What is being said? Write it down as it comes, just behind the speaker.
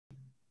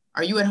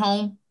Are you at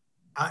home?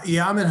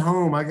 Yeah, I'm at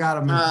home. I got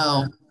them in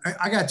Oh, class.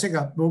 I got to take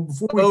a, well,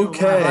 before we go live, I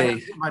got to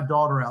get my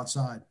daughter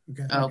outside.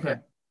 Okay. okay.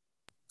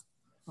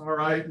 All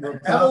right.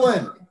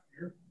 Evelyn.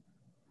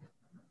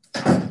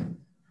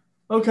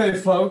 Okay,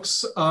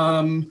 folks.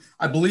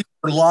 I believe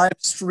we're live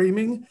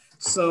streaming.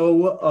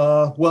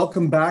 So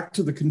welcome back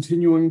to the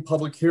continuing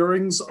public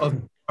hearings of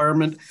the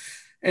Environment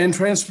and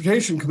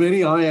Transportation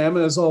Committee. I am,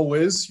 as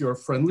always, your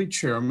friendly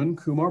chairman,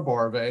 Kumar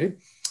Barve.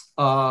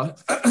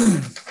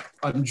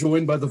 I'm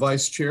joined by the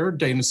vice chair,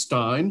 Dana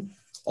Stein,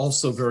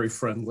 also very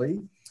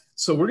friendly.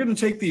 So we're going to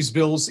take these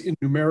bills in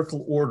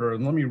numerical order,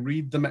 and let me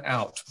read them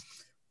out.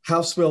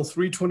 House Bill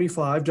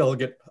 325,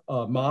 Delegate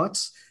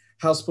Motz.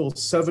 House Bill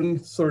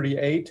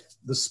 738,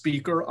 the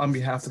Speaker on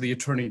behalf of the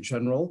Attorney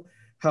General.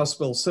 House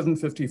Bill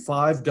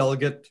 755,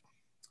 Delegate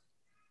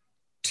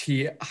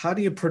how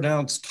do you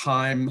pronounce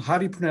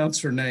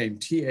her name?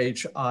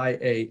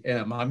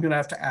 T-H-I-A-M. I'm going to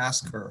have to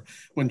ask her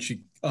when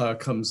she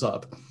comes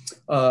up.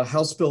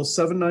 House Bill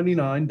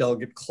 799,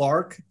 Delegate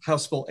Clark.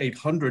 House Bill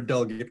 800,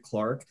 Delegate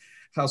Clark.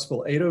 House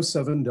Bill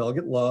 807,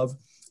 Delegate Love.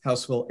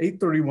 House Bill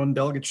 831,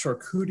 Delegate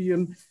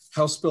Charkoudian.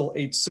 House Bill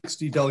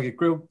 860, Delegate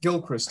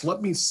Gilchrist.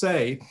 Let me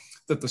say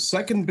that the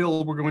second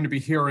bill we're going to be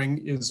hearing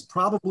is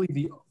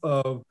probably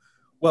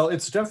well,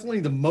 it's definitely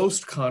the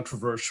most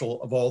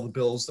controversial of all the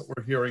bills that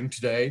we're hearing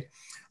today.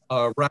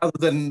 Rather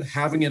than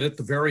having it at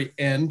the very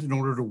end in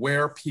order to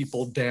wear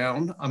people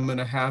down, I'm going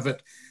to have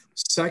it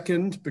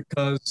second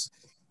because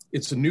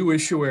it's a new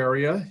issue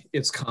area,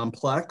 it's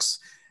complex,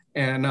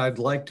 and I'd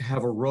like to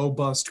have a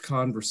robust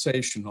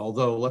conversation,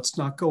 although let's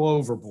not go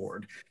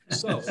overboard.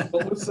 So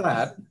what was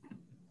that?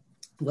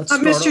 Let's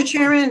start Mr.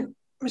 Chairman,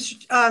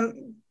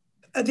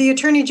 the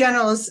Attorney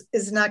General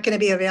is not going to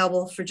be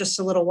available for just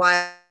a little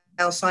while.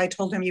 So I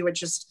told him you would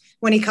just,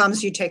 when he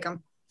comes, you take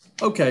him.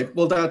 Okay,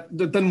 well,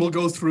 then we'll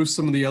go through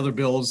some of the other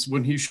bills.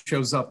 When he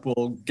shows up,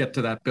 we'll get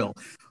to that bill.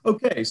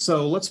 Okay,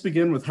 so let's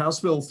begin with House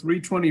Bill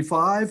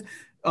 325.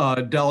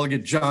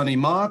 Delegate Johnny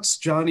Motz.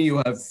 Johnny,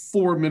 you have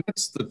 4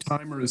 minutes. The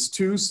timer is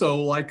 2.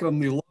 So like on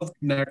the Love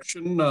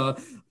Connection,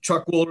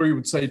 Chuck Woolery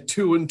would say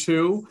 2 and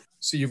 2.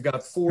 So you've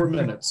got 4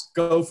 minutes.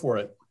 Go for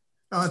it.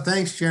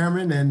 Thanks,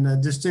 Chairman,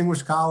 and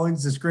distinguished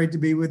colleagues. It's great to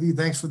be with you.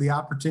 Thanks for the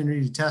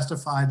opportunity to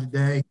testify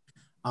today.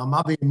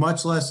 I'll be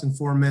much less than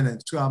 4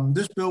 minutes.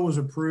 This bill was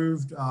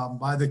approved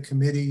by the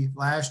committee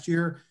last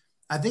year.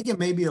 I think it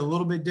may be a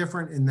little bit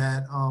different in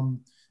that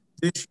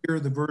this year,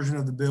 the version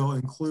of the bill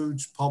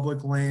includes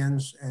public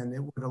lands, and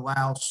it would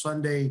allow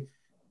Sunday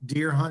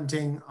deer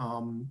hunting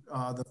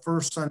the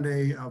first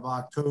Sunday of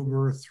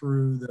October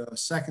through the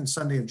second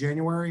Sunday of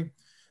January.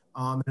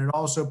 And it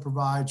also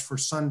provides for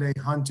Sunday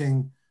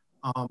hunting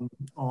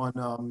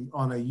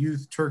on a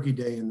youth turkey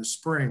day in the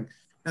spring.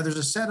 Now, there's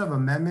a set of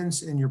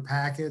amendments in your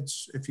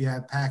packets, if you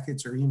have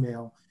packets or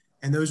email,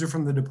 and those are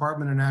from the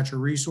Department of Natural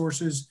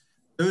Resources.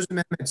 Those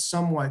amendments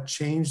somewhat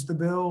changed the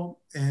bill,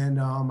 and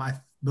I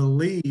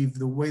believe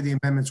the way the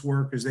amendments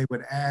work is they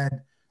would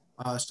add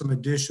some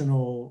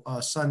additional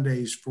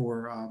Sundays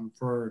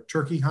for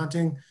turkey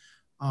hunting.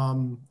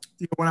 When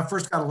I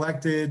first got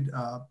elected,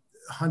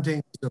 hunting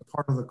is a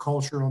part of the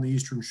culture on the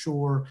Eastern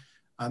Shore.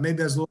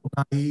 Maybe I was a little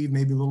naive,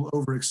 maybe a little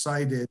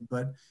overexcited,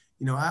 but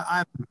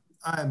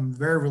I'm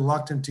very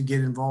reluctant to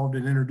get involved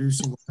in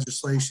introducing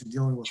legislation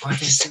dealing with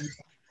hunting season.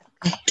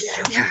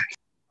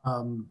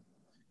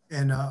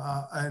 And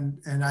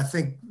I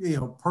think,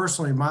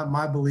 personally,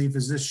 my belief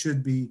is this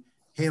should be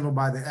handled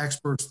by the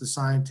experts, the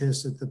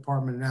scientists at the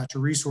Department of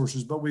Natural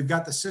Resources. But we've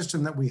got the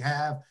system that we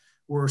have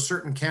where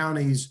certain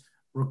counties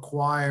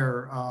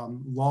require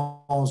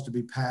laws to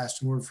be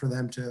passed in order for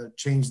them to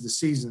change the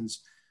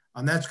seasons.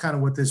 And that's kind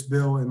of what this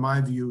bill, in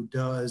my view,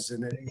 does.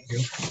 And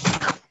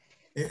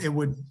it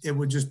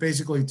would just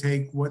basically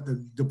take what the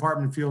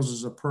department feels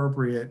is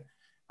appropriate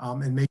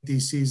and make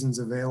these seasons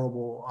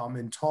available.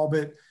 In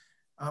Talbot,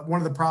 one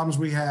of the problems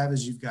we have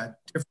is you've got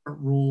different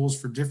rules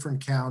for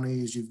different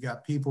counties. You've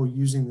got people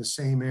using the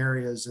same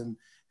areas. And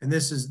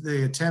this is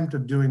the attempt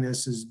of doing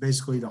this is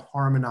basically to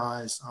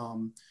harmonize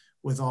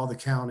with all the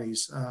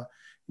counties.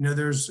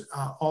 There's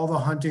all the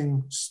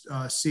hunting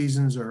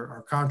seasons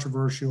are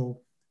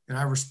controversial. And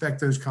I respect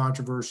those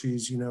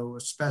controversies,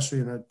 especially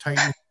in a tight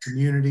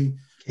community.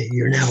 Okay,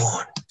 you're now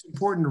on. It's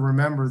important to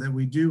remember that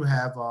we do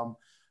have a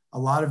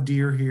lot of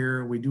deer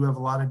here. We do have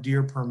a lot of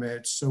deer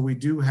permits. So we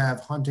do have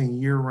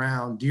hunting year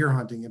round, deer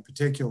hunting in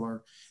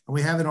particular. And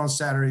we have it on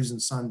Saturdays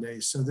and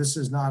Sundays. So this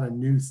is not a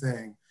new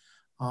thing.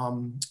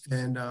 And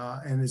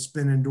it's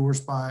been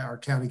endorsed by our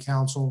county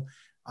council.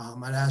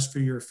 I'd ask for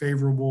your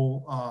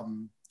favorable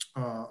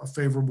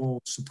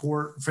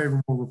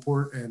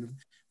report. And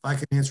if I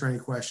can answer any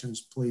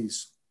questions,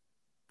 please.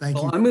 Thank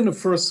you. I'm going to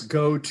first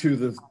go to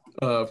the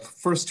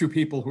first two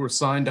people who are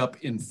signed up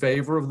in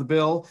favor of the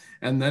bill,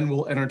 and then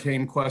we'll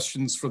entertain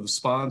questions for the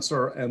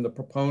sponsor and the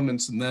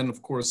proponents, and then,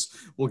 of course,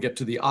 we'll get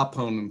to the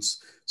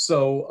opponents.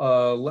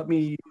 So let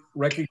me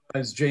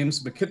recognize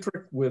James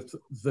McKittrick with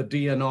the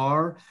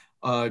DNR.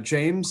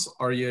 James,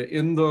 are you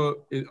in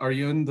the?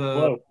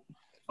 Hello.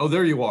 Oh,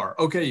 there you are.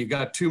 Okay, you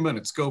got 2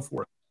 minutes. Go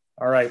for it.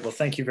 All right. Well,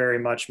 thank you very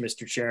much,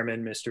 Mr.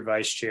 Chairman, Mr.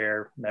 Vice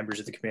Chair,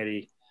 members of the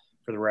committee.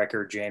 For the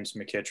record, James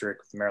McKittrick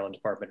with the Maryland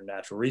Department of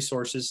Natural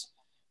Resources,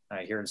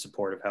 here in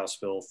support of House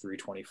Bill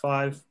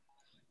 325.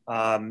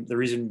 The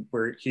reason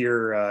we're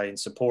here in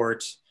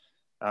support,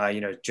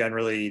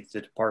 generally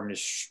the department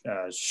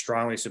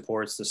strongly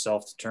supports the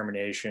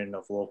self-determination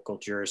of local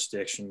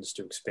jurisdictions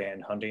to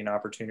expand hunting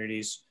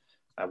opportunities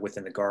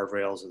within the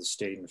guardrails of the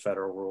state and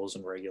federal rules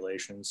and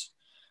regulations.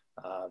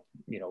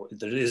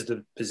 It is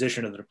the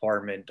position of the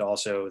department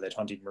also that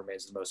hunting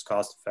remains the most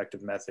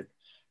cost-effective method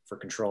for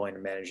controlling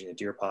and managing the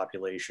deer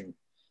population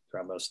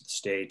throughout most of the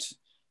state.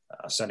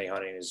 Sunday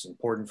hunting is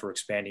important for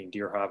expanding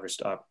deer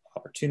harvest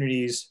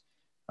opportunities,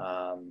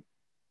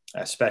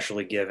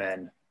 especially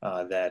given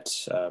that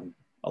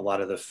a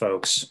lot of the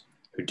folks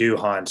who do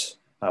hunt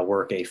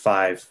work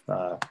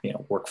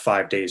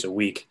 5 days a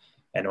week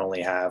and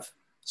only have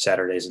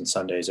Saturdays and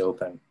Sundays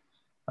open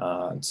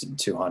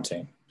to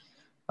hunting.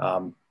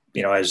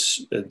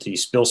 As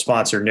the bill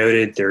sponsor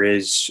noted, there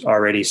is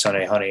already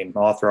Sunday hunting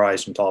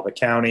authorized in Talbot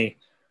County.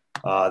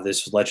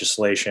 This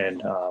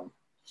legislation,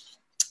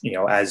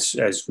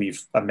 as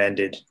we've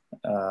amended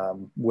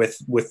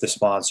with the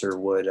sponsor,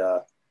 would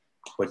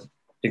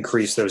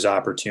increase those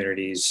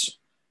opportunities.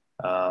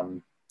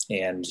 And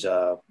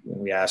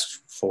we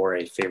ask for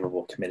a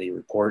favorable committee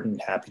report,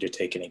 and happy to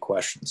take any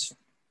questions.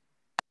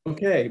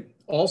 Okay,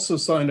 also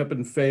signed up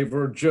in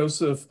favor,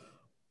 Joseph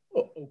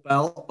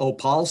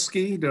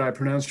Opalski. Did I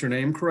pronounce your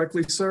name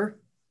correctly, sir?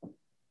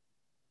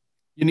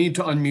 You need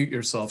to unmute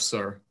yourself,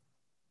 sir.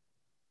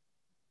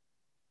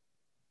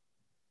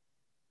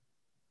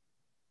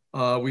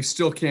 We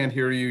still can't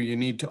hear you. You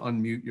need to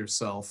unmute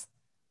yourself.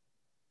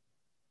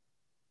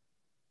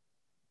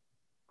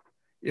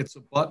 It's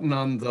a button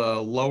on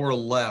the lower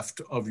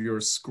left of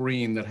your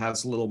screen that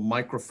has a little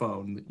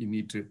microphone that you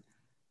need to.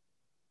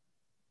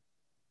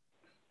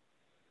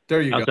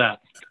 There you How's go. that?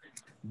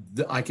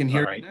 I can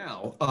hear you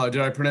now.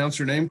 Did I pronounce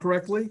your name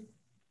correctly?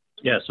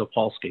 Yes,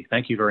 Opalski.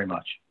 Thank you very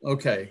much.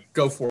 Okay,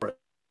 go for it.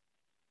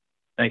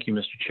 Thank you,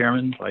 Mr.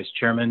 Chairman, Vice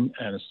Chairman,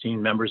 and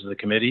esteemed members of the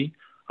committee.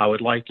 I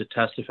would like to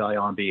testify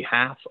on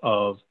behalf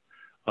of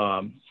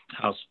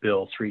House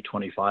Bill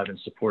 325 in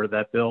support of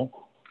that bill.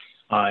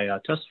 I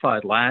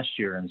testified last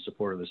year in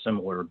support of a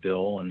similar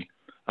bill, and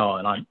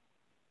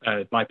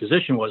my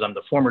position was I'm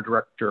the former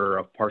director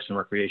of Parks and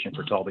Recreation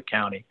for Talbot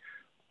County,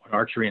 an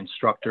archery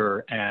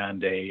instructor,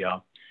 and a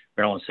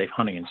Maryland Safe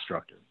Hunting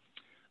instructor.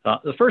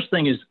 The first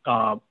thing is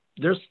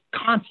there's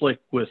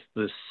conflict with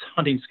the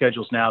hunting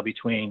schedules now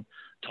between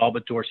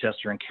Talbot,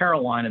 Dorchester, and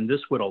Caroline, and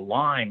this would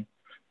align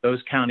those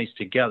counties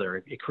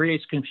together. It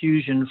creates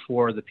confusion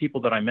for the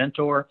people that I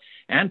mentor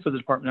and for the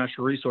Department of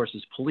Natural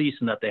Resources police,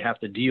 in that they have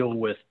to deal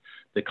with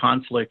the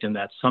conflict, and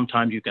that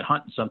sometimes you can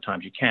hunt and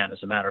sometimes you can't.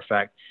 As a matter of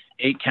fact,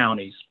 8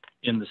 counties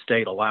in the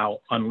state allow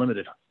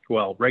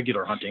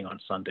regular hunting on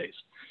Sundays.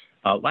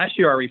 Last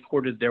year, I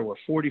reported there were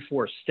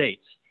 44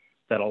 states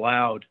that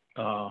allowed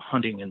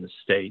hunting in the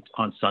state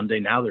on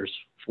Sunday. Now there's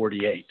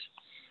 48.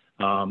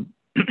 And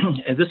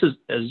this is,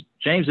 as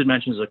James had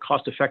mentioned, is a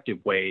cost-effective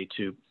way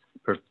to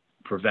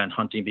prevent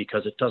hunting,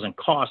 because it doesn't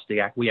cost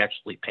the act we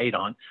actually paid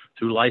on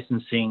through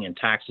licensing and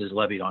taxes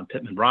levied on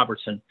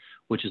Pittman-Robertson,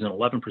 which is an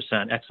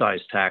 11%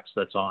 excise tax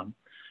that's on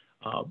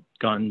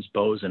guns,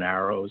 bows and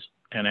arrows,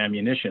 and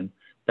ammunition.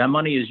 That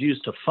money is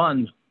used to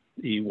fund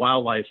the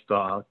wildlife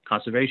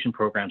conservation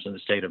programs in the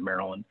state of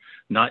Maryland,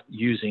 not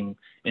using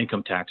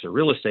income tax or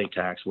real estate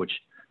tax, which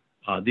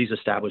these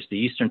establish the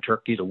eastern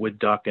turkey, the wood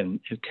duck,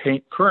 and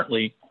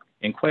currently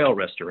in quail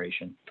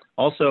restoration.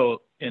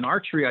 Also, in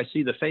archery, I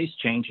see the face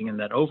changing in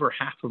that over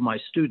half of my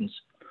students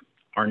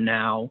are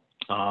now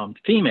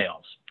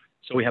females.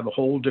 So we have a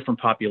whole different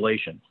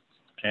population.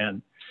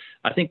 And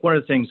I think one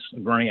of the things,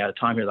 I'm running out of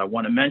time here, that I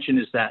want to mention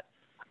is that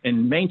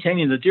in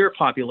maintaining the deer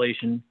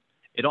population,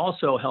 it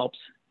also helps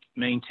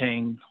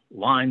maintain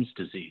Lyme's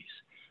disease,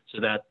 so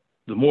that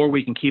the more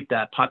we can keep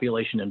that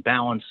population in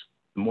balance,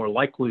 the more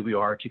likely we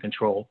are to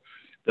control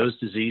those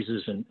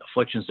diseases and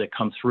afflictions that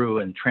come through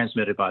and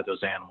transmitted by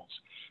those animals.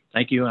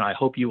 Thank you, and I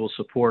hope you will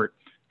support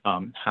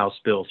House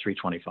Bill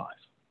 325.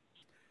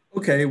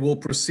 Okay, we'll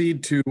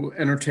proceed to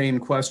entertain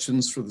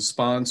questions for the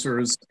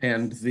sponsors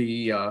and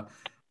the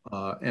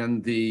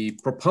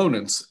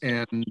proponents.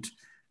 And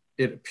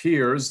it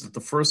appears that the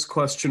first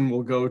question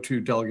will go to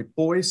Delegate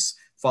Boyce,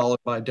 followed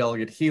by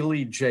Delegate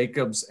Healy,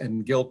 Jacobs,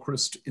 and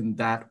Gilchrist in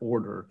that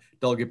order.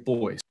 Delegate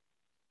Boyce.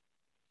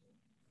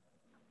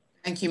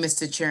 Thank you,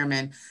 Mr.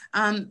 Chairman.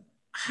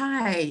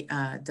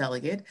 Hi,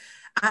 Delegate.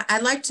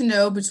 I'd like to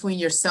know, between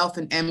yourself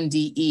and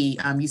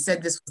MDE, you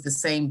said this was the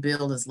same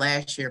bill as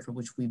last year for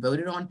which we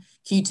voted on.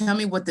 Can you tell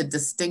me what the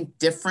distinct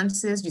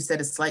difference is? You said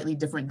it's slightly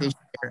different this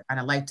year, and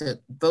I'd like to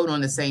vote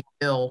on the same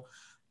bill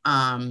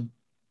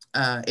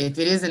if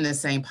it is in the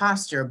same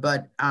posture,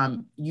 but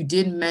you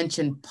did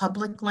mention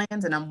public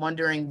lands, and I'm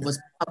wondering, was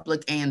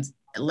public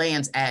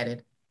lands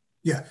added?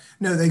 Yeah,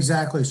 no,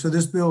 exactly. So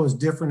this bill is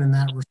different in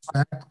that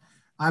respect.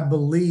 I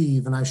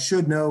believe, and I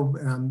should know,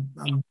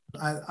 and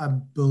I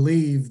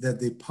believe that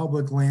the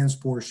public lands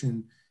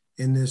portion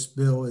in this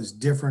bill is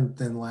different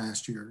than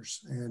last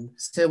year's. And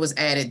so it was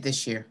added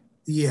this year.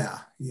 Yeah.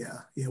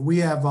 We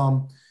have,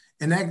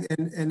 and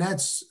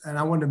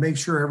I wanted to make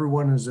sure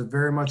everyone is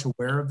very much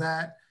aware of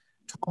that.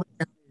 Talbot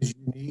County is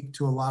unique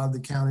to a lot of the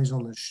counties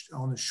on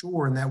the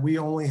shore in that we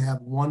only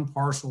have one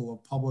parcel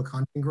of public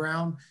hunting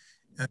ground.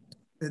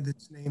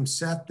 It's named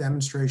Seth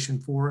Demonstration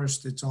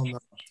Forest. It's on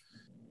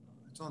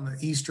the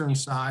eastern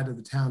side of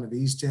the town of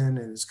Easton,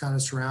 and it's kind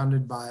of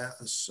surrounded by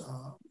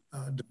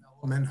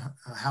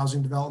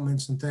housing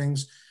developments and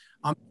things.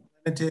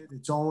 Limited.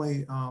 It's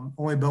only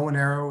bow and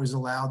arrow is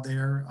allowed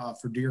there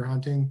for deer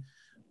hunting.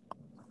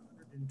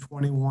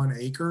 121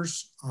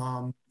 acres,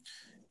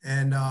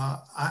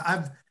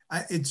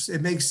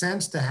 it makes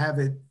sense to have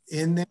it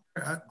in there.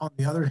 On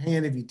the other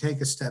hand, if you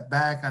take a step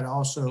back, I'd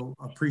also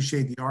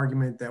appreciate the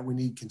argument that we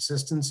need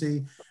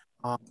consistency.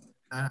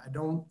 I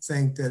don't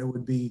think that it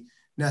would be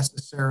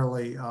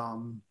necessarily. I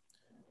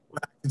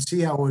can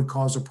see how it would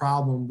cause a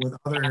problem with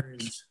other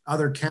areas,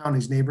 other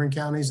counties, neighboring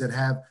counties that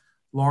have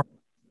large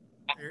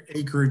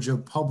acreage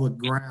of public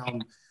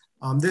ground.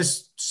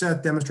 This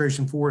Seth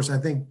Demonstration Forest, I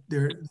think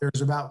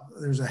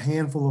there's a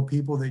handful of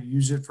people that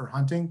use it for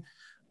hunting.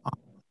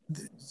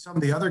 Some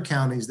of the other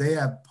counties, they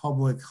have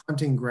public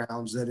hunting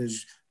grounds that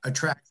is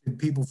attracted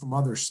people from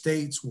other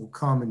states will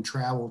come and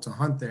travel to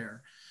hunt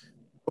there.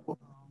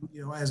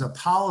 As a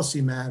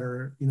policy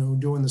matter,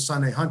 doing the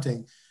Sunday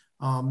hunting,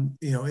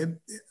 it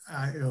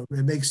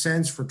makes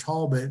sense for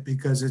Talbot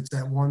because it's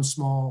that one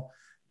small,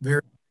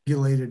 very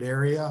regulated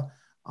area.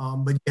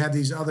 But you have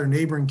these other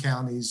neighboring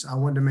counties. I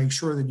wanted to make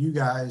sure that you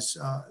guys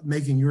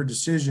making your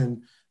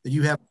decision that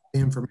you have the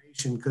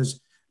information,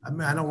 because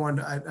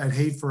I'd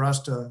hate for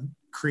us to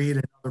create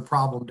another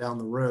problem down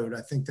the road.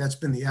 I think that's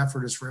been the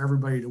effort, is for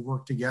everybody to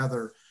work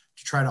together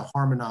to try to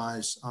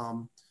harmonize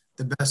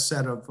the best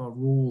set of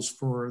rules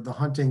for the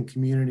hunting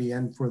community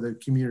and for the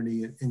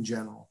community in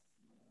general.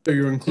 So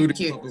you're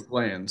including public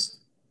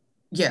lands?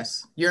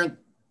 Yes, you're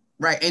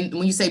right. And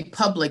when you say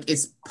public,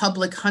 it's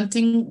public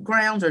hunting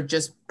grounds or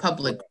just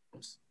public?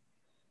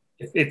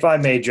 If I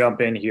may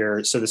jump in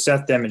here. So the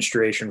Seth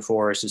Demonstration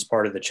Forest is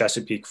part of the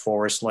Chesapeake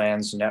Forest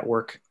Lands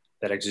Network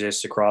that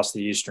exists across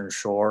the Eastern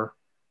Shore.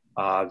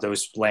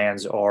 Those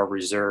lands are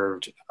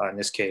reserved, in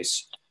this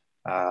case,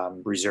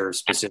 reserved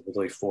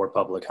specifically for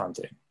public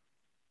hunting.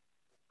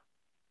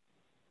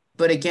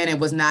 But again, it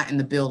was not in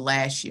the bill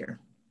last year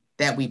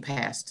that we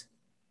passed.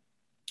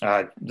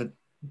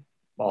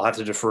 I'll have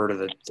to defer to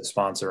the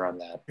sponsor on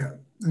that. Yeah.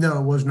 No,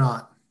 it was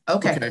not.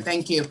 Okay.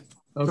 Thank you.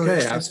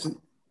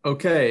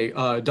 Okay,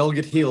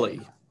 Delegate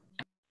Healy.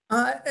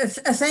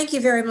 Thank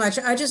you very much.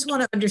 I just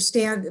want to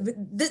understand,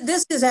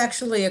 this is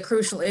actually a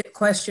crucial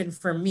question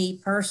for me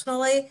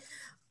personally.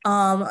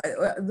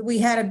 We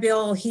had a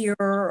bill here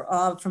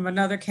from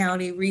another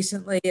county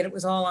recently, and it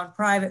was all on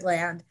private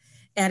land,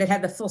 and it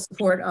had the full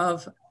support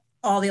of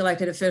all the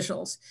elected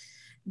officials.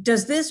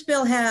 Does this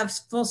bill have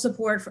full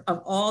support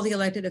of all the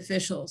elected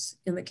officials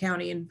in the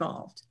county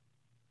involved?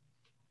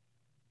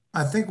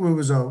 I think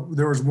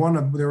there was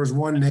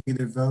one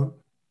negative vote.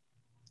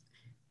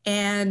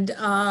 And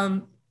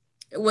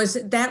was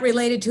that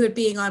related to it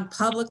being on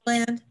public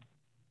land?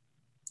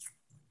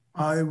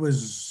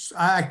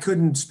 I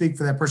couldn't speak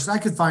for that person. I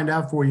could find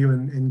out for you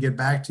and get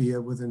back to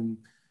you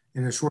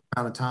in a short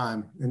amount of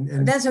time.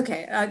 And that's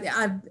okay.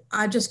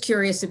 I'm just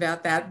curious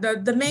about that.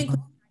 The main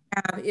question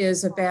I have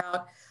is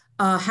about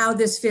how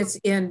this fits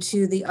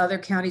into the other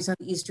counties on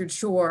the Eastern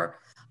Shore.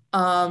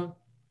 How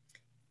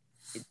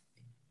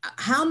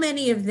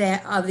many of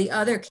the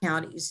other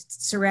counties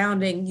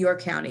surrounding your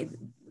county,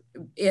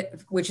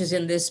 which is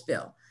in this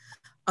bill,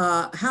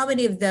 how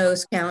many of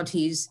those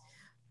counties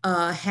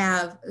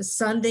have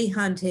Sunday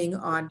hunting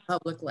on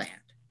public land?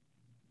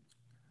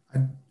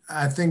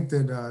 I think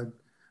that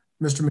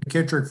Mr.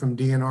 McKittrick from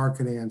DNR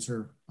could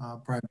answer.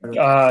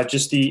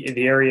 Just the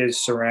areas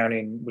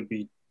surrounding would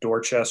be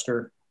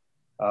Dorchester,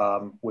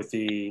 with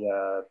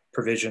the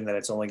provision that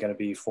it's only going to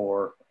be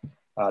for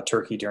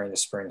turkey during the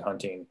spring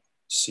hunting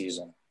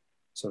season.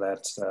 So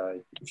that's,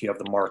 if you have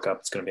the markup,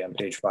 it's going to be on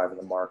page 5 of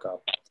the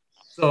markup.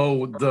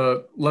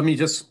 So let me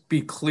just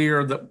be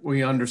clear that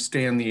we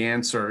understand the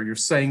answer. You're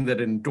saying that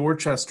in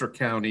Dorchester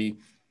County,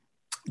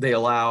 they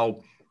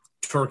allow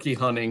turkey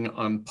hunting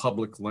on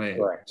public land.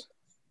 Correct.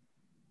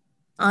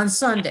 On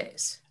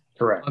Sundays.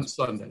 Correct. On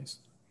Sundays.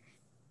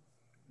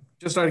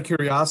 Just out of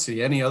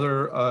curiosity, any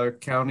other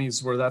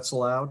counties where that's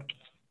allowed?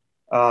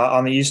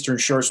 On the Eastern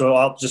Shore, so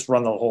I'll just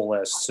run the whole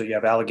list. So you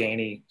have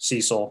Allegheny,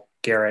 Cecil,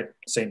 Garrett,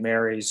 St.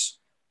 Mary's,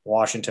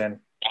 Washington,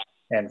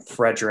 and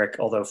Frederick,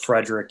 although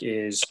Frederick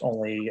is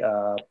only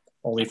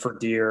for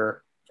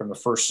deer from the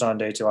first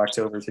Sunday to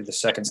October through the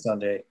second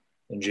Sunday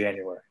in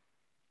January.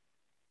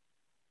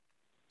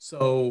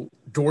 So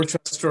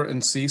Dorchester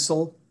and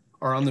Cecil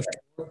are on the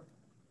shore?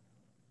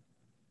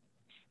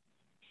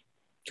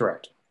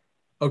 Correct.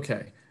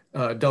 Okay.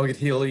 Delegate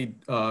Healy,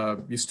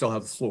 you still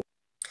have the floor.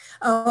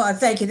 Oh,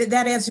 thank you.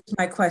 That answers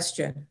my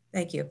question.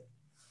 Thank you.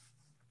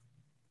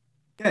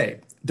 Okay.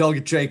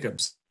 Delegate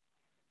Jacobs.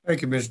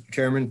 Thank you, Mr.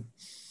 Chairman.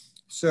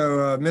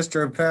 So,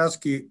 Mr.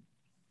 Opowski,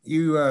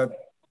 you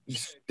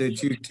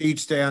that you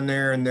teach down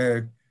there in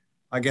the,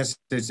 I guess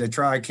it's the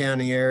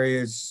Tri-County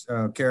areas,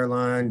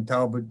 Caroline,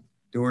 Talbot,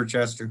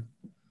 Dorchester.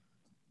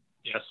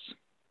 Yes.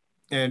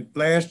 And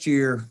last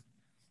year,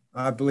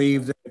 I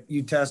believe that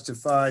you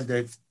testified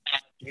that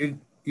you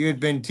had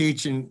been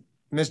teaching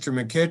Mr.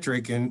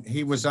 McKittrick, and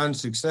he was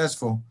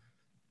unsuccessful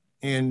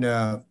in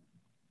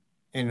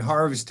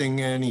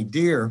harvesting any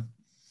deer.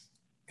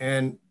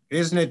 And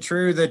isn't it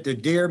true that the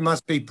deer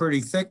must be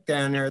pretty thick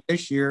down there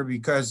this year,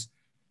 because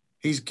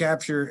he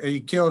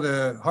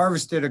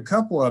harvested a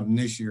couple of them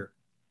this year.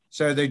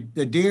 So the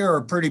deer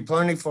are pretty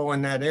plentiful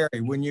in that area.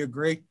 Wouldn't you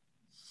agree?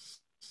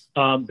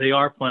 They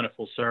are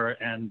plentiful, sir.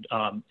 And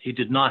he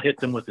did not hit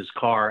them with his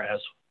car, as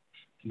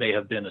may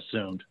have been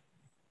assumed.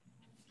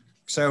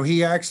 So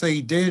he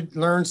actually did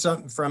learn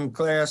something from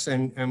class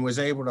and was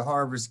able to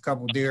harvest a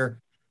couple deer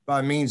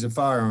by means of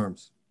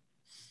firearms.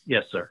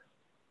 Yes, sir.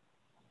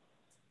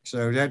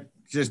 So that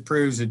just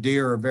proves the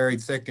deer are very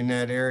thick in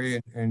that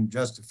area and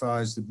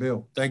justifies the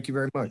bill. Thank you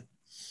very much.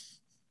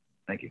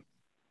 Thank you.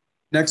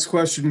 Next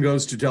question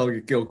goes to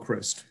Delegate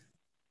Gilchrist.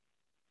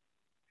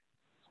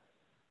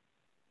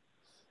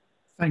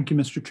 Thank you,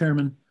 Mr.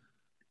 Chairman.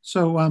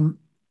 So,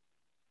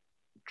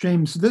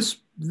 James,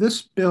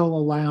 this bill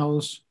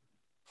allows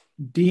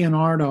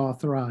DNR to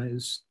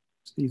authorize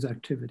these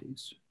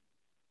activities.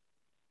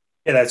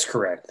 Yeah, that's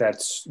correct.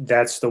 That's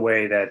the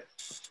way that,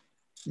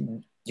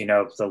 you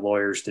know, the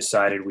lawyers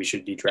decided we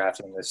should be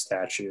drafting this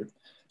statute.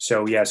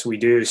 So yes, we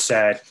do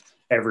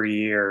every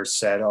year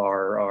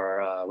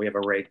our we have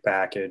a rate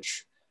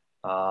package,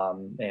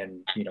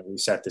 and you know, we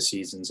set the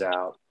seasons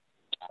out.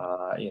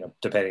 You know,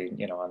 depending,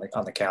 you know,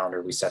 on the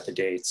calendar, we set the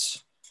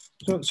dates.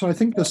 So I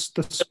think the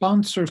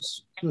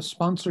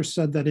sponsor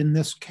said that in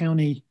this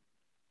county,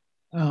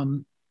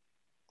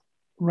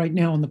 right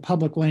now on the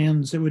public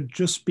lands, it would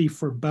just be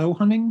for bow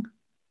hunting.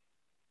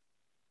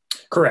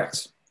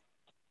 Correct.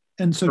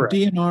 And so Correct.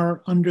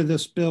 DNR under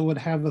this bill would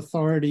have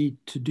authority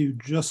to do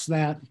just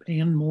that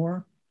and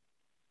more?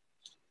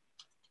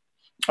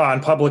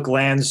 On public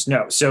lands,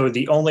 no. So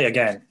the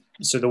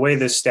way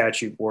this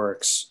statute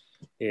works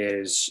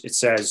is it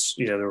says,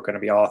 you know, they're going to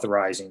be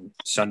authorizing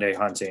Sunday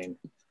hunting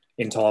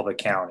in Talbot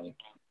County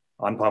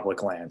on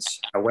public lands.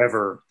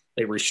 However,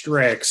 it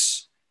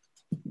restricts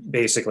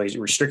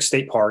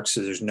state parks.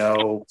 So there's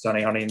no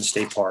Sunday hunting in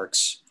state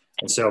parks.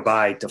 And so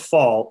by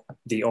default,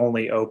 the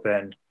only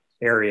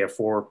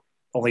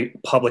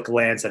public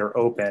lands that are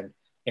open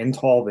in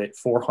Talbot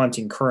for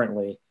hunting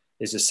currently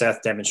is the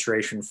Seth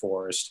Demonstration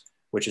Forest,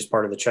 which is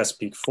part of the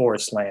Chesapeake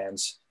Forest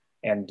lands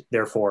and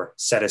therefore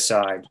set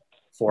aside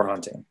for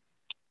hunting.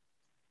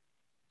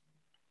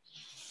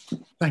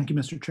 Thank you,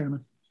 Mr.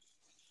 Chairman.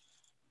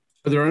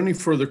 Are there any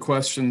further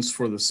questions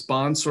for the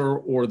sponsor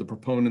or the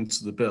proponents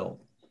of the bill?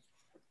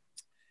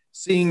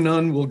 Seeing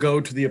none, we'll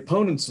go to the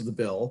opponents of the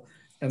bill,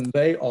 and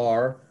they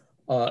are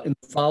in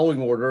the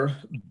following order: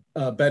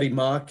 Betty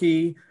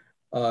Mackey,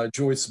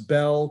 Joyce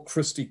Bell,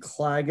 Christy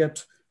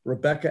Claggett,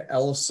 Rebecca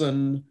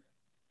Ellison.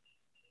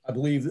 I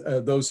believe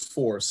those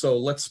four. So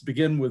let's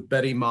begin with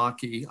Betty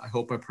Mackey. I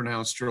hope I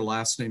pronounced your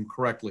last name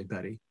correctly,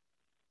 Betty.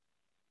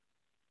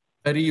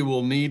 Betty, you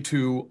will need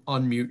to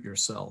unmute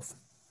yourself.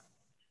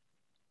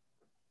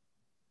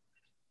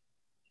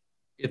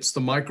 It's the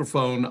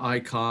microphone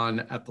icon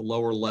at the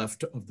lower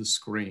left of the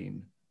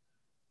screen.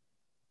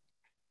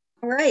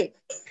 All right.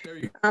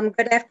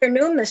 Good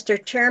afternoon,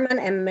 Mr. Chairman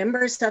and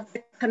members of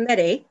the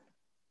committee.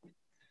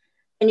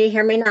 Can you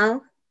hear me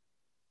now?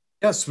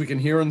 Yes, we can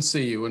hear and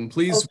see you. And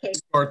please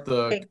start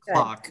the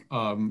clock,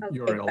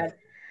 Uriel.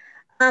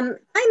 I'm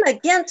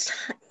against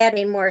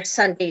adding more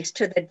Sundays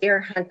to the deer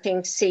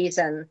hunting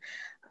season.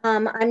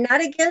 I'm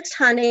not against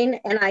hunting,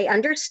 and I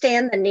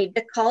understand the need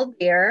to call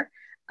deer.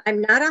 I'm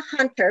not a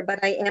hunter,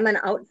 but I am an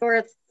outdoor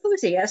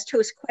enthusiast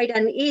who's quite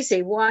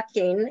uneasy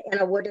walking in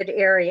a wooded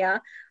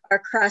area or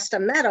across a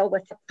meadow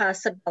with the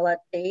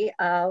possibility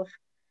of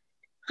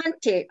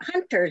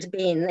hunters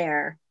being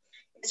there.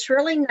 It's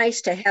really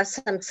nice to have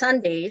some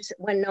Sundays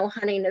when no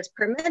hunting is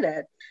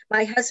permitted.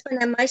 My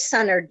husband and my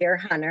son are deer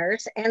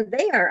hunters, and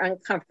they are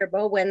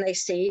uncomfortable when they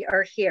see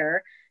or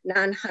hear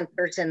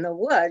non-hunters in the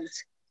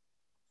woods.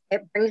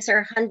 It brings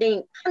our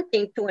hunting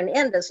to an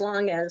end as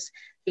long as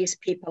these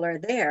people are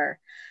there.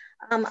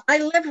 I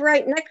live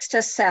right next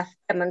to Seth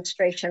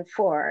Demonstration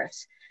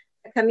Forest.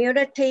 The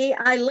community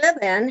I live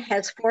in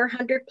has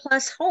 400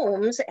 plus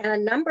homes, and a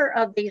number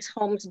of these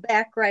homes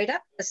back right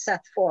up to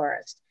Seth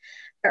Forest.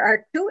 There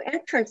are two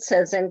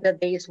entrances into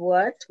these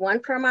woods,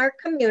 one from our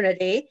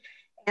community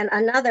and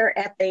another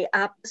at the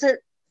opposite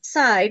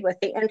side with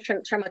the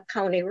entrance from a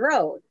county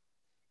road.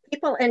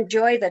 People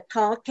enjoy the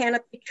tall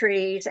canopy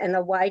trees and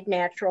the wide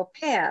natural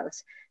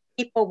paths.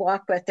 People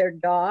walk with their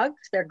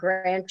dogs, their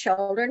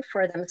grandchildren,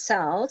 for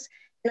themselves,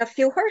 and a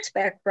few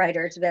horseback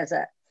riders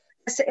visit.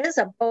 This is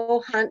a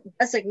bow hunt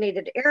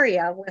designated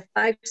area with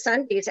 5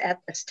 Sundays at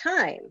this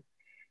time.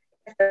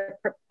 If the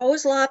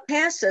proposed law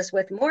passes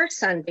with more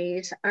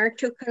Sundays, aren't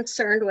too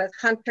concerned with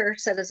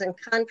hunter-citizen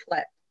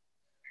conflict.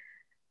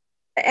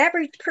 The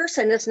average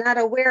person is not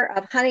aware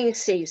of hunting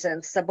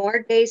seasons. The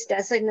more days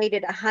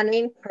designated to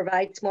hunting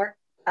provides more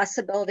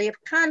possibility of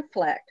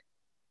conflict.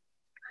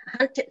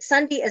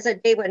 Sunday is a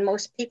day when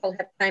most people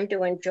have time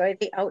to enjoy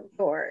the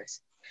outdoors.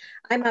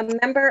 I'm a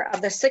member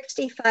of the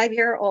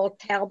 65-year-old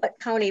Talbot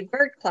County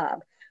Bird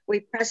Club.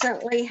 We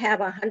presently have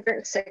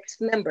 106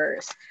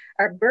 members.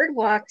 Our bird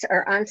walks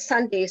are on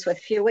Sundays with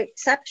few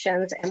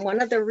exceptions, and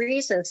one of the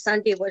reasons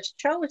Sunday was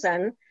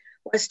chosen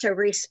was to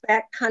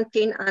respect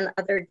hunting on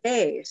other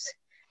days.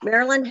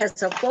 Maryland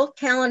has a full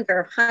calendar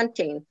of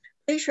hunting.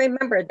 Please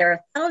remember there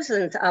are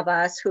thousands of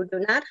us who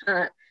do not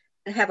hunt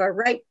and have a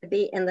right to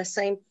be in the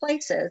same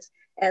places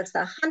as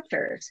the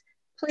hunters.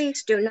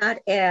 Please do not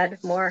add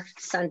more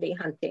Sunday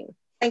hunting.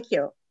 Thank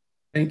you.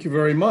 Thank you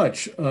very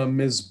much.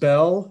 Ms.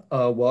 Bell,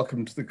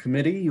 welcome to the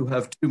committee. You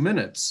have 2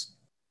 minutes.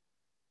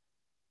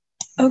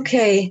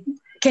 Okay,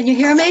 can you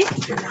hear me?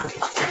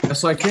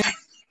 Yes, I can.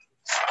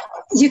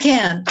 You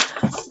can.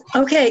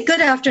 Okay,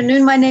 good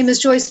afternoon. My name is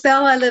Joyce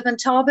Bell. I live in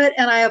Talbot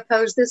and I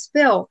oppose this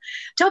bill.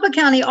 Talbot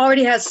County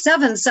already has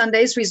 7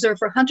 Sundays reserved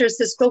for hunters.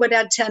 This bill would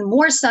add 10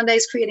 more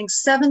Sundays, creating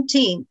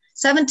 17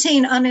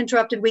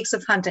 uninterrupted weeks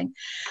of hunting.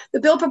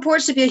 The bill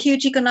purports to be a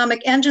huge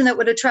economic engine that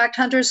would attract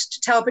hunters to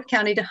Talbot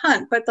County to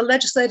hunt, but the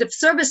Legislative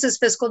Services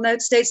fiscal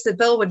note states the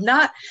bill would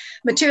not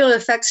materially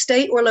affect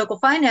state or local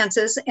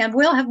finances and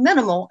will have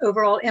minimal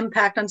overall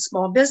impact on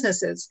small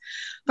businesses.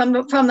 From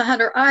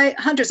the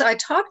hunters I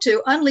talked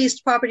to,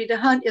 unleased property to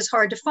hunt is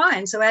hard to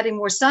find, so adding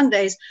more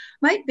Sundays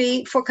might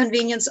be for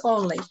convenience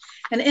only.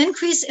 An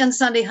increase in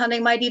Sunday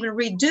hunting might even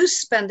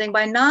reduce spending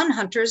by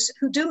non-hunters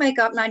who do make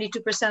up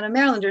 92% of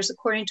Marylanders,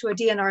 according to a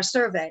DNR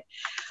survey.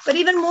 But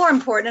even more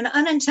important, an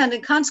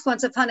unintended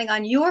consequence of hunting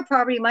on your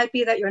property might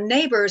be that your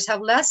neighbors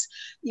have less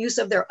use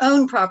of their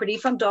own property,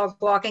 from dog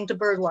walking to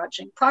bird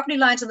watching. Property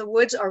lines in the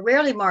woods are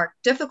rarely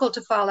marked, difficult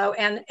to follow,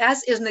 and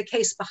as is in the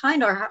case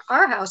behind our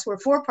house, where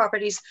 4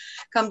 properties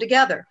come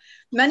together.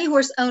 Many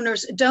horse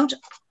owners don't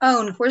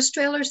own horse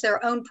trailers.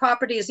 Their own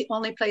property is the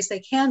only place they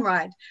can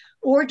ride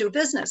or do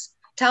business.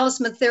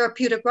 Talisman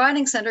Therapeutic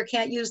Riding Center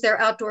can't use their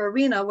outdoor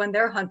arena when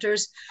their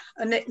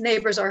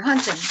neighbors are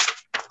hunting.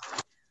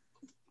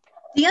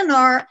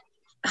 DNR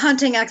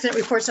hunting accident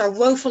reports are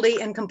woefully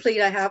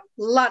incomplete. I have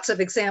lots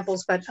of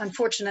examples, but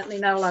unfortunately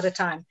not a lot of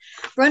time.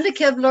 Brenda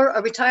Kibler,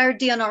 a retired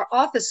DNR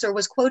officer,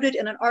 was quoted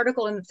in an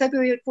article in the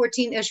February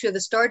 14 issue of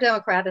the Star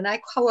Democrat, and I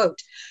quote,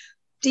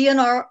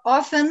 DNR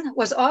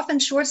was often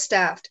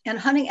short-staffed and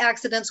hunting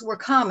accidents were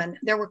common.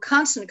 There were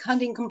constant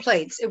hunting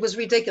complaints. It was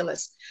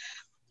ridiculous.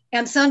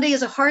 And Sunday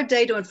is a hard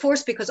day to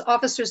enforce because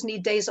officers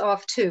need days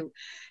off too.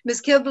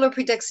 Ms. Kibler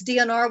predicts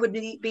DNR would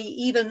be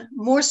even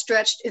more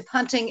stretched if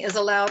hunting is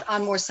allowed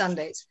on more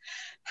Sundays.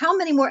 How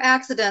many more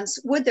accidents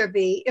would there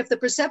be if the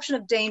perception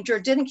of danger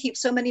didn't keep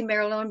so many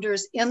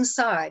Marylanders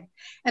inside?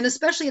 And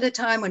especially at a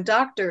time when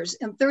doctors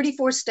in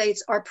 34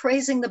 states are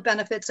praising the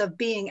benefits of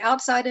being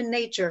outside in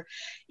nature,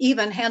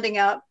 even handing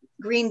out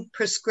green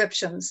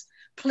prescriptions.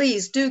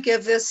 Please do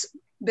give this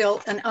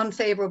bill an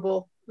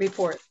unfavorable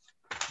report.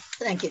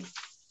 Thank you.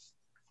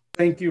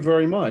 Thank you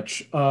very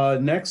much.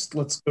 Next,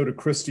 let's go to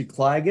Christy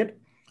Claggett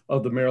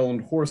of the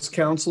Maryland Horse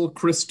Council.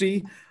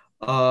 Christy,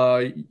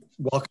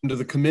 welcome to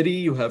the committee.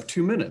 You have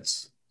 2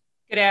 minutes.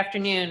 Good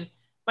afternoon.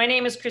 My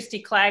name is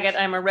Christy Claggett.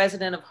 I'm a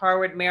resident of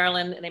Harwood,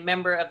 Maryland, and a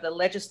member of the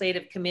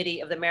Legislative Committee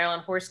of the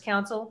Maryland Horse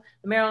Council.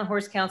 The Maryland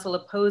Horse Council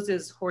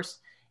opposes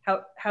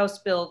House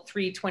Bill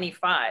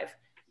 325.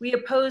 We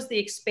oppose the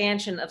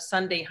expansion of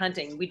Sunday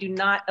hunting. We do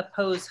not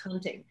oppose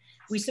hunting.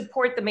 We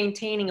support the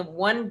maintaining of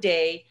 1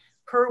 day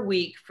per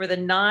week for the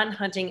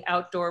non-hunting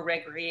outdoor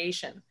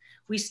recreation.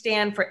 We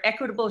stand for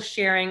equitable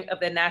sharing of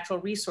the natural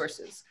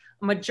resources.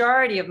 A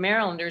majority of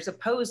Marylanders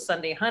oppose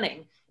Sunday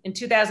hunting. In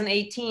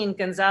 2018,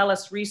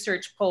 Gonzalez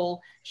research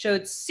poll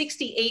showed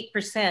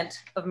 68%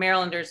 of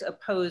Marylanders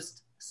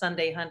opposed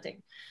Sunday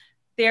hunting.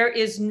 There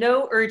is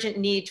no urgent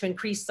need to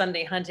increase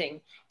Sunday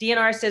hunting.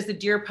 DNR says the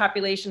deer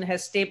population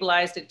has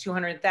stabilized at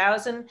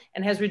 200,000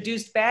 and has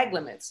reduced bag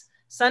limits.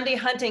 Sunday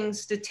hunting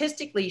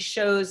statistically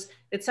shows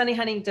that Sunday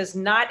hunting does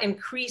not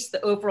increase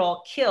the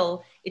overall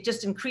kill, it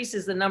just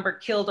increases the number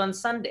killed on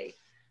Sunday.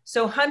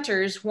 So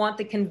hunters want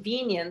the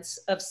convenience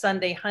of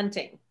Sunday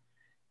hunting.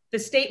 The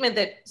statement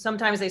that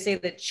sometimes they say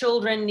that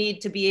children need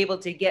to be able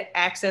to get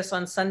access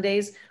on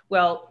Sundays,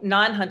 well,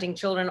 non-hunting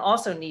children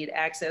also need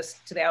access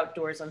to the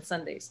outdoors on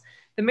Sundays.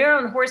 The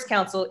Maryland Horse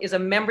Council is a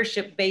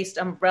membership-based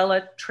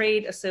umbrella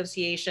trade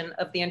association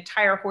of the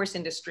entire horse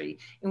industry,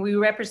 and we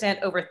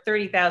represent over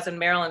 30,000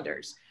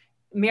 Marylanders.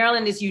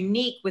 Maryland is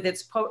unique with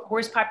its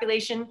horse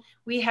population.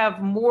 We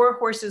have more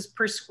horses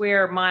per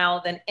square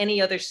mile than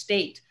any other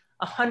state,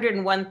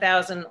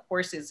 101,000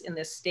 horses in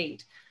this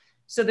state.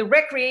 So the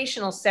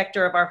recreational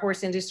sector of our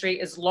horse industry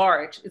is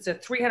large. It's a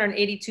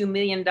 $382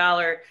 million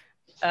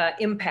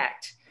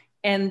impact.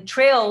 And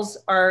trails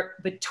are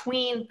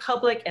between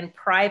public and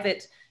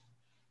private,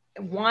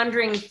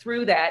 wandering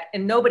through that,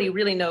 and nobody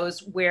really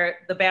knows where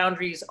the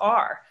boundaries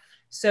are.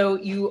 So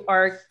you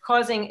are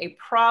causing a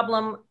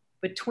problem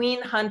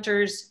between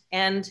hunters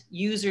and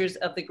users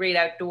of the great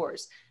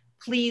outdoors.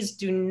 please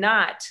do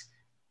not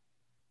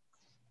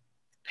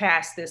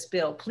pass this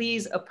bill.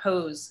 Please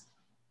oppose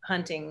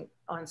hunting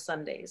on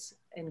Sundays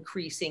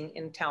increasing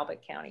in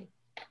Talbot County.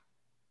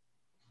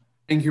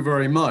 Thank you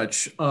very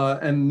much.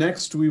 And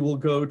next we will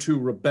go to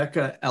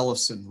Rebecca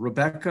Ellison.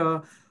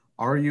 Rebecca,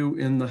 are you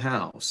in the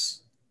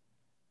house?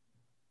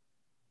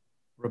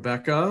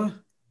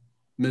 Rebecca,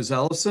 Ms.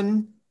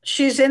 Ellison?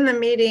 She's in the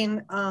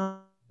meeting,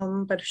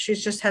 but she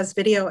just has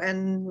video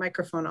and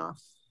microphone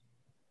off.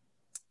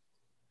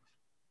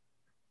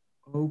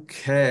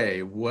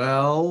 Okay,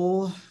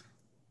 well,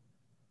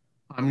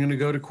 I'm going to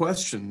go to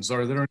questions.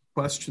 Are there any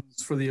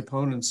questions for the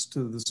opponents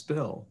to this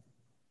bill?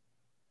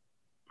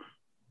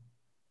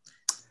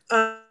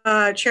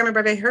 Chairman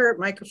Breve, her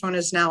microphone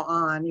is now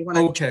on. You want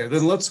to? Okay,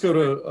 then let's go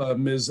to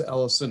Ms.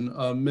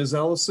 Ellison. Ms.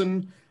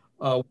 Ellison,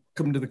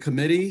 welcome to the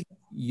committee.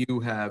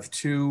 You have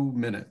 2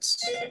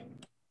 minutes.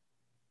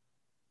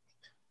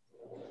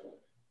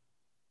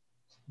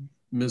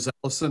 Ms.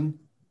 Ellison.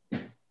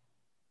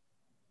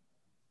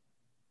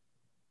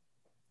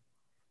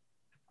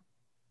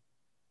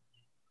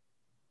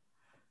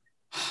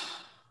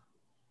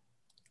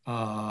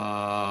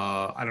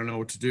 I don't know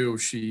what to do.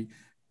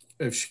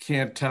 If she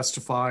can't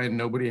testify and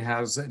nobody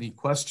has any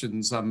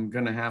questions, I'm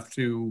going to have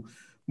to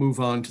move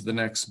on to the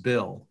next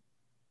bill.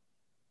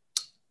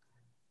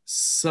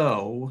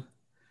 So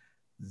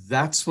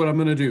that's what I'm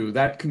going to do.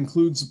 That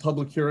concludes the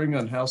public hearing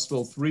on House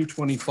Bill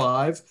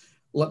 325.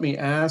 Let me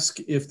ask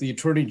if the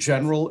Attorney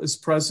General is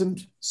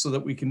present so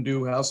that we can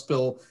do House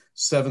Bill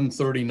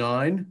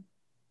 739.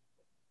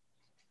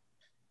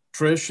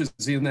 Trish,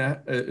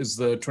 is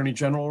the Attorney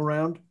General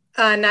around?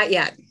 Not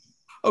yet.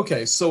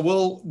 Okay, so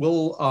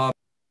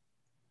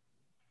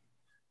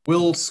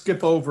we'll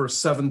skip over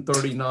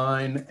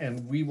 739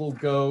 and we will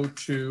go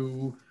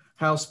to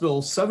House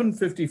Bill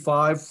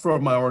 755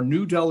 from our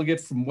new delegate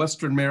from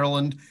Western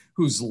Maryland,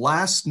 whose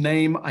last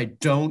name I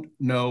don't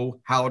know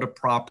how to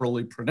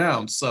properly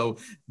pronounce. So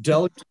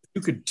delegate, if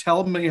you could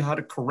tell me how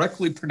to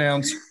correctly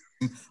pronounce your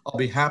name, I'll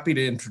be happy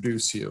to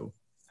introduce you.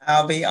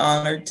 I'll be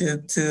honored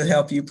to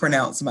help you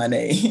pronounce my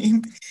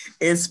name.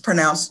 It's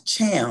pronounced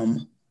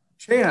Cham.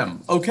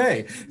 Cham,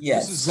 okay.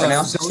 Yes, this is,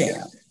 pronounced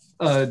Cham.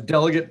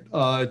 Delegate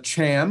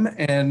Cham,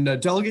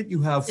 and Delegate,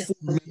 you have 4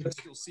 minutes.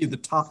 You'll see the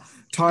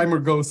timer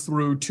go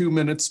through 2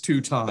 minutes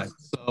 2 times.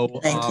 So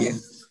thank you.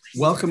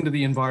 Welcome to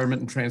the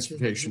Environment and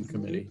Transportation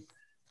Committee.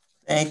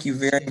 Thank you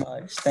very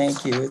much.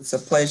 Thank you. It's a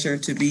pleasure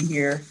to be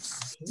here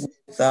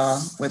with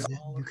all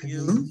of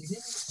you,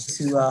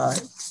 to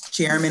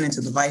Chairman and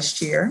to the Vice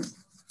Chair.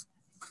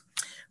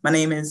 My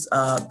name is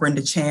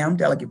Brenda Cham,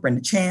 Delegate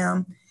Brenda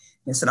Cham.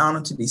 It's an honor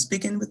to be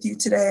speaking with you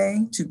today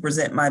to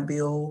present my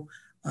bill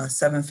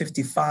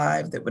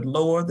 755 that would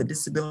lower the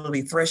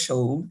disability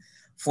threshold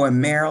for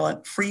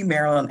a free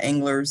Maryland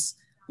angler's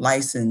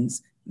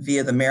license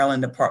via the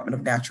Maryland Department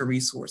of Natural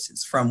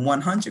Resources from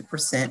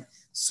 100%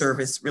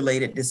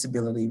 service-related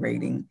disability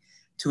rating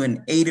to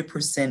an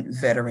 80%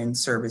 veteran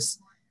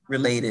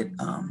service-related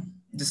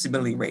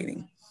disability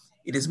rating.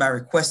 It is my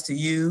request to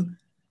you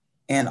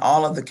and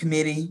all of the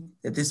committee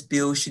that this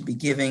bill should be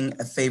giving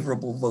a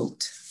favorable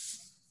vote.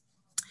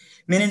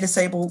 Many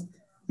disabled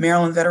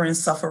Maryland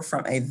veterans suffer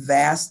from a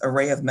vast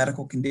array of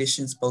medical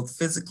conditions, both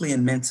physically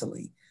and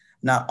mentally.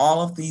 Not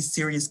all of these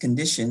serious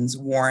conditions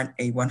warrant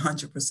a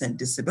 100%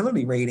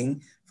 disability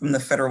rating from the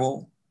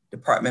Federal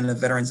Department of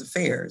Veterans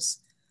Affairs.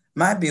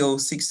 My bill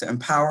seeks to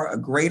empower a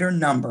greater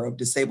number of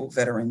disabled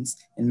veterans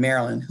in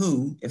Maryland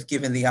who, if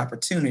given the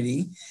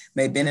opportunity,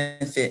 may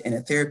benefit in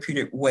a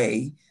therapeutic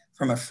way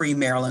from a free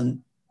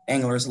Maryland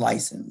angler's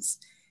license.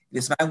 It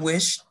is my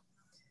wish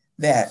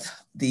that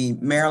the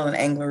Maryland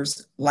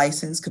angler's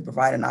license could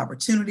provide an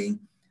opportunity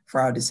for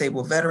our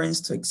disabled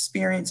veterans to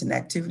experience an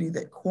activity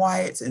that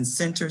quiets and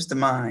centers the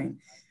mind,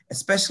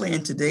 especially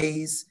in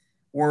today's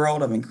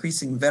world of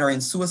increasing veteran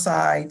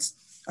suicides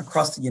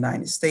across the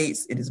United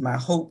States. It is my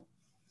hope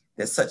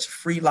that such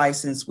free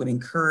license would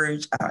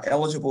encourage our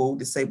eligible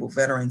disabled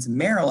veterans in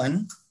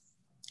Maryland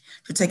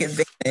to take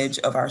advantage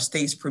of our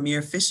state's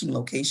premier fishing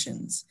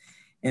locations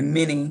and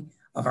many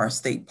of our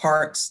state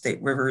parks, state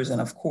rivers,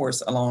 and of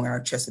course, along our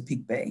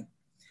Chesapeake Bay.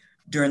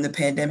 During the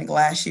pandemic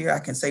last year, I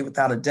can say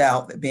without a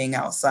doubt that being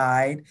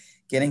outside,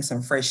 getting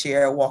some fresh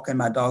air, walking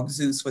my dog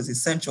Zeus was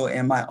essential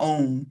in my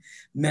own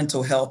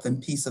mental health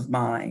and peace of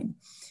mind.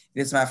 It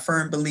is my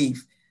firm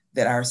belief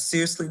that our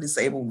seriously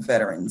disabled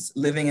veterans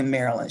living in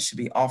Maryland should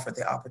be offered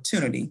the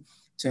opportunity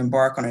to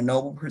embark on a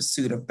noble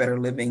pursuit of better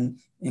living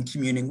and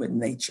communing with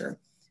nature.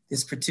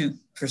 This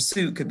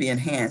pursuit could be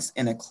enhanced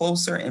in a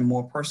closer and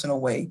more personal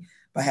way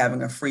by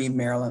having a free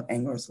Maryland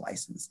angler's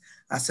license.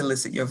 I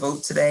solicit your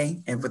vote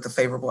today and with a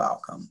favorable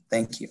outcome.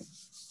 Thank you.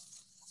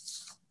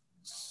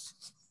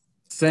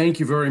 Thank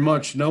you very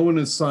much. No one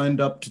has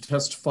signed up to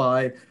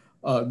testify.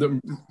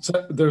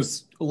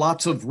 There's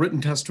lots of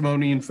written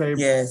testimony in favor.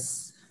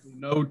 Yes.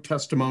 No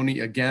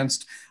testimony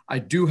against. I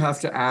do have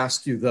to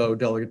ask you though,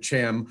 Delegate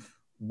Cham,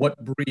 what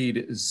breed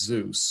is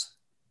Zeus?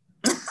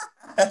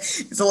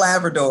 It's a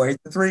Labrador.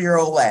 It's a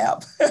 3-year-old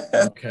lab.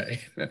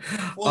 Okay.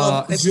 Full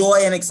of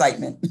joy and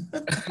excitement.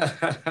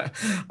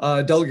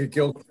 Delegate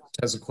Gilchrist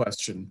has a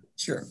question.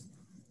 Sure.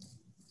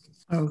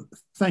 Oh,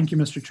 thank you,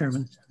 Mr.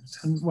 Chairman,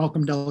 and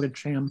welcome, Delegate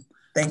Cham.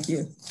 Thank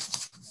you.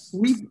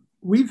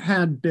 We've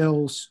had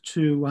bills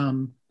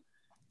to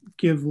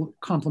give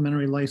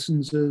complimentary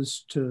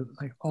licenses to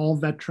like all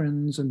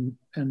veterans and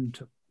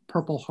to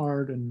Purple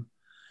Heart, and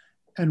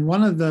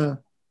one of the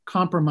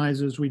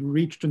compromises we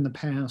reached in the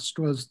past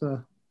was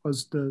the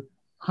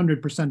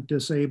 100%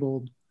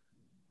 disabled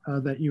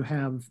that you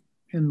have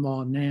in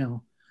law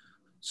now.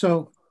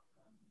 So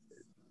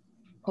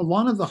a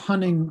lot of the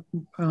hunting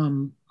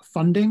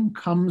funding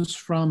comes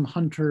from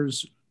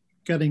hunters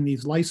getting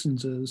these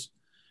licenses,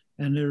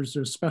 and there's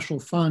a special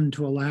fund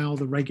to allow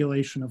the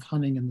regulation of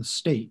hunting in the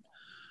state.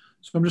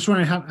 So I'm just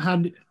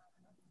wondering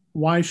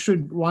why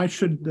should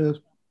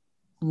the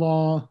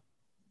law,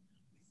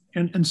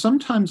 and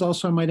sometimes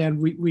also I might add,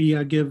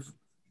 we give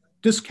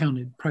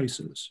discounted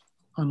prices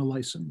on a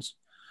license.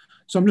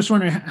 So I'm just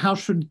wondering, how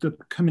should the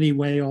committee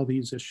weigh all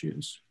these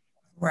issues?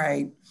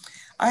 Right.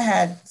 I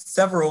had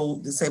several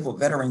disabled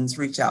veterans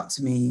reach out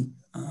to me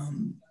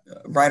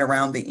right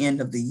around the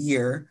end of the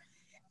year,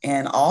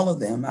 and all of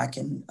them, I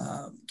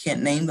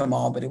can't name them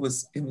all, but it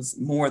was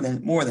more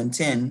than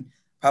 10,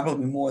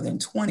 probably more than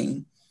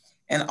 20,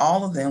 and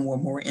all of them were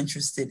more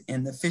interested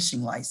in the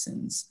fishing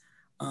license.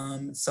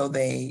 So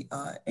they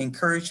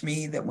encouraged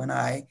me that when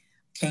I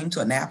came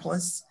to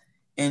Annapolis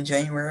in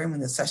January,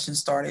 when the session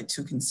started,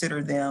 to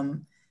consider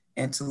them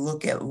and to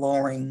look at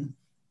lowering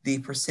the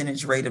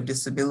percentage rate of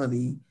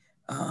disability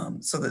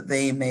so that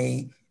they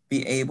may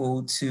be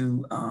able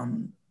to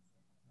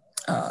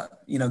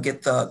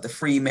get the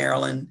free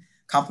Maryland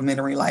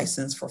complimentary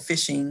license for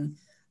fishing.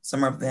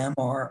 Some of them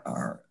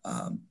are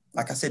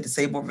like I said,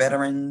 disabled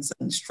veterans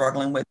and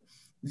struggling with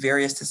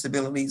various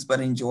disabilities, but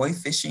enjoy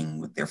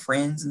fishing with their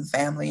friends and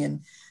family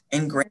and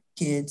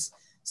grandkids.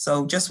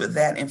 So just with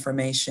that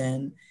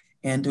information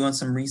and doing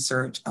some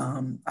research,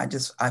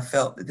 I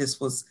felt that this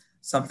was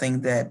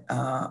something that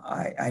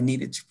I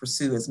needed to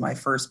pursue as my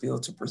first bill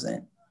to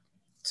present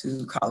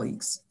to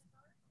colleagues.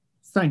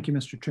 Thank you,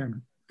 Mr.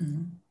 Chairman.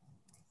 Mm-hmm.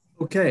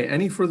 Okay,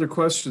 any further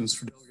questions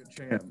for Delegate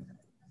Cham?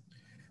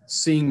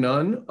 Seeing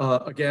none,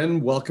 again,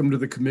 welcome to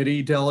the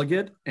committee,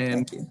 Delegate,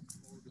 and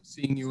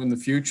seeing you in the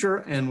future.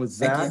 And with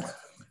that,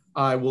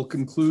 I will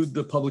conclude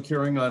the public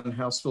hearing on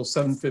House Bill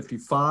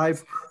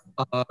 755.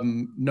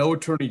 No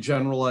Attorney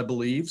General, I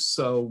believe,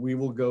 so we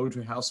will go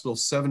to House Bill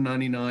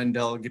 799,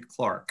 Delegate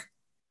Clark.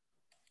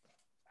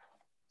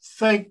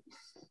 Thank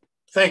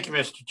you,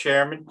 Mr.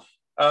 Chairman.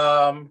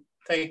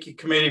 Thank you,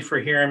 committee, for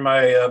hearing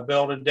my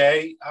bill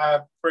today. I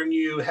bring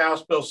you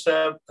House Bill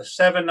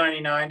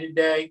 799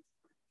 today,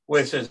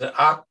 which is the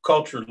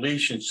Aquaculture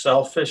Leash and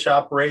Shellfish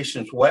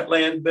Operations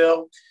Wetland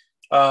Bill.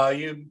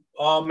 You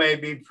all may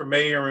be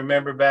familiar and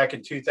remember back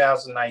in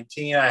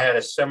 2019, I had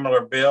a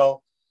similar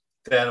bill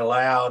that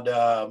allowed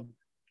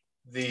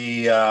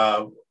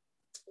the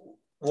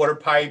water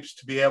pipes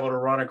to be able to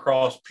run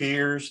across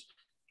piers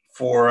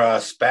for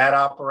spat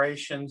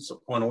operations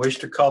on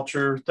oyster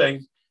culture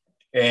things.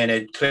 And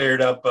it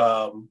cleared up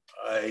a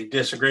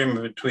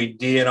disagreement between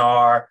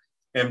DNR,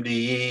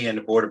 MDE, and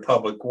the Board of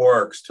Public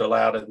Works to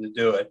allow them to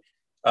do it.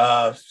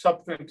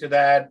 Something to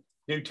that,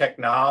 new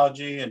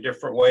technology and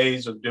different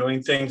ways of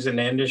doing things in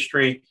the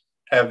industry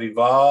have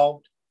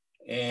evolved.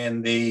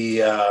 And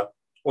the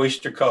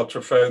oyster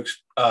culture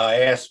folks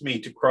asked me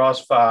to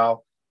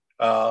cross-file,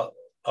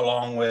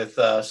 along with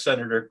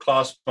Senator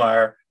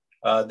Klossmeyer,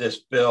 this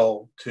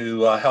bill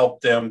to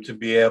help them to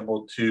be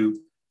able to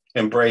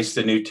embrace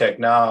the new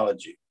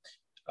technology.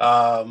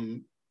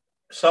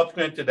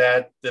 Supplement to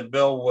that, the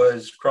bill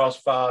was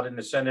cross-filed in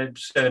the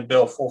Senate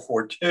Bill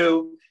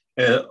 442.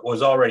 It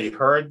was already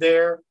heard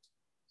there,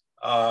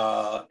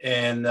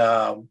 and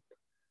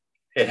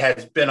it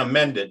has been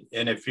amended.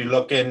 And if you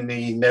look in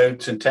the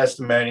notes and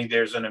testimony,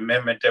 there's an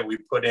amendment that we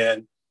put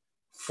in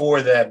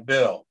for that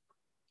bill.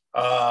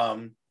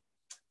 As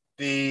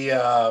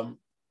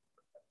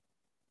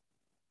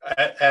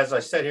I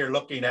said here,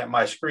 looking at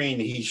my screen,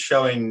 he's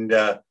showing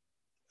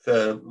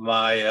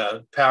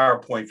my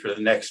PowerPoint for the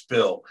next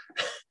bill,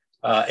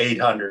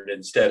 800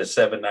 instead of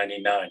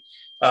 799.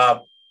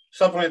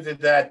 Supplement to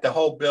that, the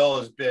whole bill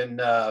has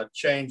been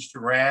changed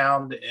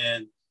around,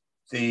 and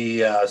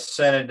the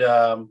Senate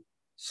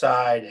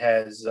side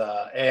has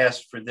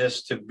asked for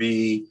this to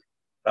be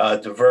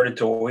diverted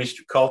to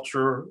Oyster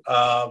Culture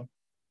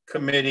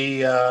Committee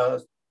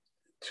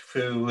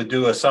to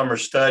do a summer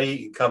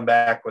study and come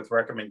back with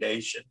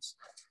recommendations.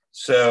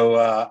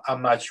 So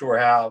I'm not sure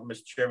how,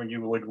 Mr. Chairman,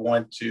 you would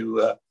want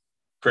to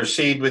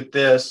proceed with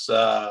this.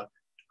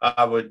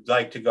 I would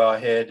like to go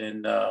ahead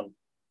and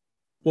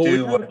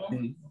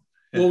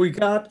we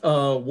got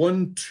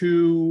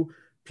 2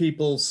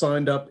 people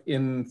signed up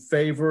in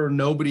favor,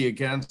 nobody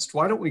against.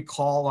 Why don't we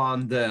call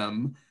on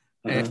them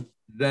and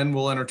then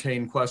we'll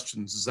entertain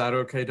questions. Is that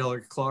okay,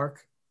 Delegate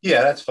Clark?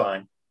 Yeah, that's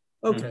fine.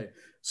 Okay,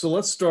 so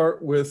let's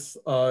start with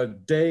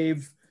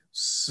Dave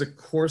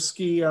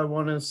Sikorsky, I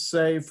want to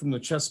say, from the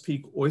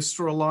Chesapeake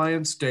Oyster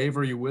Alliance. Dave,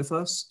 are you with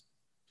us?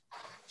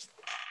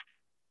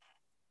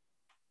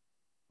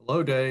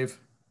 Hello, Dave.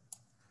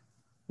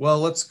 Well,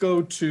 let's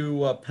go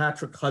to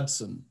Patrick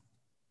Hudson.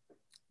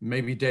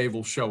 Maybe Dave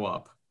will show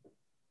up.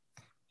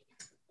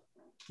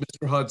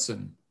 Mr.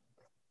 Hudson.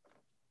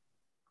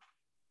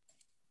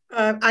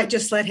 I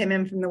just let him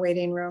in from the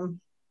waiting room.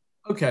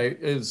 Okay,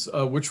 is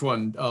which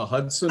one?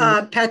 Hudson?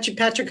 Patrick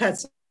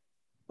Hudson.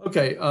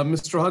 Okay,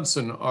 Mr.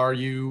 Hudson, are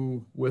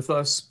you with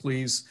us?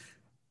 Please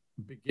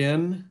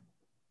begin.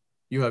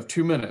 You have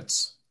 2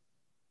 minutes.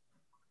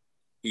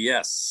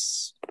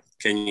 Yes.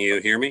 Can you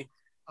hear me?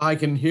 I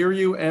can hear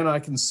you and I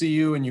can see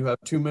you, and you have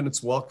 2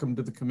 minutes. Welcome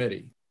to the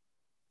committee.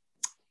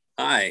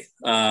 Hi.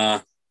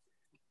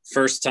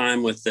 First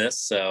time with this,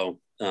 so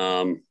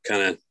kind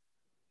of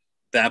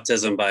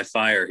baptism by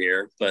fire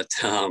here, but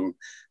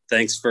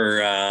thanks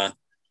for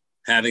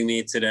having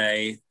me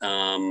today.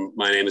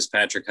 My name is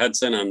Patrick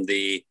Hudson. I'm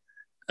the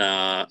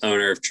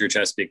owner of True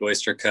Chesapeake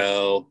Oyster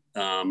Co.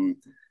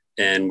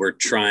 And we're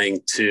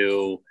trying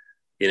to,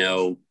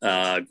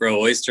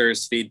 grow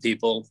oysters, feed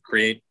people,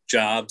 create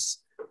jobs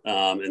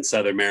in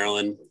Southern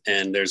Maryland.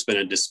 And there's been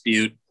a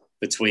dispute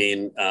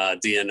between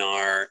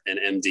DNR and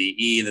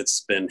MDE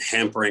that's been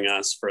hampering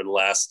us for the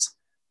last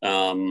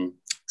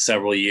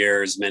several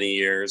years, many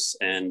years.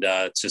 And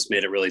it's just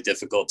made it really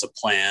difficult to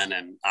plan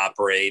and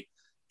operate.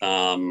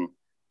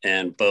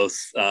 And both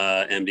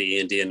MDE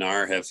and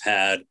DNR have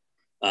had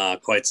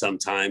quite some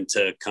time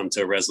to come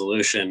to a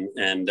resolution.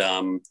 And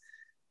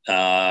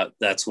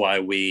that's why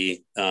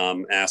we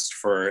asked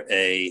for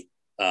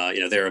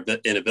their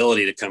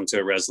inability to come to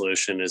a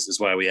resolution is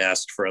why we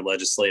asked for a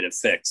legislative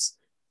fix.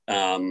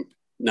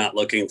 Not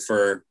looking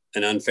for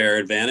an unfair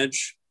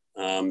advantage,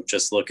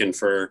 just looking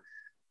for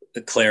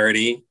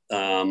clarity.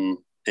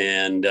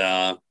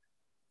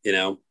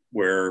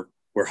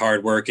 We're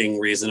hardworking,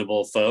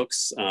 reasonable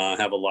folks,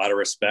 have a lot of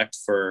respect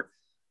for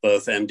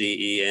both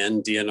MDE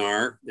and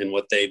DNR in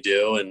what they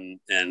do.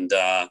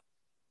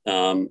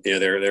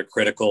 They're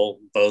critical.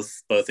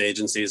 Both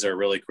agencies are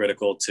really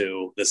critical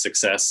to the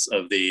success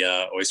of the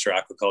oyster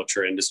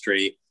aquaculture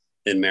industry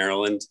in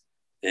Maryland.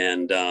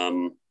 And,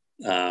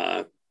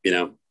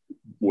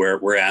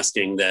 we're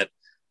asking that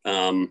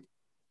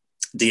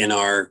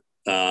DNR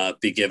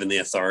be given the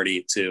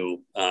authority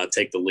to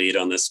take the lead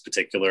on this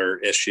particular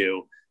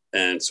issue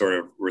and sort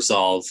of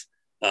resolve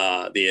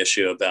the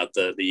issue about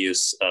the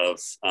use of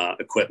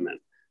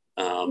equipment.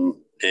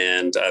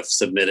 And I've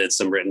submitted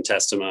some written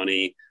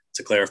testimony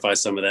to clarify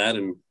some of that.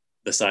 And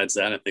besides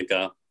that, I think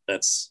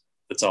that's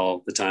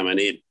all the time I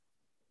need.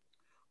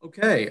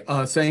 Okay,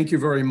 thank you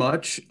very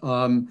much.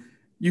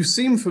 You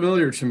seem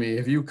familiar to me.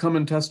 Have you come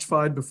and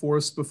testified before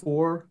us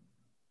before?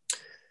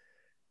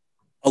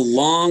 A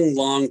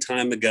long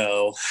time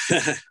ago.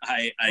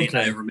 I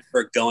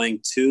remember going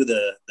to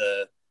the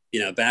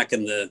back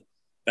in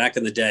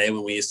the day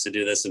when we used to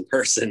do this in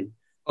person.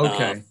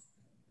 Okay.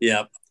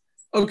 Yep.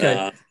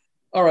 Okay.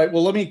 All right.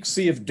 Well, let me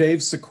see if Dave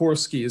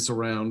Sikorsky is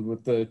around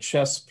with the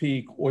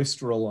Chesapeake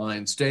Oyster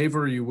Alliance. Dave,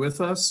 are you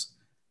with us?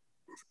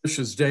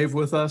 Is Dave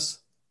with us?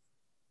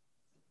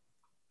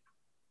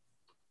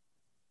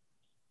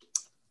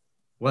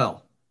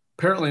 Well,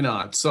 apparently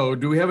not. So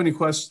do we have any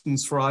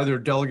questions for either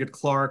Delegate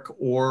Clark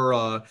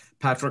or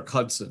Patrick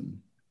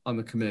Hudson on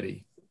the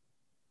committee?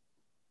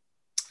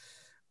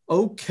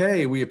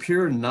 Okay, we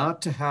appear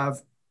not to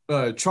have,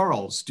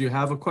 Charles, do you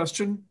have a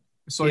question?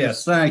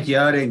 Yes, thank you.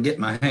 I didn't get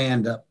my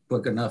hand up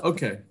quick enough.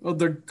 Okay, well,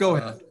 go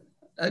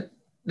ahead.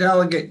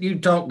 Delegate, you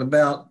talked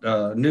about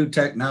new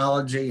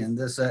technology and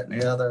this, that,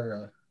 and the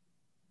other.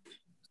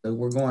 So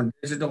we're going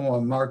digital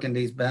and marking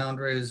these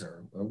boundaries,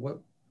 or what?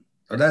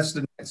 Or that's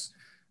the next,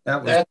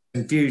 that was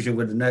confusion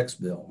with the next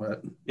bill, right?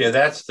 Yeah,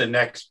 that's the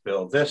next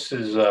bill. This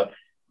is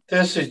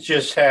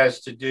just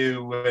has to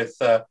do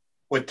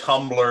with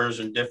tumblers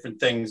and different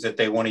things that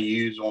they want to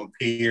use on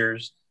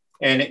piers.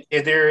 And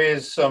there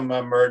is some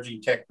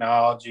emerging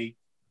technology.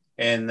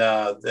 And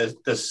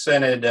the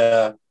Senate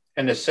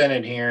in the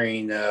Senate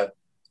hearing,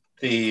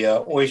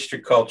 the Oyster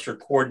Culture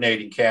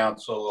Coordinating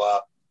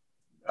Council,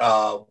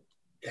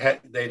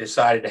 they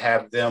decided to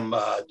have them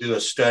do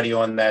a study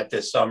on that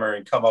this summer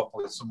and come up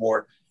with some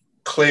more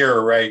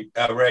clear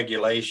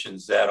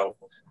regulations that'll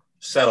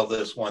settle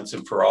this once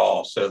and for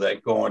all, so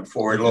that going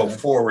forward, a little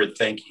forward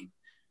thinking.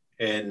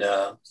 And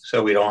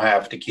so we don't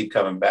have to keep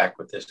coming back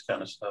with this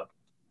kind of stuff.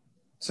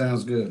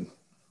 Sounds good.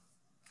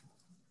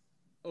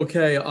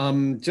 Okay,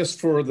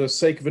 just for the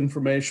sake of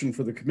information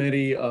for the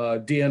committee,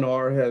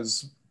 DNR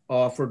has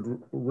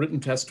offered written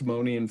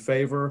testimony in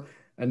favor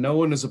and no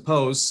one is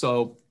opposed.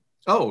 So,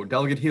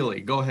 Delegate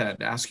Healy, go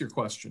ahead, ask your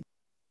question.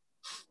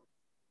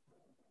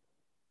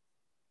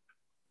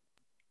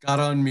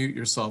 Gotta unmute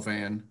yourself,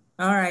 Ann.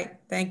 All right,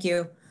 thank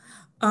you.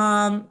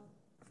 My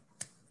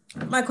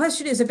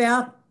question is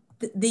about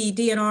the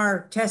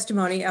DNR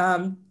testimony.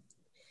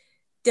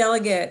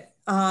 Delegate,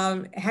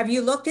 have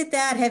you looked at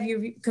that? Have you,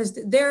 because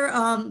they're,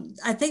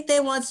 I think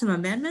they want some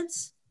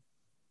amendments.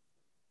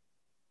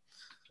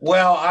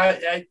 Well,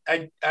 I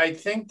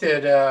think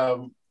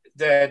that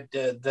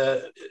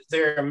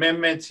their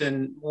amendments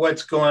and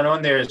what's going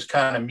on there is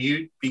kind of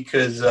mute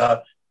because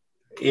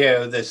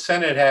the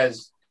Senate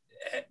has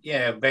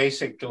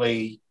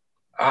basically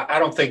I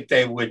don't think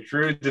they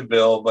withdrew the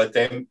bill, but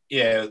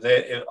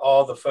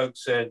all the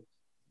folks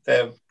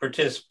that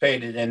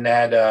participated in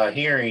that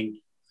hearing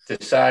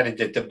decided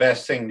that the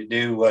best thing to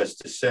do was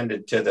to send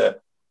it to the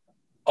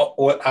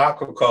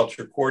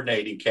Aquaculture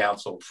Coordinating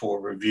Council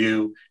for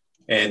review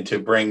and to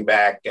bring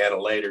back at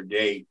a later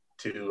date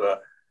to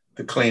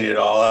clean it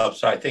all up.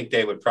 So I think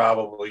they would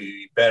probably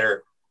be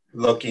better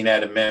looking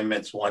at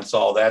amendments once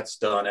all that's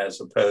done, as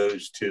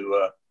opposed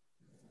to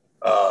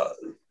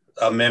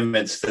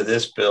amendments to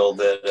this bill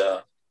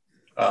that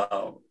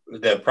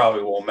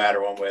probably won't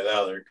matter one way or the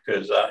other,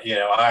 because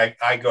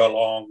I go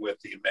along with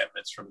the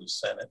amendments from the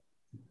Senate.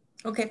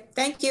 Okay,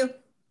 thank you.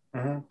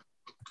 Mm-hmm.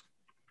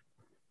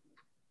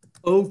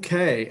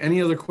 Okay, any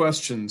other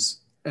questions?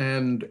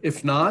 And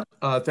if not,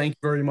 thank you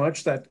very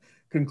much. That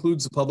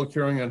concludes the public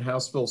hearing on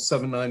House Bill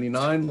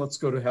 799. Let's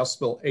go to House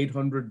Bill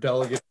 800,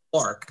 Delegate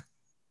Clark.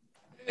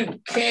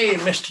 Okay,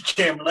 Mr.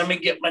 Chairman, let me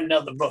get my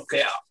another book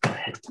out.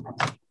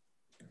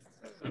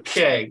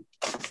 Okay.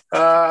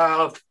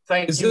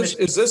 Thank you.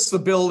 Is this the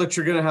bill that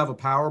you're going to have a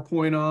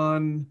PowerPoint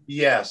on?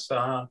 Yes.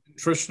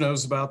 Trish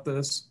knows about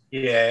this.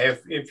 Yeah,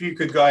 if you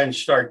could go ahead and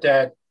start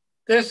that.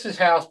 This is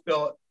House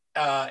Bill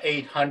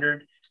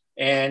 800.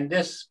 And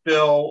this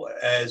bill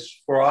is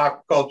for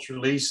aquaculture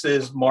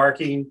leases,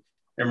 marking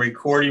and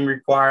recording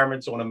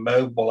requirements on a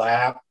mobile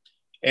app.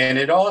 And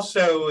it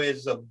also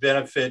is a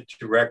benefit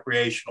to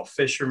recreational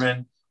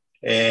fishermen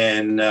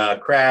and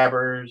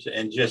crabbers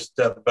and just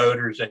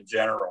boaters in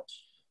general.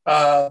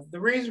 The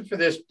reason for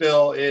this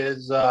bill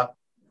is last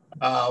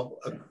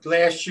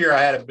year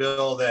I had a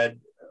bill that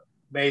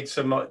made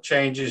some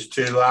changes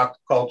to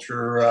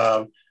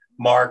aquaculture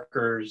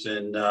markers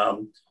and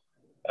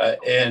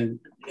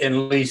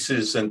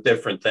leases and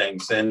different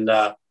things. And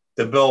the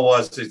bill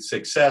wasn't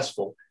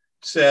successful.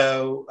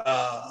 So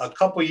a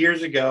couple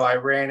years ago, I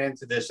ran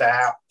into this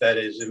app that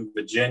is in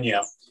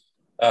Virginia,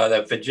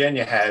 that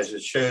Virginia has.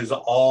 It shows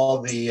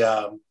all the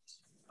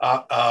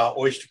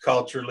oyster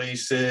culture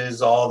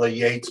leases, all the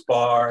Yates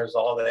bars,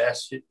 all the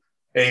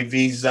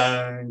SAV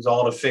zones,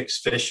 all the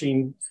fixed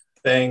fishing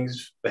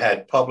things. We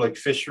had public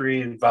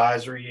fishery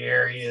advisory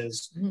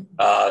areas,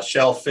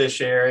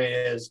 shellfish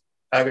areas.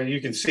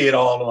 You can see it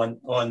all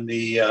on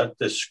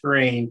the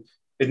screen.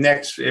 The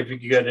next, if you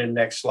could go to the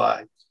next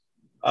slide.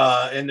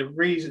 And the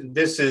reason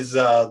this is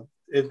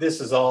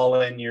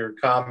all in your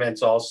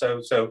comments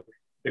also. So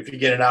if you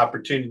get an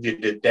opportunity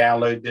to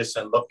download this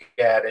and look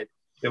at it,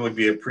 it would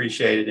be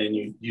appreciated,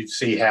 and you'd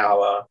see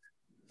how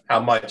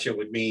much it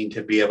would mean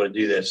to be able to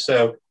do this.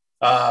 So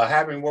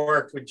having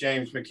worked with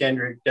James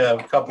McKendrick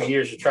a couple of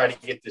years to try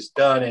to get this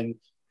done,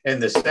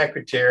 and the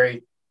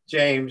secretary,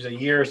 James, a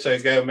year or so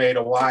ago made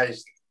a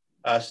wise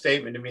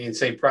statement to me and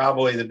say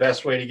probably the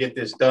best way to get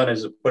this done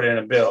is to put in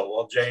a bill.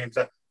 Well, James,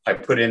 I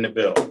put in the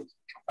bill.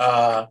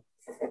 I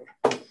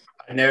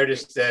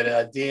noticed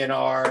that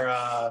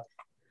DNR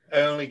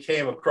only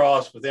came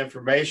across with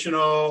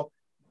informational,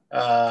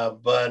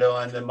 but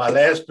on my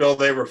last bill,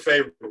 they were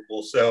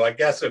favorable. So I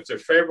guess if they're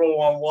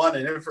favorable on one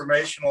and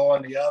informational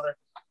on the other,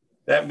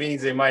 that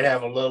means they might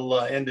have a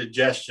little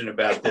indigestion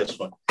about this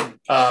one.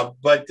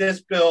 But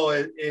this bill,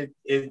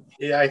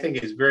 I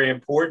think is very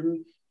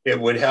important. It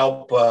would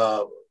help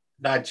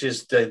not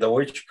just the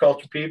oyster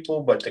culture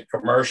people, but the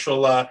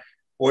commercial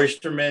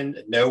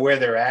oystermen know where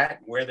they're at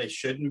and where they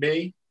shouldn't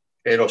be.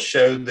 It'll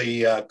show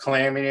the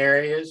clamming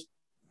areas.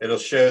 It'll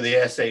show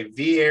the SAV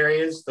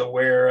areas,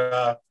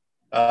 where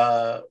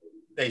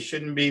they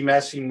shouldn't be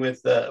messing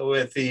with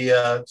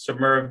the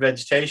submerged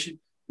vegetation.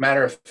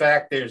 Matter of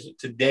fact,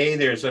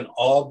 there's an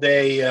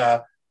all-day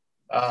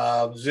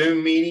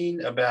Zoom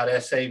meeting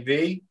about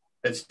SAV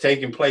that's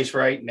taking place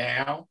right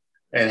now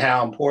and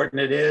how important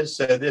it is.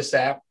 So this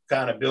app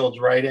kind of builds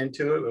right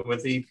into it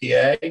with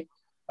EPA.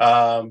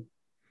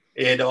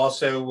 It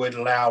also would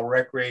allow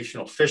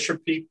recreational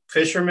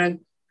fishermen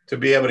to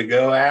be able to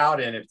go out,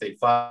 and if they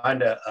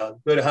find a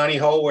good honey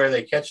hole where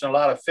they're catching a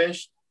lot of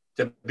fish,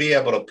 to be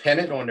able to pin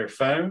it on their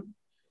phone.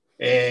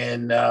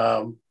 And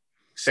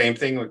same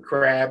thing with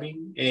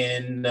crabbing.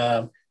 And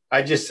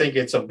I just think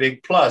it's a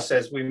big plus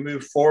as we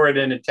move forward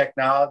in the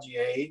technology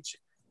age.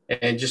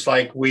 And just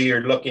like we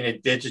are looking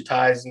at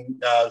digitizing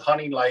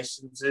hunting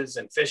licenses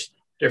and fish,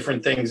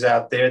 different things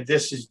out there,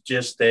 this is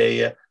just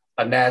a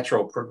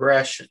natural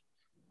progression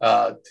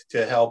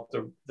to help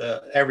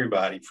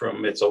everybody.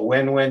 It's a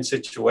win-win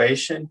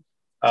situation.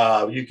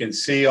 You can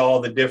see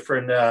all the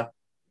different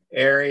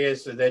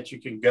areas that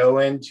you can go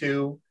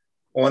into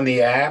on the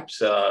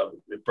apps.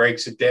 It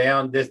breaks it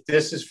down.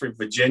 This is for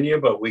Virginia,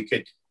 but we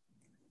could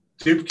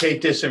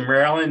duplicate this in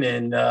Maryland,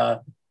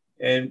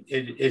 and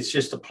it's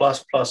just a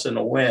plus and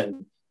a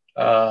win.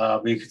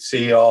 We could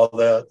see all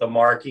the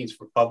markings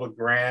for public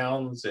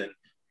grounds. And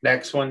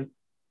next one,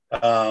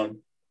 the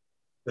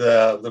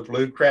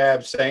blue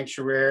crab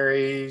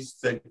sanctuaries,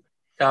 the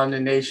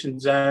condemnation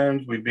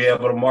zones. We'd be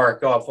able to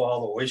mark off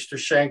all the oyster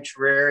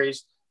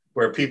sanctuaries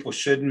where people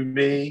shouldn't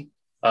be.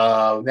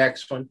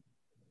 Next one.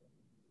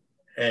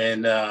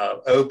 And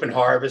open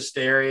harvest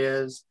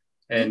areas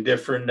and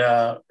different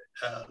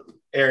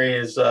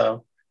areas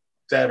that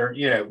are,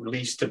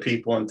 released to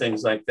people and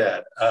things like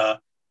that.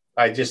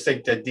 I just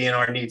think that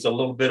DNR needs a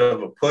little bit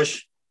of a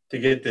push to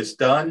get this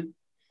done.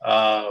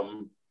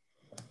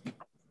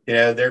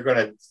 They're going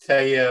to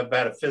tell you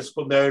about a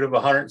fiscal note of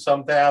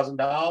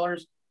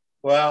 $100,000.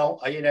 Well,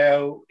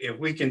 if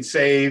we can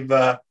save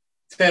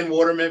 10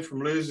 watermen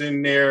from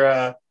losing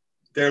their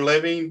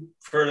living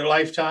for their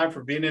lifetime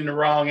for being in the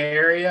wrong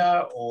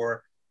area,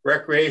 or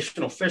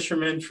recreational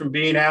fishermen from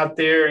being out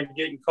there and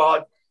getting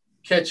caught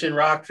catching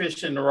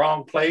rockfish in the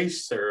wrong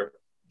place or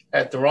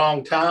at the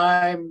wrong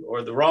time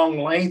or the wrong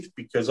length,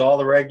 because all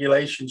the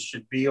regulations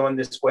should be on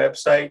this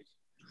website.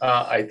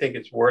 I think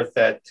it's worth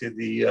that to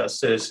the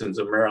citizens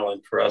of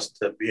Maryland for us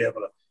to be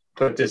able to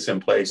put this in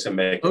place and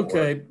make it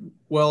work.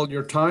 Well,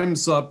 your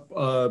time's up,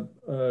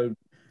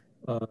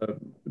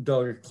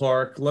 Delegate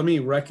Clark. Let me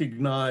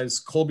recognize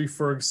Colby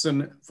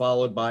Ferguson,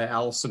 followed by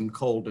Allison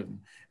Colden,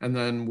 and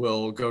then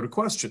we'll go to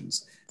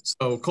questions.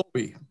 So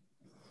Colby.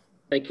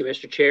 Thank you,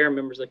 Mr. Chair,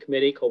 members of the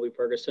committee. Colby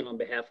Ferguson on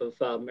behalf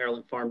of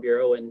Maryland Farm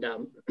Bureau, and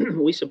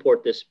we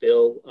support this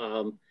bill.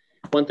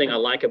 One thing I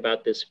like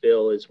about this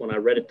bill is when I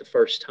read it the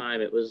first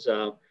time, it was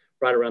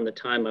right around the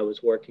time I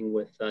was working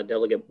with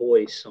Delegate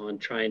Boyce on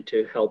trying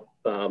to help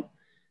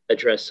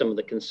address some of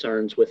the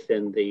concerns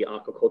within the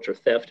aquaculture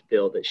theft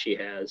bill that she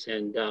has.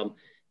 And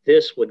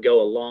this would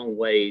go a long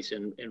ways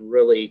in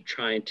really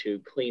trying to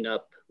clean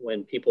up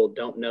when people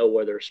don't know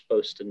where they're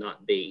supposed to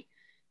not be.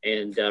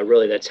 And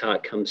really that's how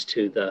it comes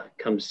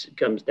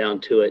down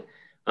to it.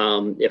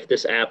 If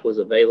this app was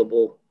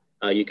available,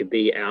 you could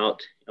be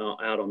out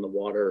on the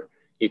water.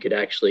 You could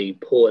actually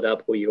pull it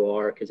up where you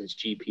are because it's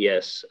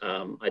GPS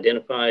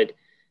identified,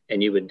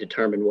 and you would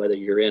determine whether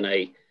you're in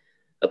a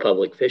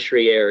public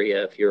fishery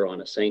area, if you're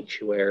on a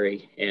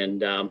sanctuary,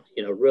 and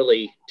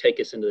really take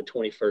us into the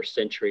 21st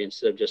century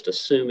instead of just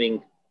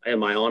assuming,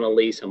 am I on a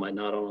lease, am I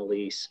not on a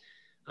lease?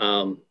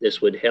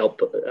 This would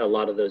help a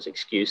lot of those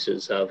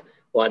excuses of,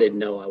 well, I didn't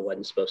know I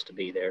wasn't supposed to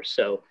be there.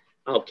 So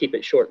I'll keep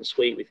it short and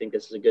sweet. We think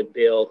this is a good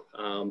bill.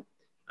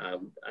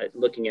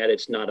 Looking at it,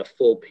 it's not a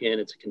full PIN,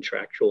 it's a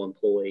contractual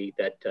employee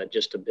that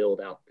just to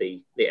build out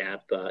the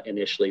app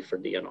initially for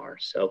DNR.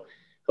 So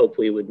hope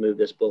we would move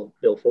this bill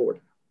forward.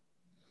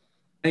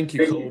 Thank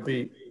you,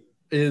 Colby.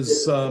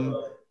 Is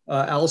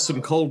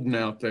Allison Colden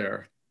out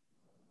there?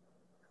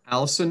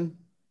 Allison?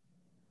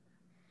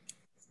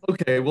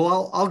 Okay,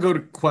 well, I'll go to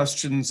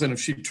questions, and if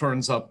she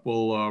turns up,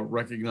 we'll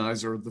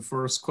recognize her. The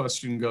first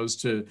question goes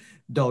to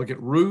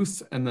Delegate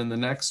Ruth, and then the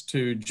next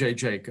to Jay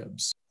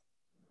Jacobs.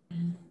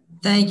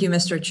 Thank you,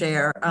 Mr.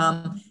 Chair.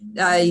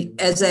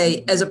 As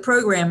a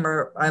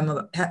programmer,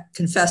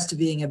 confess to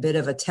being a bit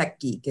of a tech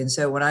geek. And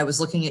so when I was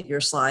looking at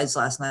your slides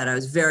last night, I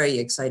was very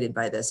excited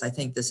by this. I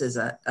think this is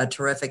a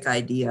terrific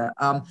idea.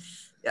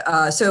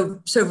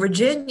 So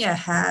Virginia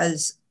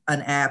has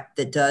an app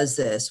that does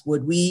this.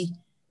 Would we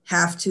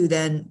have to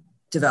then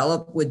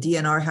would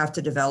DNR have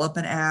to develop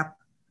an app?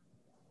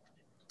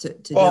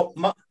 Well,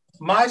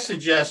 my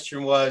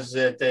suggestion was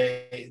that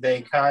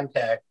they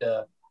contact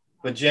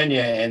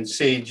Virginia and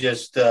see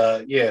just,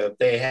 if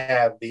they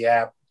have the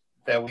app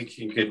that we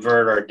can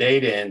convert our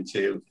data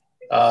into.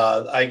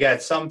 I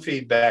got some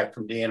feedback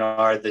from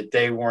DNR that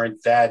they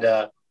weren't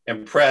that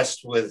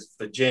impressed with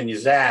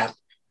Virginia's app,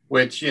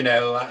 which,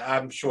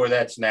 I'm sure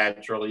that's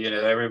natural.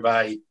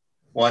 Everybody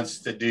wants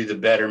to do the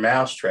better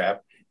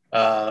mousetrap.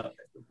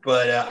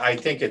 But I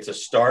think it's a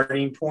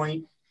starting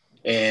point.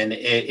 And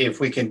if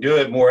we can do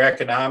it more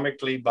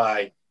economically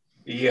by,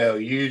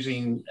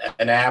 using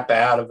an app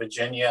out of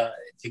Virginia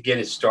to get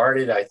it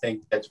started, I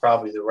think that's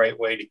probably the right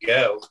way to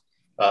go.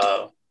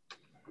 That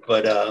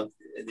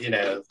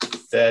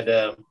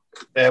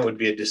would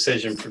be a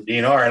decision for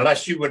DNR,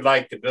 unless you would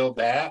like to build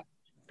the app,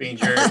 being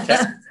your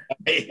tech.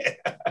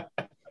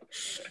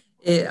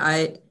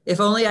 If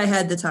only I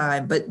had the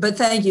time, but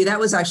thank you. That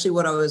was actually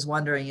what I was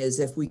wondering, is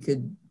if we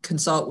could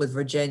consult with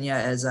Virginia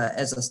as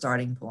a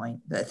starting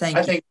point. But thank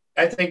you.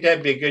 I think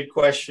that'd be a good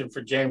question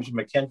for James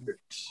McKendrick.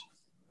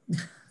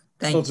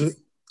 Thank you.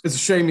 It's a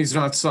shame he's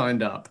not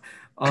signed up.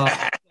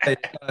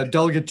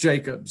 Delegate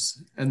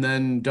Jacobs, and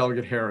then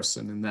Delegate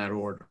Harrison, in that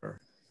order.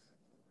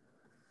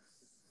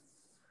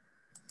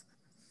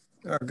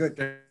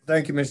 Good.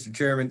 Thank you, Mr.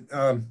 Chairman.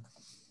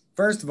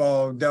 First of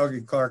all,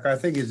 Delegate Clark, I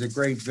think it's a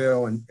great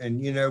bill. And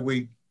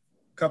a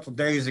couple of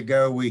days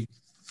ago, we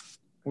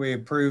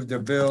approved a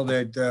bill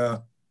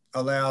that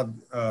allowed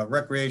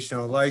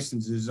recreational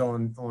licenses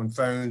on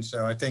phones.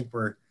 So I think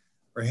we're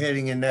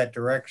heading in that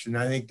direction.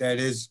 I think that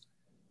is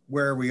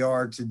where we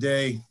are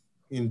today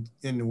in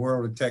the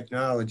world of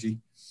technology.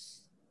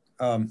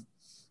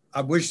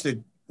 I wish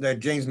that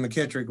James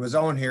McKittrick was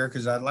on here,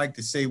 because I'd like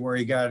to see where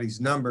he got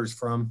his numbers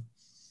from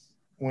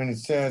when it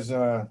says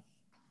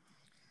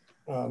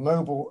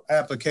mobile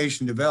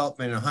application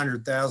development,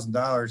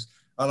 $100,000.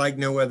 I'd like to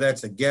know whether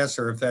that's a guess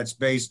or if that's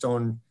based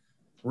on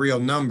real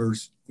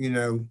numbers,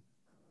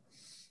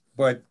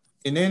 but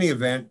in any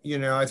event,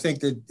 I think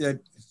that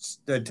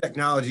the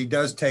technology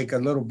does take a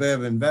little bit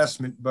of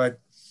investment, but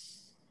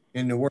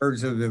in the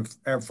words of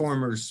our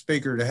former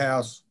Speaker of the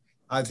House,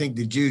 I think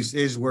the juice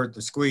is worth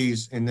the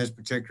squeeze in this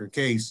particular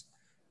case.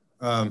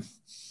 To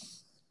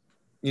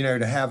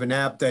have an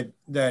app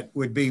that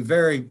would be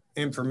very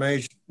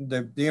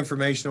the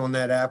information on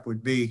that app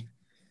would be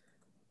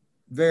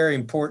very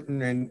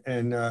important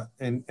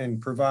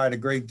and provide a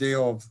great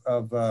deal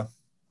of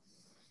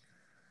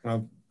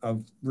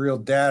real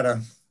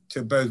data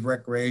to both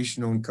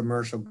recreational and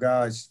commercial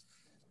guys.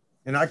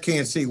 And I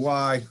can't see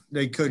why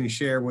they couldn't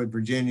share with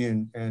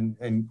Virginia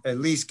and at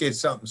least get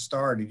something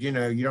started. You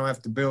don't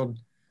have to build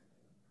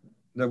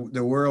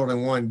the world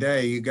in one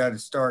day. You got to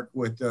start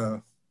with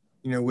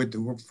with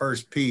the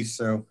first piece.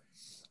 So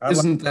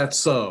isn't that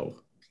so?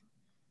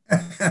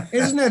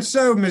 Isn't that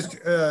so,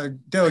 Mr.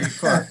 Delegate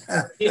Clark?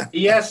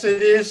 Yes,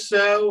 it is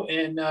so.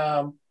 And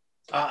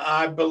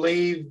I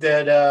believe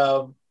that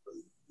of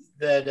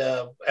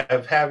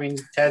having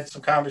had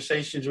some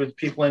conversations with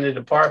people in the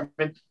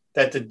department,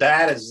 that the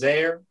data is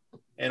there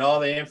and all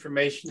the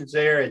information is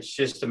there. It's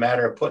just a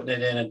matter of putting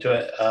it into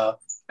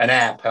an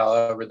app,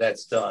 however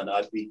that's done.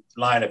 I'd be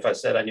lying if I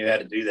said I knew how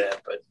to do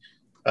that, but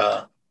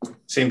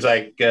seems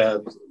like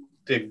to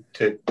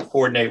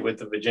coordinate with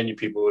the Virginia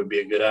people would be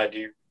a good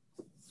idea.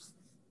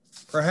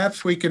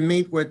 Perhaps we can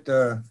meet with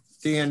the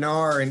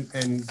DNR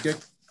and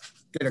get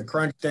a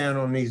crunch down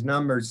on these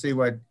numbers, see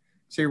where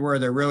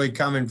they're really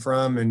coming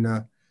from,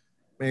 and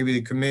maybe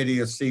the committee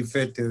will see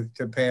fit to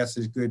pass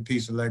this good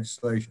piece of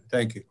legislation.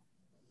 Thank you.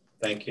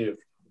 Thank you.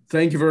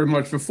 Thank you very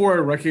much. Before I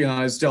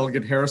recognize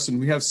Delegate Harrison,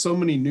 we have so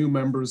many new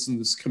members in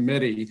this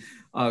committee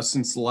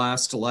since the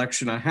last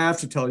election. I have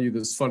to tell you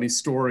this funny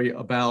story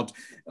about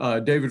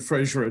David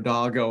Frazier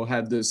Hidalgo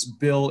had this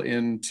bill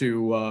in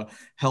to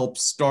help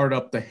start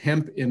up the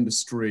hemp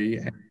industry.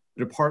 And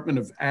the Department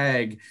of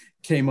Ag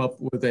came up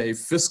with a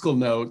fiscal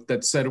note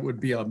that said it would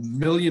be $1.5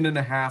 million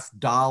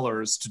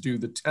to do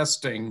the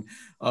testing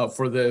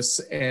for this.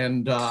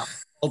 And I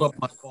called up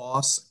my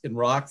boss in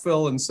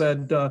Rockville and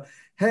said,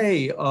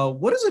 hey,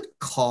 what does it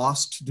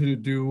cost to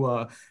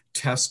do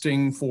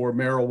testing for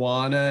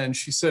marijuana? And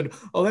she said,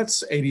 oh,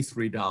 that's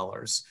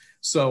 $83.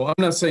 So I'm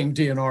not saying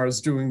DNR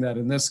is doing that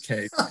in this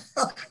case.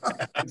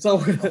 It's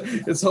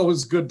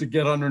always good to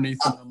get underneath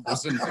the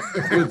numbers. And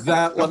with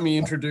that, let me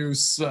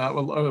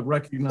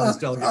recognize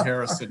Delegate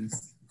Harrison.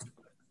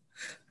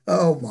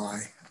 Oh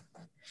my.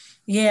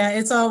 Yeah,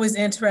 it's always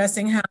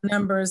interesting how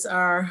numbers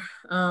are,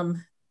 how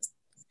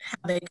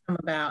they come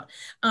about.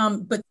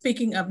 But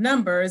speaking of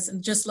numbers,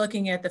 just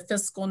looking at the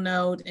fiscal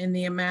note and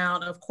the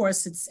amount, of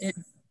course, it's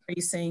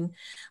increasing.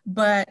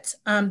 But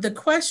the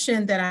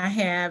question that I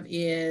have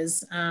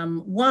is,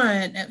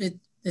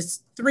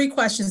 it's three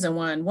questions in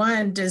one.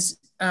 One, does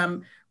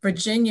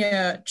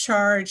Virginia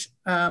charge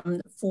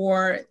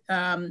for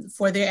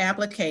their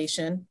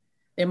application,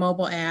 their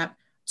mobile app?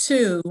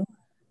 Two,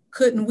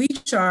 couldn't we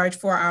charge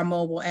for our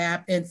mobile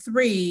app? And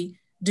three,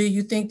 do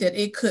you think that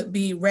it could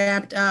be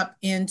wrapped up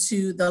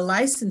into the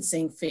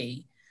licensing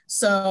fee?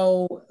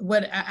 So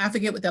I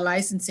forget what the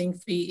licensing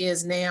fee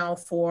is now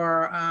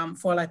for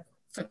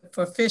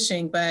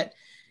fishing, but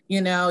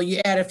you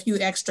add a few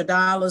extra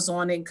dollars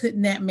on it.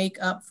 Couldn't that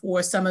make up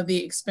for some of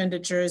the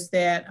expenditures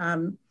that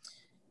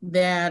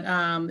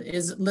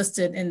is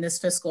listed in this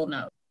fiscal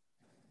note?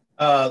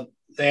 The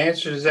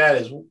answer to that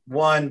is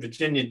one,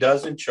 Virginia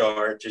doesn't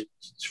charge.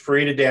 It's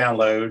free to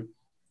download.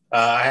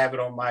 I have it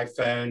on my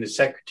phone. The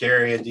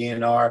Secretary of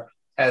DNR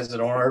has it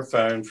on her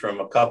phone from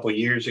a couple of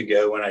years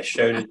ago when I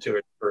showed it to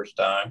her the first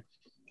time.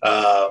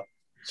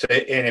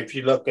 And if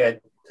you look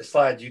at the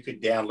slides, you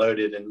could download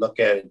it and look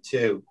at it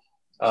too.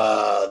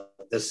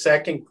 The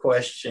second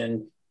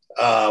question,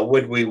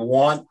 would we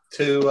want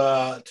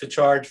to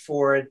charge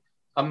for it?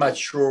 I'm not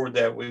sure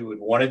that we would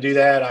want to do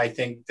that. I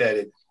think that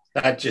it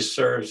not just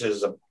serves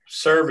as a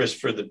service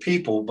for the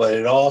people, but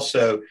it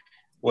also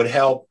would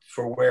help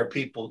for where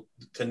people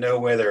to know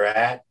where they're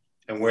at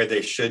and where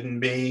they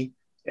shouldn't be.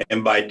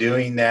 And by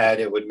doing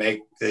that, it would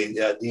make the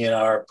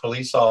DNR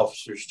police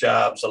officers'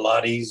 jobs a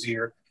lot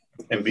easier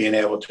and being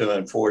able to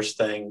enforce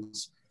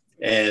things.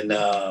 And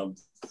the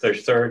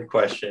third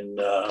question,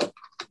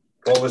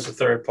 what was the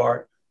third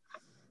part?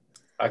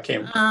 I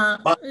can't.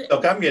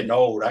 Look, I'm getting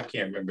old. I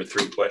can't remember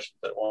three questions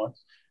at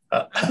once.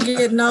 I'm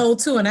getting old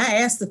too, and I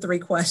asked the three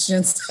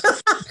questions.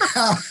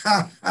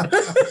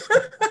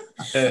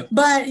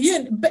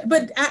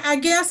 But I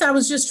guess I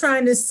was just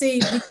trying to see,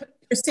 there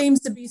seems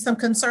to be some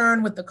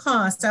concern with the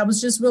cost. I was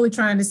just really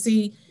trying to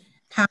see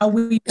how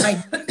we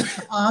might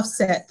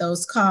offset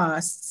those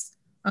costs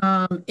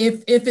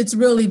if it's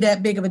really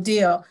that big of a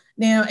deal.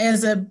 Now,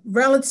 as a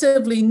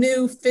relatively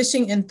new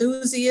fishing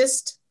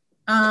enthusiast,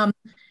 I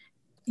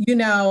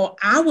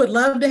would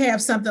love to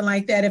have something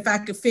like that if I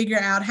could figure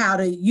out how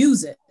to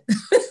use it.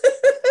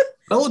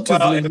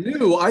 Relatively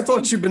new. I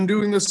thought you've been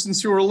doing this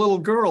since you were a little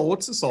girl.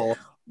 What's this all?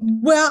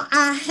 Well,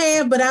 I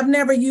have, but I've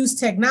never used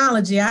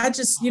technology. I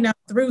just,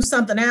 threw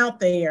something out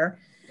there.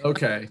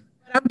 Okay.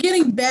 I'm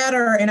getting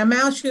better, and I'm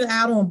actually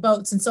out on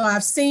boats. And so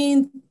I've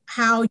seen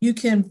how you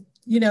can,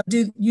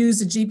 use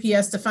the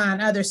GPS to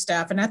find other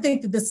stuff. And I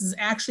think that this is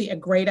actually a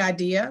great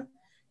idea,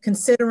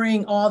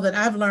 considering all that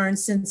I've learned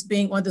since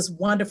being on this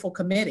wonderful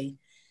committee.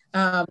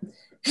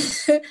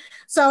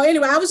 So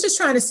anyway, I was just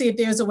trying to see if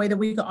there's a way that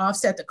we could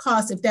offset the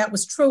cost if that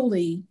was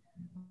truly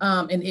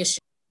an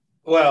issue.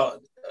 Well,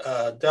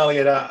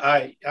 Delegate,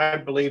 I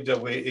believe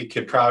that it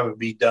could probably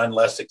be done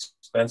less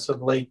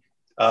expensively.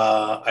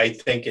 I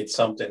think it's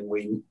something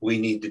we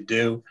need to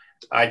do.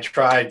 I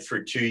tried for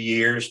 2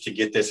 years to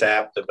get this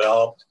app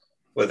developed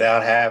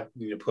without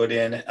having to put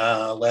in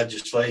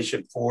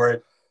legislation for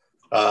it.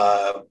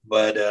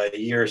 But a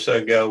year or so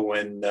ago,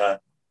 when the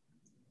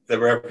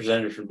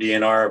representative from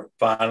DNR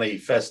finally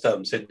fessed up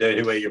and said, the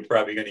only way you're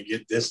probably going to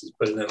get this is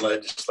putting in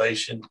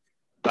legislation,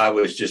 I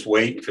was just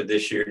waiting for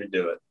this year to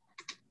do it.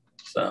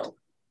 So,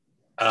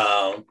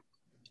 I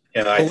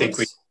think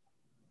we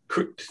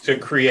to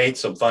create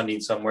some funding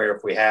somewhere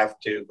if we have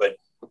to, but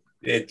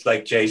it's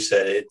like Jay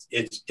said,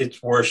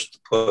 it's worse to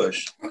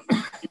push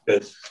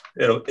because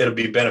it'll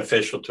be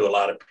beneficial to a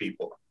lot of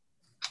people.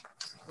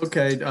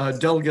 Okay,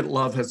 Delegate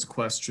Love has a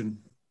question.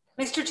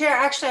 Mr. Chair,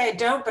 actually I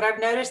don't, but I've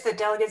noticed that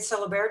Delegate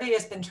Ciliberti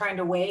has been trying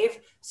to wave,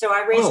 so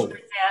I raised my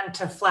hand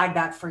to flag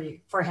that for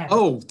him.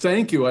 Oh,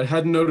 thank you. I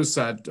hadn't noticed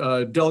that.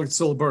 Delegate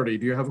Ciliberti,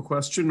 do you have a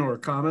question or a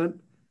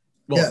comment?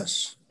 Well,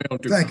 yes.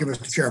 Thank you,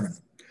 Mr. Chairman.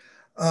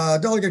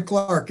 Delegate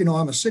Clark,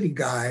 I'm a city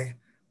guy,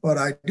 but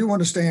I do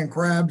understand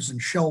crabs and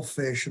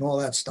shellfish and all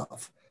that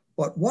stuff.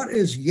 But what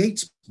is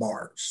Yates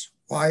bars?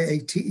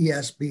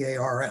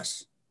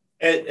 YATESBARS?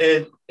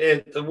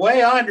 The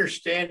way I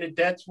understand it,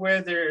 that's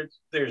where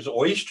there's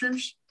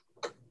oysters,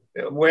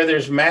 where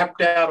there's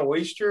mapped out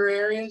oyster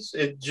areas.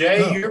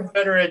 Jay, you're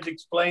better at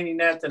explaining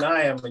that than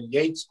I am in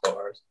Yates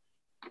bars.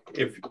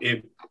 If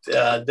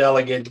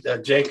Delegate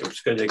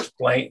Jacobs could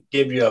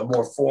give you a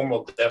more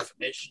formal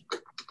definition.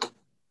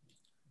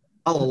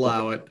 I'll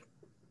allow it.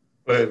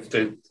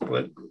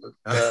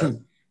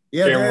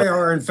 Yeah, they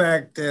are in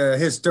fact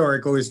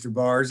historic oyster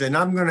bars, and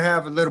I'm going to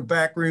have a little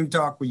backroom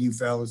talk with you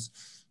fellas.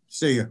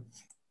 See you.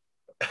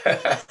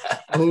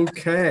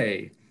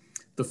 Okay,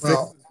 the fix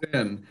is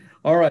in.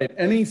 All right.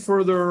 Any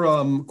further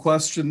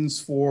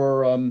questions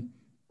for the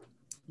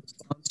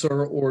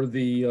sponsor or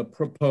the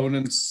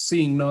proponents?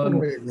 Seeing none.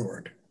 Totally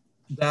ignored.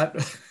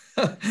 That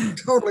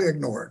totally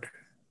ignored.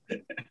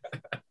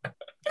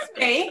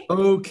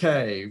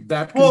 Okay.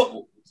 That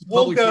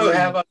we'll go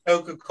have a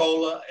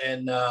Coca-Cola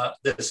and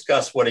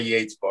discuss what a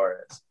Yates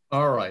bar is.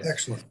 All right.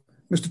 Excellent.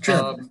 Mr.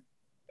 Chairman.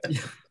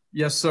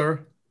 Yes,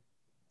 sir.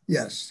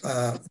 Yes.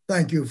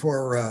 Thank you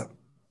for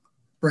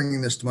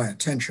bringing this to my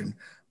attention,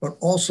 but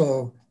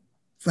also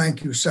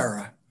thank you,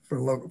 Sarah,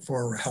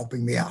 for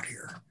helping me out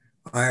here.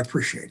 I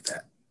appreciate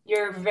that.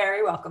 You're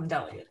very welcome,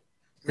 Delegate.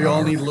 We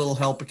all need a little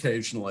help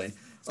occasionally.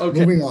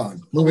 Okay. Moving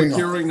on.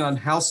 Hearing on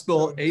House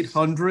Bill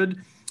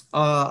 800.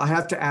 I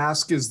have to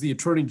ask: is the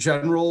Attorney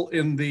General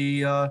in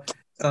the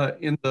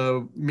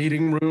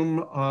meeting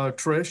room,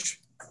 Trish?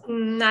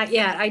 Not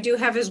yet. I do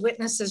have his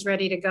witnesses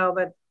ready to go,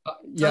 but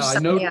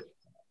yeah,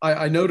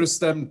 I noticed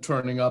them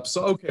turning up.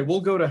 So okay,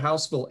 we'll go to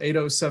House Bill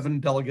 807.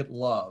 Delegate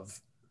Love.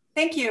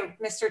 Thank you,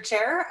 Mr.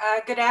 Chair.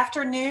 Good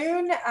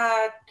afternoon,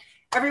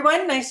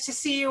 everyone. Nice to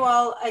see you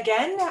all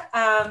again.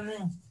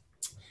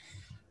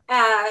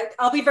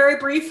 I'll be very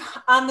brief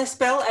on this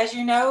bill. As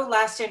you know,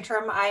 last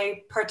interim,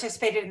 I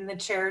participated in the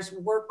chair's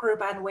work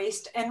group on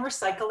waste and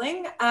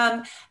recycling.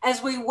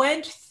 As we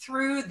went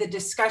through the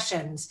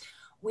discussions,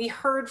 we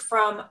heard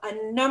from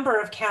a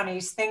number of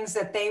counties things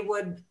that they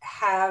would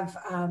have,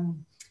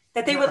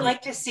 that they would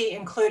like to see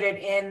included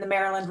in the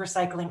Maryland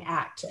Recycling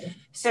Act.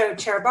 So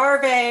Chair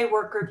Barve,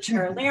 Work Group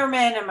Chair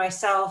Learman, and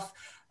myself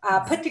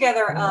put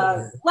together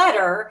a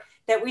letter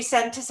that we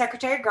sent to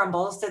Secretary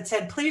Grumbles that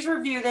said, please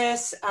review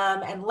this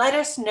and let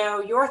us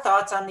know your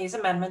thoughts on these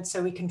amendments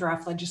so we can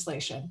draft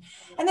legislation.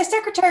 And the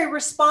Secretary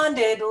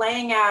responded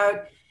laying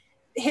out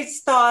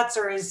his thoughts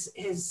or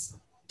his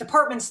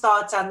department's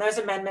thoughts on those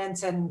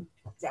amendments and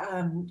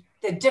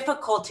the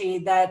difficulty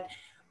that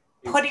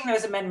putting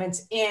those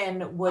amendments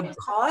in would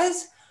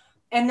cause.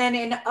 And then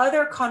in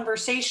other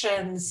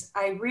conversations,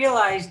 I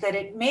realized that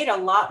it made a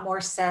lot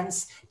more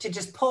sense to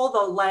just pull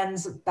the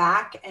lens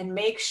back and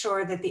make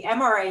sure that the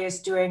MRA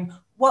is doing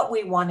what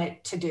we want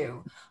it to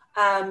do.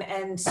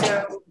 And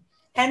so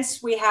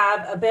hence we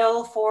have a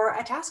bill for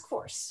a task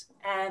force.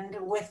 And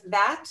with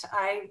that,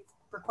 I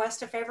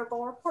request a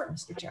favorable report,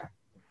 Mr. Chair.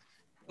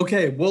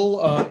 Okay,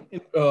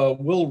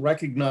 we'll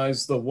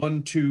recognize the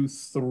 1, 2,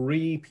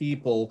 3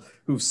 people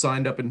who've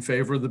signed up in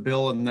favor of the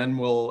bill, and then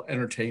we'll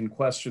entertain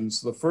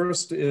questions. The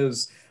first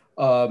is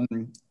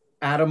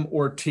Adam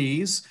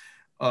Ortiz.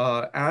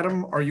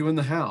 Adam, are you in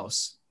the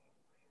House?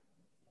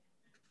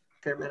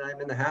 Chairman,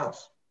 I'm in the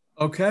House.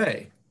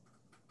 Okay,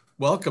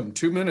 welcome.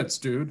 2 minutes,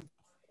 dude.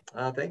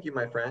 Thank you,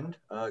 my friend.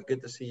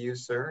 Good to see you,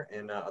 sir,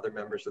 and other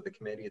members of the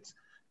committee. It's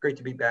great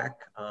to be back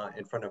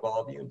in front of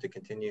all of you and to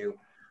continue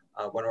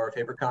one of our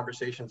favorite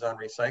conversations on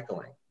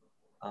recycling.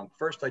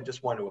 First, I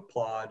just want to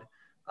applaud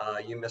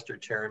you, Mr.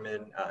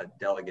 Chairman,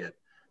 Delegate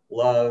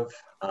Love,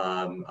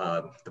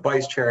 the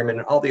Vice Chairman,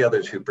 and all the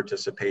others who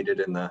participated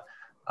in the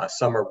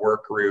summer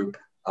work group.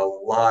 A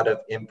lot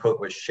of input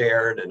was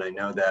shared, and I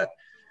know that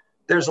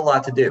there's a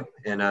lot to do.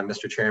 And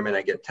Mr. Chairman,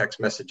 I get text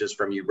messages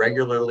from you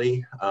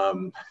regularly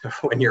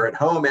when you're at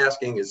home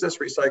asking, is this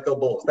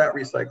recyclable? Is that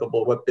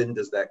recyclable? What bin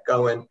does that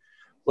go in?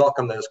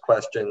 Welcome those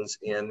questions.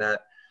 And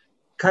that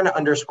kind of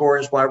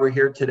underscores why we're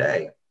here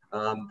today.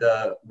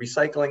 The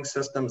recycling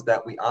systems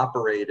that we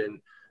operate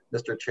in,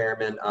 Mr.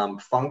 Chairman,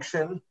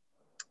 function,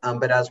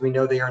 but as we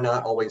know, they are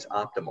not always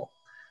optimal.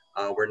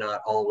 We're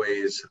not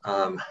always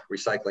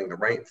recycling the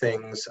right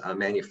things.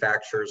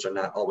 Manufacturers are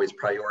not always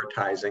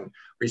prioritizing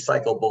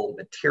recyclable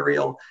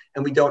material,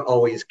 and we don't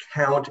always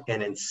count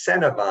and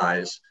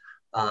incentivize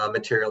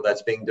material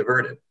that's being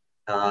diverted.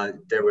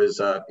 There was,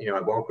 I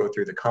won't go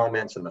through the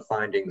comments and the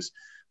findings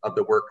of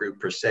the work group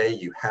per se.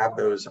 You have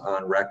those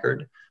on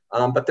record,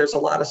 but there's a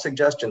lot of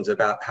suggestions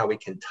about how we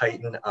can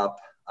tighten up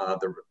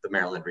the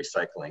Maryland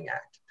Recycling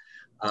Act.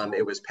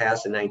 It was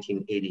passed in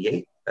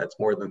 1988. That's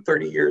more than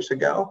 30 years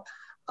ago.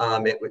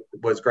 It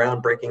was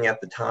groundbreaking at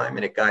the time,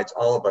 and it guides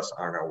all of us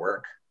on our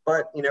work.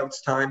 But,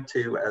 it's time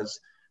to, as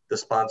the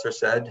sponsor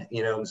said,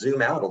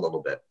 zoom out a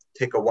little bit,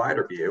 take a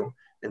wider view,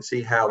 and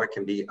see how it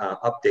can be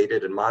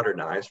updated and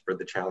modernized for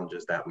the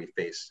challenges that we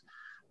face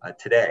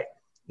today.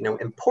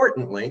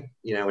 Importantly,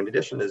 in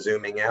addition to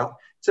zooming out,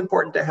 it's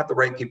important to have the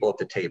right people at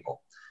the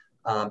table.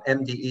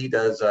 MDE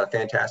does a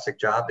fantastic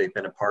job. They've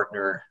been a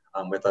partner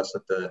with us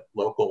at the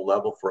local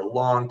level for a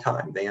long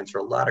time. They answer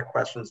a lot of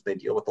questions. They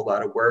deal with a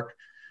lot of work.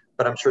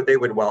 But I'm sure they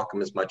would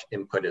welcome as much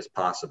input as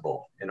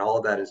possible. And all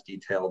of that is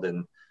detailed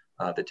in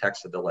the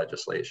text of the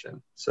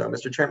legislation. So,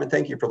 Mr. Chairman,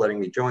 thank you for letting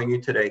me join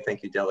you today.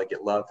 Thank you,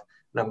 Delegate Love.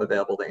 And I'm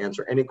available to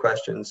answer any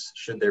questions,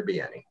 should there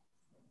be any.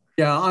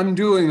 Yeah, I'm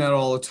doing that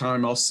all the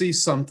time. I'll see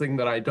something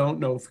that I don't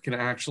know if it can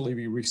actually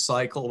be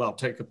recycled. I'll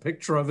take a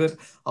picture of it.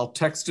 I'll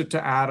text it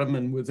to Adam,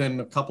 and within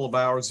a couple of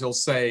hours, he'll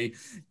say,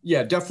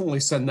 yeah, definitely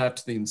send that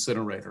to the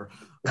incinerator.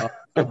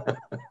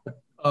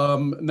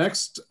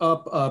 Next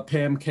up,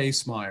 Pam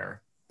Casemeyer.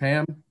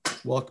 Pam,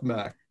 welcome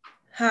back.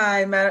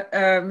 Hi,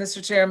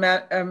 Mr. Chair,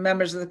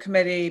 members of the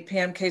committee.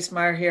 Pam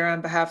Casemeyer here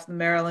on behalf of the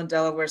Maryland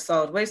Delaware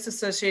Solid Waste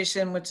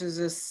Association, which is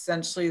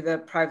essentially the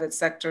private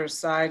sector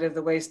side of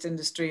the waste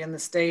industry in the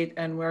state.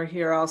 And we're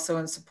here also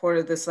in support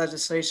of this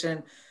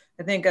legislation.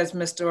 I think, as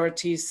Mr.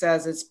 Ortiz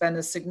says, it's been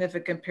a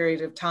significant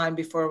period of time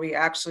before we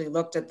actually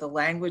looked at the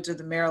language of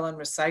the Maryland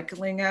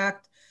Recycling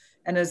Act.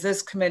 And as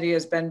this committee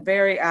has been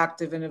very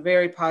active in a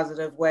very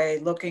positive way,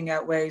 looking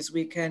at ways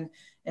we can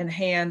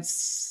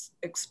enhance,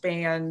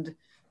 expand,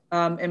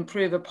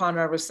 improve upon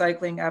our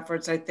recycling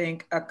efforts. I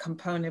think a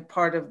component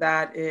part of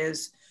that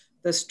is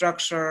the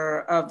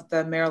structure of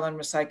the Maryland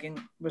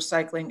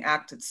Recycling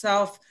Act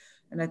itself.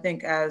 And I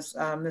think, as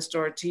Mr.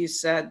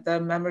 Ortiz said, the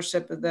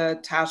membership of the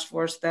task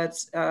force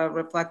that's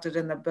reflected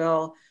in the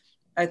bill,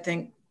 I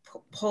think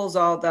pulls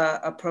all the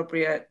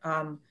appropriate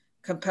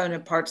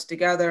component parts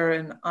together.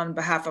 And on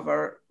behalf of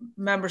our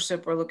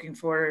membership, we're looking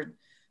forward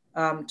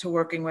to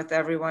working with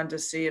everyone to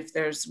see if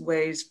there's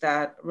ways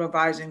that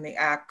revising the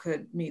act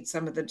could meet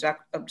some of the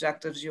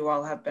objectives you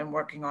all have been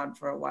working on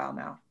for a while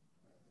now.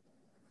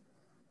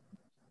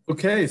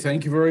 Okay,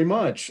 thank you very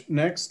much.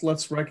 Next,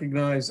 let's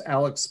recognize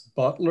Alex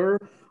Butler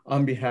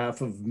on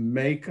behalf of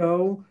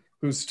MACO,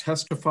 who's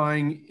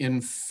testifying in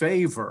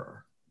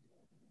favor.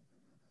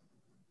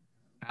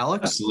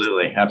 Alex?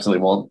 Absolutely.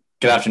 Well,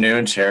 good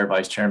afternoon, Chair,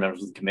 Vice Chair,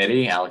 members of the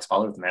committee. Alex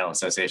Butler with the Maryland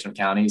Association of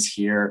Counties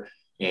here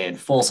in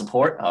full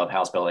support of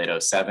House Bill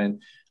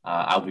 807.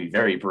 I'll be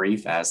very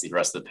brief as the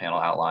rest of the panel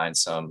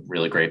outlines some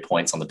really great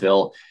points on the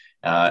bill.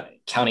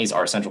 Counties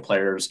are essential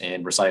players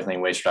in recycling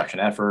waste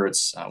reduction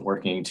efforts,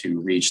 working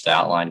to reach the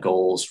outlined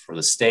goals for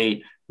the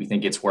state. We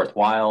think it's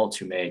worthwhile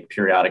to make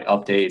periodic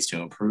updates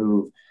to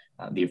improve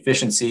the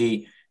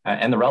efficiency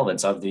and the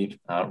relevance of the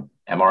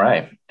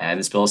MRA. And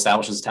this bill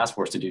establishes a task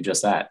force to do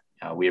just that.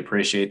 We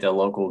appreciate the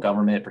local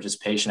government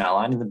participation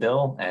outlined in the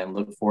bill and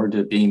look forward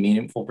to being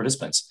meaningful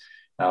participants.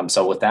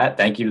 So with that,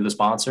 thank you to the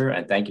sponsor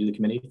and thank you to the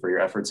committee for your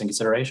efforts and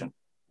consideration.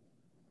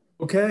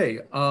 Okay,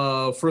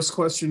 first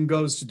question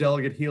goes to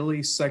Delegate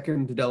Healy,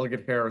 second to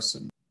Delegate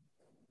Harrison.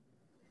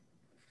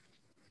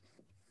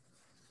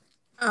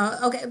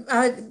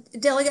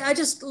 Delegate, I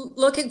just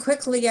looking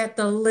quickly at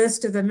the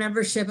list of the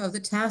membership of the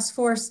task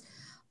force.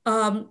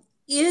 I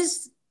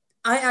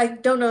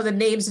don't know the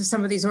names of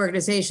some of these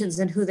organizations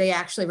and who they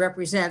actually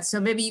represent. So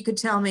maybe you could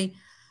tell me,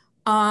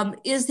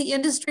 is the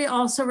industry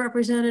also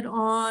represented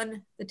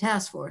on the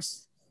task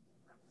force?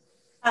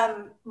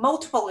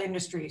 Multiple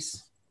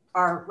industries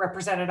are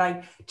represented.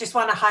 I just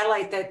want to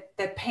highlight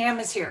that Pam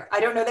is here. I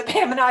don't know that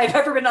Pam and I have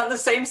ever been on the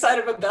same side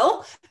of a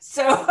bill.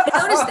 So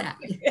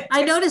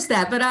I noticed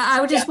that, but I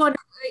would just wonder,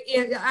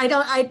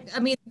 I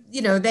mean,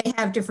 they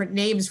have different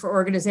names for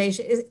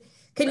organizations.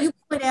 Can you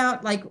point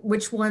out like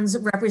which ones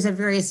represent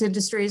various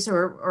industries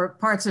or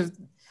parts of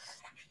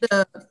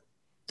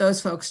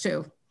those folks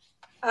too?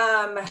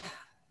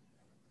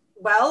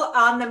 Well,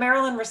 on the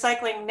Maryland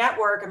Recycling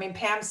Network, I mean,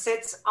 Pam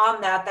sits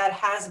on that. That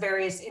has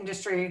various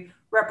industry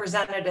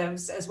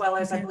representatives, as well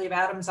as I believe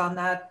Adam's on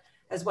that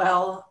as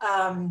well.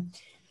 And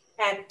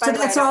so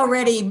that's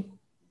already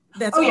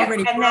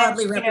already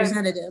broadly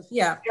representative.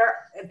 Yeah.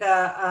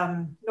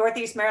 The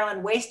Northeast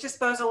Maryland Waste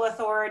Disposal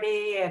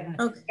Authority and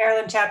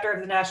Maryland chapter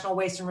of the National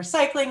Waste and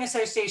Recycling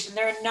Association.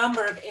 There are a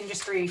number of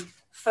industry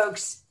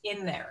folks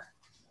in there.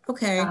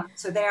 Okay.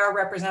 So they are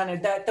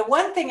represented. The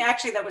one thing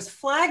actually that was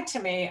flagged to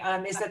me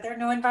is that there are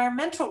no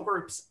environmental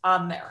groups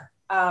on there,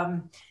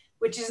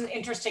 which is an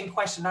interesting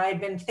question. I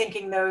had been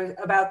thinking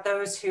about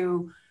those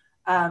who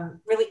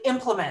really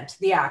implement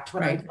the act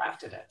when I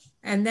drafted it.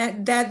 And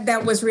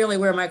that was really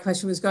where my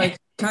question was going, to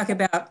talk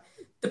about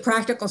the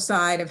practical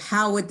side of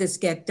how would this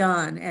get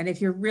done. And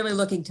if you're really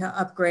looking to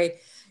upgrade,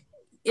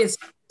 it's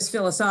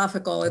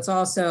philosophical. It's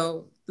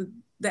also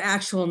the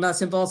actual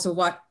nuts and bolts of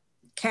what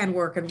can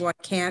work and what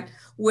can't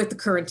with the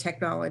current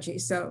technology.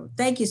 So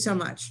thank you so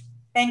much.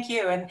 Thank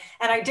you. And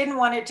I didn't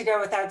want it to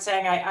go without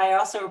saying, I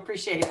also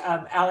appreciate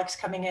Alex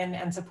coming in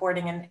and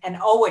supporting, and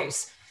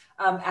always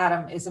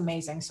Adam is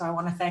amazing. So I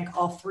want to thank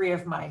all three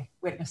of my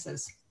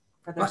witnesses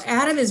for their support.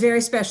 Adam is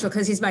very special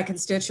because he's my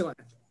constituent.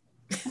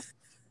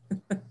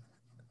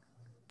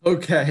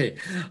 Okay,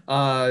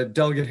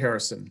 Delegate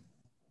Harrison.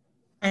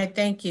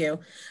 Thank you.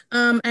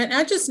 And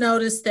I just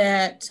noticed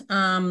that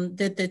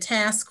that the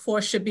task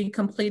force should be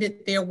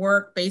completed their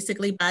work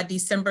basically by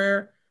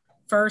December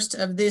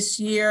 1st of this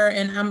year.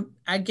 And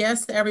I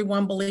guess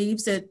everyone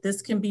believes that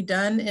this can be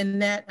done in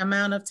that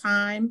amount of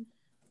time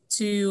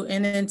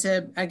and then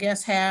to, I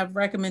guess, have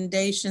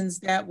recommendations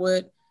that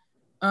would,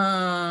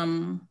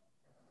 the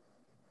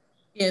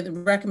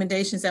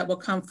recommendations that will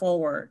come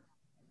forward.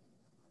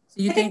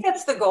 So I think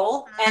that's the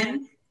goal.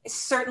 And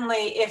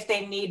certainly if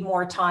they need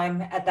more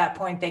time at that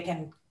point, they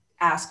can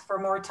ask for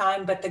more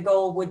time, but the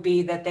goal would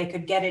be that they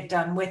could get it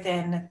done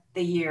within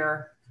the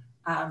year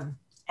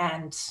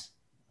and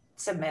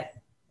submit.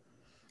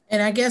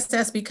 And I guess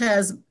that's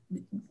because,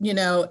 you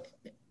know,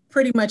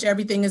 pretty much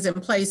everything is in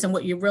place, and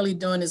what you're really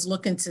doing is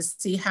looking to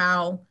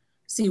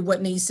see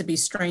what needs to be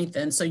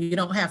strengthened, so you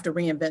don't have to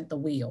reinvent the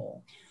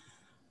wheel.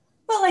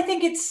 Well, I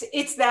think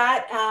it's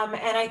that,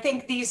 and I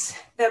think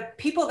the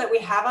people that we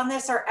have on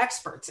this are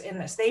experts in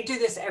this. They do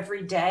this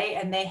every day,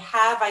 and they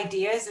have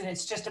ideas, and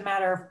it's just a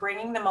matter of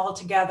bringing them all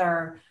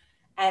together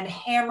and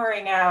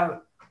hammering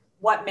out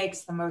what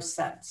makes the most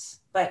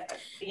sense. But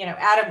you know,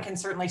 Adam can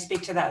certainly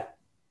speak to that,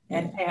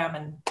 and Pam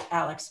and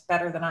Alex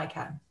better than I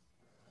can.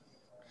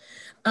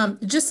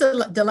 Just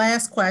the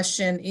last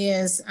question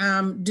is,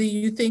 do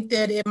you think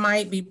that it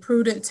might be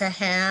prudent to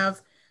have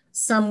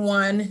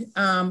someone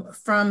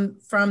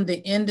from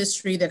the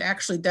industry that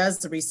actually does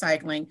the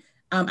recycling?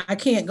 I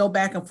can't go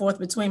back and forth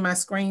between my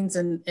screens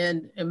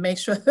and make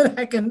sure that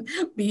I can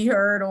be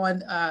heard on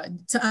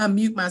to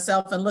unmute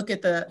myself and look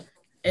at the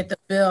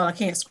bill. I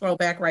can't scroll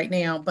back right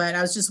now, but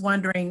I was just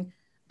wondering,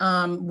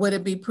 would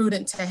it be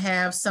prudent to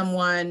have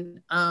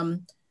someone,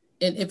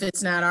 if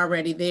it's not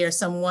already there,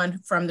 someone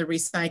from the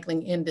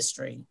recycling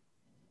industry?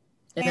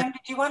 Pam,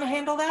 did you want to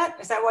handle that?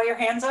 Is that why your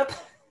hand's up?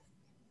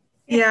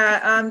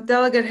 Yeah,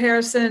 Delegate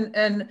Harrison,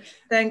 and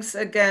thanks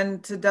again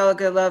to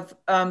Delegate Love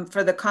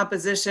for the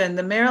composition.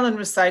 The Maryland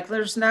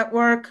Recyclers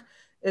Network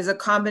is a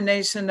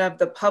combination of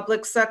the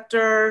public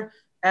sector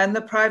and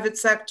the private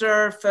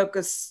sector,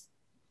 focus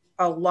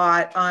a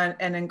lot on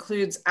and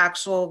includes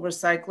actual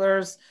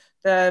recyclers.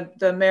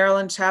 The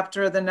Maryland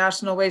chapter of the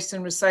National Waste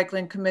and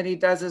Recycling Committee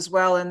does as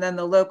well, and then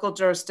the local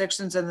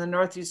jurisdictions and the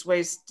Northeast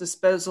Waste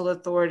Disposal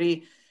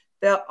Authority,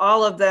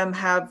 all of them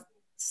have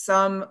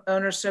some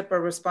ownership or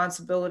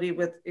responsibility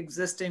with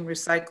existing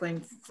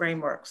recycling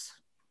frameworks.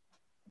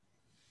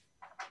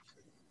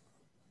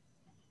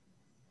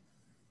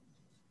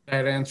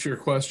 That answer your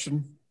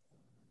question?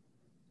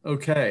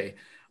 Okay.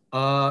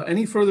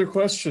 Any further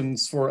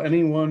questions for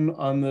anyone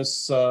on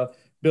this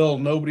bill?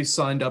 Nobody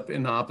signed up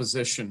in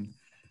opposition.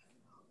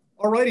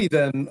 Alrighty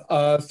then,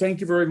 thank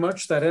you very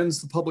much. That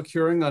ends the public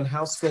hearing on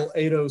House Bill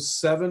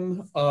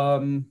 807.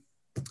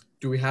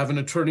 Do we have an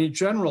Attorney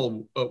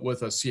General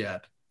with us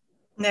yet?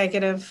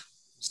 Negative.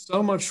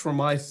 So much for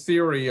my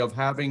theory of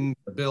having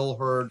the bill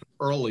heard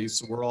early,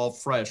 so we're all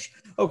fresh.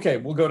 Okay,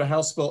 we'll go to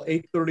House Bill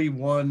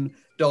 831,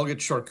 Delegate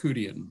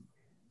Charkoudian.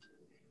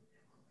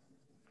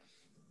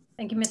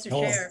 Thank you, Mr.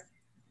 Chair.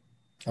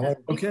 Hello.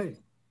 Okay.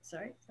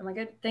 Sorry, am I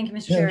good? Thank you,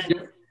 Mr.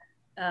 Chair.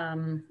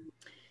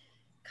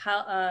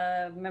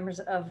 Members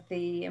of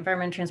the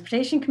Environment and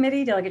Transportation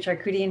Committee, Delegate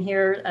Charkoudian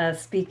here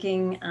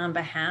speaking on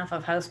behalf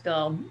of House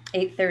Bill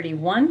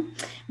 831,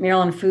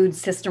 Maryland Food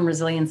System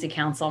Resiliency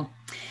Council.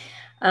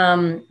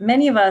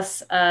 Many of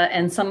us,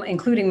 and some,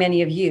 including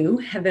many of you,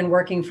 have been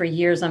working for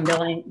years on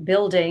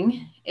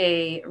building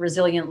a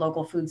resilient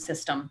local food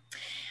system.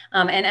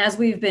 And as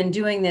we've been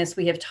doing this,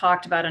 we have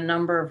talked about a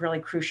number of really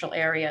crucial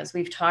areas.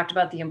 We've talked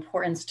about the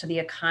importance to the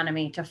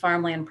economy, to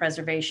farmland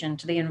preservation,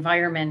 to the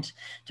environment,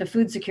 to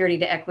food security,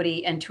 to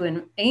equity,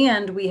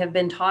 and we have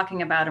been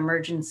talking about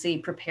emergency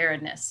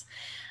preparedness.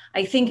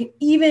 I think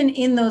even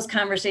in those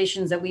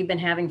conversations that we've been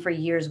having for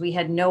years, we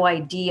had no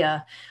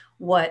idea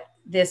what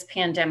this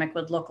pandemic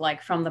would look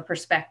like from the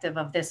perspective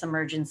of this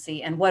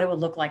emergency and what it would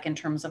look like in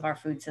terms of our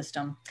food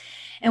system.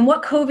 And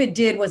what COVID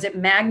did was it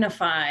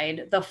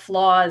magnified the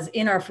flaws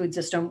in our food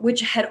system,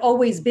 which had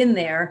always been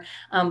there,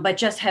 but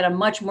just had a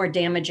much more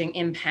damaging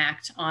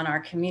impact on our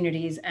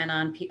communities and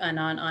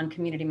on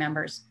community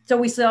members. So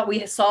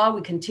we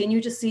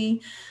continue to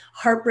see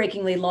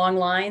heartbreakingly long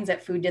lines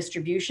at food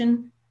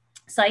distribution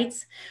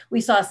sites. We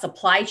saw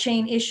supply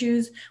chain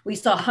issues. We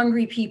saw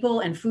hungry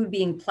people and food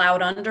being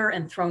plowed under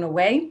and thrown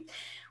away.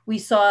 We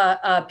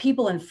saw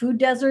people in food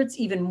deserts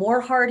even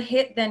more hard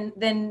hit than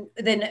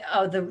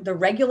the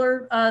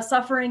regular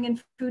suffering in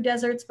food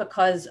deserts,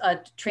 because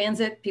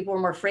people were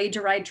more afraid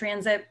to ride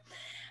transit.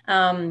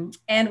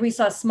 And we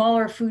saw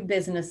smaller food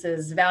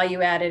businesses,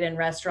 value added, and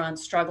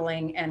restaurants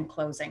struggling and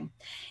closing.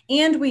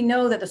 And we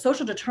know that the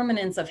social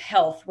determinants of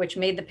health, which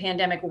made the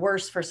pandemic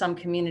worse for some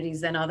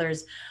communities than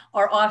others,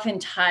 are often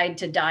tied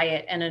to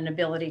diet and an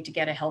ability to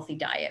get a healthy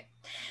diet.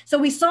 So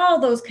we saw all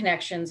those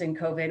connections in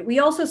COVID. We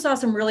also saw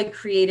some really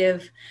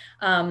creative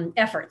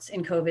efforts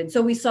in COVID.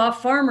 So we saw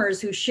farmers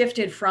who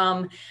shifted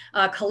from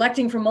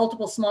collecting from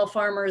multiple small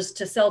farmers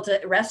to sell to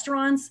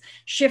restaurants,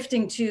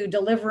 shifting to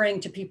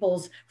delivering to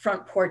people's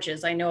front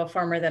porches. I know a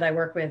farmer that I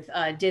work with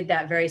did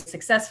that very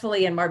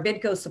successfully, and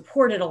Marbitco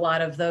supported a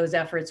lot of those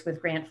efforts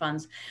with grant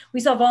funds.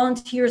 We saw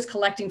volunteers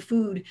collecting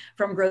food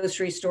from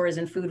grocery stores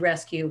and food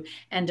rescue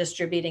and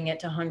distributing it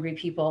to hungry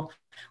people.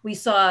 We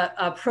saw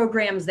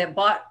programs that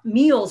bought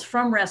meals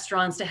from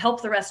restaurants to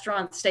help the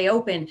restaurants stay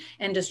open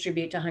and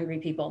distribute to hungry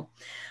people.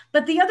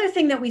 But the other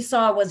thing that we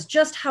saw was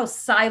just how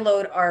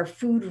siloed our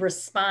food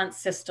response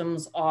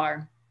systems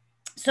are.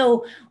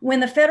 So when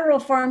the federal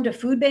Farm to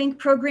Food Bank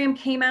program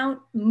came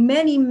out,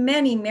 many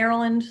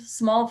Maryland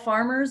small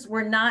farmers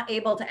were not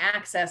able to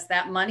access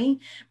that money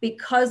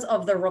because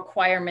of the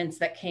requirements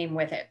that came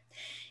with it.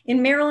 In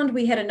Maryland,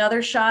 we had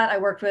another shot. I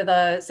worked with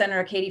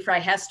Senator Katie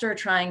Fry-Hester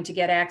trying to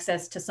get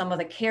access to some of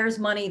the CARES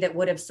money that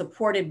would have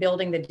supported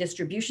building the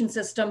distribution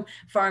system,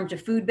 farm to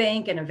food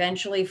bank, and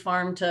eventually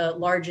farm to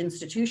large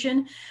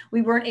institution.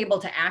 We weren't able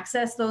to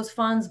access those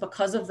funds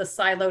because of the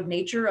siloed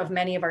nature of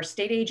many of our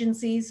state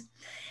agencies.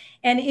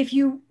 And if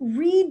you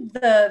read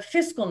the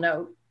fiscal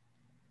note,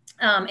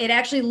 it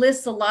actually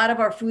lists a lot of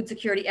our food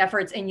security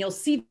efforts, and you'll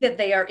see that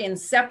they are in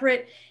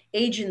separate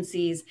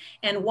agencies.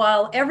 And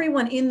while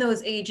everyone in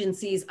those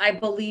agencies, I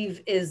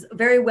believe, is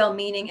very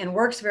well-meaning and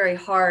works very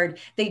hard,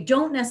 they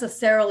don't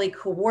necessarily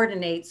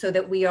coordinate so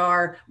that we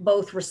are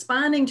both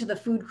responding to the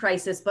food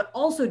crisis, but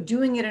also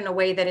doing it in a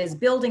way that is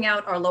building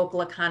out our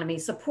local economy,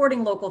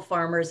 supporting local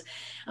farmers,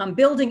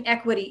 building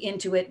equity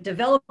into it,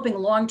 developing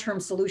long-term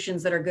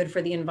solutions that are good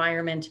for the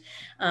environment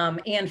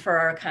and for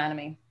our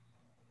economy.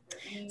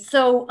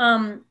 So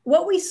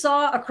what we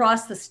saw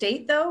across the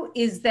state, though,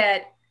 is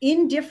that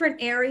in different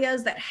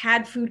areas that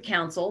had food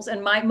councils,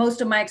 and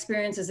most of my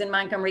experience is in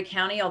Montgomery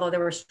County, although there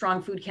were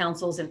strong food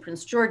councils in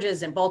Prince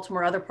George's and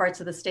Baltimore, other parts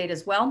of the state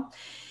as well.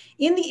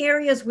 In the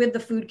areas with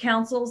the food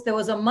councils, there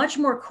was a much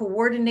more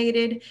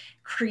coordinated,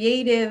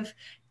 creative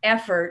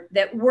effort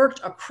that worked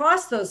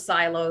across those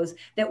silos,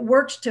 that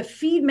worked to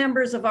feed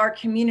members of our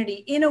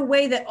community in a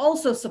way that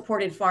also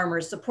supported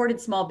farmers,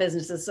 supported small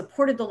businesses,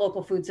 supported the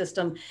local food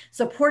system,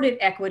 supported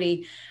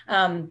equity.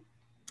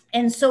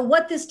 And so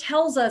what this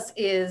tells us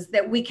is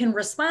that we can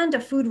respond to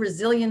food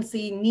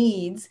resiliency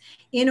needs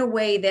in a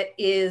way that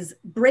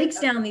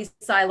breaks down these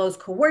silos,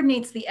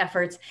 coordinates the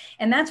efforts.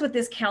 And that's what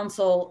this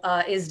council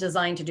is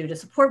designed to do, to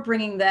support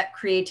bringing that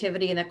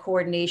creativity and that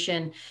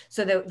coordination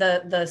so that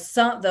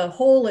the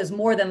whole is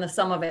more than the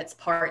sum of its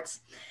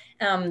parts.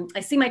 I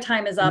see my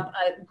time is up.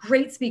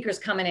 Great speakers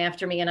coming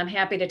after me, and I'm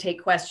happy to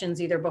take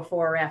questions either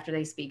before or after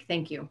they speak.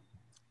 Thank you.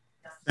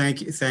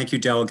 Thank you,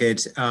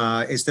 Delegate.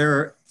 Is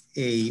there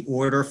a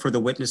order for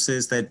the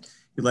witnesses that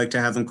you'd like to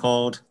have them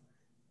called?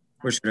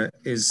 Or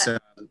is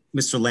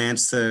Mr.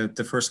 Lance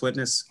the first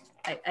witness?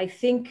 I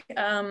think,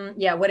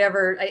 yeah,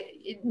 whatever,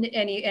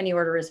 any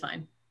order is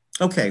fine.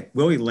 Okay,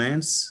 Willie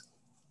Lance.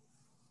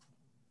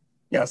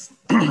 Yes,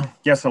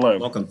 yes, hello.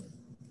 Welcome.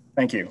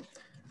 Thank you.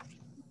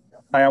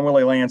 Hi, I'm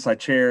Willie Lance. I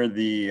chair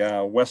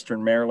the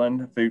Western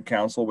Maryland Food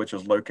Council, which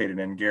is located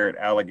in Garrett,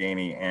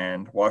 Allegheny,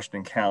 and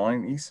Washington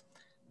counties.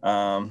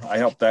 I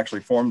helped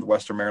actually form the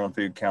Western Maryland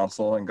Food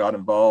Council and got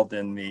involved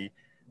in the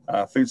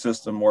food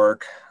system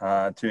work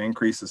to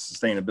increase the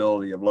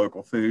sustainability of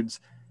local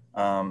foods.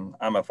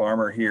 I'm a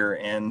farmer here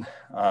in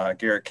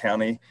Garrett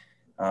County,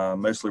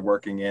 mostly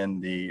working in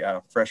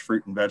the fresh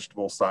fruit and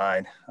vegetable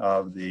side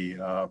of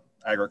the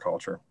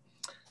agriculture.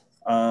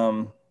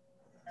 While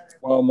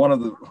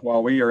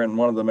we are in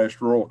one of the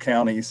most rural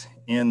counties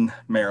in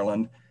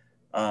Maryland,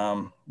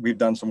 we've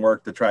done some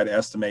work to try to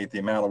estimate the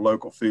amount of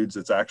local foods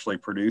that's actually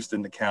produced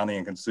in the county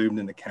and consumed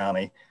in the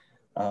county,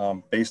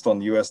 based on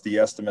the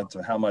USD estimates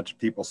of how much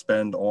people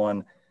spend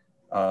on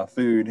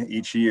food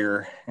each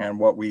year and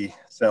what we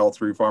sell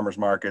through farmers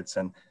markets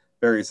and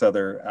various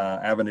other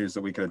avenues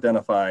that we could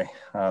identify.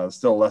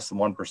 Still less than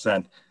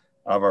 1%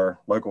 of our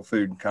local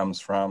food comes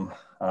from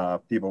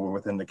people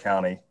within the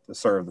county to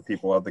serve the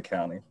people of the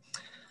county.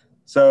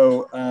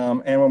 So,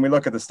 and when we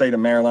look at the state of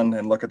Maryland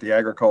and look at the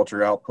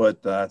agriculture output,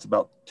 it's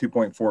about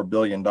 $2.4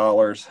 billion,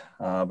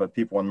 but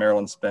people in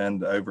Maryland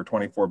spend over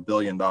 $24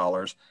 billion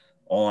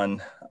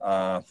on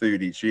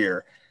food each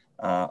year.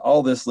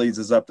 All this leads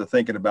us up to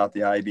thinking about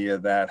the idea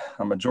that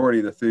a majority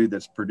of the food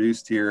that's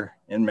produced here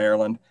in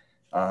Maryland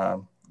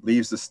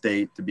leaves the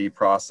state to be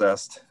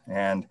processed,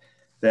 and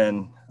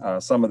then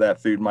some of that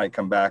food might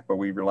come back, but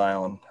we rely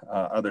on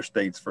other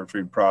states for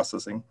food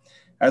processing.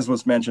 As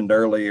was mentioned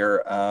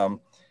earlier,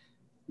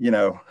 you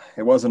know,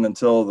 it wasn't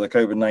until the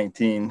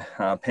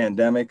COVID-19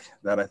 pandemic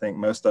that I think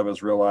most of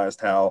us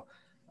realized how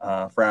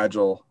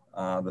fragile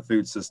the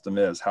food system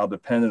is, how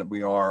dependent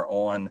we are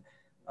on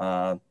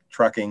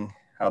trucking,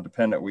 how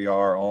dependent we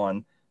are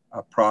on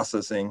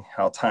processing,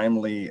 how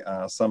timely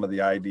some of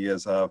the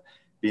ideas of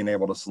being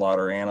able to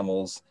slaughter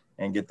animals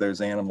and get those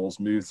animals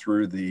moved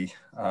through the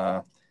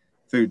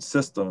food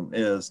system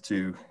is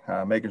to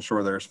making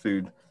sure there's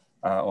food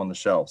on the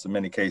shelves. In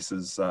many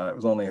cases, it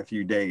was only a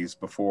few days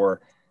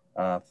before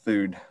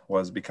food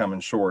was becoming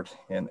short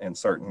in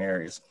certain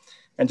areas.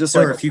 And just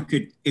Sir, like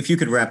if you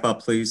could wrap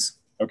up, please.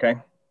 Okay.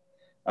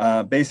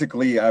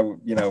 Basically,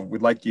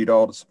 we'd like you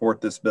all to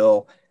support this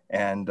bill,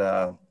 and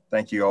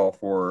thank you all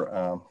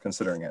for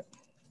considering it.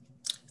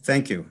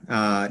 Thank you.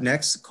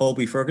 Next,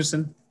 Colby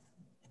Ferguson.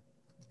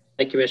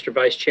 Thank you, Mr.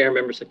 Vice Chair,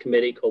 members of the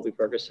committee. Colby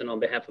Ferguson on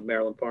behalf of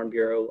Maryland Farm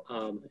Bureau.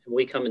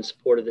 We come in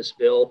support of this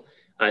bill.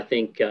 I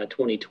think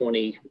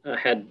 2020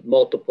 had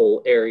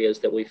multiple areas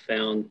that we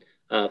found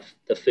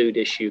the food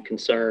issue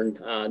concern,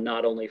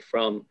 not only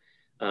from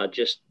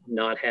just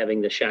not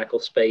having the shackle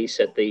space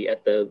at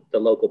the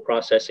local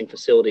processing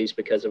facilities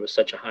because there was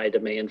such a high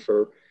demand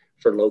for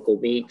local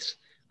meats,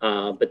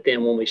 but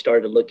then when we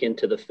started to look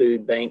into the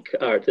food bank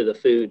or to the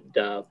food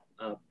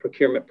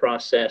procurement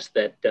process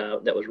that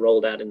was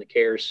rolled out in the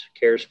CARES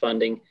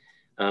funding,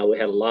 we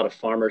had a lot of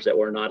farmers that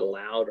were not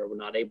allowed or were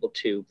not able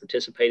to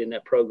participate in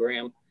that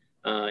program,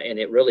 and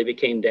it really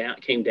came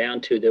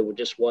down to there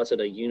just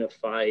wasn't a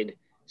unified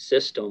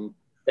system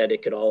that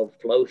it could all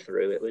flow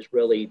through. It was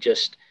really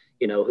just,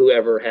 you know,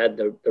 whoever had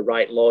the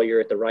right lawyer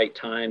at the right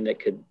time that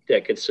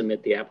could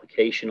submit the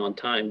application on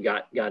time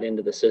got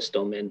into the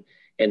system,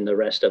 and the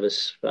rest of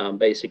us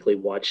basically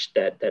watched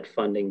that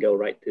funding go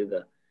right through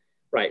the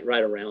right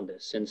around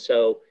us. And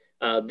so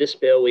this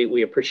bill,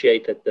 we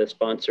appreciate that the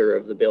sponsor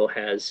of the bill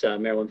has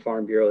Maryland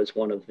Farm Bureau as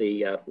one of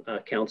the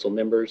council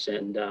members,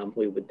 and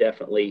we would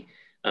definitely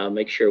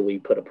make sure we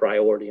put a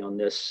priority on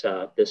this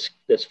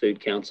food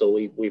council.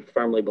 We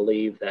firmly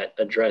believe that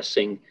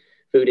addressing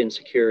food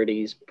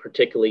insecurities,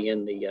 particularly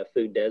in the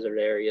food desert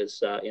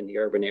areas, in the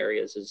urban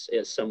areas,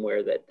 is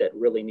somewhere that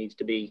really needs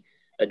to be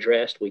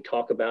addressed. We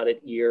talk about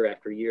it year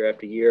after year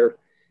after year,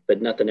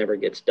 but nothing ever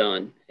gets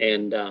done,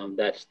 and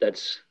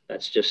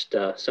that's just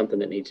something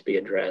that needs to be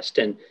addressed.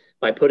 And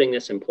by putting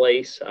this in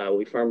place,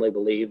 we firmly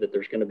believe that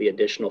there's going to be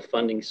additional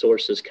funding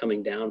sources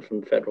coming down from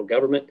the federal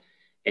government.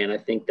 And I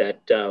think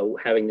that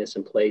having this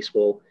in place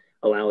will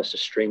allow us to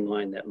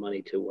streamline that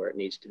money to where it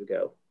needs to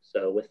go.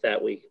 So with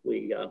that, we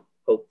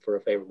hope for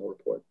a favorable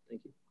report.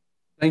 Thank you.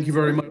 Thank you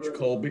very much,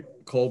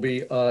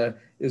 Colby.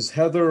 Is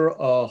Heather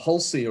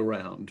Halsey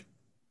around?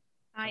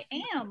 I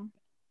am.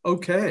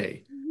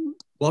 Okay.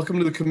 Welcome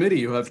to the committee.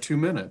 You have 2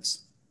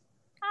 minutes.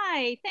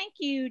 Hi, thank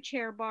you,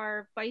 Chair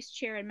Barr, Vice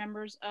Chair, and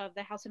members of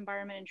the House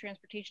Environment and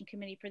Transportation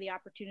Committee for the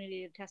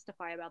opportunity to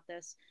testify about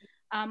this.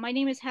 My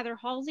name is Heather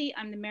Halsey.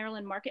 I'm the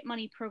Maryland Market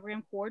Money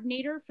Program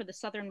Coordinator for the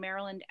Southern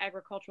Maryland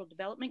Agricultural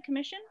Development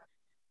Commission.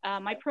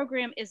 My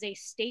program is a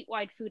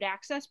statewide food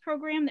access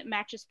program that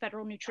matches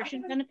federal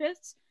nutrition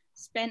benefits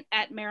spent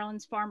at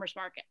Maryland's farmers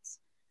markets.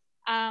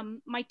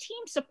 My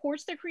team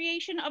supports the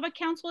creation of a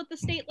council at the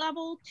state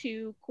level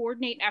to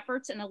coordinate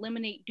efforts and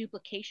eliminate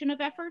duplication of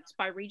efforts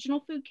by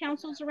regional food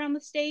councils around the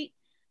state.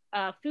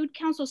 Food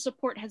council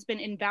support has been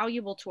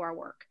invaluable to our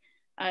work,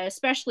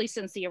 especially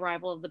since the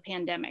arrival of the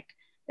pandemic.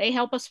 They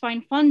help us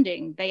find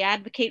funding, they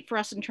advocate for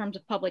us in terms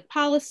of public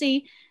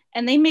policy,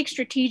 and they make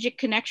strategic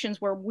connections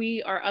where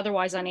we are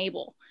otherwise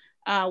unable.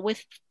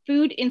 With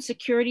food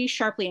insecurity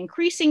sharply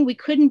increasing, we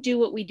couldn't do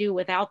what we do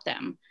without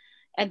them.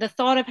 And the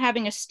thought of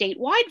having a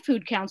statewide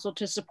food council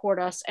to support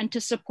us and to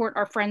support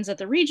our friends at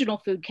the regional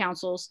food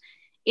councils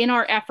in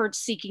our efforts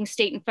seeking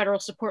state and federal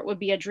support would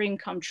be a dream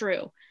come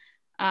true.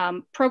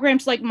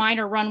 Programs like mine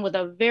are run with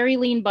a very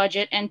lean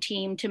budget and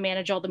team to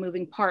manage all the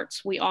moving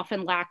parts. We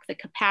often lack the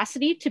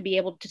capacity to be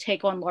able to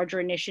take on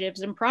larger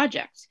initiatives and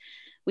projects.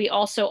 We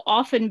also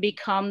often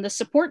become the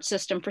support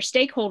system for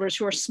stakeholders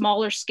who are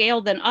smaller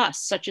scale than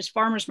us, such as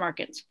farmers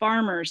markets,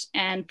 farmers,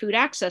 and food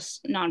access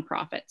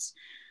nonprofits.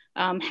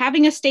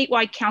 Having a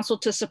statewide council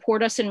to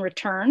support us in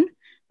return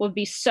would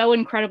be so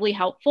incredibly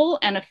helpful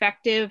and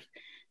effective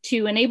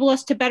to enable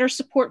us to better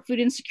support food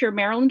insecure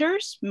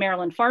Marylanders,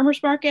 Maryland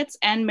farmers markets,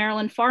 and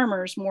Maryland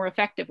farmers more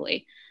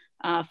effectively.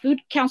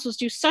 Food councils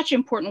do such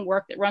important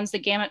work that runs the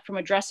gamut from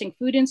addressing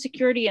food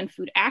insecurity and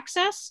food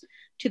access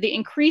to the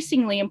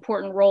increasingly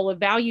important role of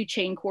value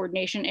chain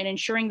coordination and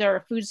ensuring that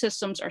our food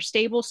systems are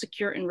stable,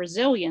 secure, and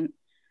resilient,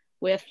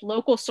 with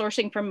local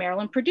sourcing from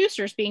Maryland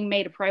producers being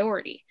made a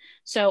priority.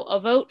 So a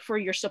vote for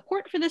your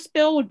support for this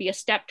bill would be a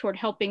step toward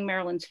helping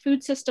Maryland's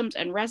food systems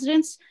and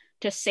residents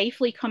to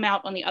safely come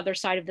out on the other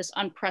side of this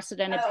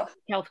unprecedented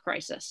health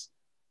crisis.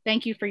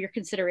 Thank you for your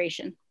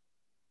consideration.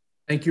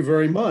 Thank you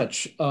very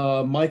much.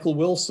 Michael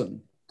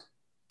Wilson.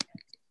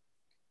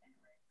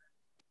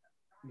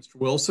 Mr.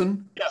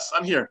 Wilson? Yes,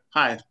 I'm here.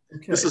 Hi.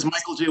 Okay. This is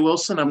Michael J.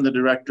 Wilson. I'm the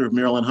Director of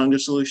Maryland Hunger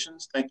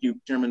Solutions. Thank you,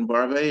 Chairman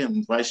Barve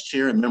and Vice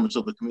Chair and members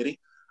of the committee.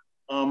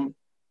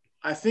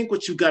 I think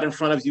what you've got in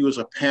front of you is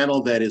a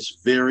panel that is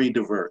very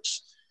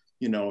diverse,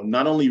 you know,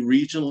 not only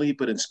regionally,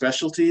 but in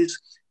specialties.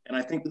 And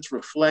I think this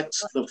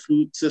reflects the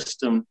food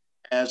system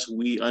as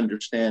we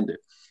understand it.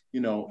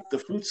 You know, the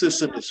food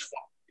system is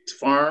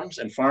farms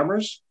and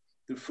farmers.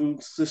 The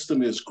food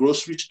system is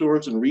grocery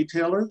stores and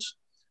retailers.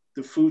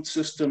 The food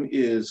system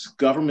is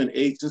government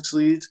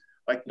agencies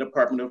like the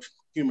Department of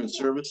Human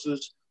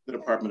Services, the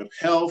Department of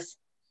Health,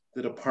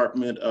 the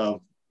Department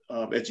of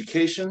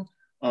Education.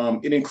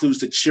 It includes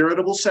the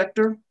charitable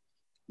sector.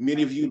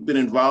 Many of you have been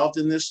involved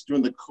in this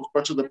during the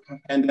course of the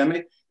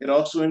pandemic. It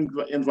also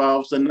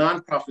involves the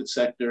nonprofit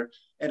sector,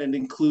 and it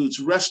includes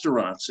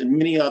restaurants and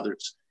many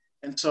others.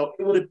 And so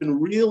it would have been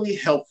really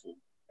helpful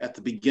at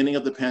the beginning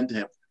of the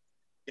pandemic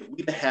if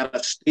we had a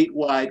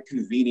statewide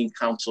convening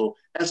council,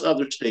 as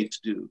other states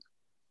do,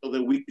 so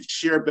that we could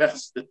share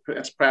best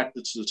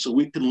practices, so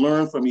we could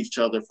learn from each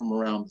other from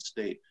around the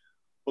state.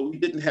 But we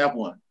didn't have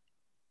one.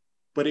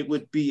 But it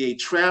would be a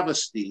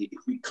travesty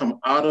if we come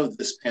out of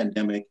this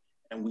pandemic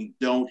and we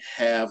don't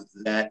have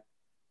that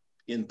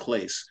in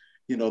place.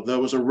 You know, there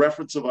was a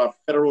reference about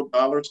federal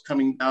dollars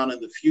coming down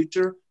in the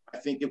future. I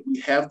think if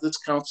we have this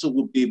council,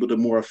 we'll be able to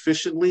more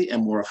efficiently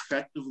and more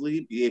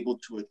effectively be able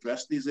to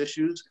address these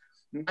issues,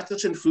 not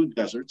just in food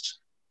deserts,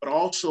 but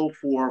also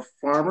for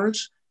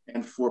farmers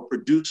and for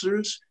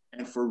producers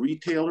and for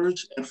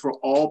retailers and for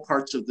all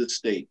parts of the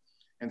state.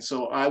 And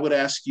so I would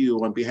ask you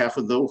on behalf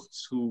of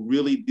those who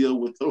really deal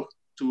with those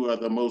who are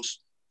the most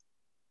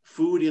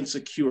food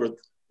insecure,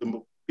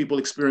 the people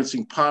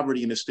experiencing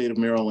poverty in the state of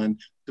Maryland,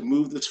 to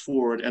move this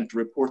forward and to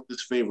report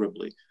this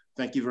favorably.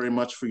 Thank you very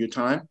much for your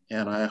time,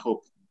 and I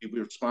hope you'll be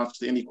responsive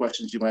to any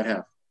questions you might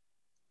have.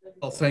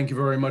 Well, thank you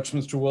very much,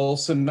 Mr.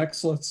 Wilson.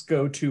 Next, let's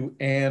go to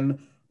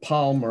Ann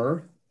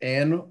Palmer.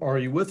 Ann, are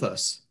you with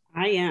us?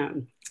 I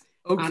am.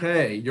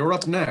 Okay, you're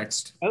up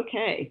next.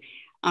 Okay.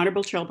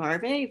 Honorable Chair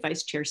Barve,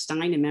 Vice Chair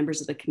Stein, and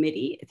members of the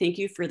committee, thank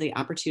you for the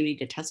opportunity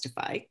to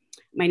testify.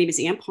 My name is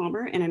Ann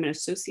Palmer, and I'm an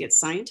associate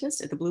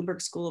scientist at the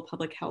Bloomberg School of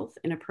Public Health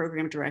and a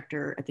program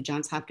director at the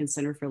Johns Hopkins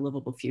Center for a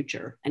Livable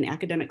Future, an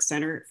academic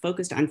center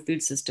focused on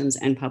food systems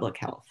and public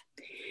health.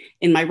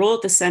 In my role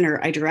at the center,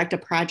 I direct a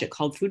project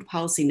called Food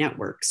Policy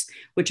Networks,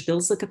 which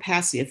builds the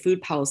capacity of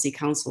food policy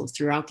councils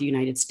throughout the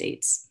United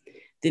States.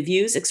 The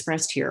views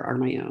expressed here are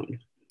my own.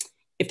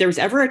 If there was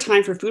ever a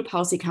time for food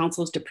policy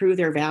councils to prove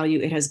their value,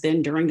 it has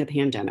been during the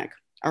pandemic.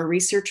 Our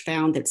research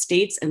found that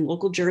states and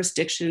local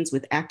jurisdictions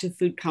with active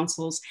food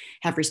councils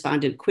have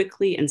responded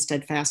quickly and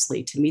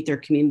steadfastly to meet their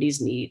community's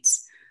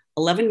needs.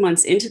 11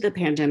 months into the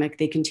pandemic,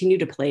 they continue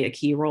to play a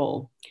key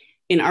role.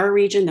 In our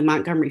region, the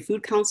Montgomery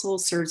Food Council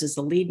serves as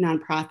the lead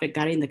nonprofit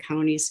guiding the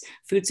county's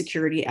food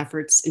security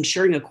efforts,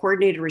 ensuring a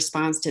coordinated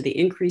response to the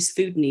increased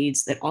food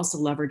needs that also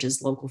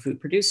leverages local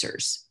food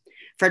producers.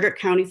 Frederick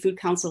County Food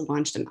Council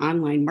launched an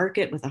online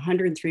market with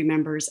 103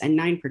 members and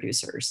 9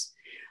 producers.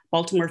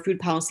 Baltimore Food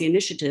Policy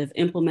Initiative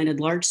implemented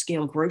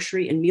large-scale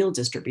grocery and meal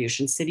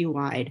distribution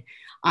citywide,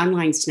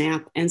 online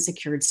SNAP, and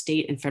secured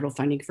state and federal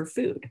funding for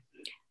food.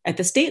 At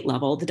the state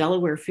level, the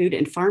Delaware Food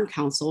and Farm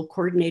Council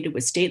coordinated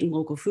with state and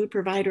local food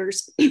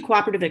providers,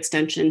 cooperative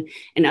extension,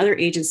 and other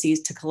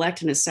agencies to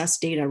collect and assess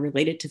data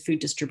related to food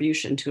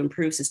distribution to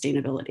improve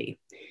sustainability.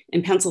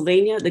 In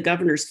Pennsylvania, the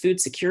Governor's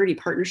Food Security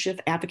Partnership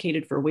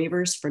advocated for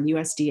waivers from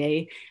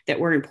USDA that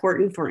were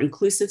important for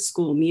inclusive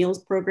school meals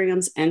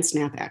programs and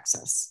SNAP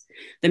access.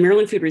 The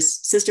Maryland Food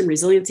System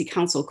Resiliency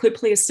Council could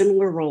play a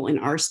similar role in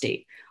our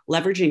state,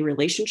 leveraging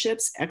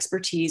relationships,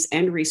 expertise,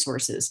 and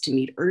resources to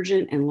meet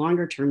urgent and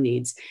longer-term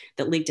needs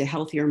that lead to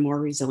healthier, more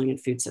resilient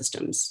food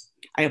systems.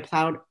 I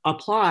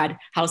applaud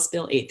House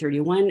Bill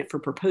 831 for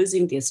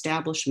proposing the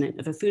establishment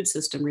of a Food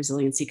System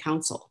Resiliency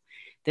Council.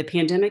 The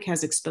pandemic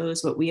has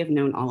exposed what we have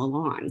known all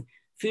along.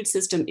 Food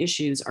system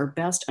issues are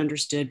best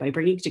understood by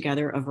bringing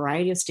together a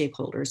variety of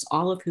stakeholders,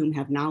 all of whom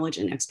have knowledge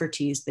and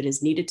expertise that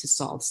is needed to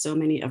solve so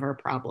many of our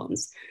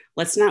problems.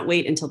 Let's not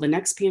wait until the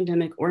next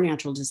pandemic or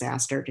natural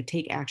disaster to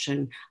take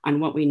action on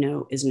what we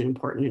know is an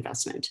important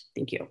investment.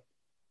 Thank you.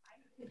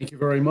 Thank you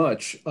very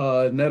much.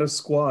 Netta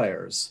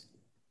Squires.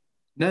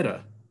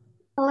 Netta.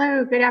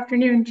 Hello, good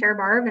afternoon, Chair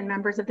Barv and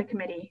members of the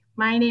committee.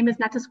 My name is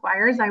Netta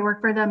Squires. I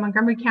work for the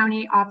Montgomery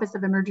County Office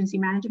of Emergency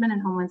Management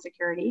and Homeland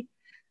Security.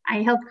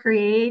 I helped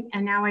create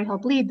and now I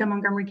help lead the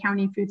Montgomery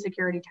County Food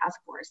Security Task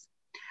Force.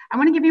 I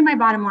want to give you my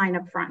bottom line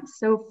up front.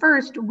 So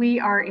first, we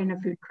are in a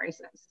food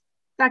crisis.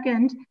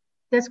 Second,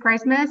 This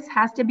crisis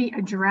has to be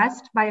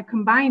addressed by a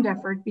combined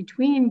effort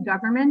between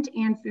government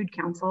and food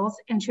councils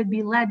and should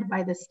be led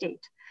by the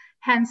state.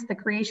 Hence, the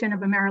creation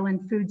of a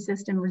Maryland Food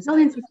System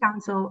Resiliency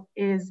Council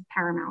is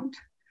paramount.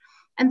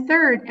 And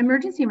third,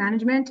 emergency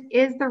management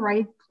is the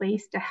right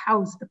place to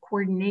house the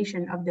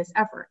coordination of this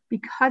effort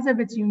because of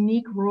its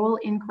unique role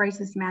in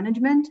crisis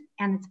management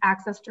and its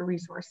access to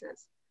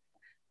resources.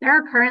 There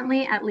are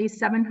currently at least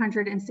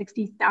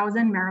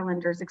 760,000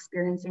 Marylanders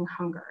experiencing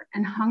hunger,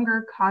 and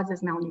hunger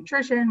causes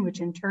malnutrition,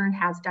 which in turn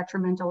has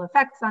detrimental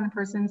effects on a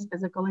person's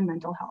physical and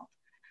mental health.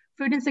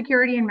 Food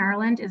insecurity in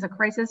Maryland is a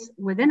crisis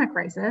within a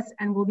crisis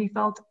and will be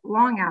felt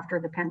long after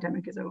the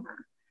pandemic is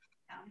over.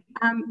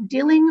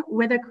 Dealing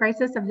with a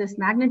crisis of this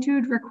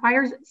magnitude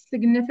requires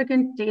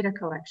significant data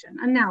collection,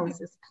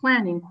 analysis,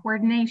 planning,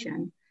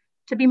 coordination.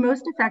 To be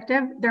most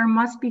effective, there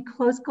must be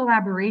close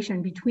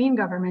collaboration between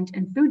government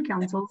and food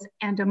councils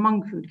and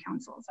among food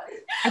councils.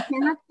 I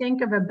cannot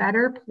think of a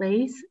better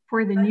place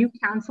for the new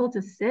council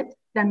to sit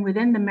than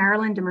within the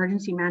Maryland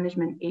Emergency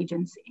Management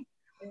Agency.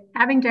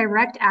 Having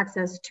direct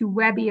access to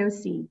Web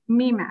EOC,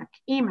 MEMAC,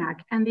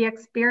 EMAC, and the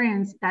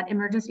experience that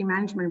emergency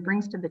management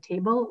brings to the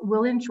table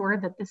will ensure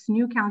that this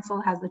new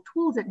council has the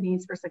tools it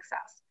needs for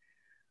success.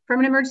 From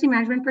an emergency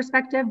management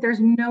perspective, there's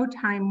no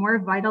time more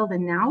vital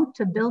than now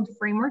to build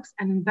frameworks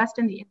and invest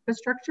in the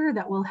infrastructure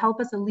that will help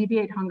us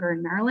alleviate hunger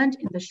in Maryland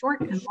in the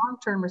short and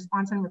long-term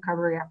response and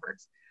recovery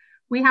efforts.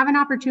 We have an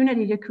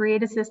opportunity to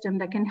create a system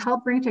that can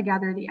help bring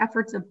together the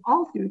efforts of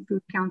all food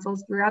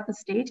councils throughout the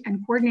state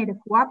and coordinate a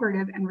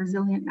cooperative and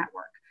resilient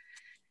network.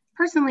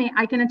 Personally,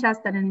 I can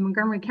attest that in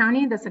Montgomery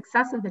County, the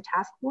success of the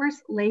task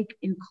force lay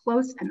in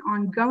close and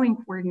ongoing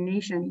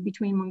coordination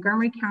between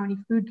Montgomery County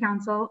Food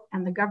Council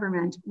and the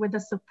government with the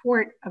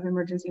support of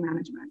emergency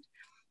management.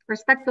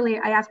 Respectfully,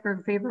 I ask for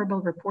a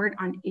favorable report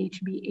on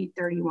HB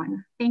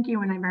 831. Thank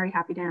you, and I'm very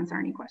happy to answer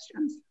any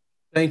questions.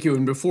 Thank you.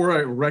 And before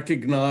I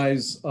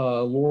recognize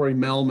Lori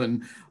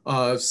Melman,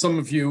 some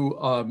of you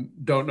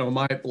don't know,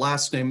 my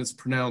last name is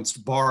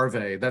pronounced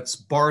Barve. That's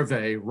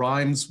Barve,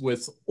 rhymes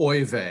with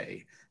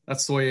Oive.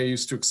 That's the way I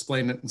used to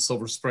explain it in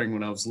Silver Spring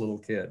when I was a little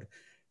kid.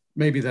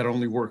 Maybe that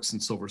only works in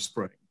Silver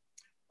Spring.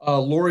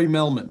 Lori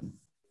Melman.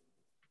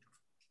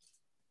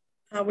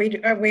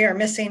 We are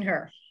missing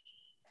her.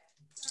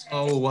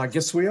 Oh, I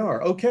guess we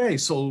are. Okay,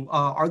 so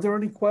are there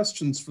any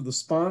questions for the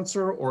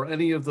sponsor or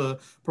any of the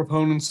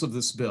proponents of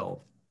this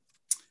bill?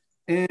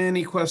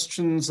 Any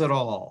questions at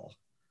all?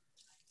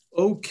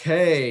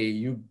 Okay,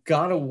 you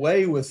got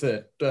away with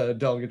it,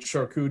 Delegate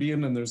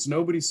Charkoudian, and there's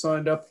nobody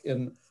signed up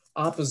in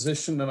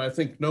opposition, and I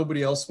think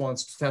nobody else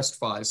wants to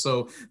testify.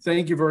 So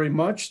thank you very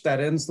much. That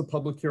ends the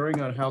public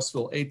hearing on House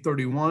Bill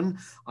 831.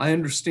 I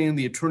understand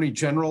the Attorney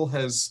General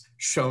has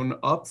shown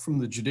up from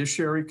the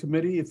Judiciary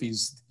Committee. If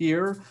he's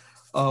here,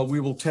 we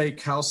will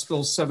take House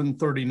Bill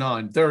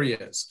 739. There he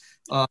is.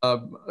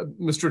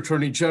 Mr.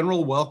 Attorney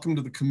General, welcome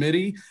to the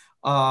committee.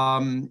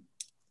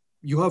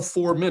 You have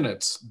 4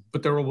 minutes,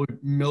 but there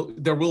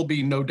will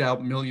be no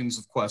doubt millions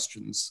of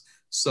questions.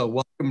 So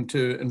welcome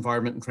to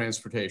Environment and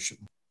Transportation.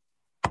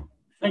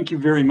 Thank you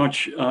very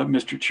much,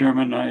 Mr.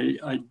 Chairman.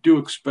 I do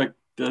expect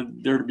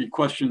there to be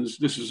questions.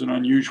 This is an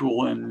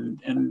unusual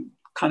and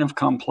kind of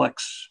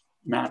complex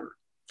matter.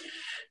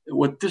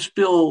 What this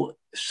bill,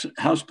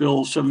 House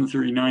Bill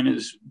 739,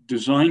 is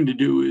designed to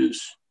do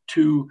is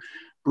to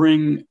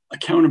bring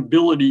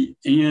accountability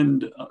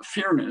and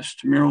fairness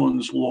to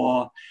Maryland's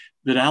law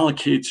that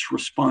allocates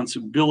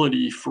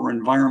responsibility for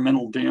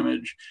environmental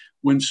damage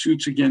when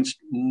suits against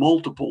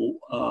multiple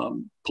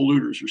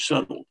polluters are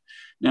settled.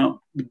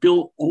 Now, the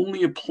bill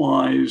only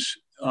applies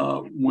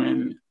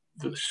when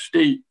the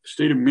state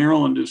of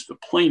Maryland is the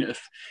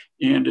plaintiff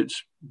and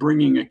it's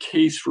bringing a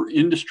case for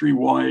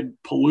industry-wide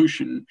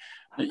pollution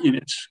in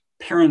its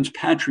parens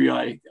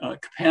patriae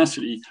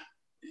capacity.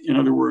 In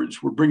other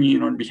words, we're bringing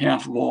it on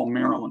behalf of all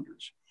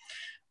Marylanders.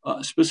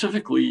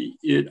 Specifically,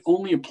 it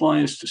only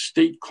applies to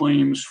state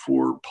claims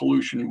for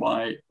pollution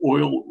by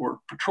oil or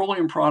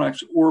petroleum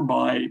products or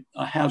by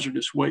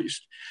hazardous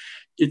waste.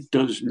 It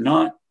does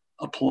not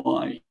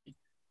apply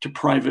to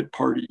private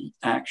party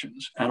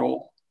actions at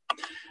all.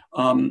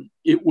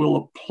 It will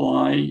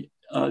apply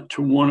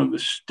to one of the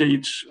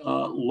state's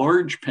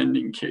large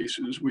pending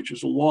cases, which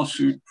is a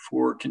lawsuit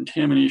for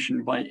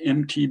contamination by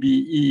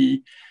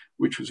MTBE,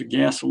 which was a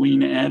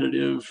gasoline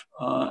additive,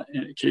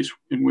 in a case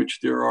in which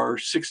there are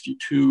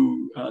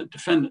 62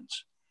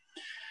 defendants.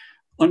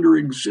 Under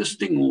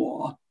existing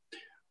law,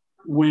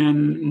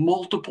 when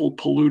multiple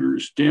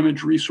polluters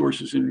damage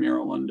resources in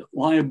Maryland,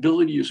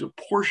 liability is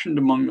apportioned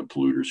among the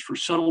polluters for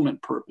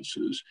settlement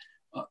purposes,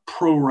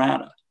 pro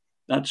rata.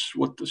 That's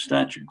what the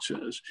statute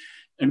says.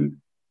 And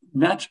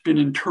that's been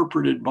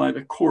interpreted by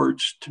the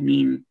courts to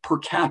mean per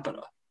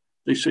capita.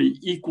 They say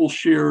equal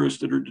shares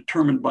that are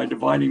determined by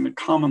dividing the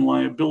common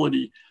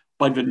liability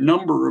by the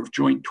number of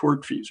joint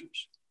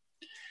tortfeasors.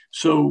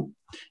 So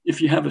if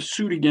you have a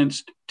suit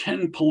against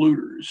 10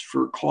 polluters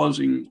for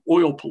causing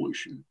oil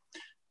pollution,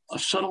 a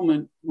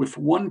settlement with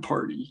one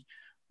party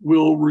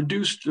will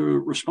reduce the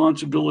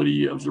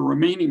responsibility of the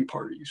remaining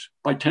parties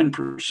by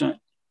 10%.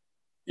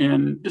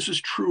 And this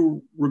is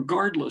true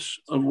regardless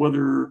of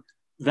whether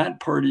that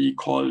party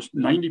caused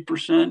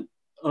 90%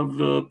 of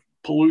the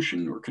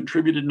pollution or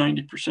contributed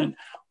 90%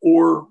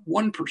 or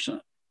 1%.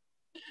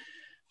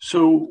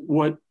 So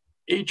what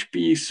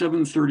HB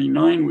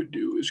 739 would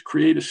do is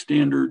create a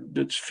standard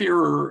that's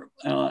fairer,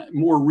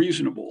 more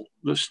reasonable.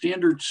 The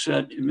standard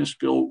set in this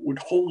bill would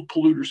hold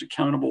polluters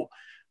accountable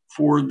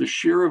for the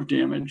share of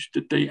damage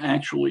that they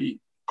actually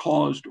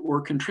caused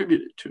or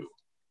contributed to.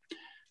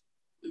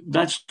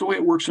 That's the way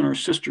it works in our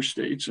sister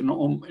states, and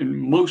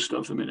in most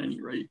of them at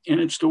any rate,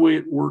 and it's the way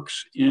it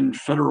works in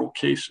federal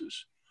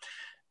cases.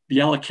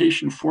 The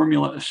allocation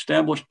formula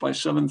established by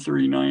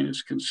 739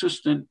 is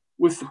consistent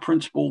with the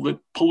principle that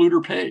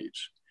polluter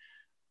pays.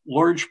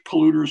 Large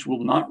polluters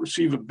will not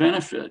receive a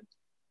benefit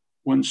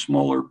when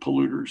smaller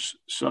polluters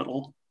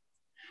settle.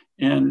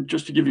 And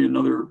just to give you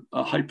another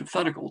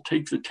hypothetical,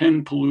 take the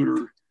 10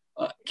 polluter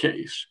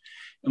case.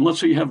 And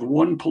let's say you have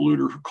one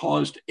polluter who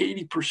caused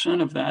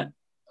 80% of that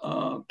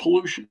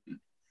pollution.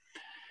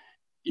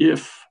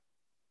 If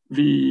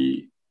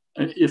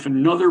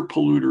another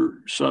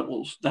polluter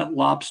settles, that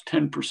lops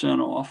 10%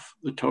 off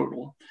the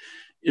total.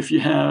 If you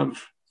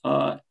have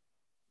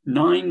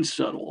 9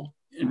 settle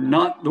and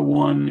not the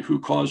one who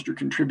caused or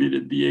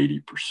contributed the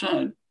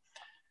 80%,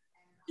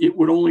 it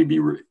would only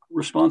be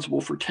responsible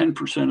for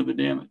 10% of the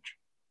damage.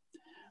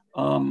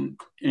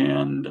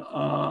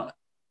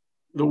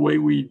 The way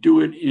we do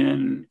it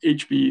in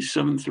HB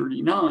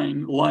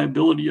 739, the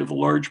liability of a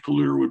large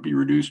polluter would be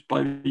reduced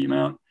by the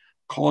amount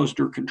caused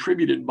or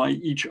contributed by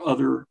each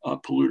other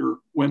polluter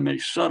when they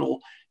settle,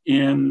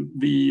 and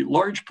the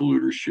large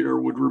polluter share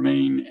would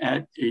remain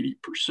at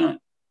 80%.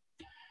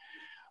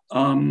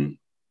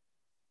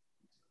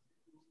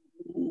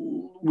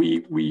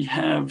 We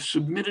have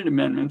submitted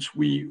amendments.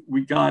 We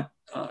got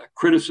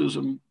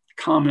criticism,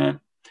 comment,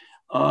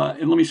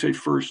 and let me say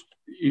first,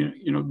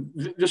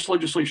 this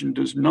legislation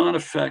does not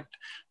affect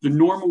the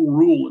normal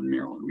rule in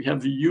Maryland. We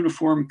have the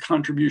Uniform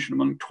Contribution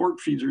Among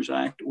Tortfeasors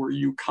Act, or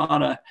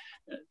UCATA,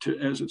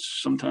 as it's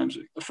sometimes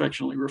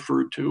affectionately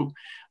referred to.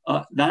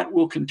 That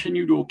will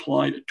continue to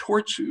apply to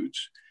tort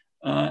suits,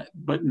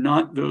 but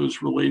not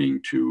those relating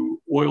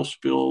to oil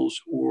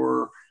spills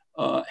or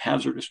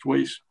hazardous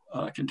waste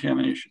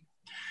contamination.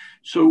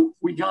 So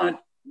we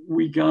got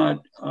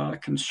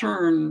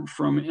concern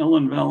from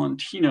Ellen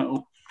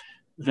Valentino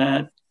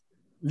that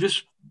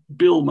this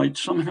bill might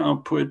somehow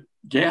put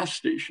gas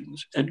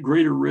stations at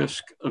greater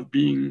risk of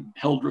being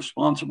held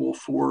responsible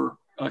for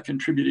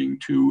contributing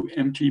to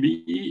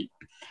MTBE.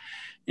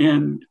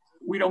 And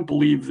we don't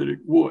believe that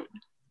it would.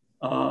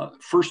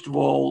 First of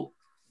all,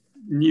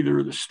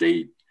 neither the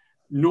state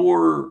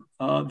nor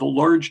the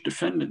large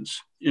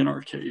defendants in our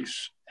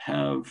case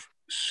have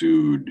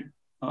sued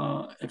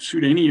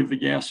any of the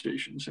gas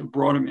stations, have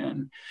brought them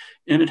in.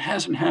 And it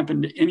hasn't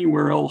happened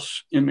anywhere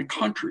else in the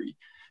country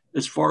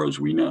as far as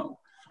we know.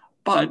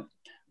 But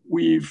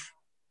we've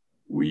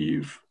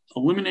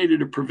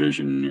eliminated a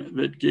provision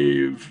that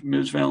gave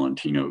Ms.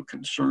 Valentino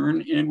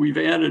concern, and we've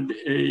added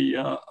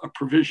a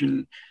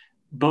provision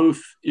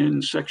both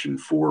in section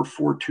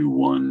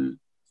 4421,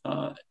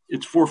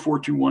 it's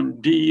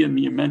 4421D in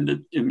the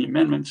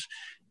amendments,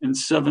 and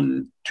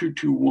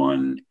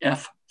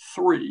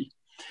 7221F3.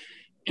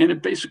 And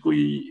it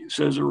basically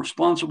says a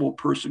responsible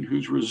person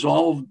who's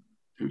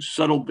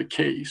settled the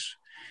case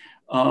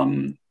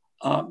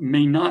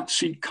may not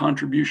seek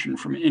contribution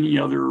from any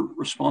other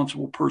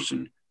responsible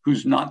person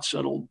who's not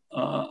settled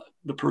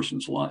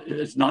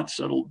has not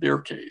settled their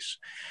case.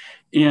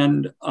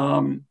 And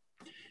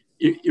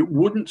it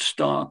wouldn't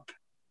stop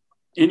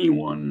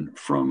anyone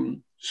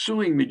from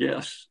suing the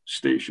gas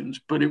stations,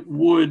 but it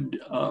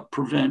would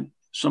prevent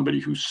somebody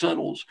who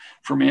settles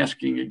from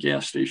asking a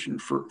gas station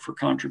for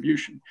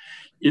contribution.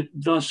 It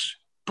thus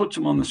puts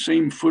them on the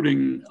same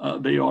footing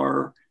they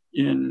are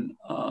in,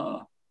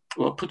 well,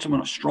 it puts them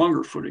on a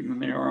stronger footing than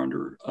they are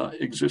under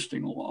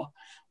existing law.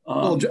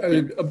 Well,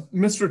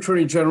 Mr.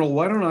 Attorney General,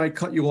 why don't I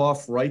cut you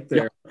off right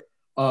there? Yeah.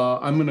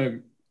 I'm going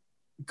to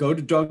go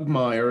to Doug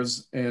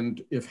Myers,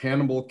 and if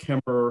Hannibal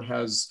Kemper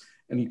has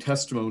any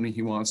testimony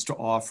he wants to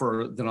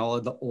offer, then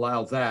I'll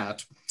allow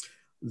that.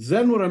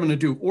 Then what I'm going to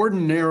do,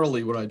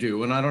 ordinarily what I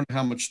do, and I don't know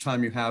how much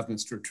time you have,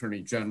 Mr.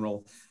 Attorney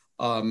General.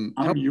 I'm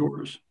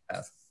yours.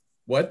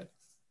 What?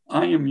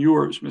 I am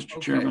yours,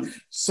 Mr. Chairman.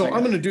 So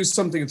I'm going to do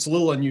something that's a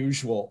little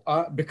unusual.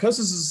 Because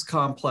this is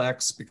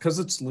complex, because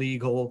it's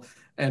legal,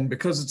 and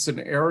because it's an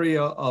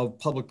area of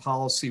public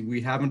policy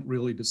we haven't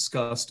really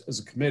discussed as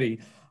a committee,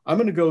 I'm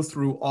going to go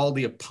through all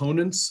the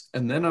opponents,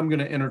 and then I'm going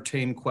to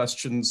entertain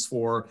questions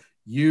for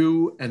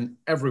you and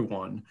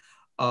everyone.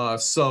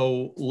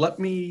 So let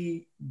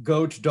me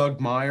go to Doug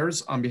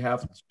Myers on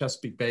behalf of the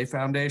Chesapeake Bay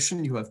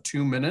Foundation. You have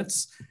 2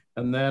 minutes,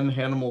 and then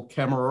Hannibal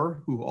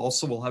Kemmerer, who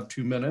also will have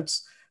 2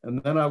 minutes.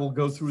 And then I will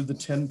go through the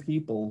 10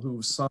 people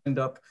who signed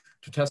up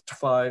to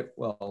testify.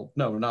 Well,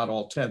 no, not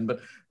all 10, but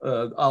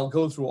I'll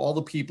go through all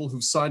the people who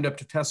signed up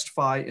to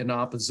testify in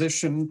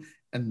opposition,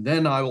 and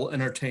then I will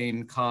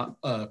entertain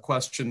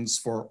questions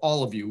for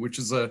all of you, which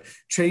is a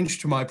change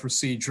to my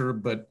procedure,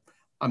 but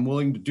I'm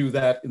willing to do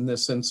that in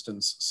this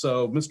instance.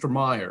 So Mr.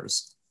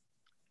 Myers.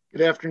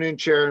 Good afternoon,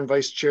 Chair and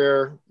Vice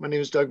Chair. My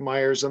name is Doug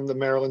Myers. I'm the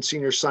Maryland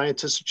Senior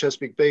Scientist at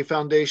Chesapeake Bay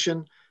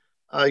Foundation.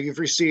 You've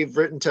received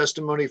written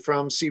testimony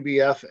from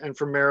CBF and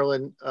from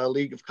Maryland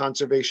League of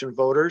Conservation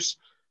Voters.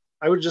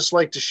 I would just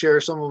like to share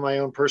some of my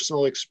own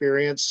personal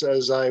experience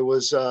as I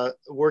was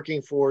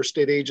working for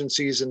state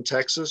agencies in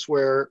Texas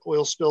where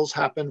oil spills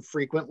happen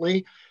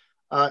frequently.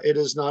 It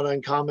is not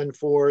uncommon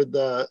for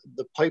the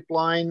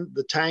pipeline,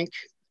 the tank,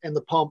 and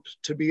the pump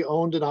to be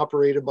owned and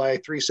operated by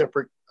 3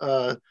 separate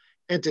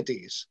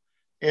entities.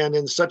 And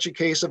in such a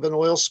case of an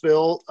oil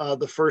spill,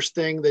 the first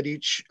thing that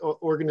each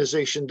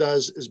organization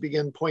does is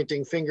begin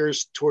pointing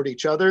fingers toward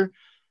each other.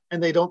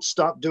 And they don't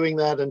stop doing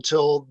that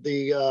until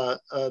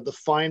the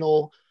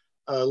final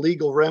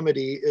legal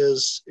remedy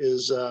is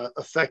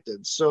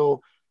affected.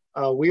 So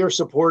we are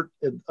support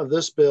of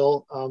this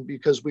bill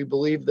because we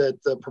believe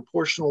that the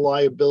proportional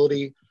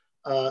liability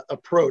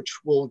approach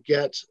will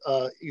get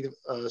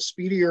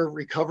speedier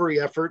recovery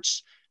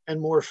efforts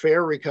and more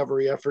fair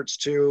recovery efforts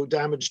to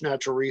damaged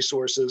natural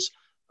resources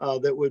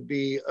that would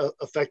be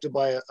affected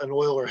by an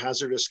oil or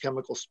hazardous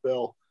chemical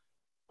spill.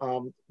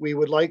 We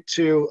would like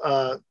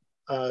to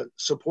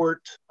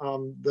support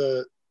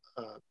the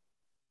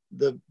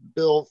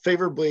bill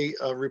favorably,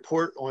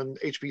 report on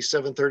HB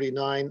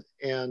 739,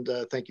 and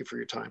thank you for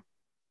your time.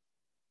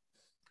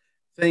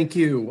 Thank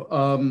you.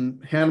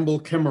 Hannibal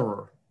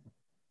Kimmerer.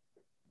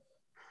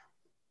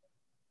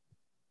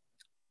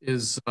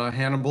 Is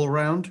Hannibal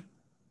around?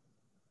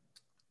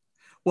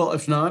 Well,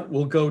 if not,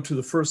 we'll go to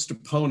the first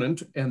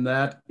opponent, and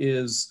that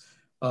is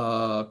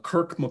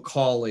Kirk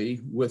McCauley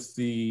with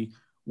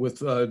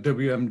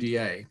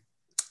WMDA.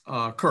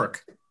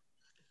 Kirk.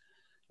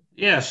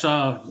 Yes,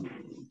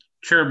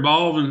 Chairman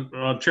Bob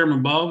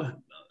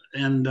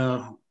and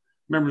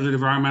members of the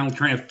Environmental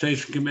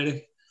Transportation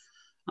Committee.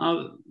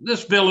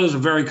 This bill is a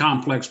very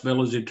complex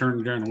bill, as the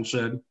Attorney General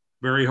said,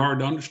 very hard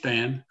to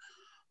understand.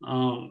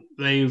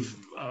 They've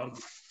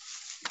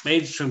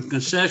made some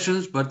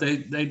concessions, but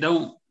they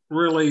don't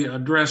really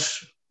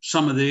address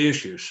some of the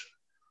issues.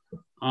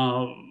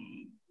 Under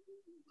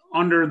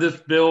this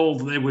bill,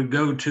 they would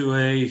go to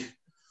a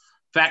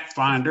fact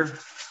finder,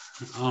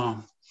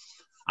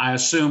 I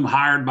assume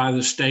hired by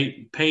the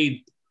state,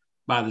 paid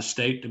by the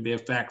state to be a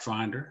fact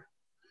finder.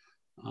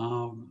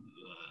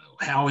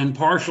 How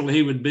impartial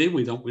he would be,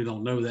 we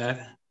don't know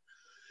that.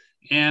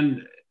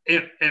 And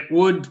it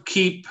would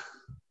keep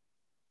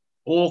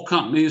oil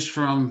companies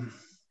from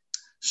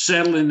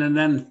settling and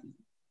then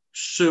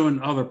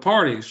suing other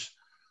parties,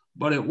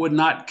 but it would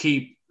not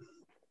keep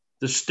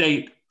the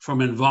state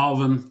from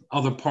involving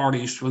other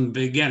parties from the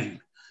beginning,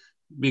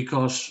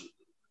 because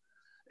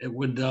it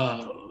would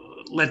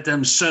let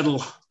them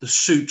settle the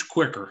suits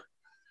quicker.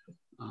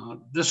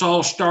 This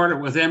all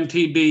started with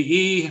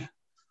MTBE,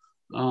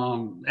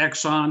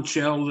 Exxon,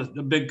 Shell,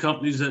 the big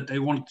companies that they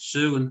wanted to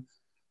sue, and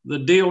the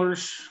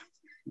dealers,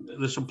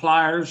 the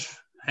suppliers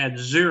had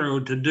zero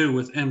to do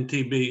with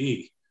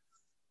MTBE.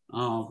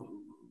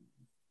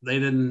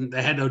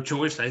 They had no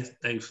choice.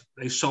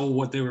 They sold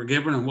what they were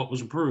given and what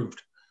was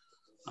approved.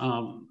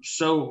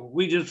 So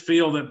we just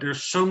feel that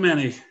there's so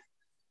many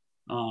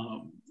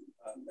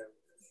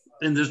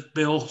in this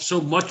bill, so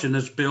much in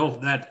this bill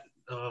that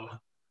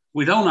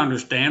we don't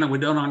understand, and we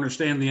don't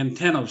understand the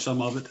intent of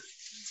some of it,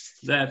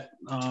 that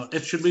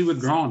it should be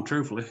withdrawn,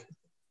 truthfully,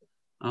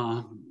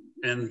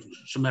 and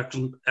some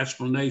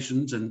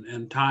explanations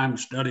and time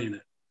studying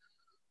it.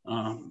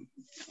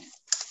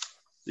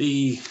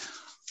 The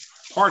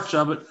parts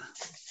of it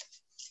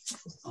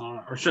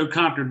are so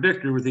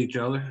contradictory with each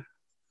other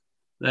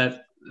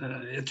that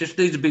it just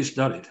needs to be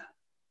studied.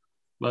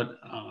 But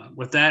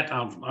with that,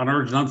 I'd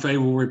urge an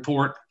unfavorable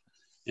report,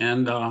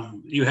 and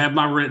you have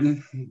my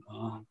written,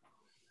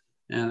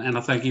 and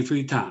I thank you for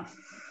your time.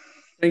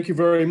 Thank you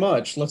very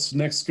much. Let's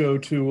next go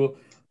to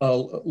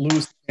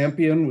Louis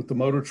Campion with the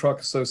Motor Truck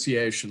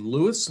Association.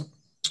 Louis?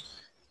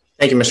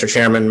 Thank you, Mr.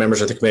 Chairman,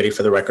 members of the committee.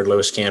 For the record,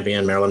 Louis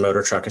Campion, Maryland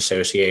Motor Truck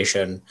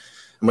Association.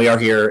 And we are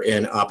here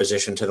in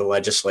opposition to the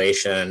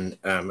legislation.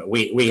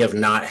 We have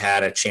not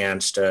had a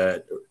chance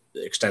to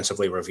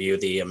extensively review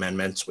the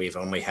amendments. We've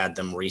only had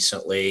them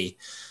recently.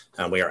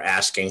 We are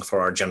asking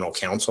for our general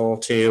counsel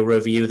to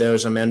review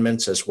those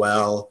amendments as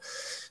well.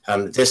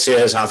 This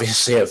is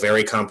obviously a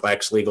very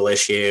complex legal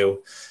issue.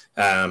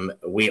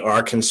 We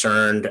are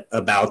concerned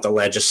about the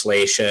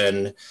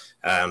legislation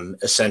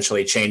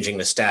essentially changing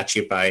the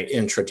statute by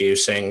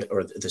introducing,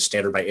 or the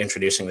standard by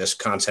introducing, this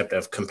concept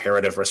of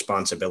comparative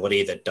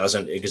responsibility that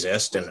doesn't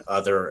exist in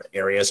other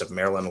areas of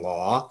Maryland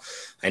law.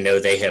 I know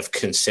they have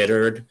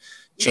considered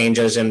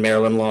changes in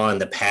Maryland law in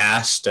the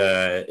past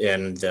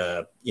in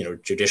the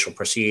judicial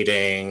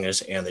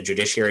proceedings and the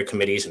judiciary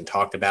committees, and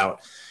talked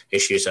about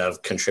issues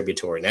of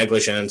contributory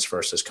negligence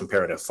versus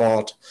comparative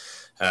fault.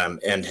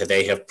 And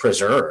they have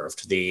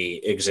preserved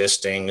the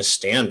existing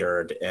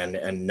standard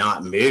and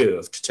not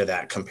moved to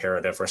that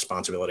comparative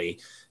responsibility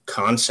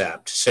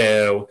concept.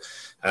 So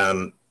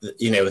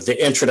you know,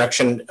 the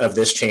introduction of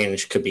this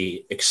change could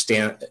be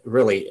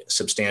really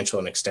substantial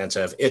and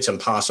extensive. It's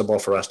impossible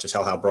for us to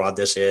tell how broad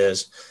this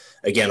is.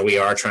 Again, we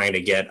are trying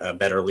to get a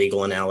better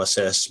legal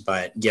analysis,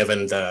 but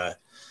given the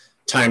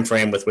time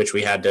frame with which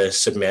we had to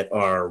submit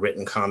our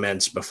written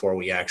comments before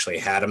we actually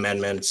had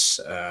amendments,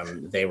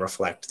 they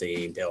reflect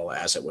the bill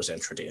as it was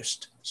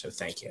introduced. So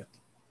thank you.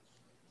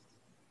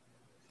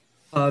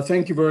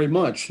 Thank you very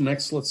much.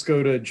 Next, let's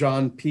go to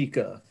John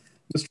Pica.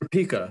 Mr.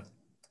 Pica.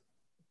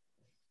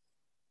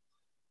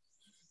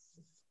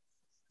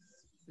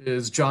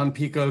 Is John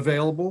Pica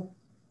available?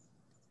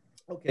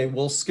 Okay,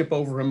 we'll skip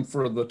over him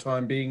for the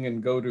time being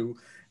and go to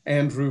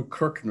Andrew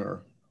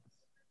Kirkner.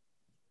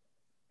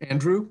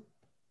 Andrew?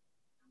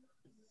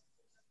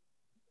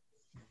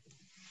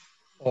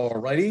 All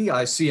righty,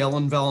 I see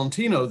Ellen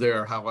Valentino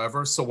there,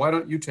 however, so why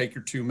don't you take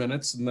your 2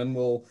 minutes and then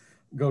we'll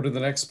go to the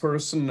next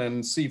person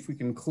and see if we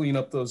can clean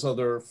up those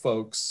other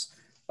folks.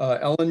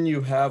 Ellen, you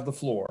have the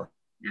floor.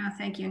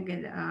 Thank you and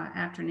good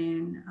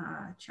afternoon,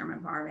 Chairman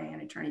Barvey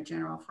and Attorney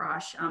General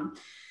Frosch.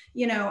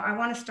 You know, I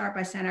want to start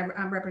by saying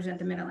I represent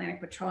the Mid-Atlantic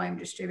Petroleum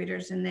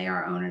Distributors, and they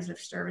are owners of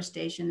service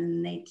stations,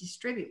 and they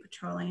distribute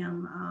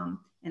petroleum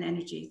and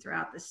energy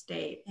throughout the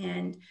state.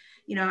 And,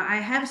 you know, I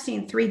have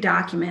seen 3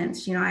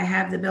 documents. You know, I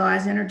have the bill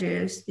as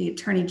introduced, the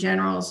Attorney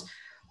General's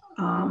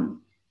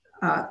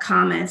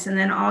comments, and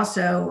then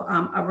also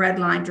a red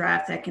line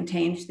draft that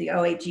contains the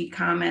OAG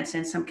comments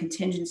and some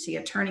contingency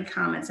attorney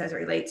comments as it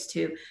relates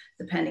to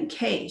the pending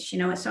case. You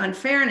know, so in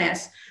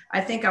fairness, I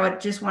think I would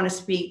just want to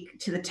speak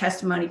to the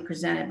testimony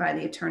presented by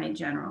the Attorney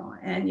General.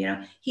 And, you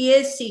know, he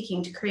is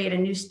seeking to create a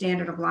new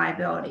standard of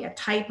liability, a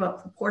type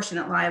of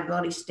proportionate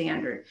liability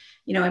standard,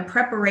 you know, in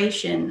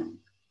preparation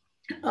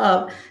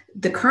of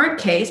the current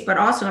case, but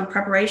also in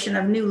preparation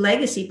of new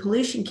legacy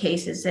pollution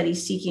cases that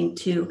he's seeking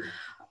to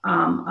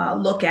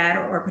look at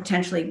or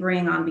potentially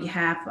bring on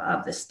behalf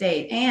of the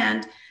state.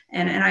 And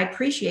I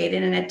appreciate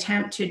in an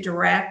attempt to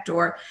direct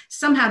or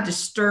somehow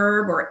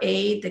disturb or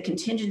aid the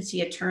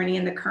contingency attorney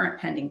in the current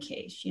pending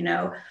case, you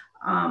know,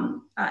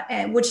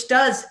 and which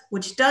does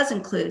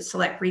include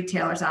select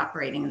retailers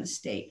operating in the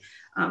state.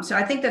 So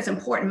I think that's an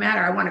important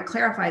matter. I want to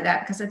clarify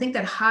that because I think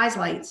that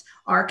highlights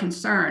our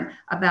concern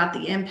about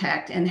the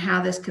impact and how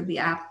this could be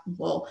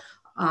applicable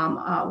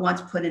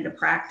once put into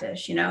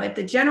practice. You know, if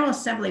the General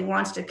Assembly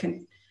wants to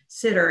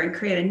consider and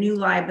create a new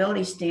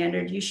liability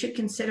standard, you should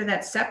consider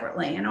that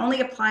separately and only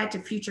apply it to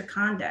future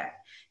conduct.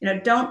 You know,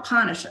 don't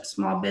punish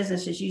small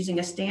businesses using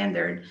a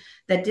standard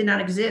that did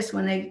not exist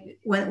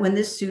when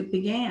this suit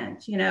began.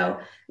 You know,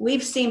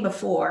 we've seen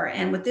before,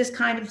 and with this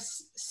kind of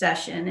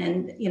session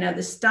and, you know,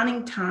 the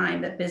stunning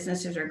time that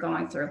businesses are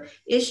going through,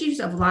 issues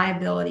of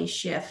liability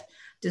shift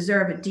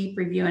deserve a deep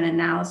review and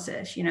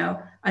analysis. You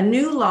know, a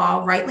new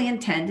law, rightly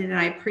intended, and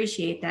I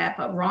appreciate that,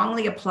 but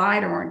wrongly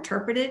applied or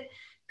interpreted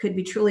could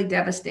be truly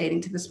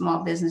devastating to the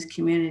small business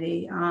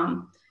community.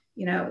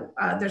 You know,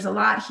 there's a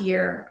lot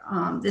here.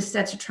 This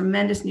sets a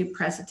tremendous new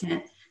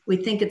precedent. We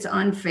think it's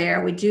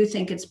unfair. We do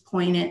think it's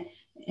poignant.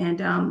 And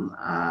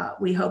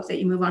we hope that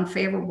you move on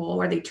favorable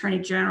or the Attorney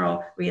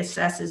General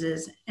reassesses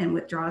his and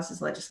withdraws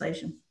his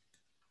legislation.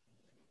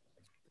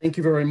 Thank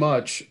you very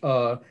much.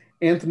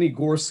 Anthony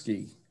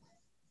Gorski.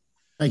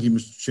 Thank you,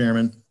 Mr.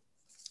 Chairman.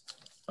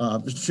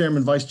 Mr.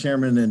 Chairman, Vice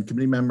Chairman, and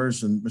committee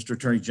members, and Mr.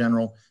 Attorney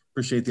General,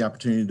 appreciate the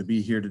opportunity to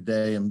be here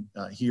today. I'm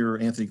here,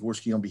 Anthony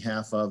Gorski, on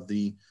behalf of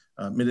the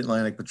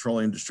Mid-Atlantic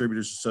Petroleum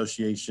Distributors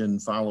Association,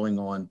 following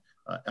on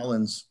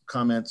Ellen's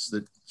comments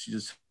that she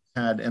just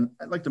had. And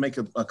I'd like to make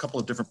a couple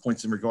of different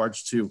points in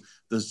regards to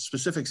the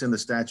specifics in the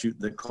statute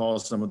that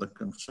cause some of the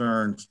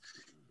concerns.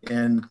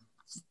 And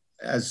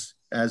as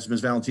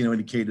Ms. Valentino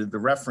indicated, the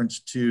reference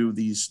to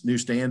these new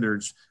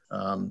standards,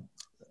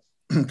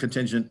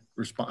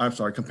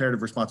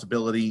 comparative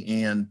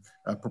responsibility and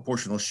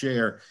proportional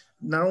share,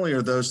 not only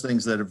are those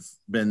things that have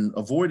been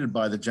avoided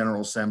by the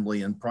General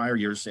Assembly in prior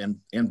years and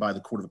by the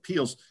Court of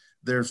Appeals,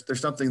 there's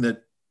something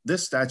that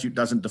this statute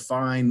doesn't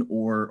define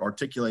or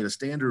articulate a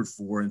standard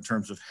for in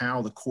terms of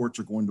how the courts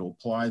are going to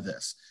apply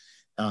this.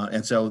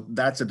 And so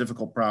that's a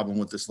difficult problem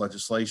with this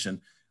legislation.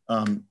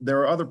 There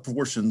are other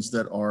portions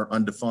that are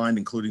undefined,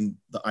 including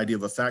the idea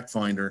of a fact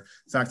finder.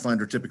 Fact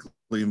finder typically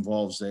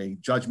involves a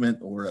judgment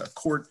or a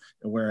court,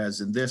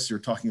 whereas in this, you're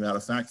talking about a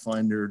fact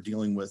finder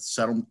dealing with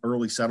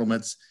early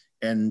settlements.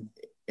 And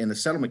in a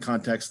settlement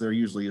context, there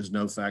usually is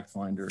no fact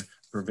finder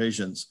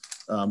provisions.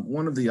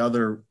 One of the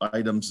other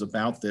items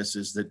about this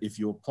is that if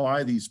you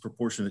apply these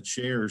proportionate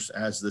shares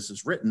as this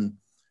is written,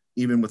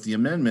 even with the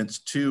amendments,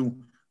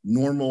 to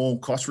normal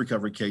cost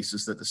recovery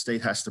cases that the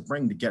state has to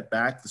bring to get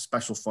back the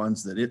special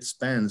funds that it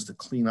spends to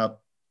clean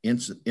up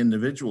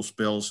individual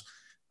spills,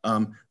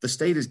 the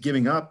state is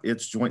giving up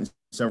its joint and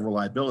several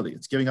liability.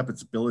 It's giving up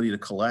its ability to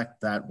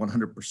collect that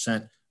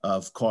 100%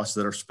 of costs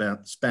that are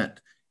spent.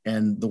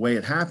 And the way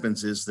it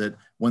happens is that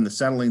when the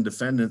settling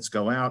defendants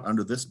go out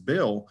under this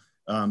bill,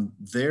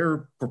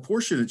 their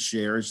proportionate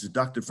share is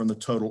deducted from the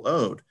total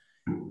owed.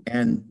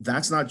 And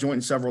that's not joint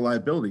and several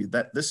liability.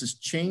 This is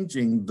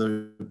changing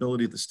the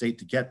ability of the state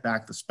to get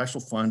back the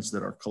special funds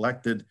that are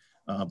collected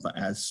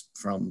as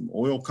from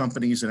oil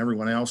companies and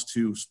everyone else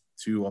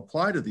to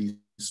apply to these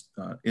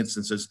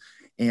instances.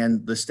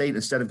 And the state,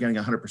 instead of getting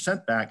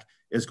 100% back,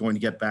 is going to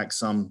get back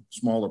some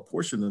smaller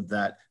portion of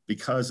that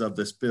because of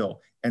this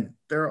bill. And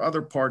there are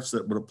other parts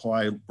that would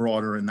apply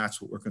broader, and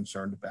that's what we're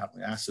concerned about.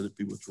 We ask that it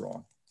be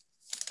withdrawn.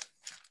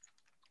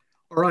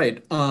 All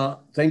right,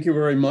 thank you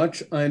very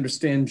much. I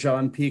understand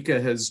John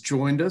Pica has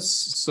joined us,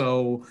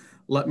 so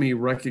let me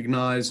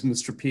recognize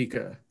Mr.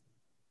 Pica.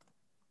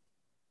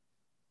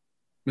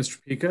 Mr.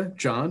 Pica,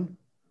 John?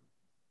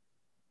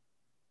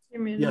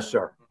 Yes,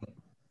 sir.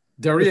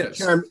 There he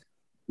is.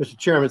 Mr.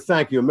 Chairman,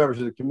 thank you, members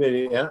of the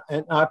committee.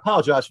 And I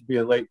apologize for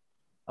being late.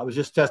 I was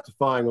just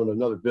testifying on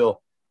another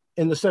bill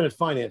in the Senate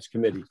Finance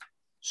Committee.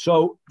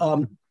 So,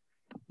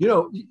 you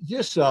know,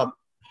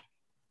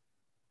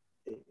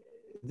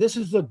 this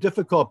is a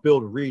difficult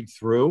bill to read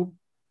through.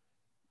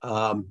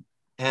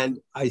 And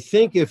I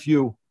think if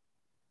you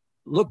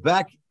look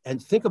back and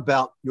think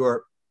about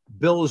your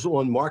bills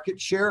on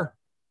market share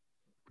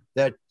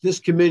that this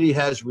committee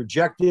has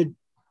rejected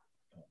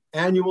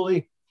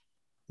annually,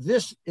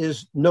 this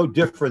is no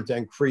different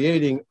than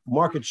creating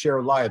market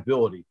share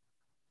liability.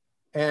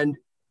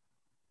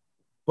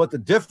 But the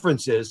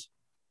difference is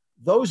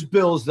those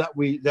bills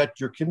that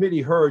your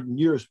committee heard in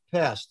years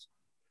past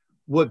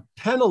would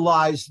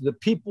penalize the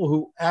people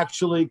who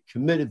actually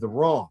committed the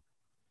wrong.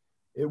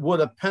 It would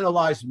have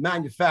penalized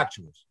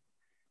manufacturers.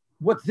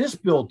 What this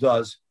bill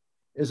does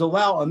is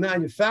allow a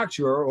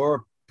manufacturer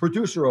or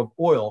producer of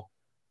oil,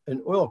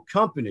 an oil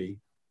company,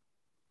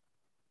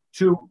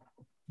 to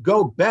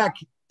go back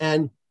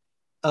and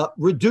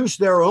reduce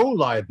their own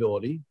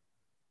liability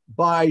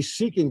by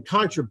seeking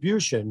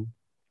contribution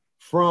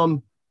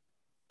from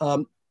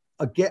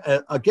a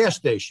gas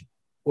station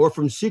or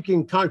from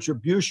seeking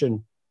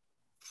contribution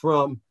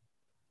from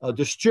a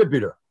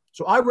distributor.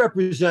 So I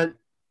represent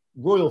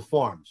Royal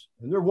Farms,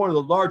 and they're one of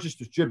the largest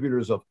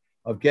distributors of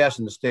gas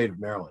in the state of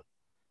Maryland.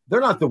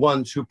 They're not the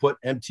ones who put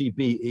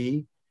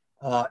MTBE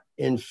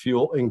in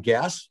fuel, in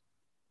gas.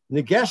 And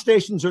the gas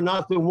stations are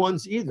not the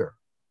ones either.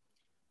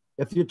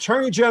 If the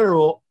Attorney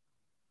General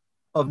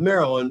of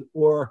Maryland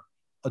or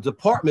a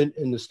department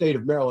in the state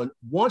of Maryland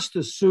wants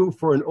to sue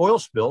for an oil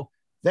spill,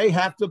 they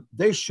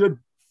should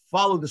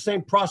follow the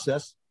same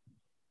process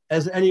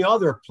as any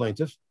other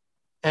plaintiff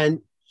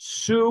and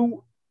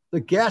sue the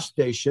gas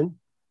station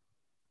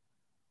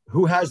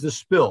who has the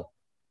spill.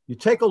 You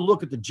take a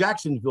look at the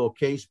Jacksonville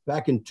case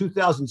back in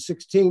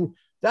 2016,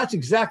 that's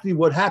exactly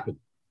what happened.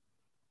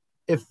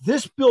 If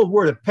this bill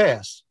were to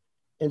pass,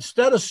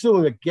 instead of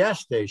suing a gas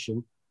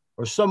station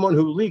or someone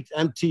who leaked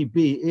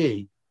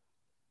MTBE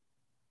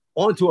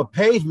onto a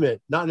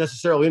pavement, not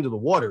necessarily into the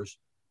waters,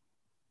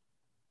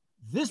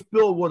 this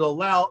bill would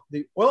allow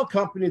the oil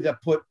company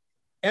that put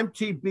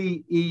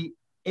MTBE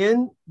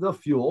in the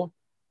fuel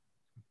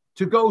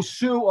to go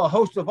sue a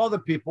host of other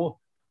people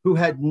who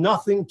had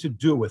nothing to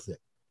do with it.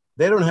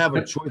 They don't have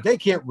a choice. They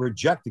can't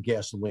reject the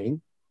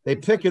gasoline. They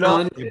pick it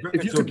up, they bring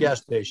it to a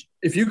gas station.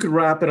 If you could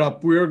wrap it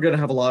up, we're going to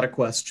have a lot of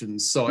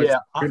questions. So yeah,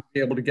 I'm going to be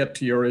able to get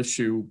to your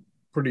issue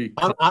pretty.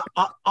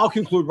 I'll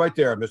conclude right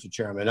there, Mr.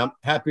 Chairman. I'm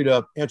happy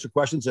to answer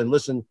questions and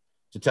listen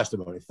to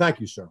testimony. Thank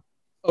you, sir.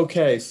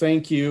 Okay,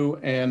 thank you.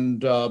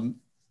 And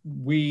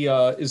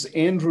is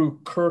Andrew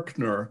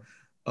Kirkner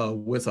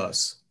with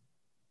us?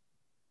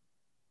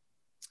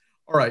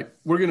 All right,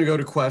 we're going to go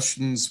to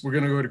questions. We're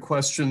going to go to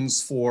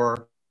questions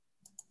for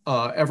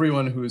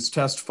everyone who has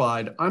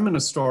testified. I'm going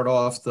to start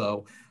off,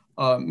 though.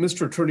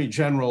 Mr. Attorney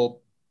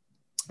General,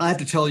 I have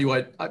to tell you,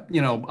 I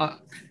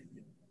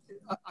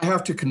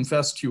have to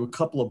confess to you a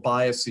couple of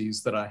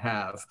biases that I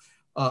have.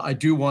 I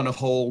do want to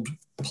hold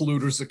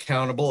polluters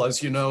accountable.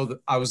 As you know,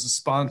 I was the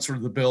sponsor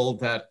of the bill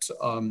that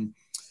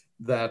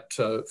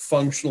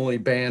functionally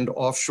banned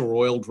offshore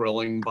oil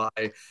drilling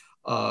by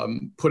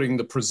putting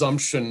the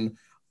presumption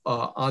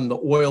on the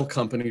oil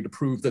company to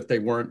prove that they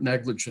weren't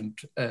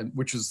negligent, and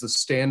which is the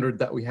standard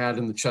that we had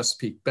in the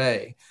Chesapeake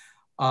Bay.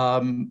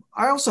 I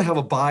also have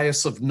a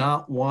bias of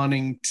not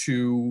wanting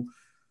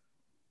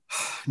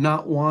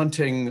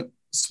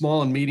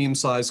small and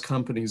medium-sized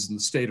companies in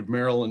the state of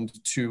Maryland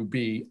to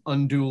be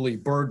unduly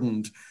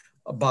burdened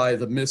by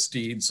the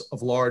misdeeds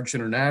of large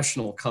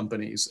international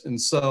companies. And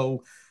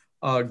so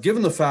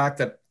given the fact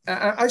that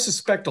I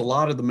suspect a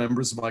lot of the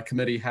members of my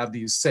committee have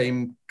these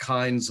same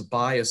kinds of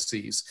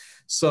biases.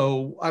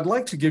 So I'd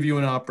like to give you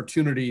an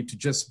opportunity to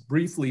just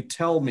briefly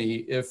tell me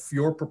if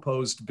your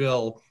proposed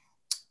bill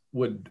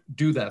would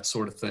do that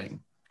sort of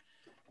thing.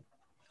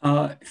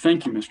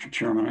 Thank you, Mr.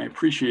 Chairman. I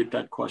appreciate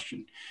that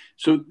question.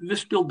 So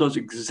this bill does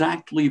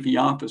exactly the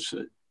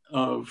opposite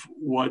of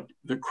what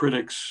the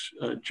critics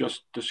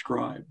just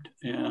described.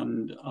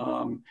 And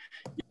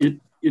it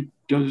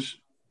does,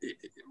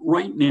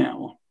 right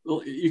now,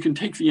 well, you can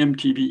take the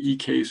MTBE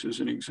case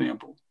as an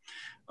example.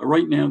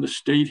 Right now, the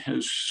state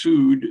has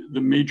sued the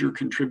major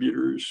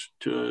contributors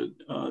to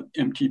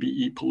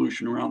MTBE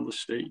pollution around the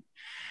state.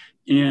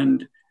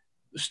 And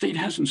the state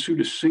hasn't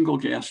sued a single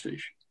gas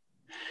station.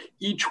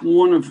 Each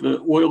one of the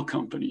oil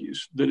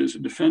companies that is a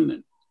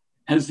defendant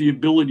has the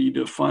ability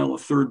to file a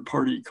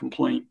third-party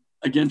complaint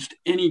against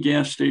any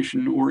gas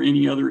station or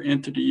any other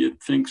entity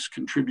it thinks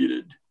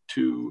contributed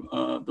to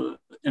the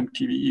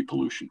MTBE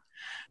pollution.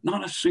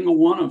 Not a single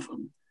one of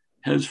them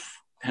has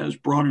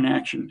brought an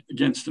action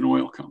against an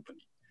oil company.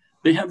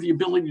 They have the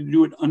ability to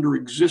do it under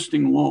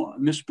existing law,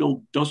 and this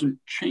bill doesn't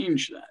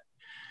change that.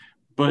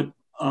 But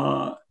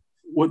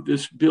what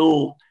this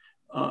bill,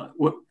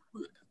 what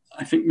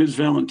I think Ms.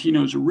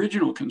 Valentino's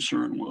original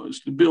concern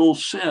was, the bill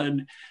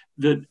said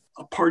that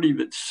a party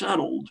that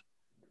settled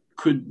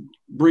could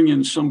bring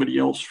in somebody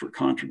else for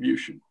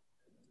contribution.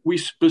 We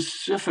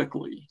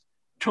specifically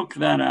took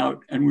that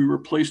out and we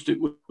replaced it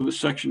with a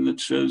section that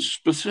says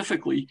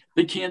specifically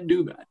they can't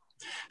do that.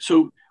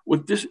 So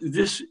what this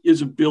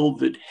is a bill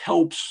that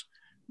helps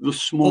the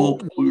small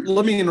polluters.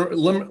 Let me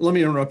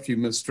interrupt you,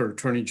 Mr.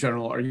 Attorney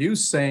General. Are you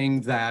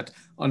saying that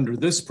under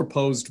this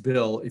proposed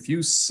bill, if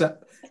you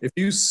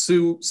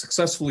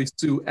successfully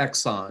sue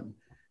Exxon,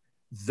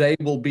 they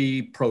will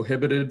be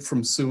prohibited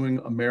from suing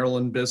a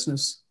Maryland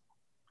business?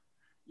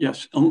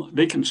 Yes,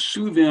 they can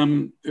sue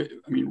them. I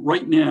mean,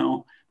 right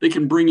now, they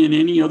can bring in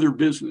any other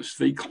business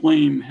they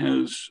claim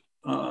has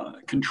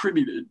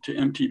contributed to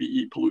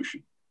MTBE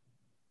pollution.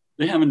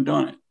 They haven't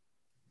done it.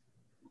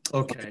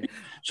 Okay.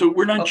 So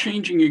we're not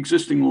changing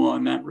existing law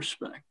in that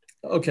respect.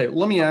 Okay,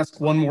 let me ask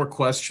one more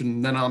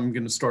question, then I'm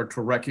going to start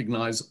to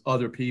recognize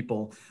other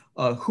people.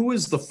 Who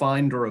is the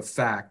finder of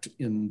fact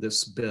in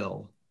this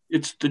bill?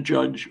 It's the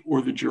judge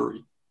or the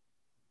jury.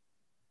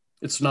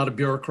 It's not a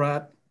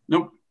bureaucrat?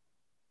 Nope.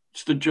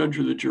 It's the judge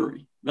or the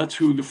jury. That's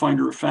who the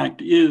finder of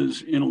fact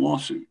is in a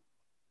lawsuit.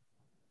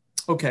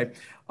 Okay.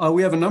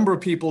 We have a number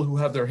of people who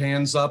have their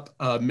hands up.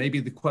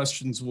 Maybe the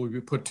questions will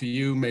be put to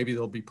you. Maybe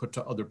they'll be put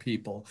to other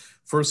people.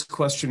 First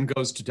question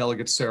goes to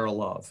Delegate Sarah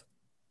Love.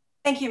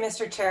 Thank you,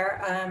 Mr.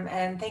 Chair.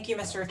 And thank you,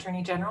 Mr.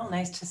 Attorney General.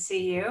 Nice to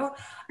see you.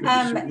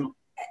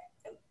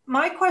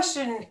 My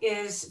question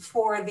is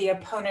for the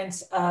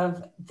opponents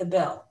of the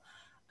bill.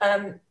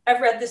 I've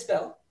read this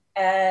bill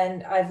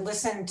and I've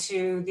listened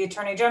to the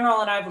Attorney General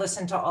and I've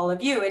listened to all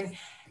of you.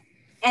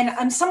 And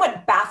I'm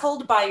somewhat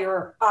baffled by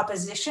your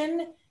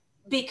opposition,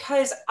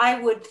 because I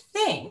would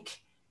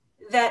think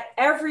that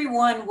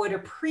everyone would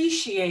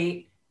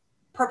appreciate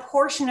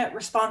proportionate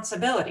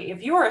responsibility.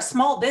 If you're a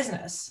small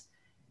business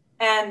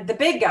and the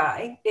big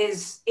guy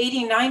is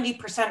 80,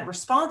 90%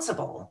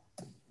 responsible,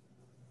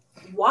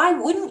 why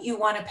wouldn't you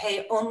want to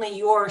pay only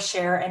your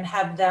share and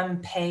have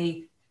them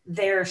pay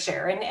their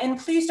share? And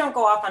please don't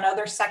go off on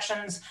other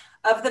sections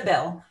of the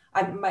bill.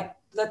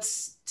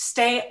 Let's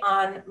stay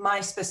on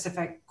my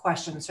specific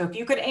question. So if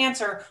you could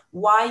answer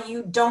why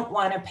you don't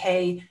want to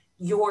pay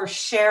your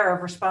share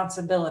of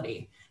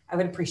responsibility, I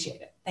would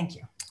appreciate it. Thank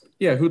you.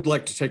 Yeah, who'd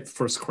like to take the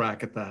first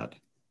crack at that?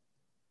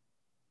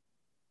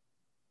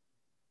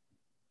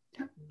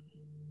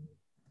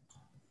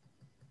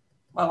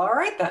 Well, all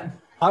right then.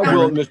 I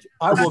will,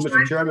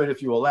 Mr. Chairman,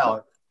 if you allow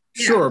it.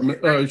 Sure,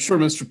 sure,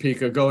 Mr.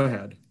 Pica, go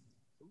ahead.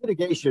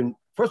 Litigation,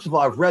 first of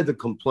all, I've read the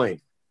complaint.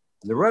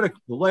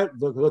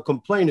 The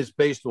complaint is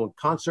based on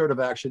concert of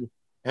action,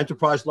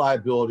 enterprise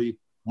liability,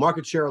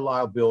 market share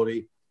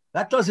liability.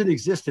 That doesn't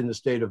exist in the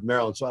state of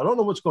Maryland, so I don't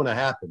know what's going to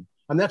happen.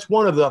 And that's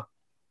one of the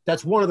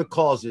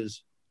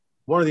causes,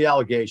 one of the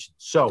allegations.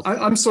 So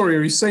I'm sorry,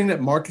 are you saying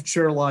that market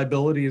share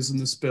liability is in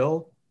this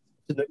bill?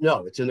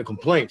 No, it's in the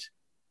complaint.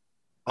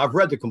 I've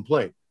read the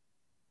complaint.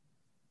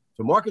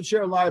 So market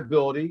share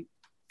liability,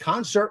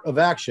 concert of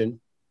action,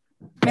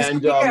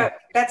 and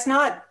that's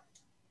not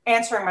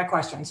answering my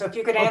question. So if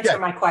you could answer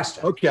my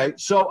question. Okay,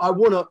 so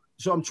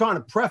I'm trying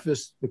to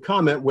preface the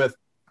comment with,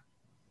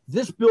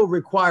 this bill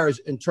requires,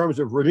 in terms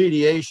of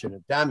remediation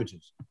and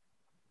damages,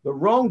 the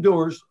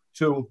wrongdoers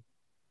to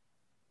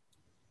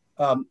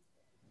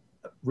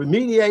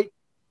remediate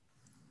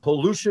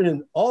pollution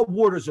in all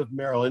waters of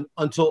Maryland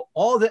until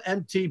all the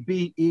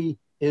MTBE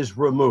is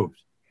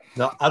removed.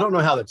 Now, I don't know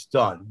how that's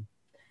done.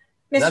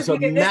 Mr.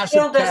 Pica, this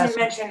bill doesn't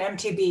mention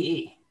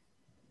MTBE.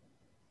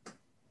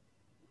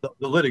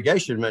 The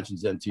litigation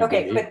mentions MTBE.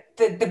 Okay,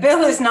 but the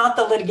bill is not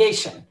the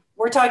litigation.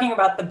 We're talking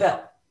about the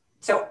bill.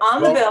 So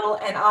on the bill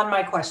and on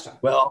my question.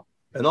 Well,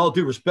 in all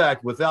due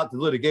respect, without the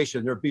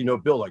litigation, there'd be no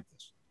bill like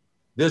this.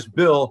 This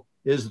bill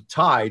is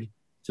tied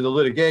to the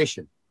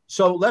litigation.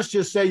 So let's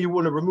just say you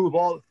want to remove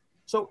all.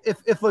 So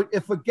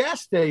if a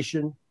gas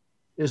station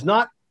is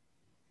not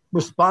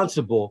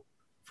responsible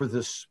for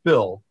this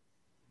spill,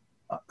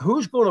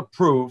 who's going to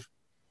prove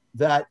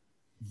that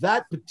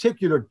that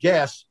particular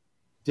gas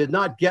did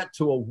not get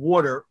to a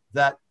water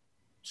that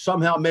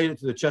somehow made it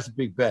to the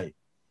Chesapeake Bay?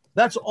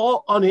 That's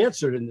all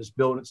unanswered in this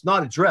bill, and it's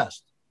not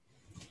addressed.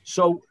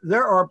 So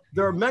there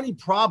are many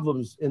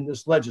problems in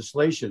this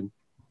legislation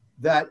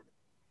that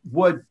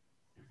would.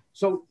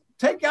 So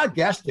take out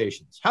gas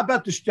stations. How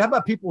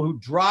about people who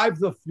drive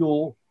the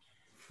fuel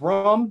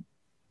from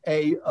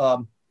a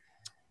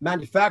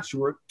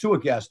manufacturer to a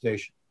gas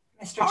station?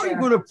 How are you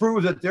going to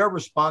prove that they're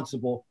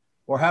responsible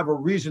or have a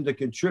reason to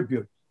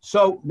contribute?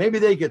 So maybe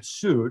they get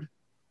sued.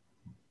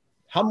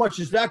 How much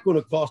is that going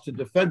to cost to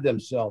defend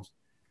themselves?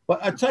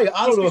 But I tell you,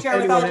 I don't know Mr. if Chair,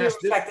 with anyone all due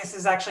asked respect, this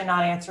is actually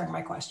not answering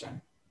my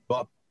question.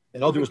 But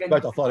in all due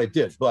respect, I thought I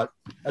did, but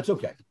that's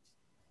okay.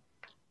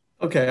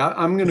 Okay,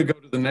 I'm going to go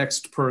to the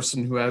next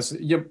person who has,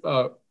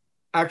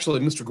 actually,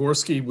 Mr.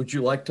 Gorski, would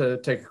you like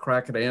to take a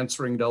crack at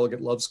answering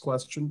Delegate Love's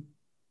question?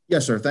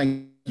 Yes, sir.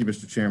 Thank you,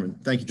 Mr. Chairman.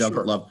 Thank you,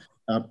 Delegate Love.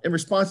 In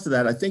response to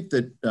that, I think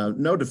that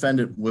no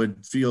defendant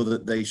would feel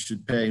that they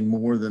should pay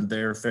more than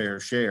their fair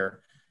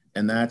share.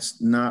 And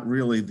that's not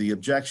really the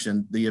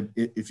objection.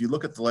 If you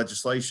look at the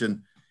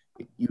legislation,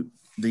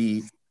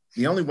 the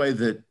only way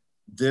that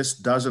this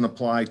doesn't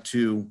apply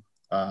to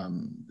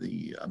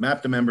the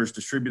MAPTA members,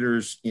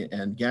 distributors,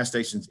 and gas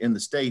stations in the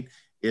state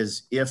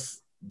is if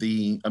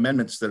the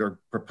amendments that are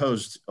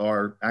proposed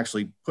are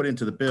actually put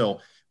into the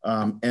bill.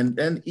 And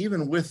then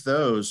even with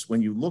those,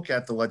 when you look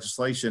at the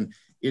legislation,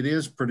 it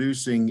is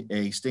producing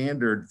a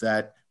standard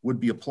that would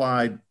be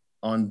applied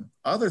on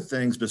other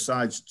things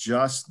besides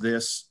just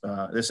this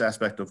this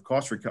aspect of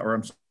cost recovery. Or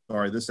I'm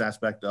sorry, this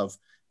aspect of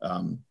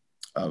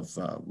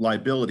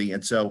liability.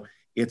 And so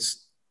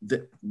it's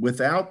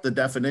without the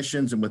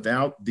definitions and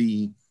without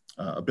the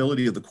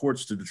ability of the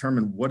courts to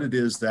determine what it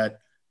is that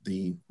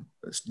the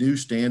new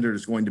standard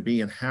is going to be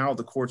and how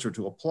the courts are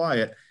to apply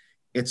it,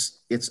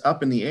 it's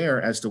up in the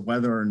air as to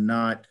whether or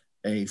not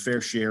a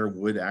fair share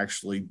would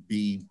actually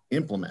be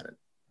implemented.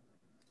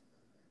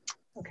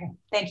 Okay,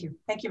 thank you.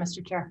 Thank you,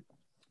 Mr. Chair.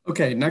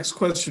 Okay, next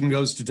question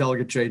goes to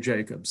Delegate Jay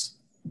Jacobs.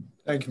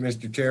 Thank you,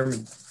 Mr.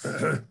 Chairman.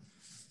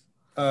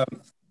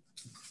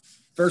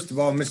 First of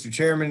all, Mr.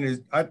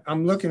 Chairman,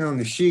 I'm looking on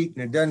the sheet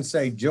and it doesn't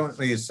say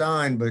jointly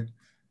assigned, but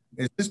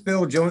is this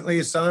bill jointly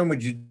assigned with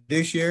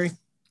judiciary?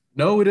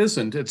 No, it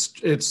isn't.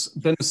 It's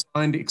been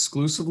assigned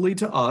exclusively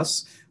to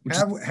us.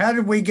 How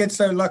did we get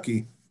so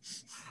lucky?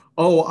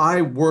 Oh,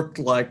 I worked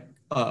like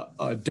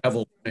a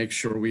devil to make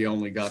sure we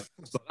only got.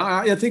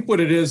 I think what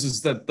it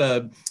is that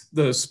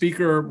the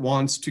speaker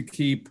wants to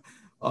keep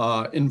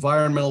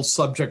environmental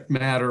subject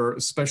matter,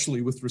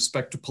 especially with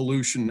respect to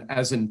pollution,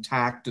 as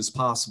intact as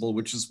possible,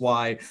 which is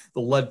why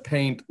the lead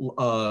paint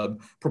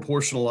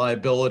proportional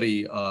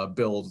liability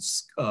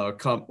bills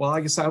come. Well,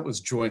 I guess that was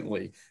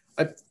jointly.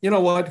 You know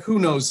what? Who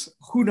knows?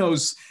 Who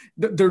knows?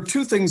 There are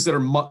two things that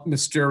are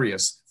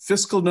mysterious: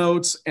 fiscal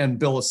notes and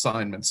bill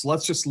assignments.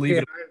 Let's just leave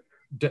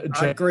it.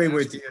 I agree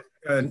with you,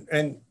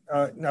 and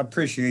I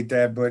appreciate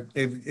that. But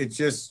it's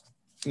just,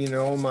 you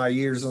know, all my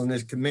years on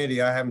this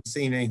committee, I haven't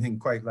seen anything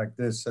quite like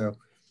this. So,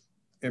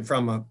 and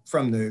from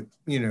the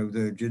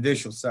the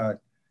judicial side.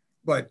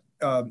 But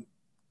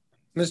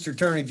Mr.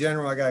 Attorney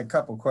General, I got a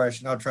couple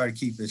questions. I'll try to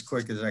keep as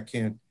quick as I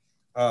can.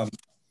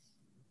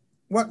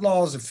 What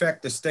laws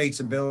affect the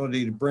state's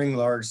ability to bring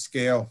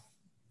large-scale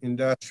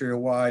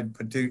industrial-wide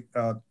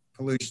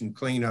pollution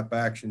cleanup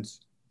actions?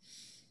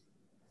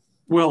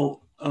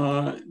 Well,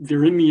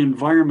 they're in the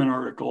environment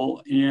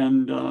article,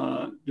 and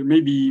there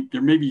may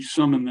be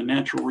some in the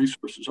natural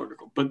resources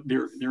article, but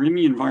they're in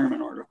the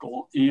environment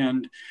article,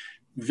 and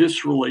this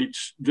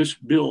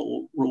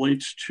bill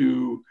relates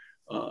to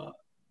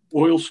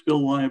oil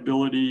spill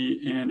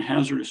liability and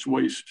hazardous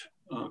waste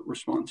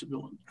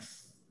responsibility.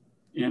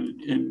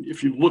 And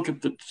if you look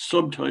at the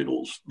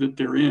subtitles that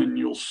they're in,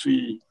 you'll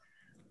see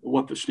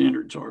what the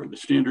standards are. The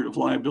standard of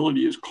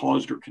liability is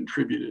caused or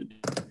contributed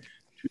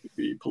to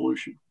the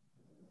pollution.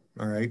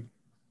 All right.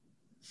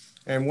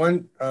 And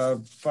one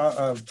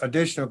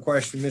additional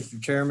question, Mr.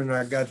 Chairman,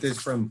 I got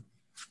this from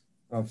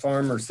a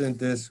farmer sent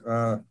this.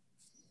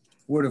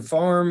 Would a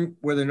farm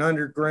with an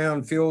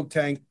underground fuel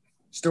tank,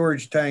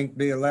 storage tank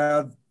be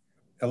allowed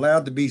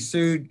to be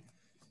sued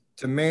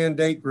to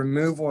mandate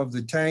removal of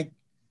the tank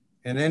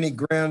and any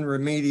ground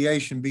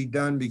remediation be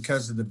done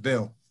because of the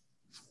bill?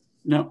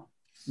 No,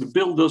 the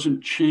bill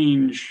doesn't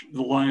change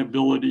the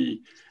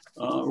liability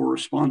or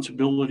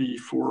responsibility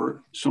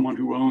for someone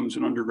who owns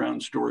an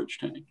underground storage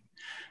tank.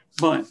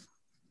 But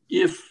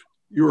if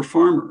your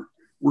farmer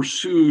were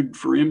sued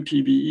for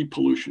MTBE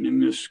pollution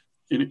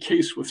in a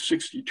case with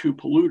 62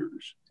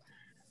 polluters,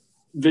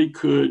 they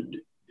could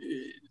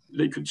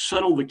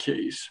settle the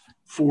case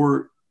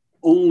for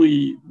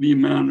only the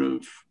amount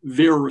of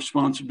their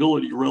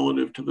responsibility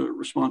relative to the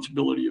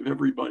responsibility of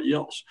everybody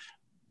else.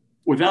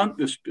 Without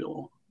this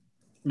bill,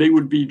 they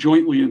would be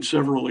jointly and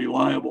severally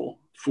liable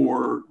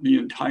for the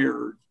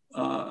entire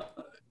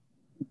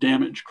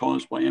damage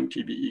caused by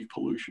MTBE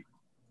pollution.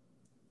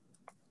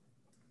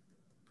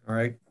 All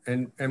right,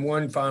 and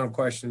one final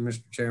question,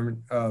 Mr.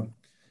 Chairman.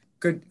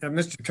 Could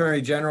Mr.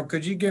 Attorney General,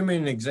 could you give me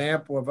an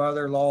example of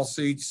other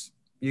lawsuits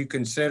you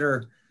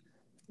consider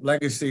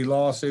legacy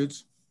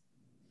lawsuits?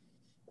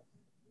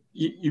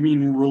 You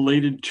mean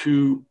related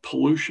to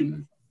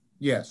pollution?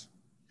 Yes.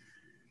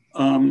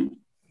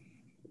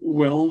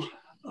 Well,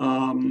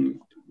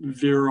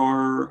 there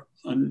are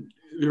a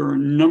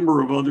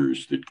number of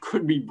others that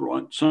could be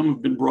brought. Some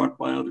have been brought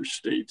by other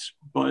states,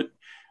 but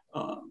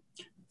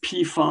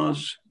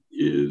PFAS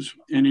is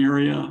an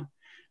area.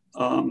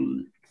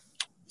 I'm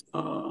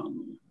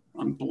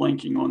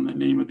blanking on the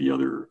name of the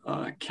other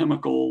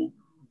chemical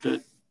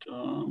that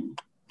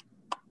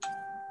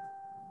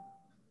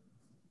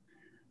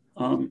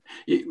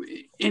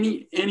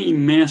Any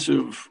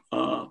massive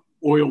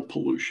oil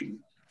pollution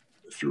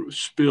through a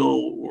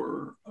spill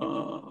or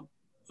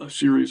a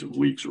series of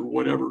leaks or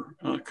whatever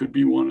could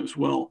be one as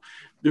well.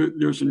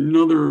 There's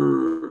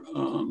another,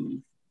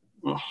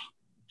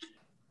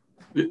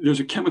 there's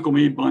a chemical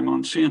made by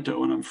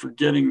Monsanto, and I'm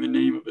forgetting the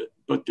name of it,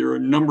 but there are a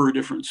number of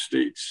different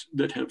states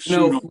that have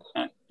sued on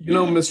that. You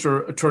know,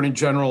 Mr. Attorney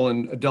General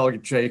and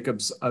Delegate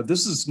Jacobs,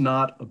 this is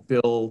not a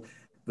bill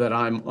that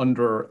I'm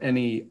under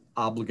any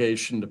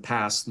obligation to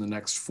pass in the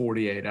next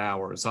 48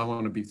 hours. I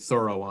want to be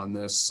thorough on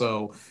this.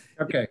 So,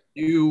 okay.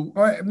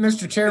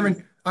 Mr.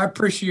 Chairman, I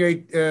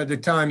appreciate the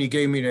time you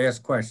gave me to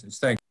ask questions.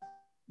 Thank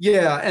you.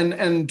 Yeah,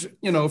 and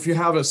you know, if you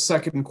have a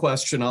second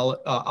question,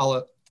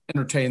 I'll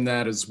entertain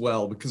that as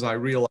well, because I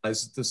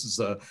realize that this is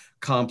a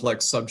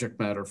complex subject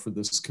matter for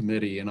this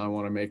committee, and I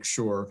want to make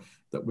sure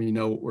that we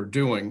know what we're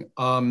doing.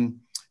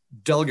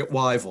 Delegate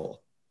Weigel.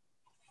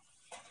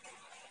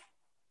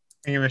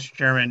 Thank you, Mr.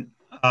 Chairman.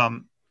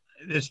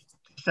 This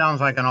sounds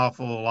like an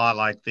awful lot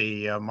like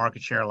the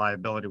market share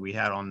liability we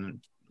had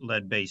on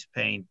lead-based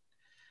paint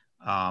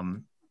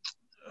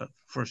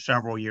for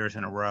several years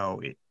in a row.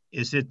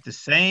 Is it the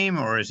same,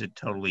 or is it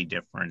totally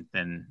different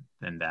than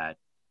that?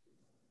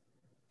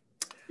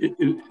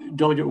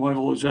 Delegate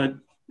Weigel, is that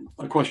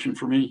a question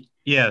for me?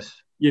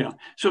 Yes. Yeah,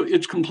 so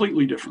it's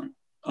completely different.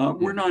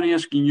 We're not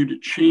asking you to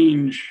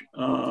change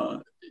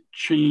the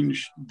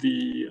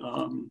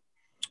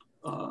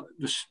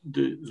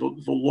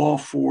law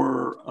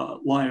for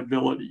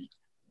liability.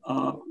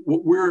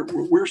 What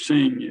we're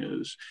saying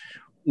is,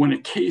 when a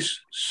case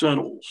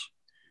settles,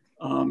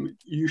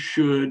 you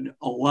should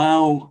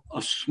allow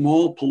a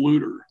small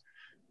polluter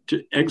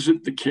to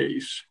exit the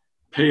case,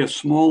 pay a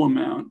small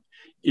amount,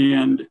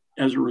 and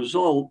as a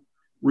result,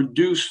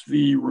 reduce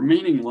the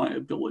remaining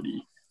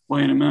liability by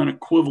an amount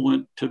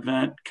equivalent to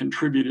that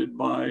contributed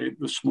by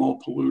the small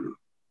polluter.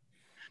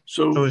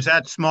 So is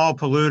that small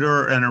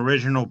polluter an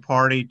original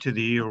party to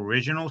the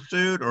original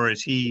suit, or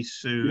is he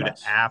sued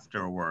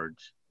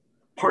afterwards?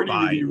 Party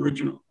to the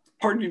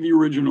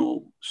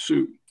original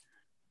suit.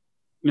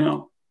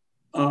 Now,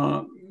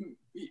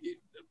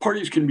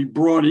 parties can be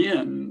brought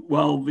in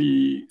while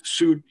the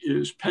suit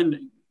is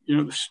pending. You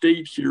know, the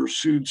state here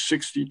sued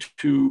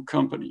 62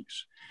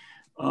 companies.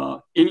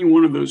 Any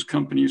one of those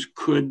companies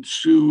could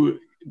sue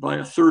by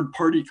a third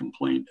party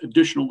complaint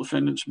additional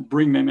defendants and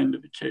bring them into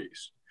the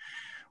case.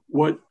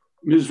 What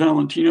Ms.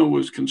 Valentino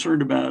was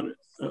concerned about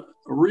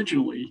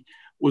originally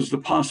was the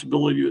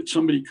possibility that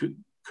somebody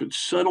could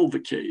settle the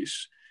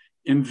case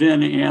and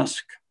then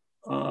ask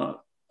a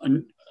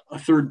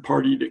third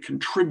party to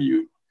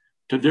contribute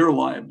to their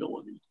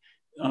liability,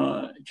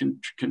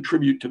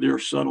 contribute to their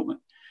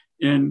settlement.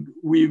 And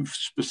we've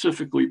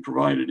specifically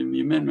provided in the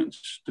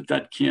amendments that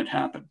that can't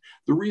happen.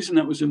 The reason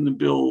that was in the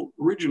bill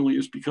originally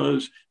is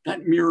because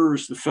that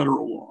mirrors the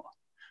federal law.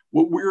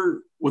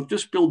 What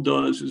this bill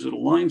does is it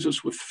aligns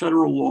us with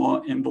federal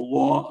law and the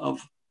law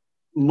of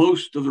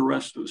most of the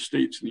rest of the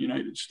states in the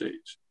United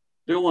States.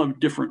 They all have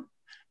different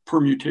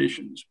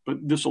permutations, but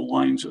this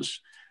aligns us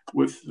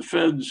with the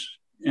feds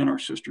and our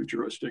sister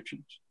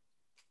jurisdictions.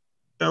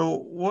 So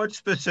what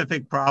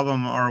specific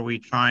problem are we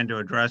trying to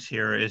address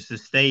here? Is the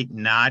state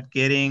not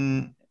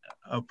getting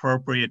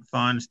appropriate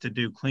funds to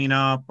do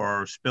cleanup,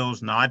 or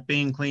spills not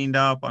being cleaned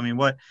up? I mean,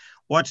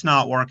 what's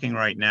not working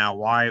right now?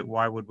 Why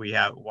would we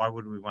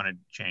want to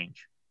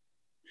change?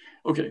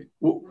 Okay,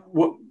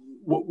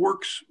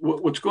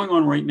 what's going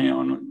on right now,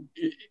 and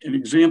an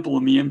example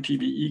in the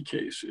MTVE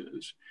case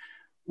is,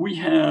 we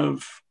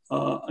have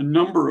a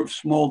number of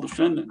small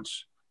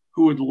defendants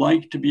who would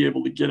like to be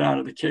able to get out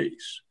of the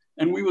case,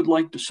 and we would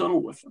like to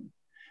settle with them,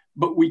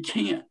 but we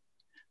can't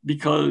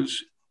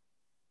because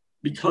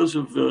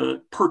of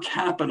the per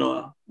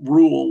capita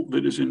rule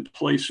that is in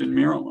place in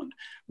Maryland.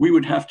 We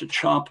would have to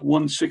chop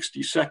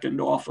 1/62nd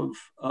off of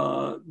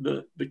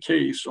the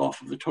case,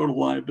 off of the total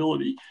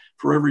liability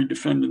for every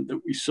defendant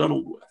that we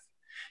settled with.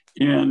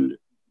 And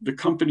the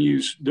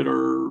companies that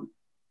are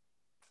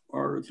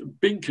the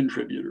big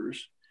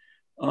contributors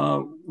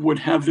would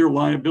have their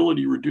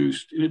liability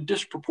reduced in a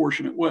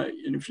disproportionate way.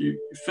 And if you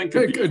think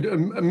of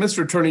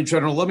Mr. Attorney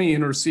General, let me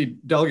intercede.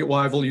 Delegate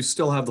Weigel, you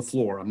still have the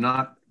floor. I'm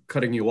not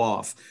cutting you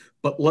off,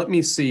 but let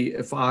me see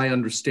if I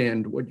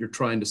understand what you're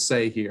trying to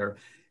say here.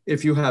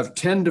 If you have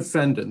 10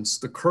 defendants,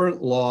 the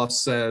current law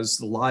says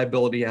the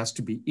liability has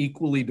to be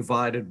equally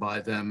divided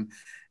by them.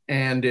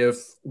 And if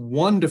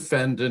one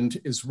defendant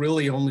is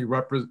really only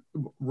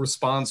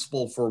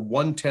responsible for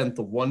 1/10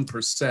 of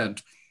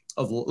 1%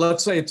 of,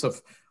 let's say it's a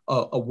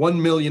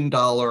 $1 million,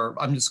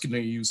 I'm just going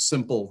to use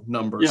simple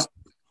numbers,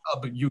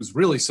 but use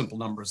really simple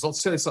numbers.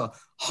 Let's say it's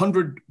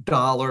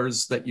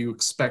 $100 that you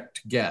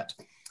expect to get.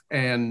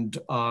 And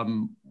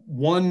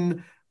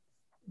one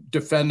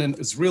defendant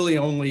is really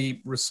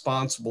only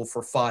responsible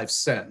for 5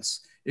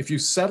 cents. If you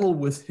settle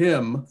with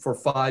him for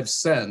 5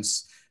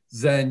 cents,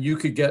 then you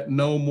could get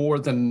no more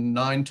than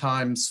 9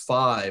 times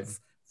 5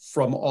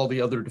 from all the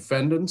other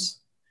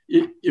defendants.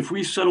 If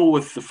we settle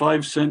with the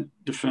 5 cent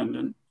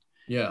defendant,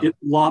 it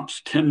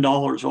lops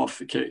 $10 off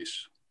the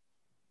case.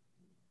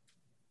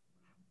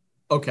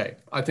 Okay,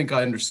 I think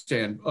I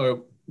understand.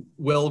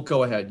 Will,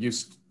 go ahead. You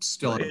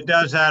still. It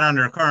does that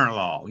under current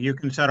law. You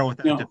can settle with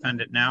that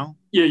defendant now.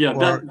 Yeah,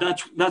 or...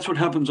 that's what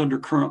happens under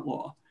current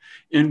law.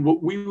 And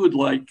what we would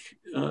like,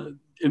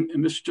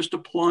 and this just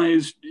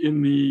applies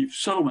in the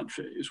settlement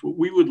phase, what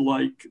we would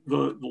like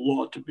the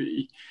law to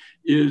be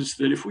is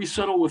that if we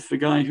settle with the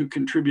guy who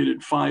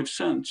contributed 5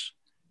 cents,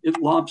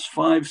 it lops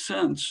 5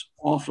 cents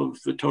off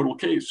of the total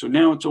case. So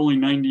now it's only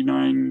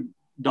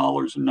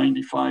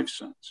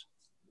 $99.95.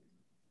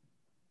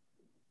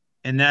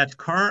 And that's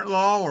current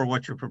law, or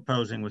what you're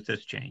proposing with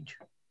this change?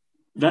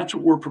 That's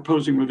what we're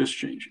proposing with this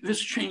change.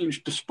 This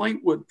change, despite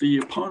what the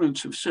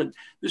opponents have said,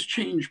 this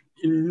change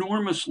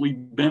enormously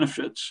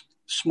benefits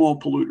small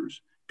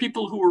polluters,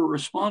 people who are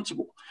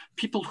responsible,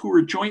 people who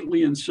are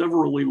jointly and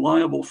severally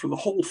liable for the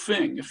whole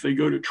thing if they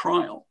go to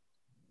trial,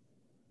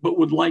 but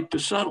would like to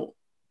settle.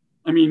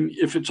 I mean,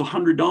 if it's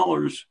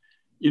 $100,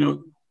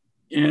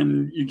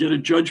 and you get a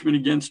judgment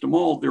against them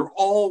all, they're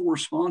all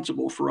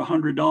responsible for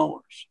 $100.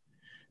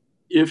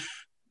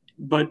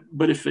 But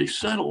if they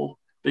settle,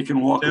 they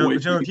can walk away.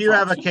 So if you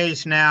have a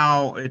case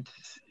now, it's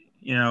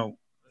 10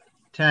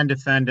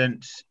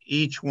 defendants,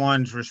 each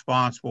one's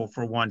responsible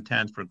for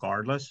 1/10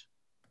 regardless.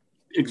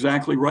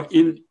 Exactly right.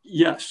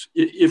 Yes,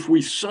 if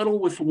we settle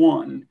with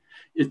one,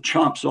 it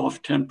chops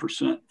off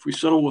 10%. If we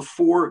settle with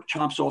 4, it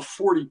chops off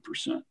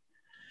 40%.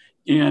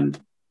 And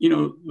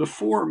the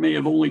 4 may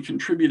have only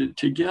contributed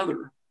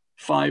together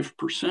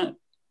 5%,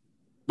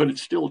 but it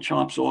still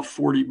chops off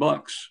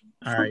 $40.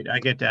 All right, I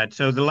get that.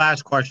 So the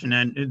last question,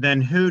 and then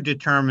who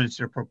determines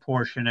the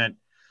proportionate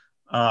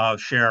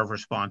share of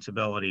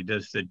responsibility?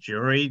 Does the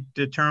jury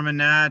determine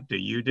that? Do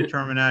you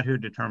determine that? Who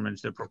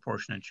determines the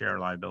proportionate share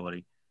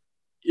liability?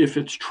 If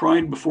it's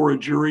tried before a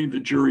jury, the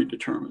jury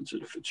determines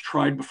it. If it's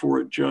tried before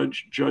a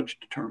judge, judge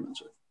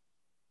determines it.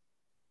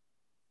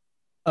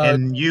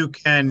 And you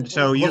can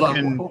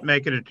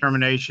make a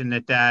determination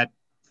that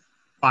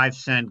 5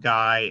 cent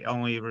guy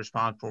only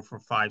responsible for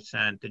 5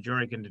 cents. The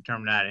jury can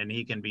determine that, and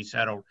he can be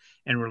settled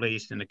and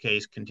released, and the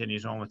case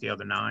continues on with the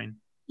other 9.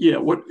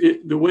 Yeah,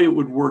 the way it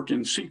would work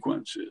in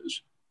sequence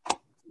is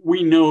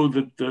we know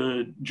that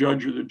the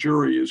judge or the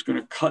jury is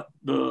going to cut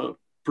the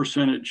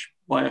percentage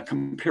by a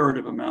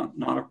comparative amount,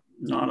 not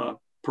a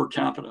per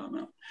capita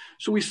amount.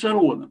 So we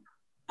settle with them,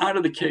 out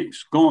of the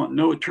case, gone,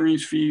 no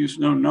attorney's fees,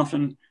 no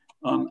nothing,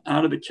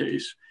 out of the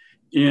case.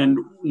 And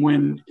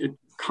when it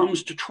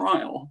comes to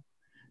trial,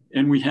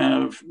 and we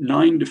have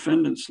 9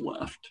 defendants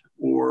left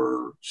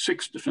or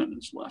 6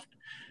 defendants left,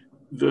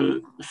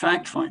 the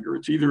fact finder,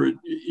 it's either,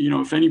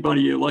 if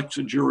anybody elects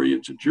a jury,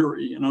 it's a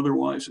jury, and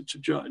otherwise it's a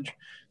judge.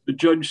 The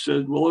judge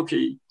said, well,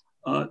 okay,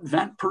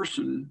 that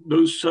person,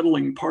 those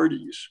settling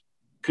parties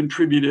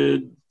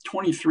contributed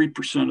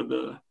 23% of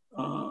the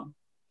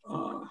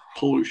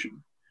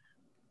pollution.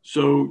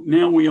 So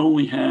now we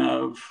only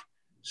have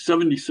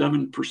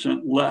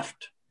 77%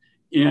 left.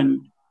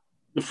 And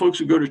the folks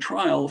who go to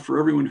trial, for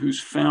everyone who's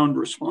found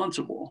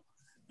responsible,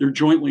 they're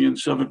jointly and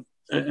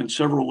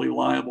severally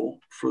liable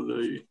for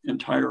the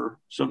entire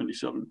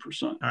 77%.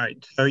 All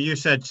right. So you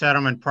said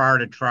settlement prior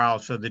to trial.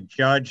 So the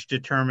judge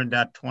determined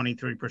that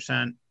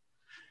 23%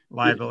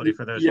 liability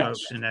for those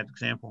folks in that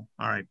example.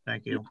 All right.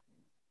 Thank you.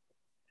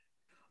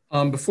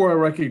 Before I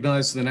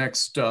recognize the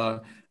next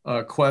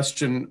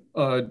question,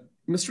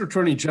 Mr.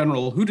 Attorney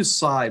General, who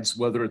decides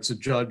whether it's a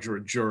judge or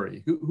a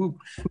jury? Who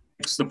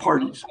makes the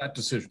parties that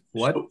decision?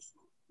 What? So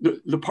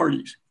the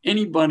parties.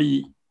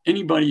 Anybody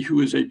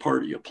who is a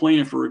party, a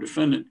plaintiff or a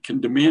defendant,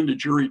 can demand a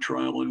jury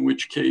trial, in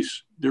which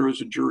case there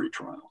is a jury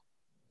trial.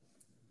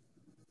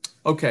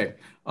 Okay.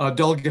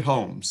 Delegate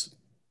Holmes.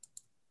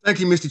 Thank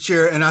you, Mr.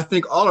 Chair. And I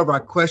think all of our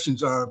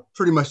questions are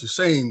pretty much the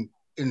same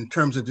in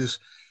terms of this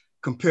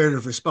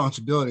comparative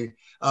responsibility.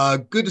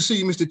 Good to see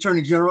you, Mr.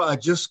 Attorney General. I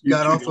just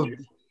got off of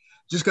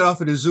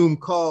the Zoom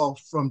call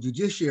from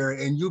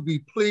Judiciary, and you'll be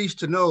pleased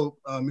to know,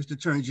 Mr.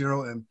 Attorney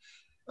General and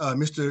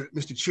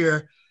Mr.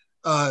 Chair,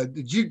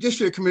 the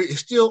Judiciary Committee is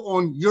still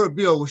on your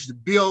bill, which is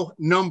bill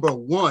number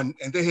 1,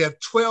 and they have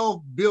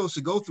 12 bills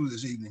to go through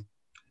this evening.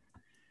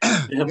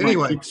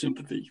 Anyway,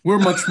 sympathy. We're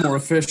much more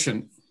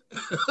efficient.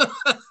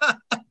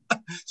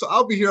 So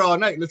I'll be here all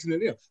night listening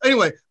to them.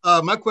 Anyway,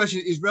 my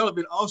question is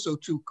relevant also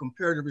to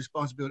comparative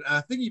responsibility.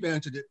 I think you've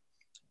answered it.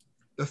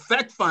 The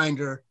fact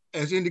finder,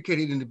 as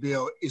indicated in the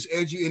bill, is,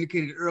 as you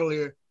indicated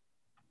earlier,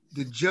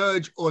 the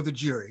judge or the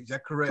jury. Is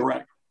that correct?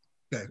 Correct.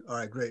 Okay. All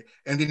right, great.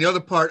 And then the other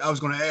part I was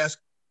going to ask,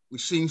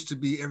 which seems to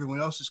be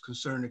everyone else's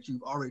concern that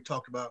you've already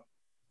talked about,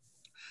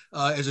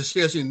 as it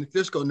says in the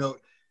fiscal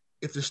note,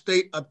 if the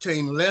state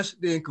obtained less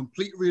than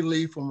complete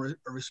relief from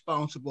a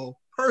responsible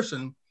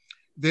person,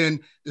 then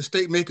the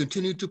state may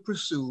continue to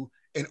pursue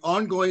an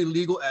ongoing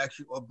legal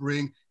action or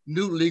bring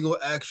new legal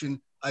action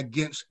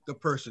against the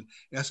person.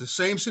 And that's the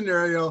same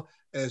scenario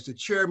as the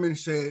chairman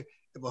said.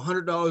 If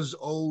 $100 is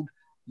owed,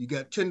 you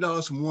got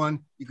 $10 from one,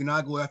 you can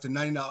now go after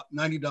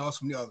 $90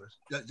 from the others.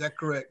 Is that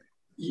correct?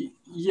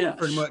 Yes.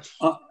 Pretty much.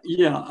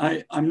 Yeah,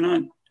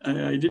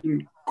 I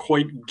didn't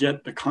quite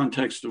get the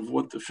context of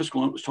what the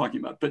fiscal note was talking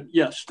about. But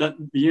yes,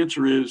 the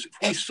answer is if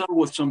we settle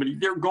with somebody,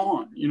 they're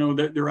gone. You know,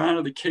 they're out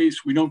of the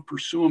case. We don't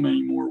pursue them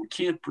anymore. We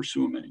can't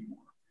pursue them anymore.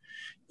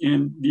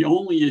 And the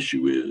only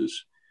issue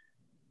is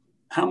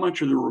how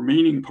much are the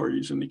remaining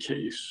parties in the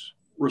case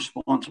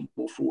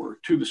responsible for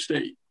to the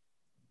state?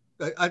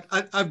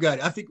 I've got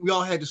it. I think we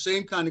all had the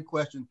same kind of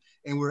question,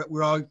 and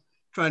we're all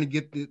trying to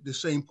get the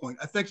same point.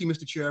 I thank you,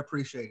 Mr. Chair. I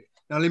appreciate it.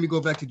 Now let me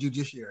go back to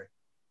judiciary.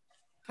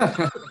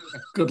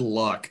 Good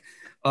luck.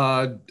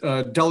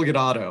 Delegate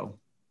Otto.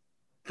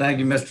 Thank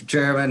you, Mr.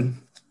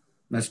 Chairman.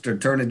 Mr.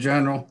 Attorney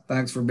General,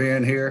 thanks for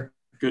being here.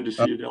 Good to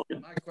see you,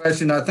 Delegate. My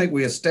question, I think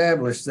we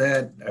established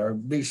that, or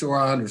be sure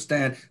I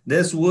understand,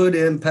 this would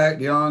impact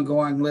the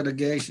ongoing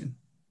litigation?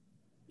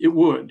 It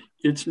would.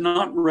 It's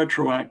not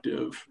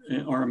retroactive.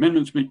 Our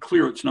amendments make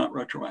clear it's not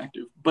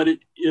retroactive, but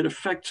it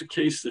affects a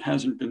case that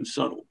hasn't been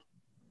settled.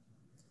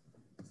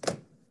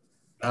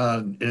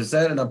 Is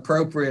that an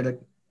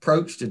appropriate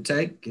approach to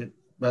take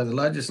by the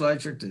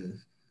legislature to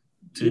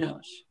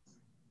Yes.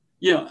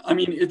 Yeah, I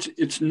mean,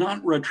 it's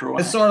not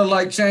retroactive. It's sort of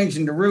like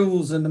changing the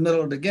rules in the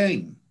middle of the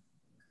game.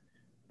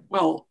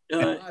 Well,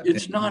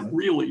 it's not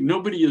really.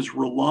 Nobody has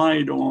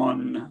relied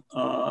on,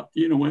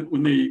 you know,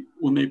 when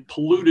they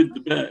polluted the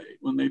bay,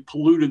 when they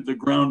polluted the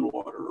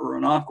groundwater or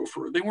an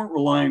aquifer, they weren't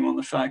relying on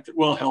the fact that,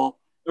 well, hell,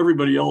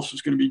 everybody else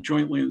is going to be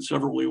jointly and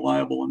severally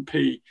liable and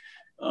pay,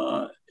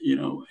 you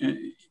know,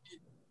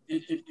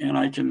 and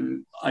I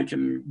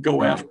can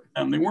go after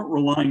them. They weren't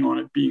relying on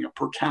it being a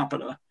per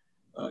capita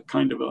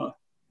kind of a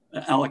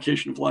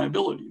allocation of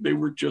liability. They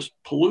were just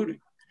polluting.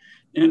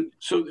 And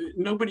so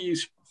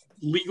nobody's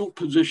legal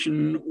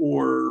position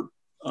or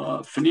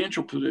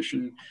financial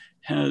position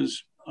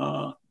has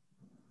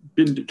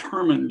been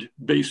determined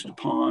based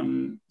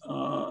upon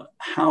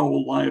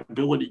how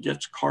liability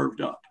gets carved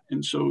up.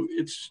 And so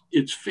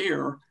it's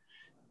fair.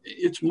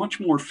 It's much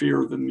more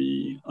fair than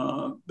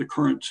the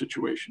current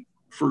situation,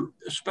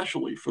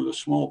 especially for the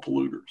small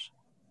polluters.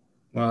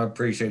 Well, I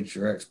appreciate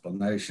your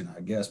explanation,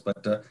 I guess,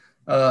 but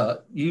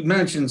you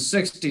mentioned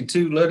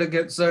 62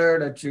 litigants there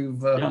that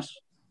you've yes.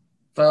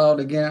 filed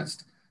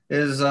against.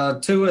 Is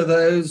 2 of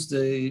those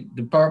the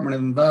Department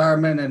of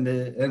Environment and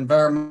the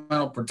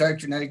Environmental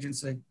Protection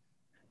Agency?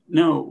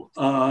 No,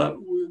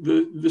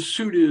 the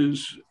suit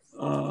is,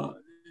 the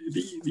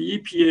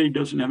EPA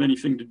doesn't have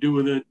anything to do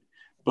with it,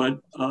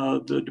 but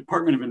the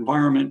Department of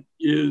Environment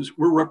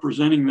we're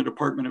representing the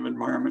Department of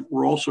Environment.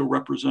 We're also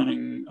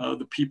representing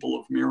the people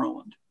of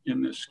Maryland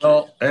in this case.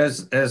 Well,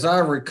 as I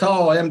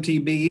recall,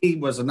 MTBE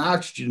was an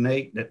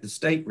oxygenate that the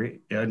state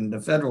and the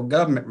federal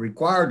government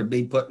required to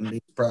be put in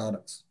these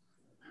products.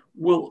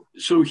 Well,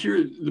 so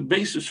here, the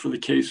basis for the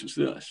case is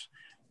this.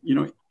 You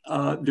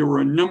know, there were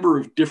a number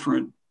of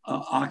different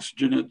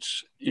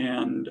oxygenates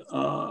and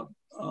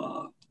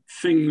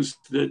things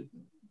that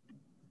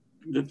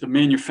the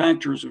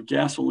manufacturers of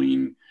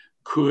gasoline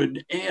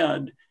could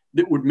add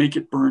that would make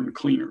it burn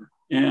cleaner.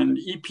 And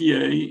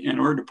EPA and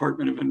our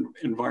Department of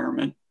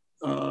Environment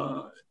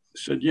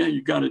said, yeah,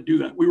 you got to do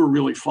that. We were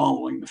really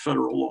following the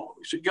federal law.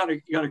 We said,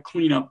 you got to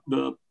clean up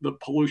the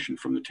pollution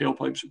from the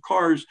tailpipes of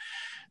cars.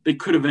 They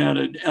could have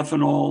added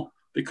ethanol.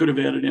 They could have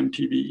added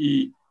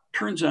MTBE.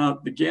 Turns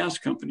out the gas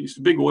companies,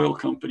 the big oil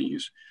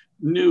companies,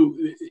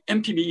 knew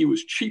MTBE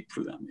was cheap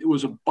for them. It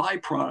was a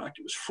byproduct.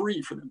 It was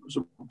free for them. It was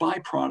a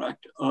byproduct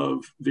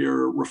of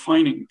their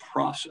refining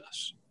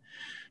process.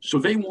 So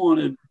they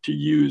wanted to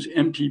use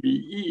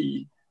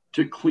MTBE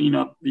to clean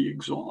up the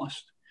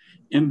exhaust.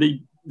 And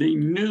they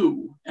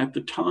knew at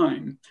the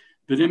time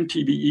that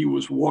MTBE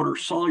was water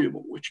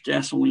soluble, which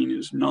gasoline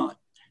is not.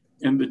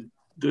 And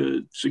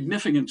the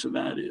significance of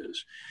that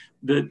is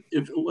that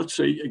if, let's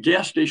say, a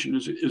gas station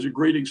is a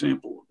great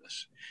example of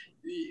this.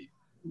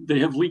 They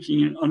have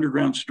leaking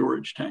underground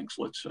storage tanks,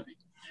 let's say.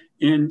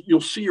 And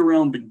you'll see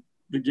around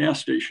the gas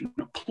station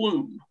a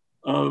plume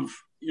of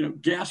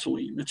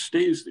gasoline that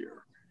stays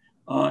there.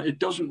 It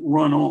doesn't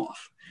run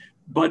off.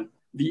 But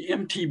the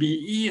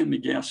MTBE in the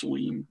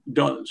gasoline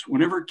does.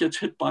 Whenever it gets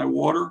hit by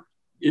water,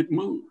 it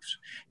moves.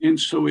 And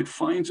so it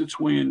finds its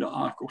way into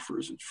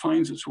aquifers. It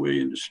finds its way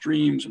into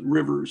streams and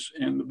rivers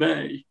and the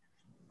bay.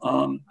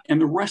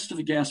 And the rest of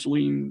the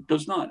gasoline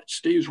does not. It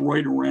stays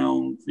right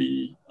around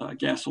the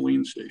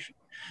gasoline station.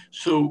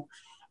 So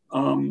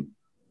I'm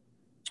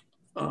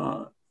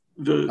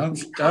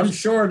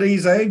sure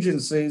these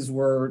agencies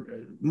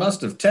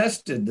must have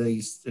tested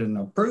these and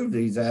approved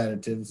these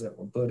additives that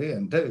were put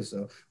in too.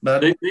 So,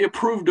 but they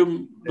approved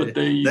them, but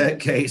that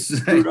case.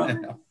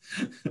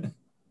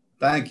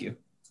 Thank you.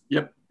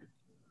 Yep.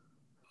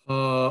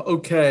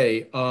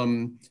 Okay.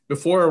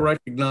 Before I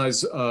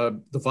recognize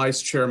the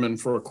Vice Chairman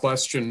for a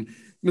question,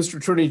 Mr.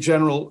 Attorney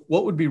General,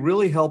 what would be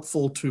really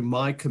helpful to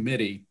my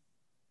committee,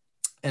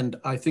 and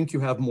I think you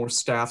have more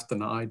staff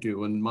than I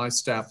do, and my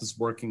staff is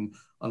working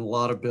on a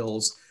lot of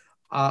bills.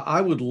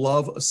 I would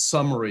love a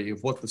summary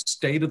of what the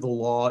state of the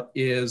law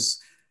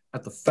is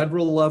at the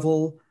federal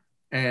level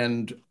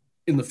and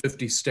in the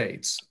 50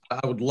 states. I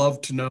would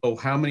love to know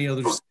how many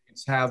other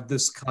states have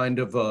this kind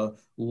of a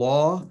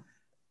law,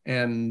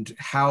 and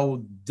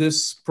how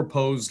this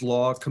proposed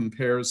law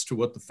compares to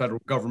what the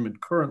federal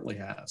government currently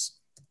has.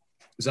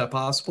 Is that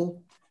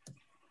possible?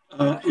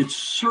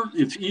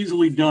 It's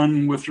easily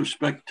done with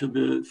respect to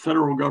the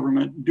federal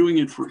government. Doing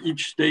it for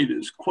each state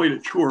is quite a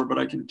chore, but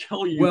I can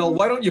tell you. Well,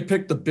 why don't you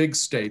pick the big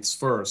states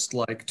first,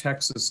 like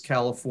Texas,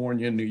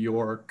 California, New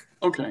York?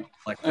 Okay.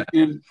 Like that.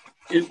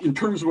 In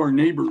terms of our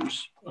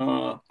neighbors.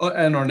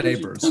 And our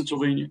neighbors.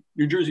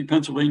 New Jersey,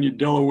 Pennsylvania,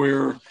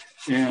 Delaware,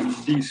 and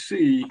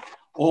DC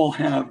all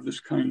have this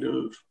kind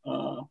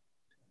of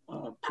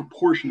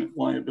proportionate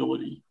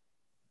liability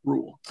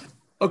rule.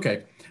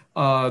 Okay.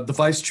 The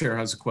vice chair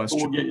has a question.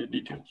 We'll get you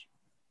details.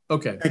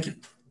 Okay. Thank you.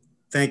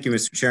 Thank you,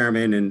 Mr.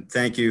 Chairman, and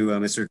thank you,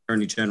 Mr.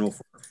 Attorney General,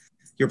 for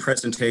your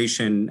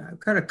presentation. I've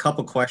got a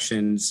couple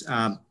questions.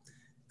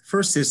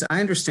 First is, I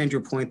understand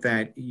your point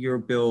that your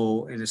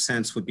bill, in a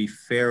sense, would be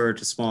fairer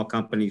to small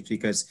companies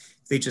because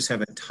they just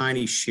have a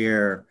tiny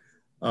share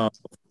of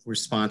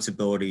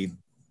responsibility.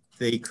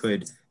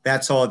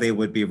 That's all they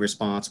would be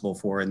responsible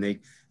for, and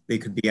they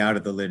could be out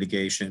of the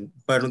litigation.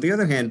 But on the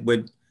other hand,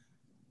 would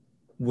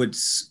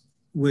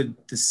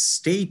the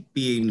state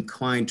be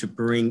inclined to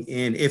bring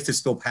in, if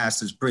this bill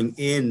passes, bring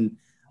in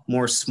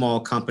more small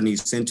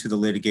companies into the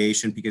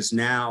litigation? Because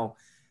now,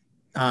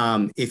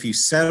 if you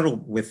settle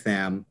with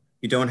them,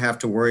 you don't have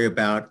to worry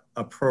about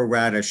a pro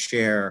rata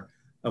share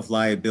of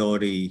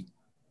liability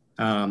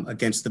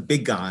against the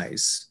big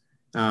guys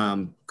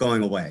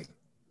going away.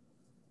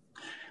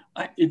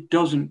 It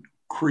doesn't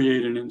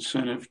create an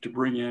incentive to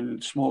bring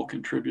in small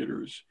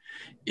contributors.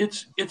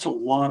 It's a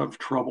lot of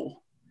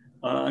trouble.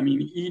 I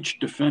mean, each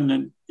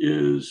defendant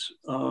is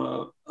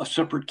a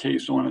separate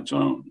case on its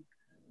own.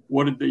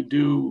 What did they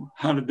do?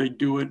 How did they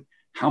do it?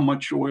 How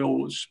much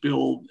oil was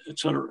spilled, et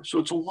cetera. So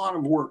it's a lot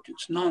of work.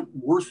 It's not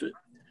worth it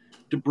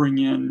to bring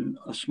in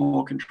a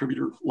small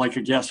contributor like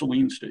a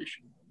gasoline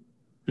station.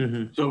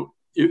 Mm-hmm. So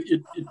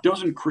it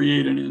doesn't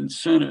create an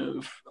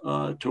incentive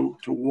to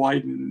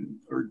widen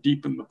or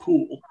deepen the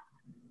pool.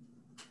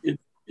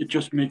 It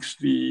just makes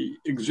the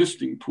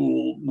existing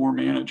pool more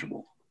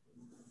manageable.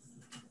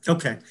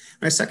 Okay.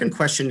 My second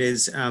question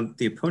is,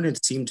 the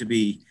opponents seem to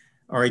be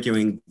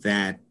arguing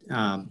that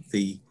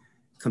the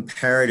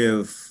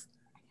comparative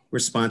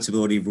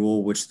responsibility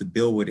rule, which the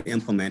bill would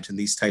implement in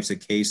these types of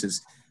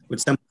cases, would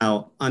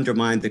somehow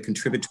undermine the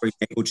contributory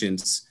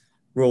negligence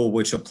rule,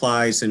 which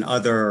applies in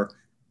other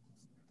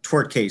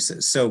tort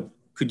cases. So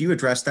could you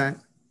address that?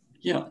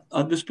 Yeah,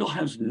 this bill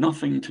has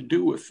nothing to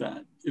do with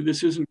that.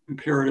 This isn't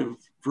comparative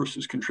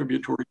versus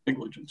contributory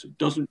negligence. It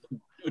doesn't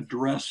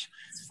address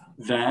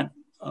that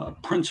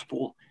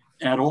principle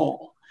at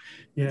all.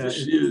 Yeah,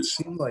 it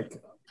seemed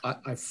like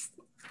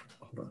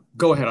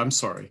go ahead, I'm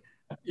sorry.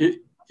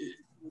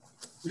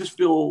 This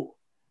bill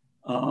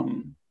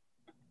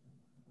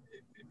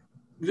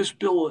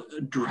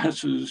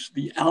addresses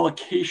the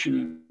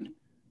allocation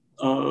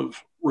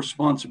of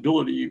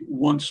responsibility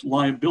once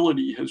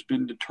liability has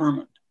been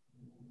determined.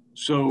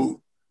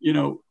 So, you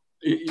know,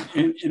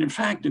 and in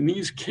fact, in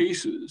these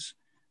cases,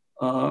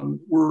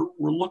 we're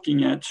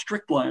looking at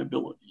strict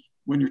liability.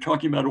 When you're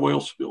talking about oil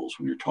spills,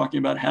 when you're talking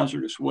about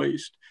hazardous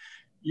waste,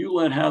 you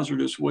let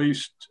hazardous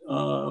waste,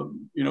 go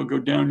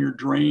down your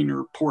drain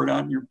or pour it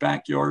out in your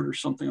backyard or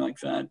something like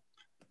that.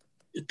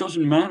 It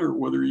doesn't matter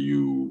whether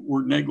you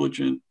were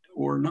negligent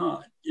or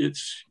not.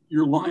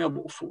 You're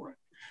liable for it.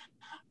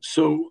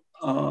 So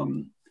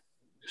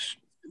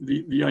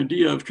the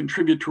idea of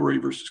contributory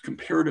versus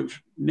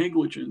comparative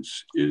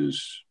negligence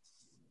is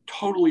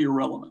totally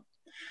irrelevant.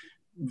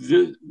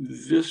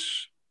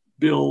 This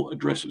bill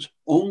addresses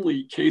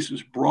only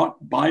cases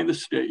brought by the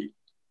state,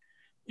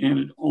 and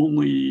it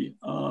only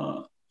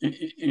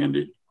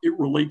it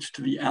relates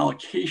to the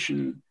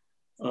allocation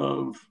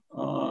of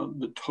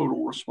the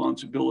total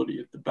responsibility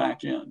at the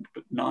back end,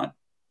 but not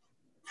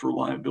for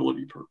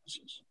liability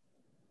purposes.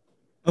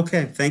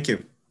 Okay, thank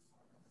you.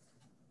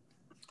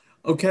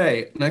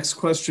 Okay, next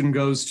question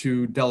goes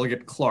to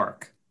Delegate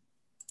Clark.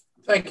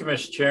 Thank you,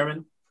 Mr.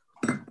 Chairman.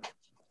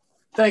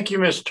 Thank you,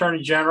 Mr.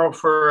 Attorney General,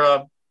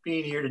 for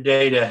being here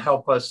today to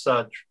help us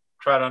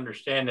try to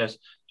understand this.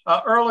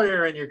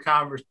 Earlier in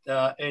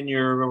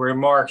your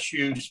remarks,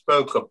 you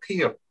spoke of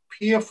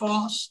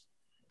PFOS.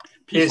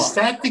 Is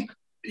that the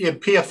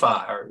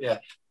PFI? Yeah,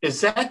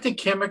 is that the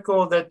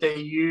chemical that they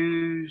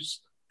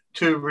use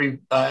to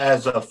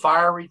as a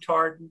fire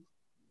retardant?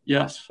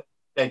 Yes.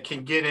 That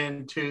can get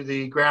into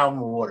the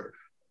groundwater.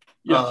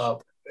 Yes.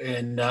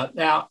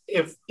 Now,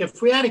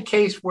 if we had a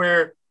case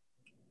where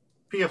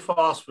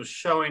PFOS was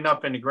showing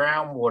up in the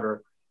groundwater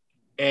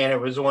and it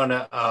was on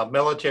a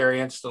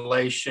military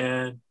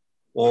installation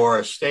or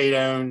a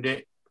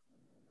state-owned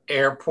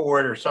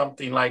airport or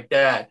something like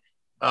that,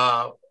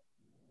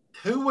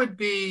 who would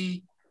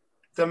be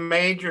the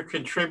major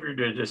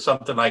contributor to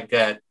something like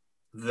that?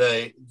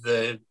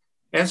 The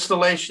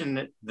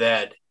installation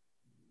that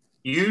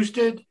used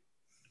it,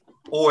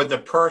 or the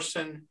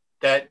person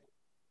that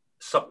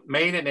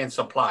made it and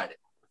supplied it?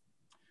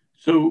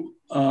 So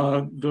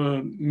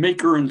the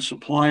maker and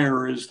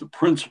supplier is the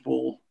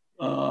principal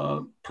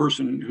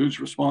person who's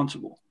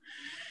responsible.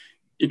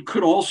 it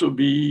could also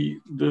be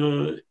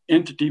the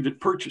entity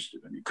that purchased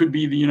it. I mean, it could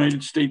be the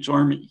United States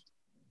Army.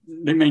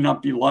 They may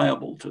not be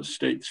liable to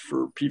states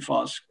for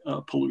PFAS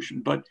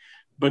pollution, but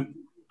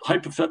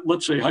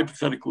let's say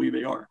hypothetically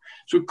they are.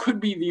 So it could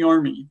be the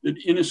Army that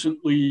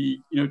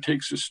innocently,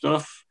 takes the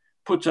stuff,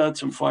 puts out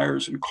some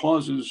fires, and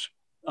causes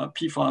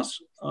PFAS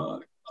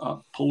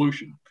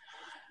pollution.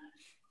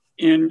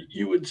 And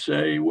you would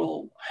say,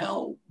 well,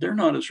 hell, they're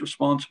not as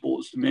responsible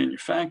as the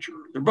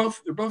manufacturer. They're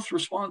both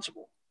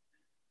responsible.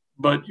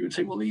 But you would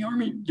say, well, the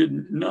Army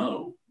didn't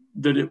know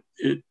that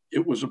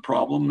it was a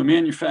problem. The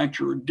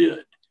manufacturer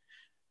did.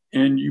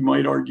 And you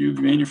might argue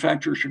the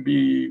manufacturer should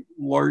be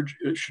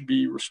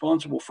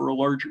responsible for a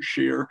larger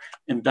share,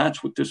 and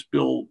that's what this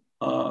bill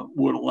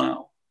would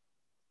allow.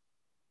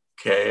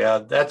 Okay,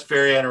 that's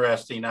very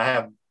interesting. I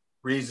have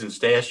reasons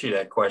to ask you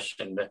that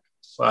question.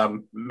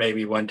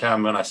 Maybe one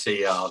time when I see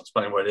you, I'll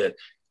explain what it is.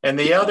 And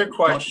the other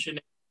question,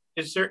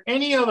 is there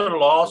any other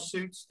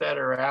lawsuits that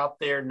are out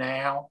there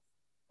now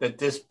that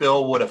this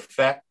bill would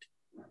affect?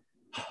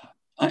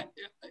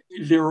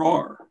 There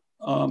are.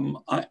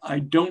 I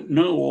don't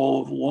know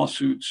all of the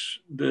lawsuits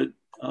that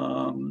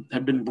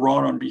have been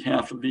brought on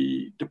behalf of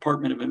the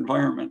Department of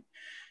Environment.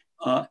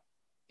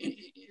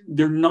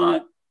 It's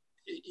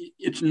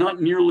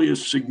not nearly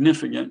as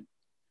significant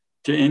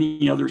to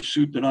any other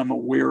suit that I'm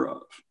aware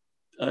of.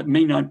 It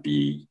may not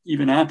be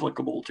even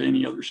applicable to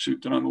any other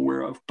suit that I'm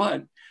aware of,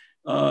 but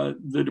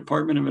the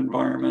Department of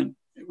Environment,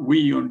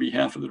 we on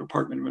behalf of the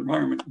Department of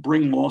Environment,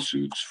 bring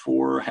lawsuits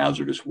for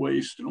hazardous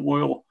waste and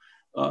oil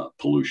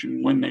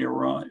pollution when they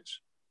arise.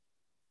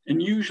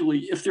 And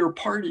usually if there are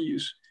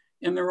parties,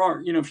 and there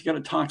are, if you got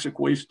a toxic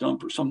waste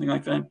dump or something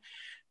like that,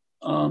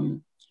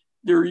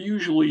 there are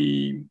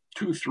usually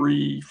 2,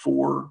 3,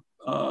 4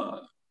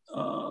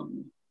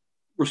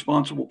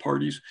 responsible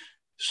parties.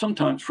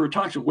 Sometimes for a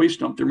toxic waste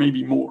dump, there may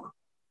be more.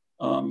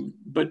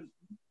 But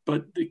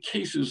the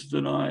cases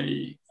that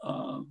I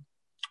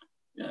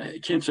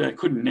can't say I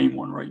couldn't name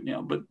one right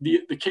now, but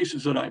the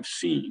cases that I've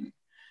seen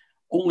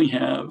only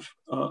have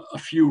a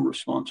few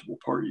responsible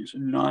parties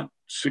and not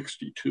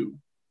 62.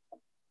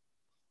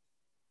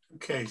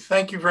 Okay,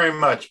 thank you very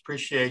much.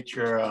 Appreciate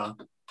your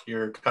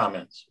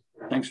comments.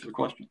 Thanks for the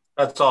question.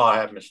 That's all I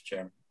have, Mr.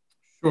 Chairman.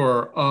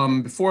 Sure.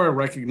 Before I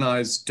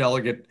recognize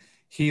Delegate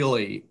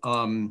Healy,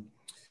 in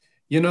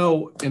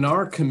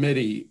our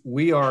committee,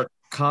 we are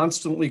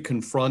constantly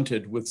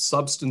confronted with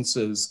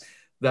substances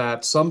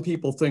that some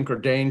people think are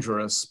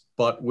dangerous,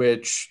 but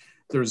which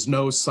there's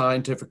no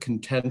scientific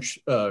consensus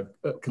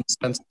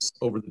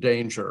over the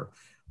danger.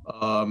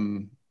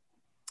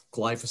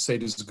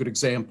 Glyphosate is a good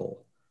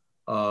example.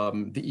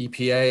 The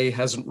EPA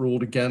hasn't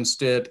ruled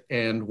against it,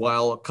 and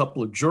while a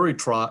couple of jury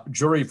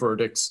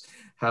verdicts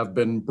have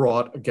been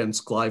brought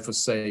against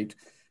glyphosate,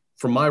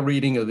 from my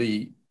reading of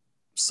the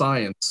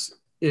science,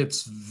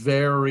 it's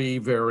very,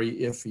 very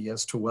iffy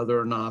as to whether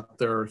or not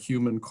there are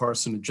human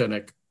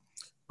carcinogenic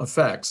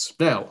effects.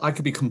 Now, I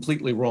could be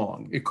completely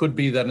wrong. It could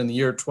be that in the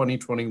year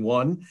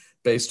 2021,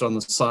 based on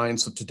the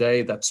science of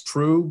today, that's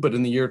true, but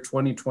in the year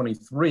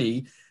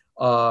 2023,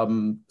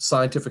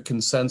 scientific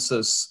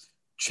consensus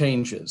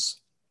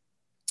changes.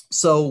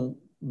 So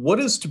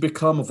what is to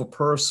become of a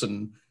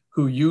person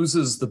who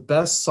uses the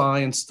best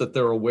science that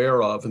they're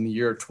aware of in the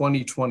year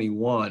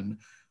 2021,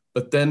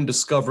 but then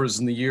discovers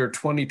in the year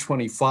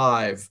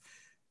 2025,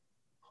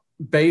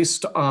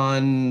 based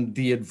on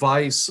the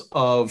advice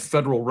of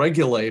federal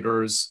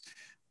regulators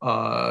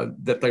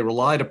that they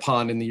relied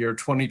upon in the year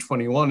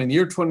 2021, in the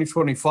year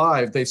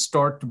 2025, they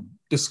start to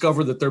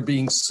discover that they're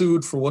being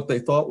sued for what they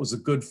thought was a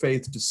good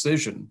faith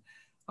decision.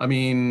 I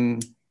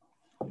mean,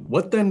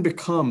 what then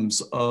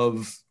becomes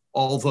of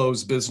all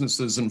those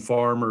businesses and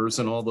farmers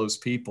and all those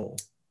people?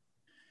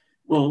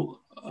 Well,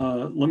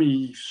 let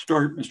me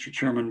start, Mr.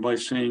 Chairman, by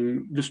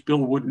saying this bill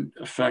wouldn't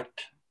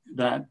affect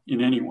that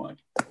in any way.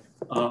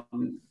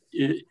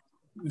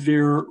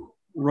 There,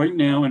 right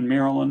now in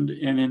Maryland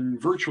and in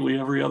virtually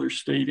every other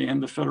state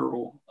and the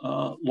federal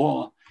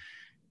law,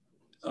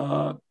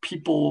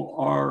 people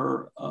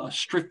are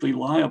strictly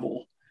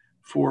liable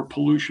for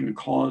pollution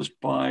caused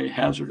by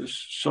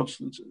hazardous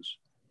substances,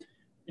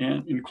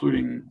 and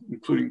including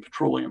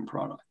petroleum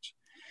products.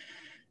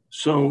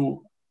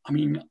 So, I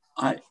mean,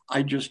 I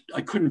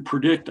couldn't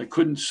predict, I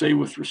couldn't say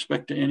with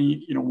respect to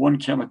any, one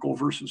chemical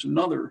versus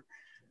another,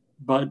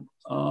 but,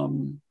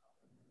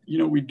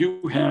 we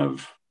do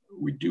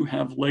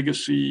have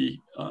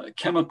legacy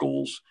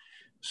chemicals,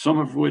 some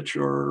of which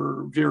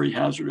are very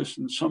hazardous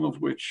and some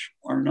of which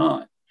are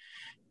not.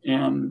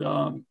 And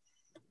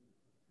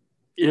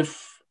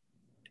if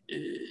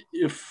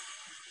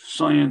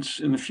science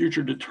in the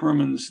future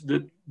determines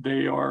that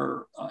they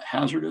are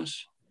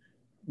hazardous,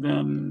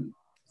 then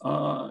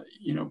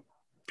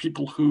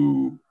people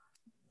who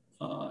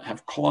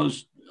have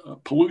caused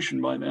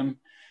pollution by them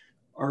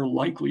are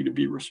likely to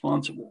be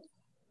responsible.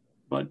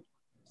 But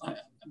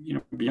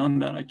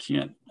beyond that, I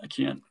can't. I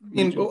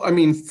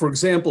mean, for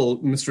example,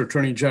 Mr.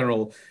 Attorney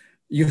General,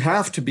 you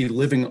have to be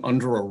living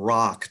under a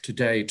rock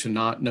today to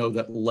not know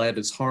that lead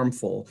is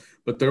harmful.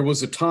 But there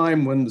was a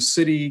time when the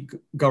city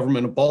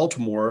government of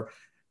Baltimore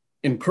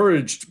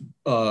encouraged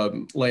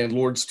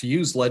landlords to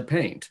use lead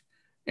paint.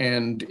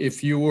 And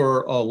if you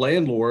were a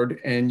landlord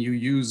and you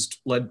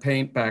used lead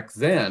paint back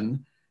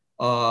then,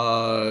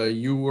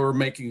 you were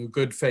making a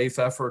good faith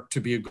effort to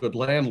be a good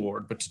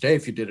landlord. But today,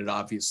 if you did it,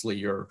 obviously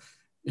you're,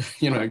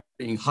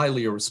 being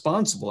highly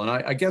irresponsible. And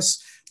I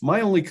guess my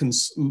only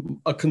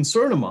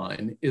concern of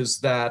mine is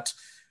that,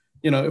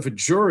 if a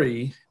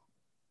jury,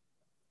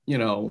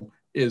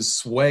 is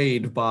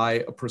swayed by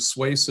a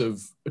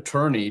persuasive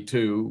attorney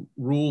to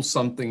rule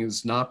something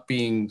is not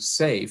being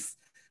safe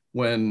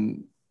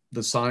when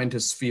the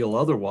scientists feel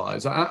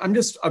otherwise.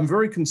 I'm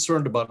very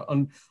concerned about,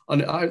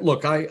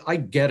 look, I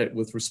get it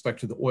with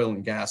respect to the oil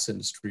and gas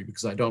industry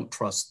because I don't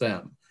trust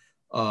them.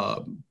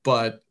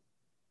 But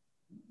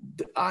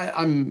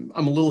I'm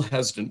a little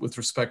hesitant with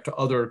respect to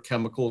other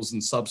chemicals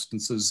and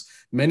substances,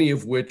 many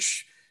of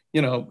which,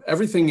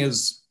 everything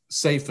is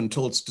safe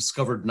until it's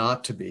discovered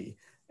not to be.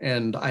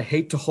 And I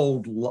hate to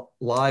hold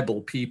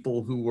liable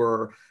people who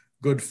were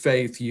good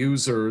faith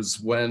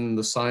users when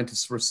the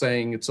scientists were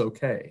saying it's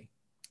okay.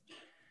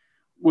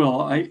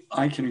 Well,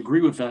 I can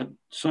agree with that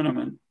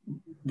sentiment.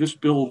 This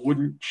bill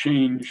wouldn't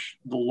change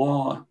the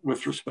law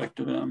with respect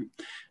to them,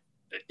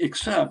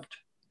 except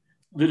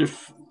that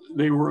if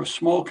they were a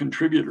small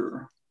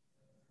contributor,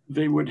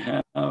 they would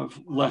have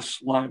less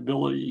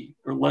liability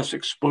or less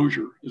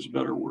exposure is a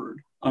better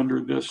word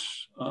under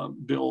this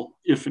bill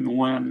if and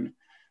when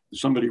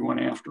somebody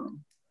went after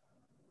them.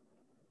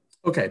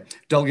 Okay,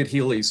 Delegate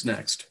Healy's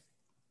next.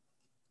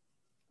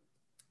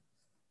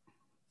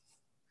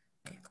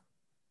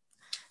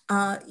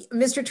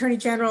 Mr. Attorney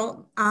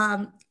General,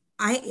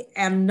 I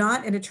am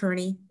not an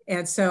attorney.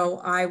 And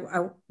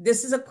so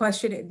this is a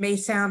question, it may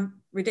sound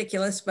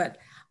ridiculous, but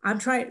I'm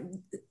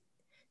trying,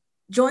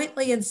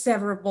 jointly and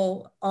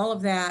severable, all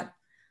of that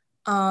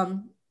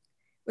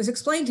was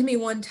explained to me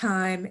one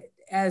time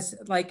as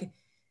like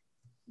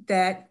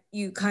that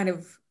you kind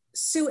of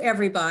sue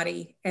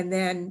everybody and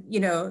then,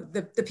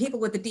 the people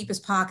with the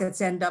deepest pockets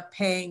end up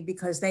paying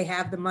because they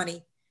have the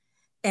money.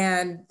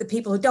 And the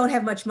people who don't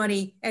have much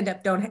money end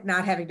up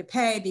not having to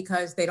pay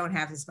because they don't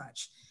have as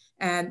much.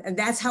 And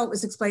that's how it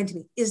was explained to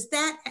me. Is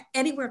that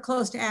anywhere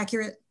close to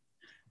accurate?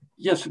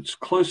 Yes, it's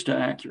close to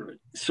accurate.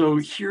 So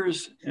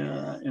here's,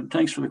 and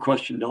thanks for the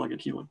question,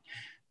 Delegate Healy.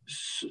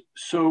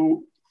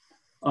 So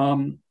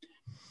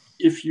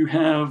if you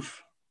have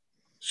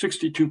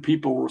 62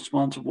 people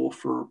responsible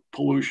for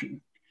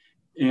pollution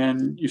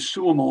and you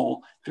sue them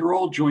all, they're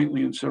all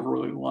jointly and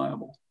severally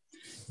liable.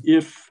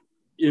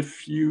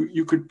 If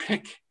you could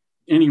pick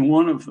any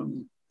one of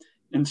them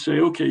and say,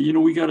 okay,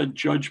 we got a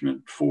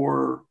judgment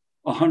for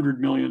 $100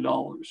 million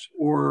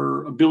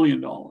or $1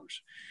 billion.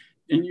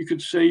 And you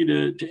could say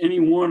to any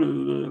one of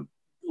the,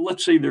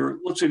 let's say there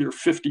are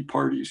 50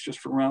 parties, just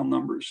for round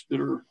numbers,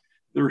 that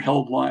are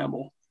held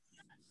liable,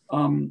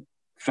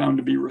 found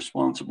to be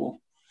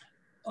responsible.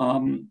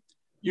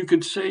 You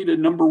could say to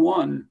number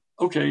one,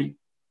 okay,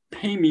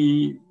 pay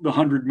me the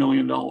 $100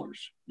 million,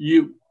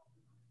 you.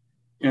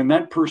 And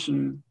that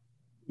person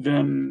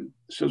then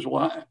says,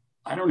 well,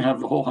 I don't have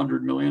the whole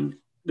 100 million.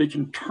 They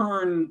can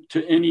turn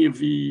to any of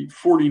the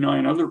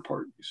 49 other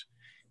parties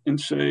and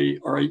say,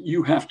 all right,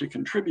 you have to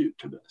contribute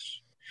to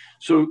this.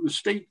 So the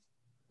state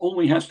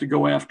only has to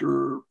go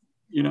after,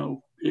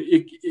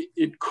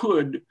 it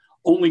could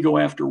only go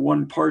after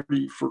one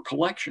party for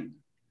collection.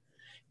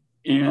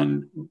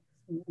 And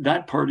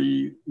that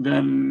party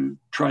then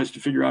tries to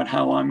figure out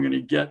how I'm going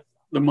to get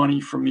the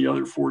money from the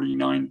other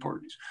 49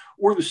 parties.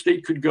 Or the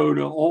state could go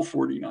to all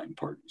 49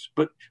 parties.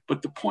 But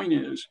the point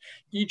is,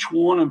 each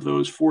one of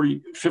those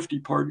 50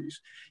 parties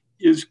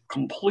is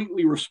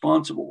completely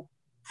responsible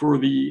for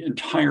the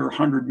entire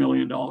 $100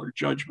 million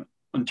judgment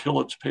until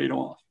it's paid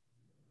off.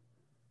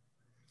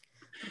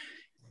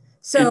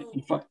 So,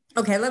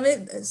 okay,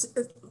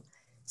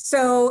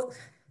 so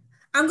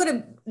I'm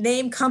going to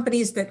name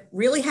companies that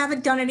really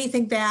haven't done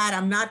anything bad.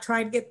 I'm not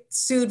trying to get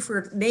sued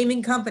for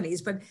naming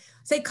companies, but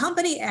say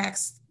company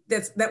X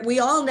that we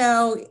all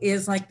know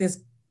is like this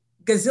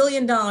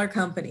gazillion-dollar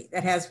company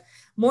that has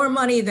more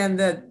money than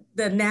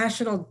the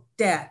national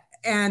debt.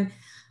 And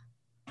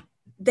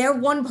they're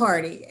one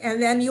party.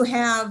 And then you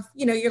have,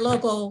 your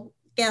local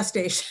gas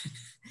station.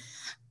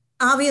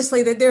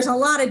 Obviously, there's a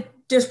lot of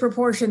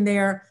disproportion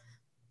there.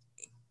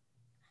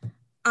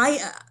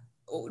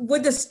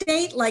 Would the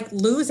state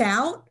lose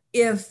out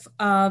if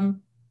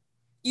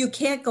you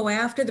can't go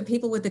after the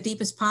people with the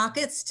deepest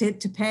pockets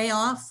to pay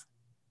off?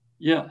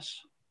 Yes.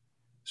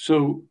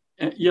 So,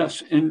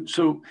 yes. And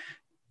so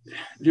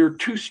there are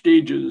two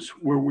stages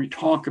where we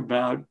talk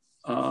about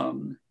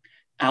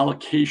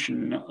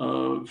allocation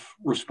of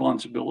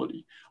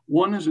responsibility.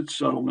 One is at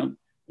settlement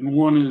and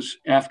one is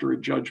after a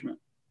judgment.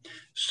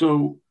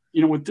 So,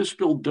 what this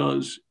bill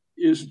does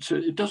is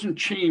it doesn't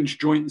change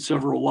joint and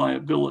several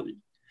liability.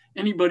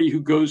 Anybody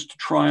who goes to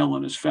trial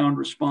and is found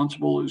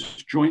responsible is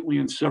jointly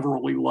and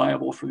severally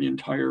liable for the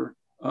entire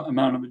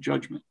amount of the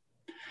judgment.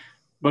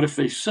 But if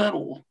they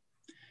settle,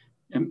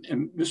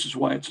 and this is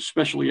why it's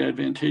especially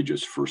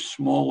advantageous for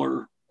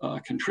smaller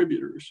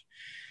contributors,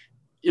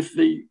 if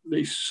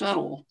they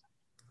settle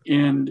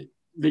and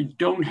they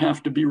don't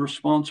have to be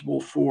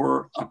responsible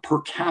for a per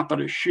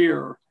capita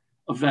share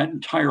of that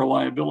entire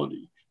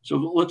liability. So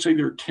let's say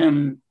there are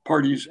 10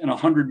 parties and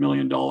 $100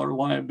 million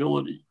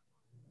liability.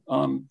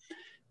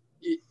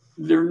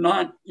 They're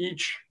not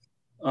each,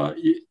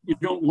 you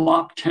don't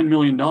lock $10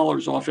 million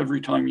off every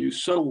time you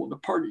settle with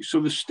a party. So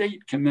the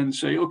state can then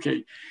say,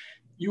 okay,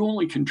 you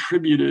only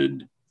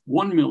contributed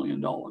 $1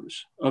 million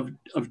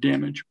of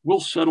damage. We'll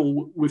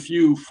settle with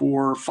you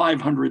for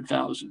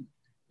 500,000,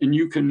 and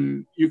you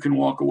can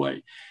walk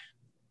away.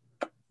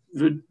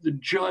 The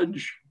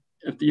judge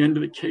at the end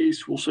of the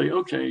case will say,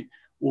 okay,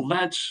 well,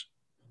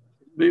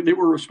 they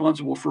were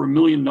responsible for $1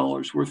 million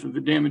worth of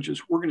the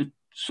damages. We're going to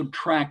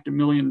subtract $1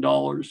 million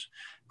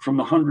from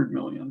the 100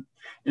 million.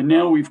 And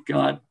now we've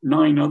got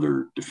 9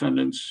 other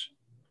defendants.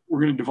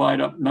 We're going to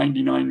divide up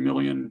 99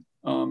 million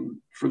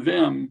for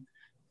them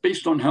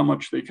based on how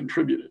much they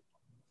contributed.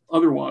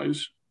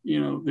 Otherwise,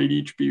 they'd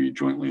each be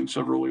jointly and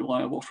severally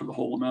liable for the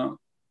whole amount.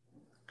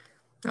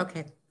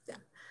 Okay.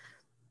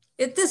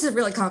 This is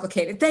really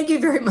complicated. Thank you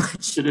very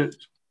much. It is.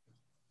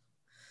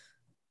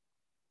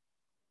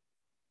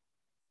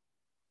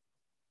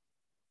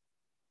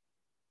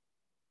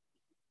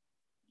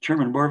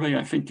 Chairman Barve,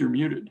 I think you're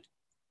muted.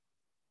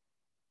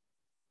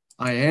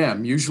 I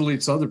am. Usually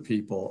it's other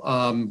people.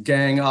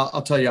 Gang,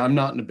 I'll tell you, I'm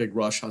not in a big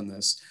rush on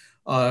this.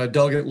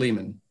 Delegate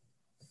Lehman.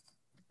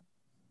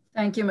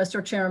 Thank you,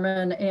 Mr.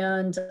 Chairman,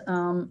 and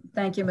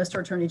thank you,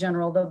 Mr. Attorney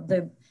General.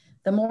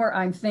 The more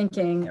I'm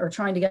thinking or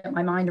trying to get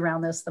my mind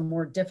around this, the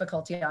more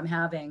difficulty I'm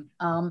having.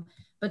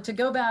 But to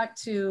go back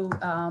to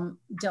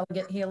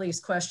Delegate Haley's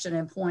question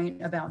and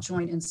point about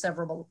joint and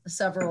severable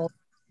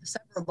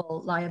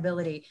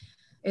liability,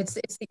 it's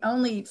the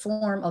only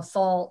form of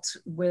fault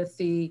with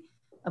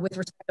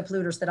respect to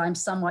polluters that I'm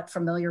somewhat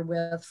familiar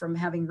with from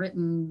having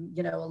written,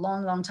 a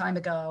long time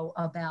ago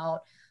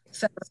about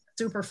federal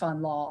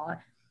Superfund law.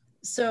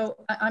 So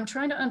I'm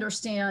trying to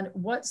understand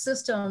what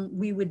system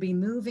we would be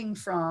moving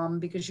from,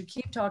 because you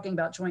keep talking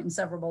about joint and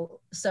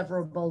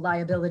severable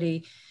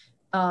liability.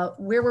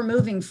 Where we're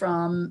moving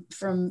from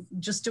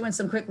just doing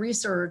some quick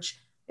research,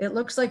 it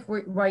looks like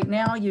we right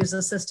now use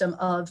a system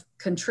of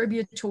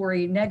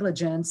contributory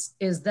negligence.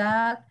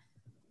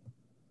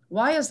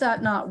 Why is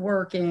that not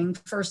working,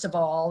 first of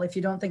all, if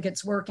you don't think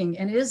it's working?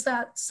 And is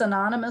that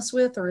synonymous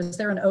with, or is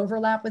there an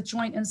overlap with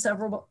joint and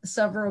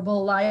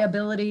severable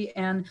liability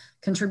and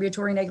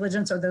contributory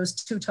negligence? Are those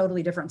two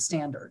totally different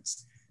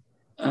standards?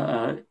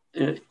 Okay,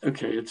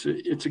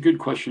 it's a good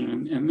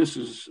question. And this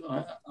is,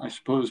 I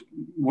suppose,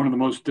 one of the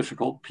most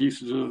difficult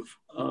pieces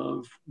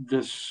of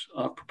this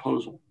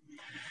proposal.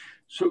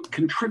 So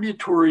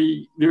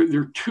contributory,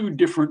 there are 2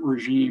 different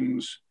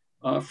regimes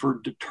for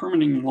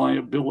determining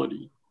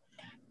liability.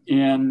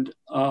 And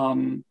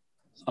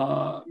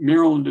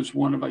Maryland is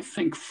one of, I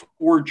think,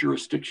 4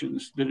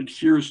 jurisdictions that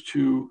adheres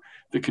to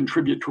the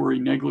contributory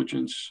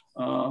negligence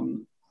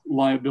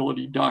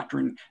liability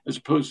doctrine as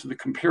opposed to the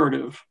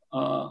comparative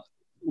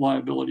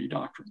liability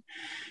doctrine.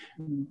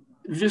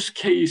 This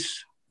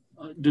case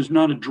does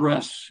not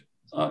address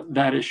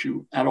that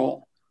issue at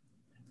all.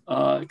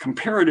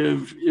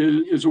 Comparative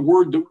is a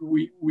word that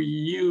we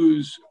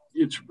use.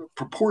 It's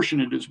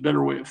proportionate is a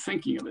better way of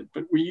thinking of it,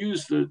 but we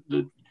use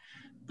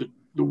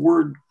the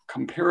word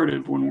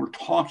comparative when we're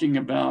talking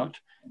about,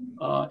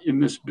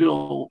 in this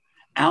bill,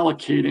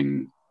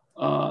 allocating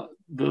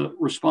the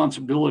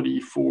responsibility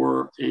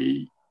for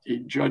a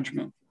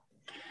judgment.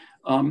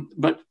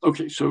 But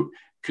okay, so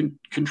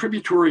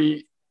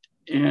contributory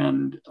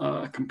and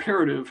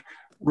comparative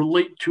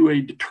relate to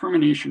a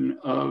determination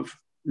of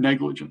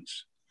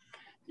negligence.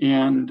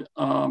 And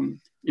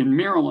in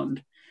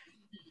Maryland,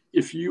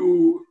 if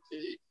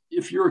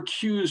you're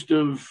accused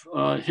of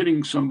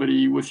hitting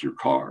somebody with your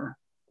car,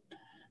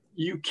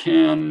 you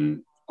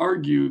can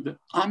argue that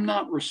I'm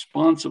not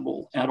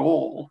responsible at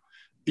all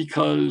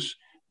because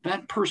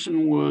that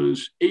person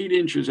was 8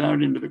 inches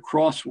out into the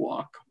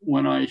crosswalk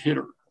when I hit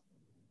her.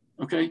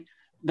 Okay,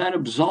 that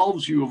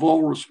absolves you of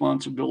all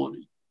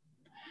responsibility.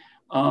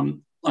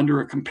 Under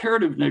a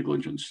comparative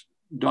negligence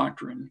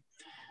doctrine,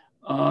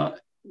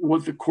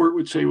 what the court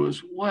would say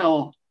was,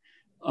 well,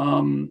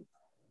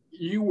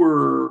 you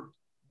were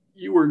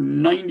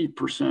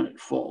 90% at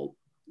fault.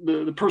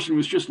 The person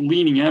was just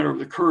leaning out of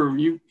the curb.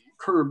 You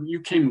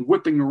came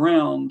whipping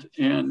around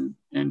and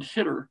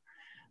hit her.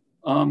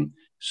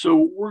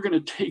 So we're going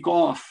to take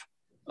off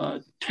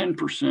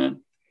 10%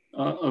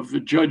 of the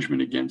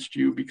judgment against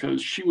you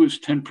because she was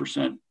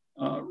 10%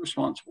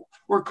 responsible,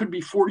 or it could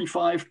be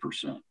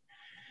 45%.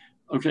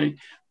 Okay,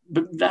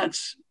 but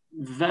that's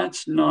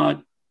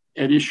not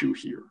at issue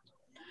here.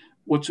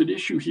 What's at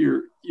issue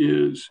here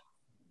is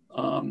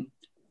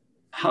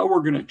how we're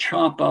going to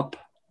chop up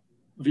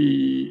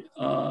the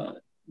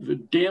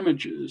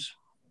damages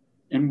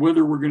and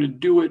whether we're going to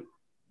do it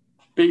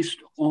based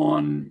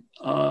on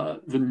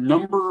the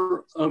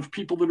number of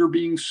people that are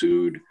being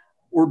sued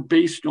or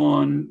based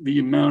on the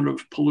amount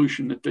of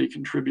pollution that they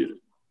contributed.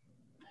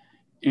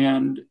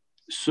 And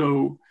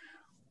so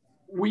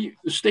the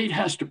state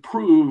has to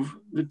prove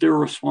that they're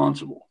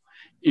responsible.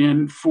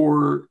 And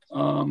for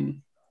the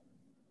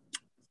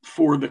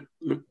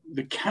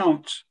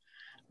counts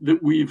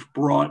that we've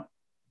brought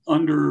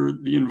under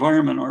the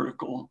environment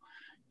article,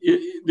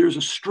 there's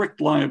a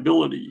strict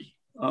liability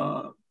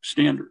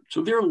standard.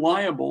 So they're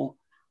liable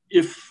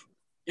if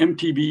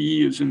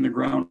MTBE is in the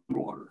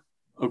groundwater,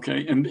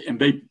 okay,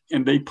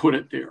 and they put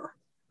it there.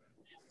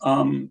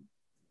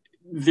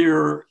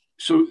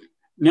 So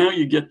now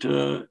you get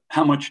to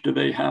how much do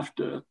they have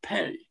to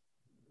pay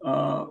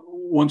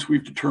once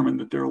we've determined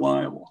that they're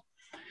liable.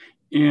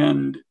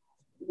 And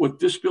what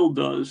this bill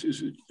does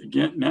is,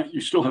 again, now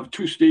you still have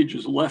 2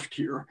 stages left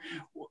here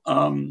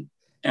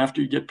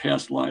after you get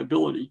past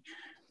liability.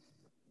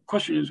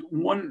 Question is,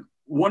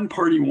 one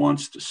party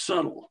wants to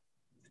settle.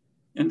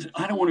 And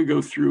I don't want to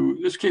go through,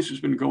 this case has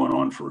been going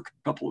on for a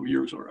couple of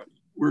years already.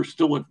 We're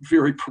still at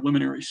very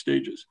preliminary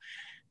stages.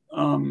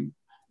 One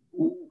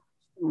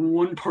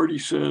party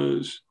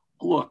says,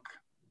 look,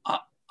 I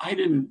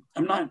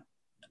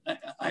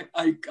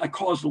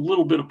caused a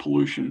little bit of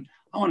pollution.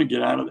 I want to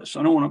get out of this.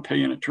 I don't want to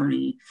pay an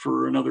attorney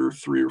for another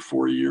 3 or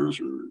 4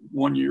 years or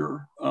 1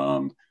 year.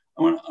 I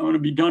want to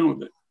be done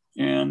with it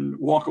and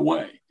walk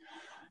away.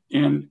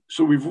 And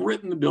so we've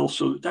written the bill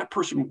so that that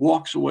person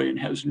walks away and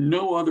has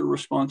no other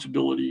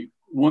responsibility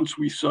once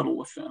we settle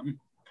with them.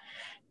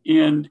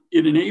 And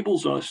it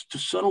enables us to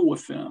settle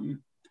with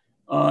them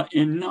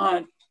and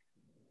not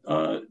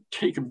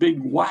take a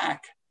big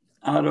whack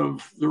out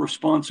of the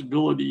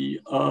responsibility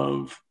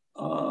of,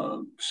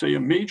 say, a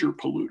major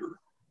polluter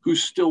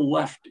who's still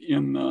left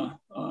in the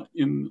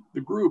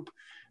group.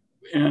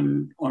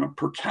 And on a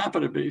per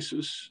capita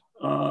basis,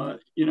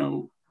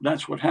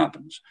 that's what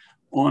happens.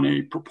 On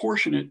a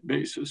proportionate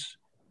basis,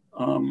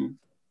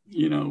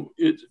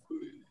 if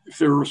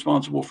they're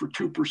responsible for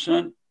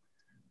 2%,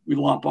 we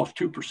lop off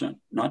 2%,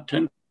 not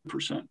 10%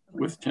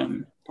 with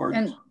 10 parties.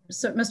 And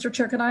so, Mr.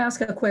 Chair, can I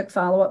ask a quick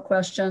follow-up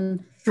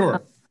question?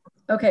 Sure.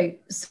 Okay,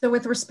 so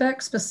with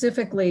respect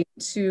specifically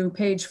to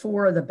page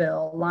 4 of the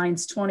bill,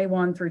 lines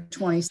 21 through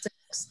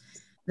 26,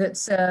 that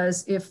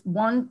says if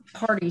one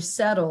party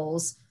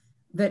settles,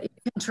 that it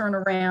can turn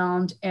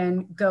around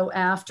and go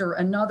after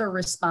another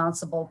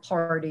responsible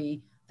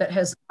party that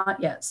has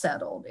not yet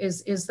settled.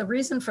 Is the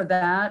reason for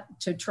that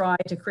to try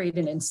to create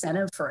an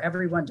incentive for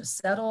everyone to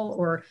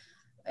settle?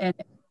 And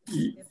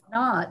if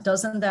not,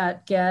 doesn't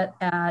that get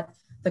at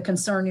the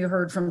concern you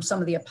heard from some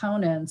of the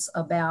opponents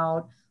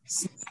about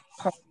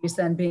parties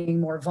then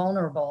being more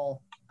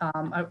vulnerable?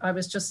 I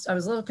was a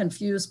little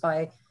confused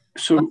by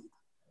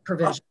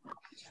provision.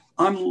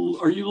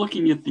 Are you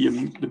looking at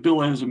the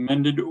bill as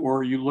amended, or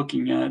are you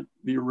looking at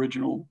the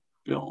original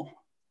bill?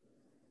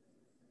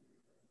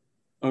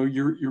 Oh,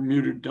 you're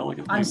muted,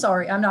 Delegate. I'm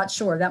sorry, I'm not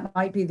sure. That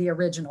might be the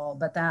original,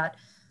 but that.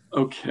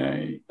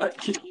 Okay,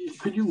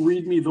 could you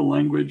read me the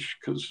language?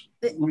 Because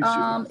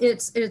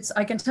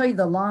I can tell you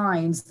the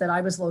lines that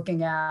I was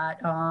looking at,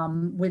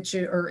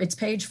 it's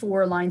page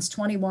 4, lines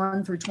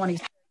 21 through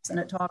 26, and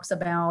it talks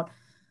about,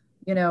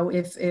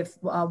 if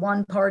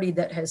one party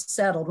that has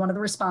settled, one of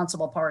the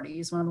responsible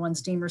parties, one of the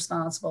ones deemed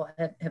responsible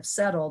have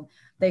settled,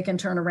 they can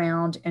turn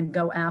around and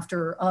go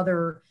after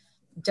other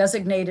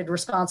designated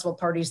responsible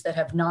parties that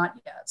have not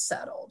yet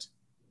settled.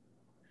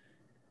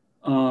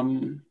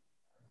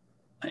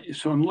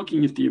 So I'm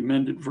looking at the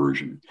amended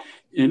version,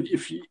 and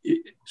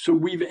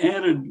we've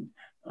added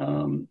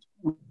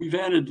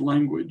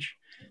language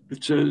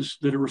that says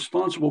that a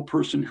responsible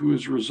person who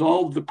has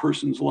resolved the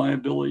person's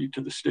liability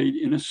to the state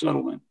in a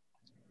settlement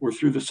or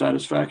through the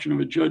satisfaction of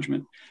a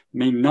judgment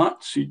may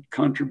not seek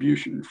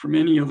contribution from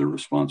any other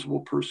responsible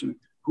person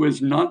who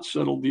has not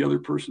settled the other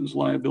person's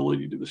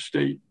liability to the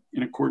state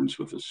in accordance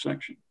with this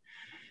section.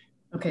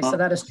 Okay, so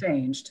that has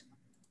changed.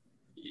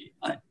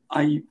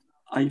 I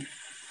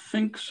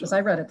think so. Because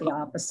I read it the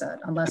opposite,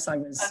 unless I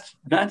was.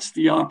 That's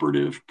the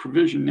operative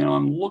provision. Now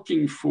I'm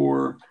looking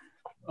for,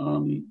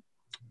 let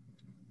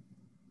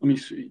me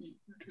see.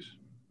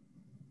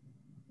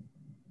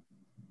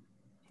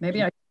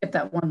 Maybe I get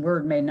that one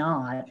word may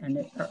not.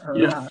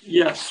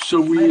 Yes, so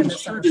we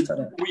inserted,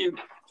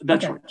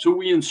 that's okay. Right. So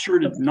we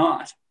inserted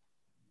not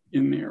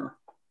in there.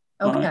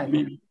 Okay.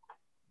 Maybe.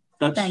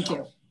 Thank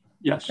you.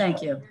 Yes.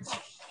 Thank you.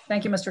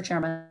 Thank you, Mr.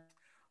 Chairman.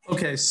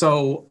 Okay,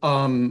 so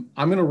I'm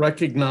going to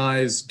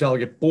recognize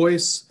Delegate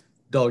Boyce,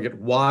 Delegate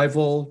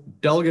Wyvil,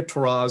 Delegate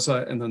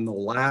Terraza, and then the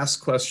last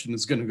question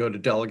is going to go to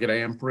Delegate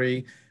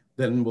Ampry.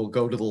 Then we'll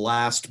go to the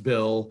last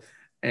bill,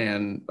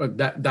 and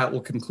that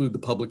will conclude the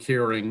public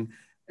hearing.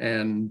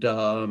 And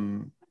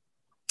then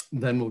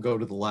we'll go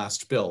to the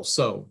last bill.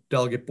 So,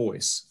 Delegate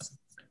Boyce.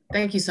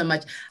 Thank you so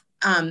much.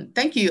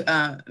 Thank you,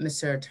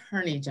 Mr.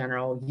 Attorney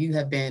General. You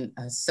have been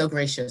so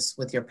gracious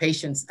with your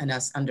patience and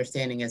us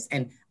understanding us.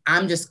 And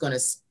I'm just going to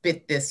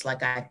spit this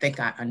like I think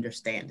I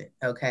understand it,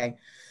 okay?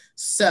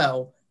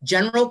 So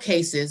general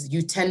cases,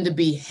 you tend to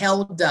be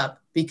held up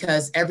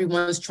because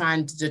everyone's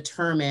trying to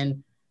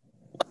determine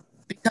what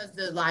because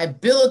the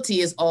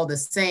liability is all the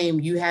same,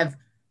 you have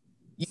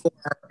your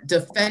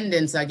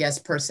defendants, I guess,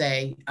 per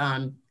se,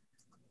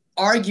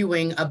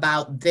 arguing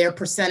about their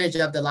percentage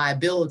of the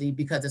liability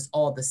because it's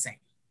all the same.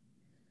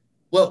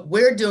 What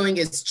we're doing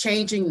is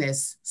changing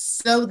this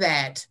so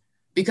that,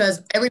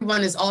 because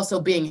everyone is also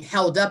being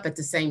held up at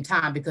the same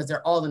time because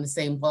they're all in the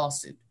same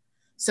lawsuit.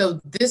 So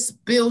this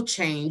bill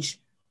change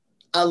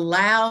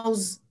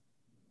allows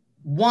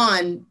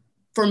one,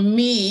 for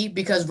me,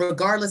 because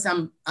regardless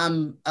I'm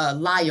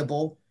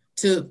liable,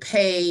 to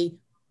pay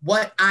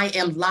what I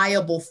am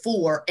liable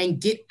for and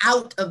get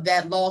out of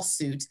that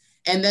lawsuit.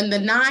 And then the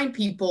 9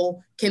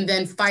 people can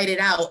then fight it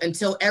out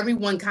until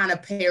everyone kind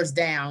of pairs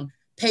down,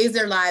 pays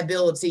their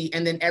liability,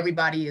 and then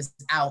everybody is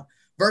out,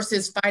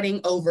 versus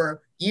fighting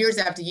over years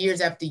after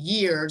years after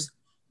years,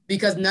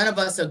 because none of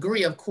us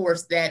agree, of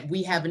course, that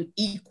we have an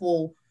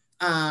equal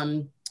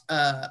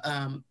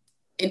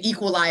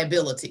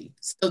liability.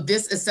 So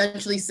this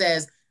essentially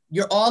says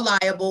you're all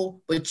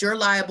liable, but you're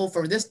liable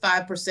for this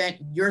 5%,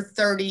 you're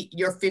 30,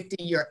 you're 50,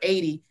 you're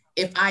 80.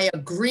 If I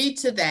agree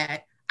to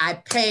that, I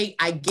pay,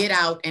 I get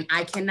out, and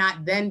I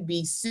cannot then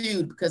be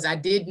sued, because I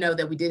did know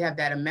that we did have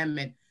that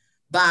amendment,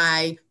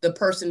 by the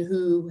person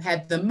who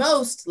had the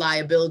most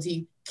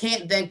liability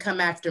can't then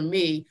come after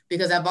me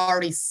because I've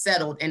already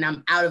settled and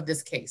I'm out of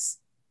this case.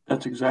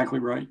 That's exactly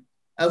right.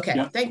 Okay,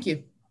 yeah. Thank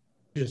you.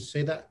 Just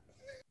say that.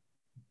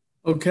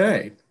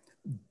 Okay,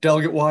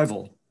 Delegate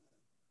Weigel.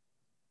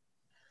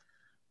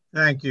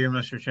 Thank you,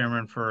 Mr.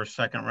 Chairman, for a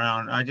second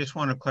round. I just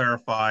want to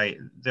clarify,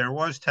 there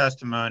was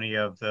testimony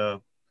of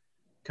the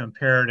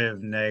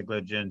comparative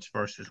negligence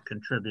versus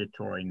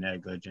contributory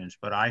negligence,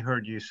 but I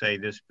heard you say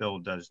this bill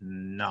does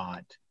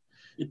not.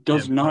 It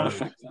does not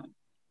affect that.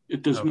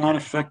 It does not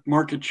affect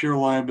market share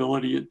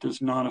liability. It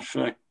does not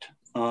affect,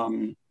 let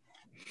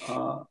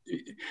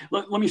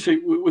me say,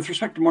 with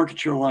respect to market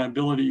share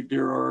liability,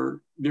 there are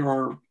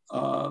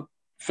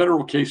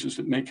federal cases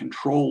that may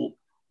control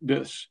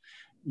this,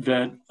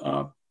 that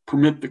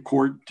permit the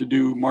court to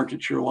do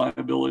market share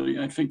liability.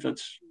 I think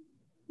that's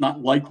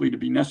not likely to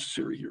be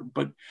necessary here,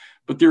 but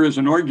there is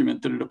an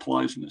argument that it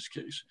applies in this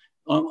case,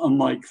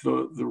 unlike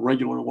the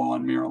regular law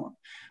in Maryland.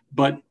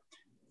 But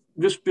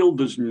this bill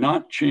does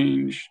not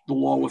change the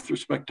law with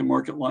respect to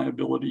market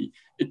liability.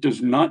 It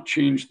does not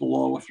change the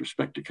law with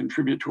respect to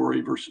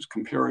contributory versus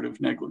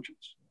comparative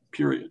negligence,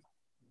 period.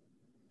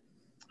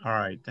 All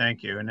right,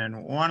 thank you. And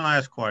then one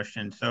last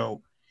question.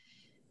 So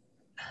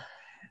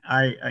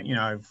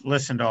I've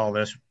listened to all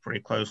this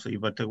pretty closely,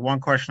 but the one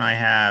question I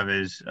have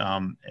is,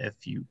 if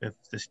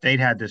the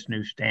state had this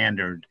new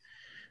standard,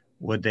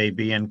 would they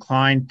be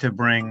inclined to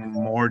bring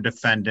more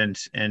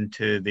defendants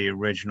into the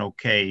original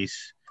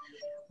case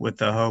with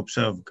the hopes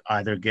of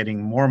either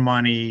getting more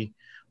money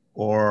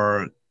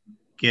or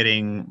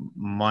getting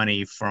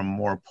money from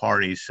more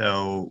parties,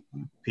 so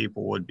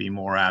people would be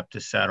more apt to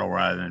settle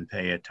rather than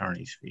pay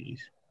attorney's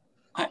fees?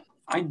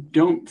 I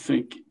don't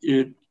think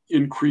it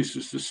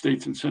increases the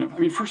state's incentive. I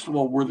mean, first of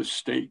all, we're the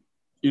state.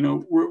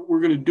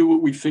 We're going to do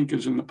what we think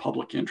is in the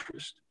public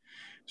interest.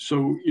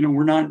 So,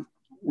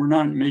 we're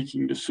not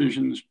making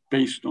decisions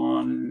based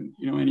on,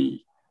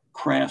 any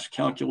crass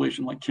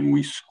calculation, like, can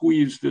we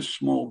squeeze this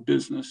small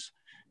business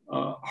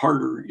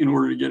harder in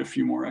order to get a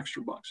few more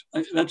extra bucks?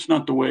 That's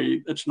not the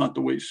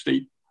way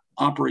state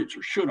operates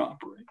or should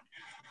operate.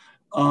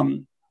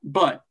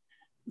 But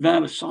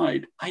that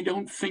aside, I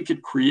don't think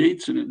it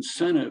creates an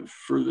incentive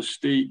for the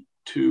state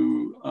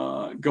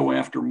to go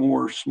after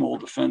more small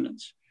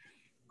defendants.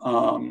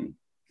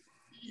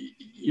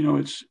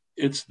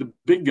 It's the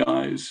big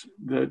guys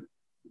that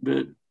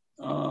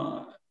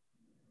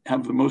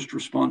have the most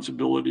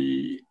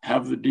responsibility,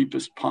 have the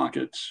deepest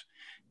pockets,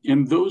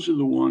 and those are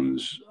the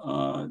ones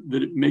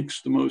that it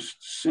makes the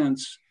most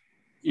sense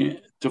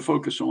to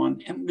focus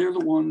on, and they're the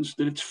ones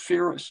that it's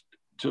fairest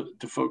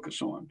to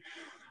focus on.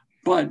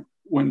 But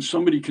when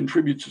somebody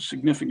contributes a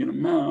significant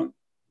amount,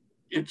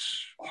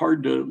 it's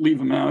hard to leave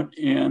them out,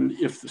 and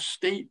if the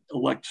state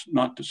elects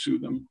not to sue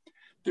them,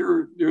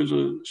 there's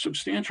a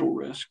substantial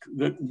risk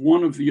that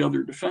one of the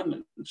other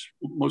defendants,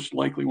 most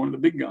likely one of the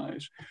big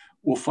guys,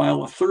 will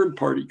file a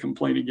third-party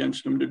complaint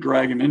against them to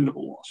drag him into the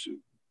lawsuit.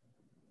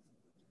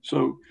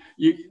 So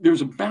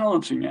there's a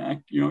balancing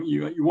act.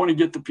 You want to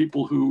get the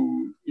people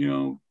who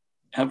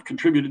have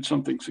contributed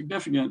something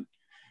significant,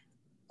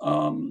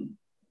 and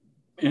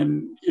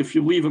if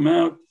you leave them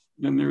out,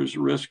 then there's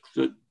a risk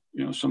that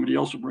somebody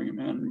else will bring them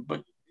in.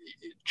 But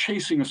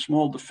chasing a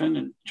small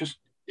defendant just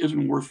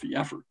isn't worth the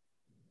effort.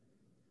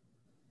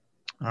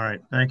 All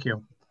right, thank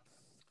you.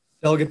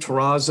 Delegate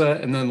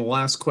Terraza, and then the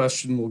last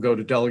question will go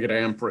to Delegate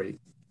Ampry.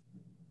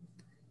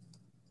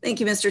 Thank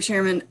you, Mr.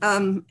 Chairman.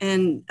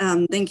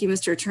 Thank you,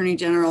 Mr. Attorney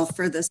General,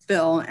 for this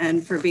bill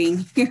and for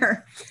being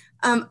here.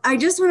 I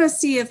just want to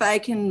see if I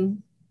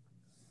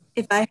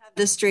have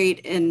this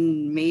straight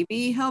and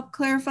maybe help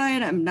clarify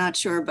it. I'm not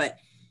sure, but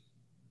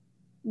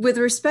with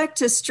respect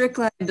to strict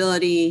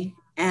liability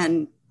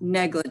and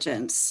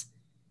negligence,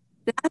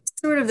 that's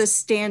sort of the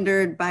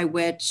standard by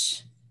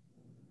which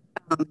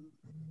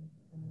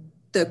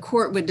the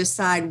court would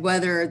decide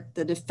whether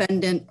the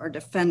defendant or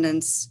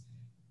defendants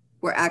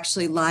were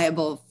actually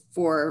liable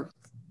for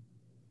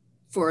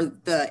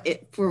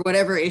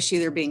whatever issue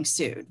they're being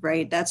sued,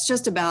 right? That's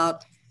just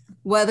about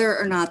whether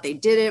or not they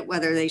did it,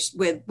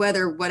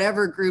 whether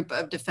whatever group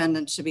of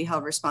defendants should be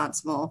held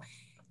responsible.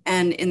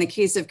 And in the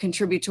case of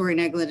contributory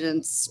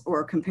negligence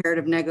or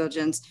comparative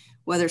negligence,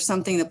 whether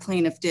something the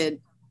plaintiff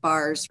did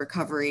bars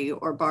recovery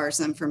or bars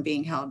them from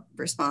being held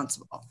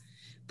responsible.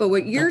 But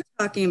what you're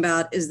talking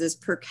about is this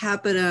per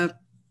capita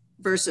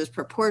versus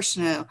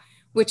proportional,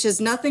 which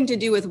has nothing to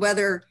do with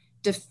whether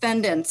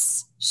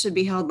defendants should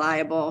be held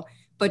liable,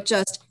 but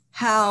just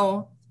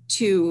how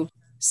to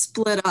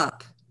split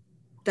up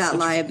that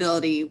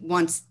liability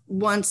once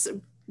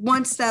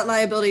that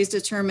liability is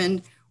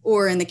determined,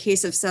 or in the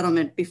case of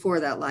settlement before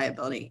that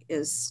liability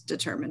is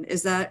determined.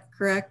 Is that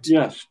correct?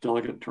 Yes,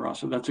 Delegate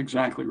Terrassa, that's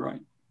exactly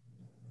right.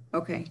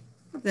 Okay,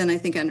 then I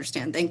think I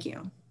understand. Thank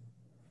you.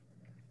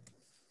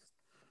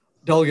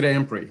 Delegate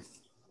Ampry.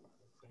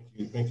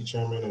 Thank you,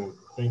 Chairman, and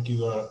thank you,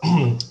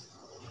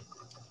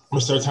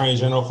 Mr. Attorney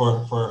General,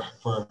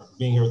 for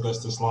being here with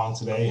us this long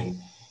today. And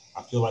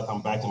I feel like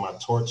I'm back in my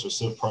torts or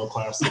Civ Pro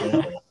class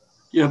today.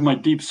 You have my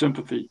deep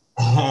sympathy.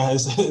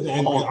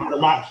 And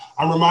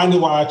I'm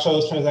reminded why I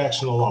chose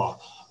transactional law.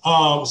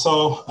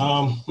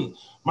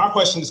 My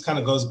question just kind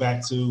of goes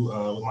back to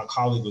what my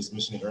colleague was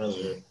mentioning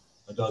earlier,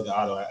 Delegate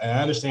Otto.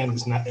 I understand that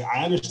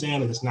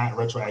it's not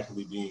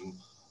retroactively being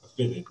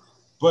fitted,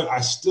 but I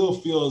still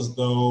feel as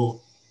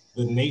though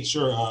the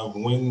nature of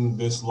when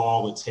this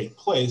law would take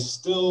place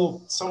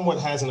still somewhat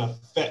has an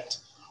effect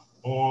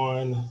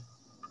on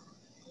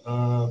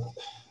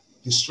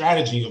the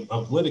strategy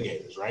of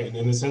litigators, right?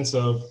 In the sense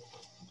of,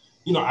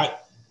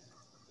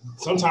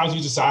 sometimes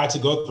you decide to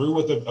go through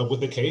with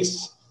the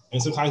case,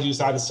 and sometimes you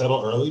decide to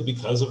settle early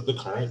because of the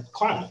current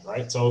climate,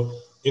 right? So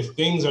if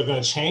things are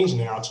going to change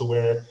now to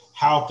where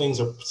how things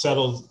are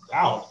settled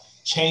out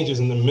changes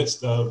in the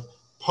midst of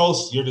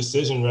post your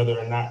decision whether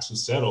or not to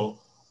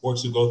settle or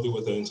to go through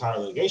with the entire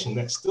litigation,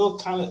 that still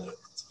kind of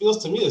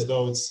feels to me as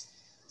though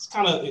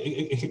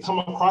it can come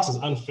across as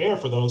unfair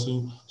for those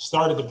who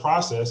started the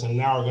process and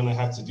now are going to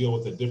have to deal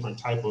with a different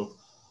type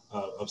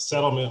of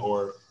settlement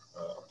or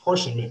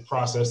apportionment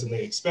process than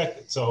they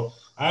expected. So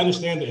I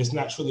understand that it's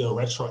not truly a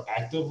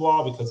retroactive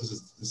law because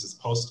this is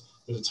post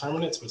the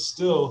determinants, but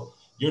still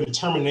your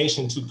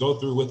determination to go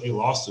through with a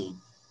lawsuit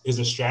is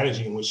a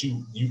strategy in which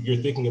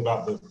you're thinking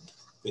about the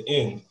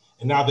end.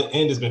 And now the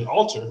end has been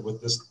altered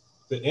with this.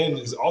 The end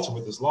is altered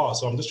with this law.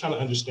 So I'm just trying to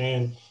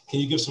understand, can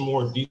you give some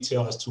more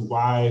detail as to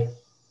why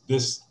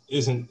this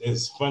isn't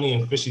as funny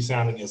and fishy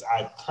sounding as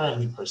I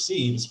currently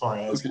perceive, as far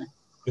as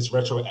it's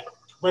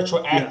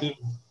retroactively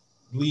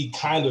it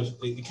kind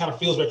of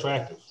feels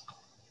retroactive.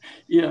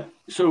 Yeah,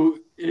 so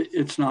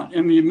it's not.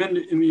 In the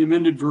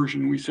amended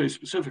version, we say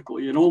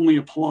specifically it only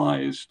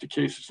applies to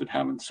cases that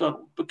haven't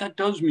settled, but that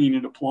does mean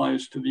it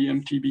applies to the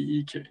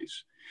MTBE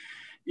case.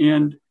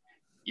 And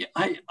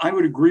I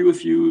would agree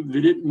with you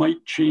that it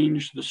might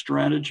change the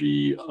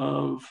strategy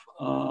of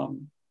a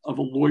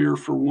lawyer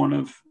for one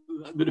of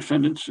the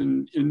defendants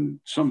in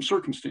some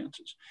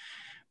circumstances.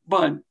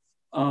 But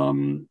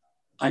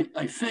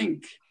I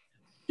think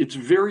it's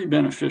very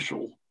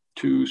beneficial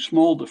to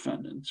small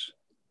defendants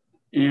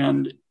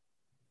and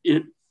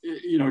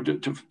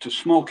to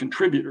small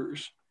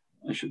contributors,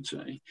 I should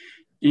say.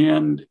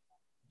 And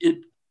it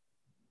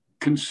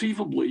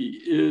conceivably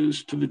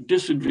is to the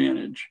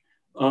disadvantage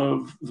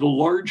of the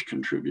large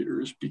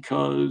contributors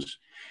because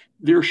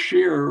their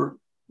share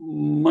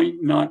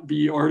might not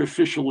be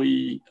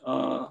artificially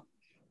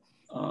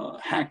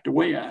hacked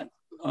away at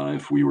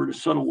if we were to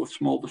settle with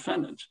small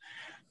defendants.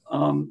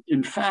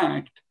 In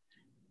fact,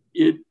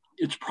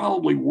 it's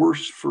probably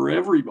worse for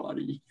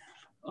everybody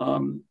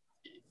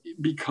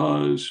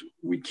because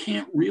we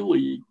can't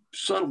really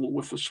settle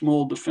with a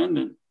small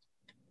defendant.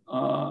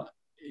 The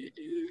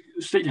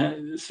state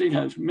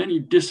has many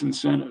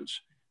disincentives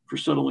for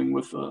settling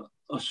with a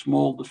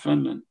small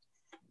defendant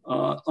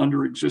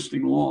under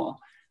existing law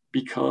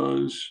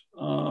because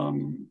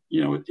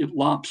it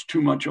lops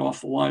too much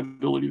off the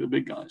liability of the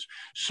big guys.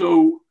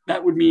 So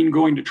that would mean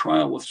going to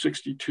trial with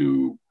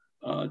 62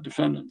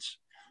 defendants.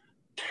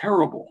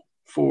 Terrible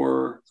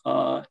for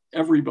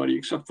everybody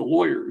except the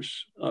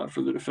lawyers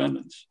for the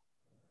defendants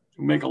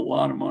who make a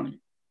lot of money.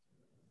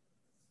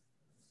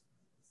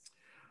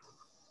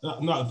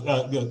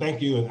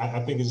 Thank you. And I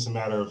think it's just a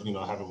matter of,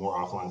 having more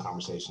offline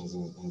conversations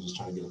and just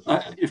trying to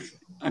get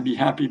I'd be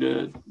happy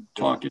to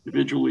talk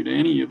individually to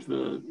any of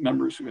the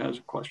members who has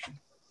a question.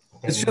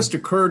 It's just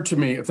occurred to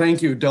me,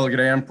 thank you, Delegate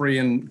Ampry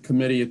and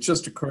committee. It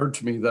just occurred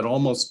to me that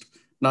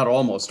not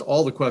almost,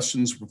 all the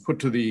questions were put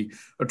to the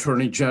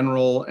Attorney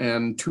General,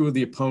 and two of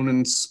the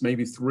opponents,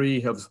 maybe three,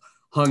 have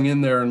hung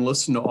in there and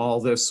listened to all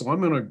this. So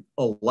I'm going to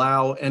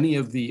allow any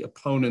of the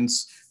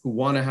opponents who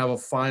want to have a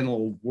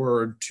final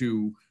word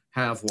to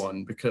have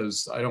one,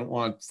 because I don't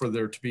want for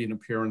there to be an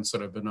appearance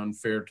that I've been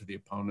unfair to the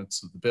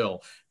opponents of the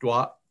bill.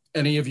 Do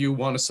any of you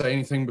want to say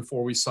anything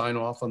before we sign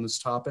off on this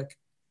topic?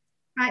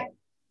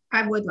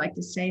 I would like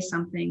to say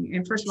something.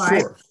 And first of all, Sure.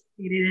 I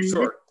appreciate it. And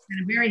Sure. this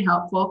has been very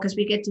helpful because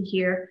we get to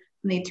hear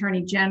from the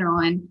Attorney General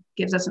and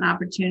gives us an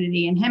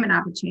opportunity and him an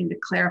opportunity to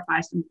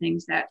clarify some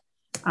things that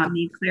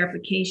need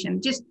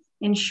clarification. Just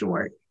in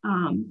short,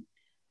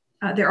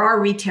 there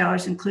are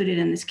retailers included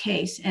in this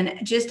case. And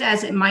just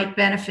as it might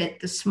benefit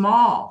the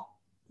small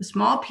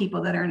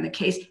people that are in the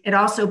case, it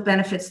also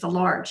benefits the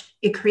large.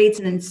 It creates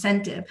an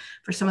incentive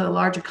for some of the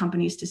larger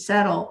companies to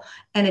settle.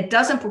 And it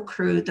doesn't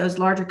preclude those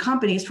larger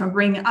companies from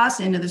bringing us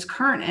into this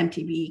current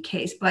MTBE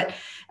case. But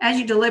as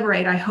you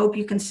deliberate, I hope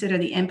you consider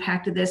the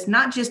impact of this,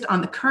 not just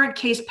on the current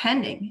case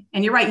pending.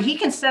 And you're right, he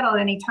can settle at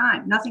any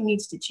time. Nothing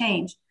needs to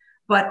change.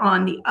 But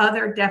on the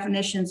other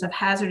definitions of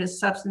hazardous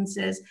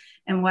substances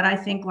and what I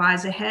think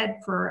lies ahead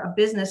for a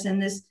business in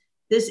this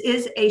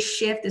is a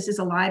shift. This is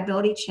a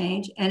liability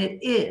change. And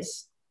it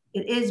is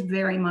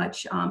very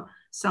much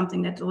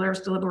something that delivers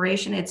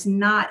deliberation. It's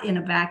not in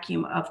a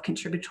vacuum of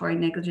contributory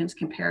negligence,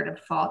 comparative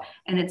fault,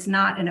 and it's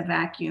not in a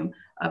vacuum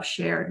of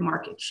shared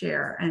market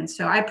share. And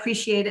so I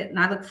appreciate it, and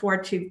I look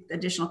forward to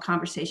additional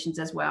conversations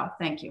as well.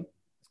 Thank you.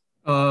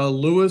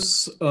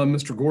 Lewis,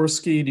 Mr.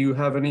 Gorski, do you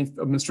have any,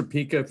 Mr.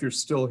 Pica, if you're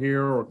still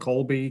here, or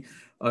Colby,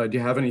 do you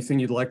have anything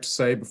you'd like to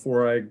say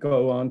before I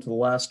go on to the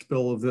last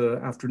bill of the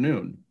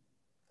afternoon?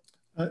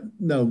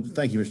 No,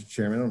 thank you, Mr.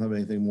 Chairman. I don't have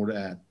anything more to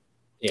add.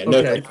 Yeah, no,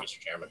 okay. thank you, Mr.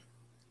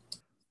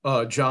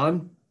 Chairman.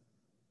 John?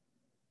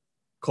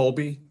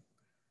 Colby?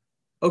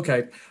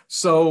 Okay,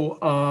 so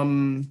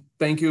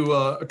thank you,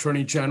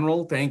 Attorney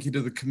General. Thank you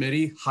to the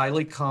committee.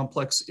 Highly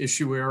complex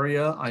issue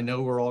area. I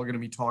know we're all going to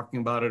be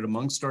talking about it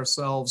amongst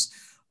ourselves.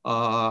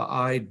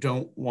 I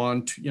don't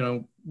want,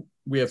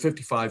 we have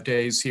 55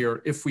 days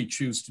here if we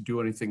choose to do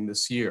anything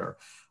this year.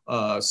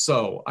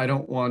 So I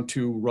don't want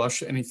to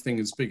rush anything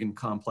as big and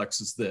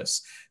complex as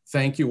this.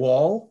 Thank you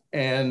all.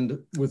 And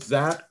with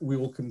that, we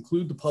will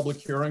conclude the public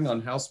hearing on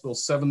House Bill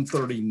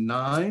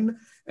 739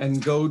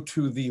 and go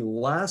to the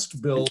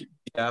last bill of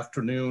the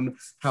afternoon,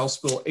 House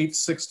Bill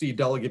 860,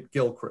 Delegate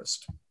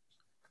Gilchrist.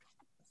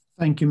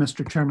 Thank you,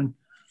 Mr. Chairman.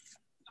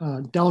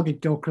 Delegate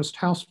Gilchrist,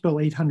 House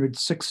Bill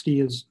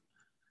 860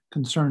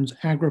 concerns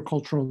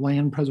agricultural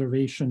land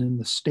preservation in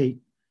the state.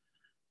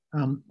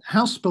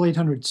 House Bill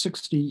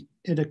 860,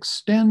 it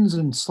extends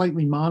and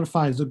slightly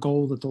modifies a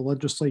goal that the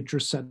legislature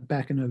set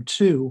back in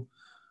 2002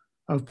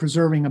 of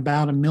preserving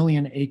about 1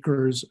 million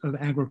acres of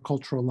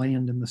agricultural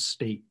land in the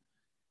state.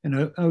 In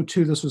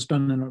 2002, this was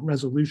done in a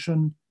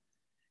resolution,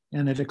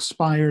 and it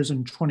expires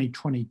in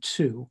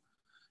 2022.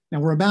 Now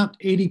we're about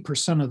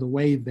 80% of the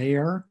way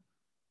there.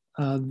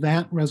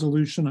 That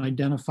resolution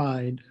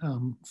identified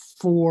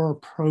 4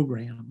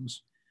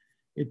 programs.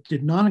 It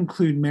did not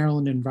include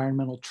Maryland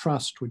Environmental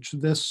Trust, which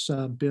this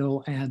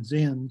bill adds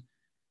in.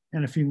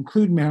 And if you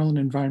include Maryland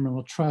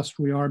Environmental Trust,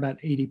 we are about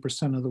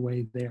 80% of the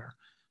way there.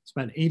 It's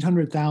about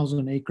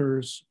 800,000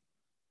 acres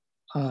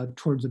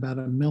towards about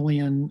 1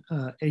 million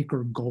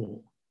acre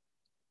goal.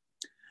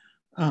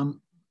 In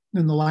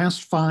the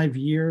last 5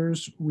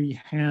 years, we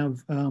have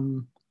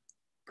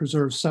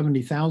preserved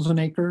 70,000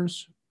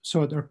 acres.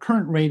 So at our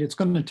current rate, it's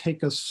going to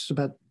take us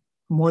about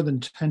more than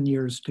 10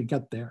 years to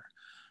get there.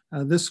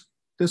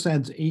 This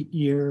adds 8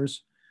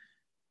 years.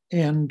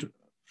 And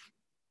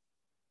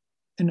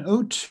in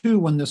 2002,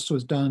 when this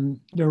was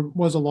done, there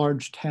was a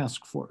large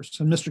task force.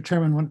 And Mr.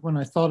 Chairman, when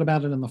I thought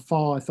about it in the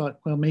fall, I thought,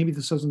 well, maybe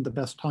this isn't the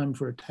best time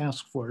for a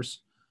task force.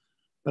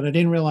 But I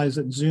didn't realize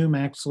that Zoom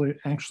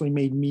actually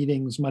made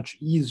meetings much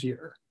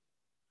easier.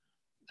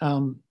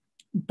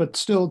 But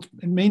still,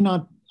 it may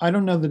not, I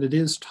don't know that it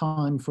is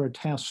time for a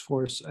task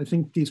force. I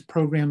think these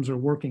programs are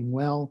working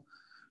well.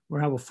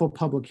 We'll have a full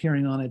public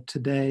hearing on it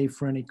today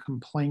for any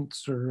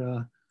complaints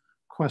or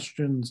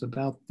questions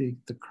about the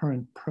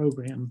current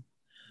program.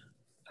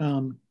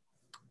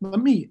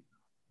 Let me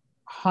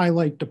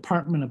highlight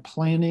Department of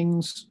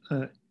Planning's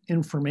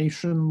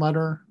information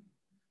letter.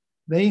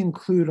 They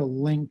include a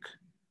link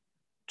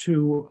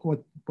to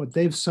what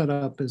they've set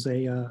up as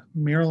a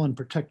Maryland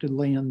Protected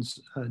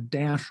Lands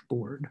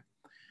dashboard.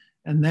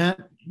 And that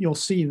you'll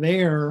see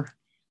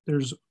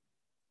there's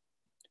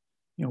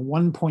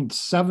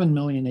 1.7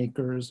 million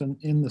acres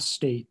in the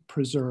state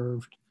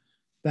preserved.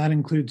 That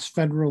includes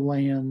federal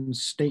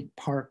lands, state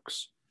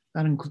parks,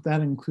 that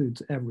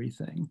includes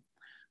everything.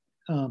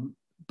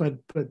 But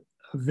a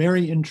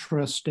very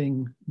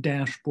interesting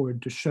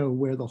dashboard to show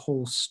where the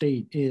whole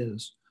state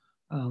is.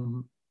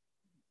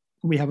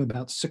 We have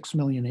about 6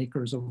 million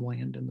acres of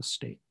land in the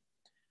state.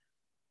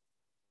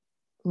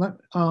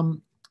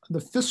 The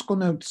fiscal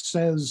note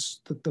says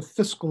that the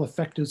fiscal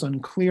effect is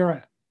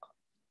unclear.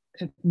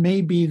 It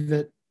may be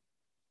that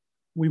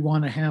we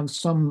want to have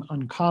some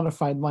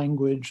uncodified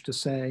language to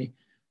say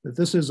that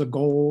this is a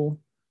goal,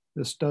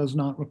 this does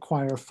not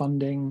require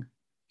funding.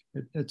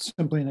 It's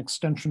simply an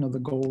extension of the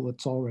goal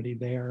that's already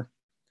there.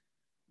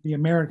 The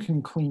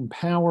American Clean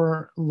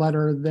Power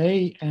letter,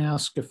 they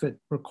ask if it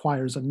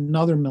requires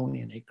another 1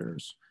 million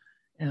acres.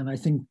 And I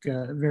think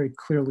very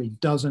clearly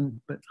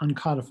doesn't, but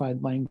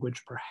uncodified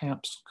language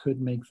perhaps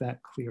could make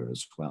that clear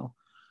as well.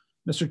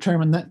 Mr.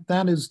 Chairman,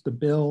 that is the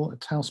bill.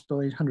 It's House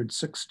Bill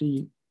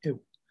 860.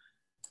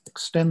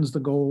 extends the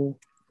goal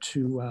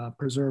to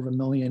preserve 1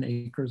 million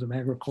acres of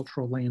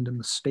agricultural land in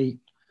the state.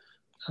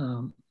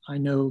 I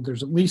know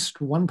there's at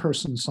least one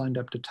person signed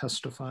up to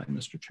testify,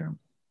 Mr. Chairman.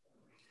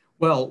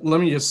 Well, let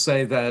me just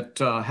say that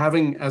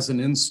having as an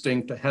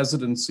instinct a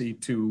hesitancy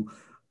to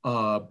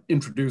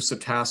introduce a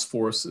task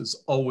force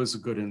is always a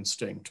good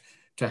instinct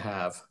to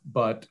have.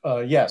 But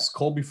yes,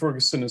 Colby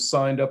Ferguson is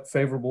signed up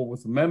favorable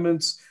with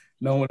amendments.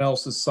 No one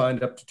else is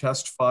signed up to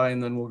testify,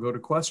 and then we'll go to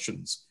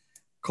questions.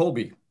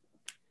 Colby.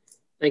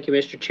 Thank you,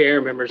 Mr.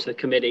 Chair, members of the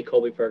committee.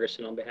 Colby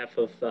Ferguson on behalf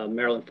of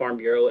Maryland Farm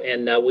Bureau,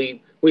 and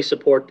we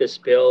support this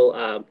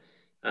bill.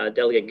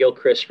 Delegate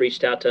Gilchrist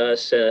reached out to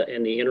us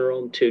in the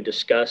interim to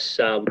discuss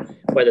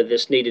whether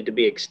this needed to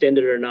be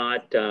extended or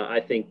not. I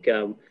think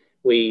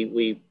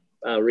we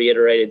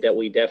reiterated that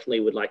we definitely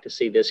would like to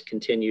see this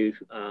continue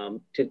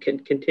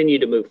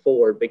to move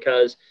forward,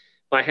 because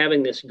by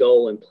having this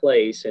goal in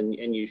place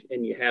and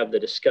you have the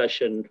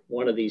discussion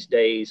one of these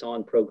days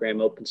on program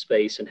open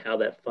space and how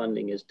that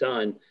funding is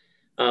done,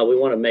 we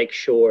want to make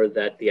sure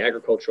that the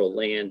agricultural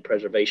land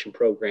preservation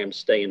programs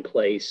stay in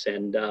place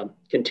and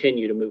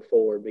continue to move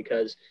forward,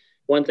 because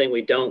one thing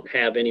we don't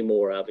have any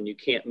more of, and you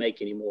can't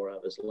make any more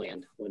of, is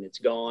land. When it's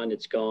gone,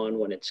 it's gone.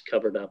 When it's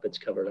covered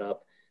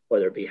up,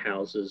 whether it be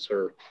houses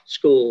or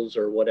schools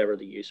or whatever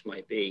the use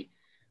might be.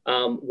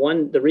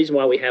 The reason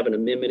why we have an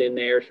amendment in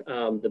there,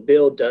 the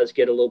bill does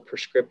get a little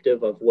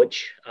prescriptive of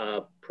which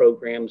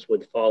programs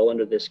would fall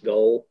under this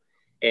goal.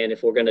 And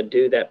if we're going to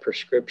do that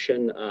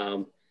prescription,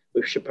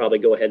 we should probably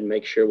go ahead and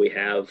make sure we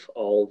have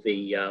all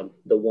the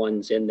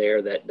ones in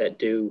there that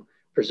do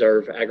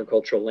preserve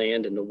agricultural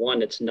land. And the one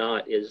that's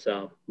not is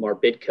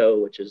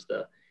MARBIDCO, which is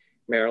the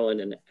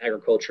Maryland and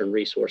Agriculture and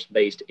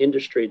Resource-Based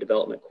Industry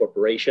Development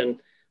Corporation.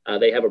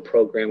 They have a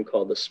program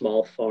called the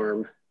Small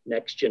Farm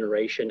Next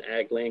Generation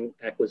Ag Land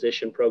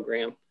Acquisition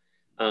Program.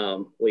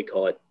 We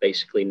call it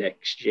basically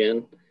Next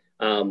Gen.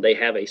 They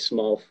have a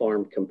small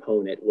farm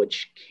component,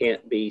 which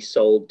can't be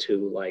sold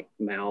to like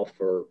MALF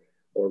or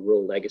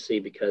Rural Legacy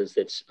because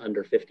it's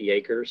under 50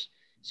 acres.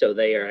 So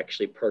they are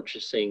actually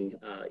purchasing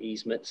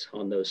easements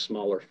on those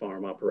smaller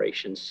farm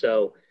operations.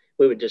 So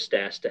we would just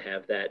ask to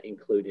have that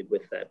included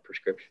with that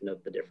prescription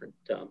of the different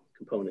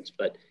components.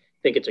 But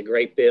I think it's a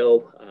great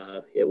bill.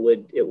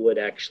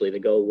 The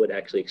goal would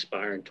actually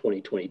expire in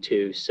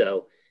 2022.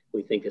 So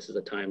we think this is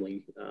a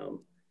timely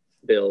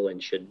bill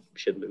and should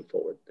move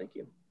forward. Thank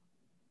you.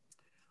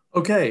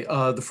 Okay,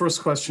 the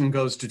first question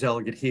goes to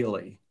Delegate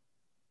Healy.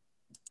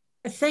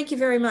 Thank you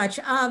very much.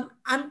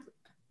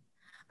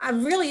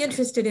 I'm really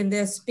interested in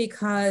this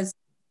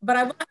but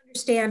I want to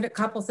understand a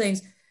couple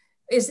things.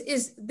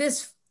 Is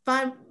this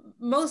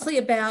mostly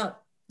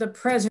about the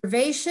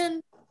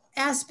preservation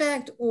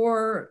aspect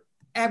or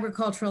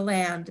agricultural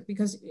land?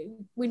 Because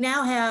we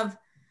now have,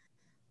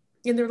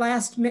 in the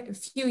last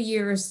few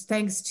years,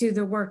 thanks to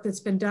the work that's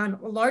been done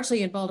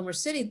largely in Baltimore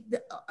City,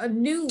 a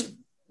new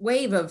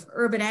wave of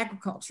urban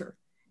agriculture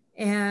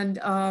and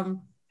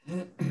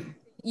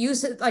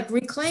use it, like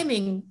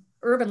reclaiming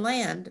urban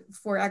land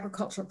for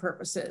agricultural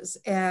purposes.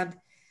 And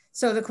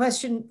so the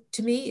question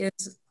to me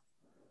is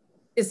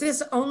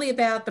this only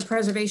about the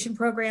preservation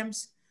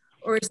programs,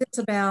 or is this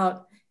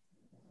about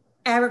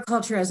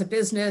agriculture as a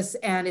business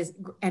and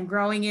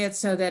growing it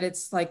so that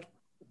it's like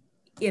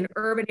in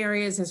urban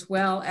areas as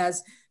well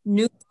as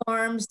new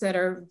farms that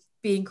are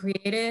being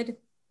created?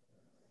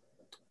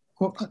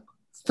 Well,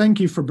 thank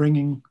you for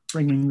bringing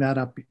that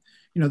up.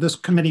 You know, this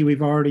committee,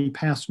 we've already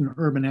passed an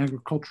urban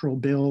agricultural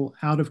bill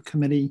out of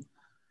committee,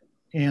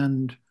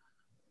 and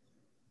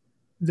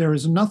there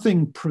is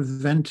nothing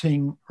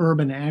preventing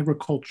urban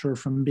agriculture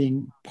from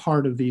being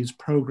part of these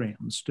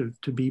programs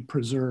to be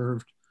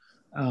preserved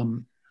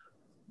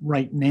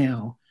right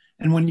now.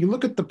 And when you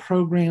look at the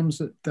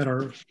programs that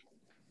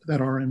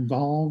are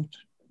involved,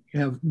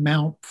 you have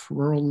MALP,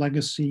 Rural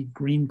Legacy,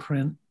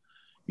 Greenprint,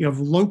 you have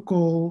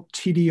local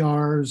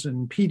TDRs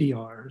and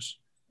PDRs,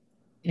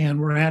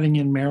 and we're adding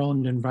in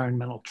Maryland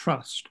Environmental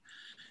Trust.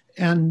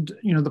 And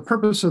you know, the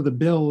purpose of the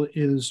bill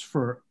is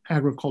for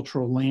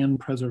agricultural land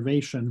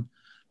preservation.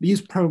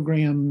 These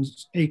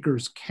programs,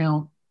 acres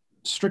count.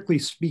 Strictly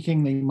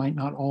speaking, they might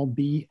not all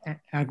be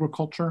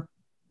agriculture,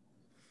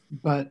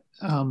 but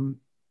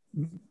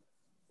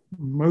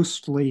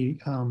mostly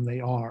they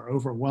are,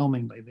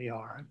 overwhelmingly they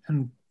are.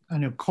 And I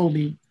know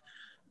Colby,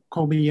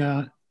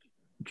 do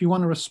you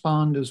want to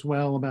respond as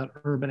well about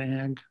urban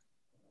ag?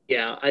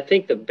 Yeah, I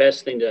think the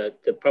best thing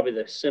probably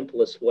the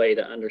simplest way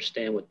to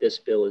understand what this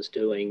bill is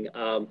doing,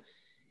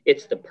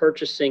 it's the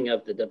purchasing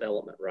of the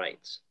development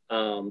rights.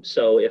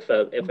 So if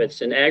it's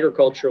an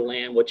agricultural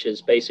land, which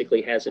is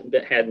basically hasn't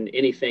had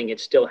anything, it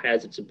still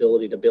has its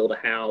ability to build a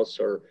house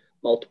or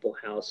multiple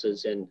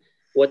houses. And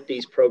what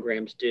these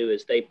programs do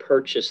is they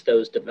purchase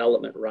those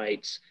development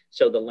rights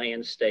so the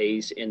land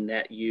stays in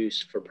that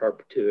use for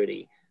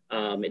perpetuity.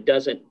 It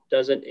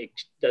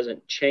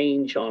doesn't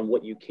change on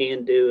what you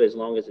can do as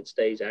long as it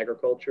stays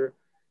agriculture,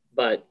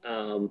 but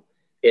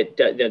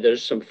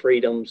there's some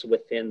freedoms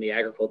within the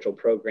agricultural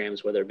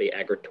programs, whether it be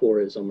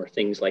agritourism or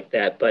things like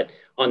that. But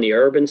on the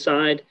urban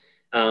side,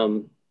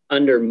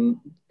 under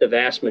the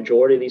vast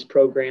majority of these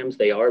programs,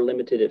 they are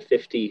limited at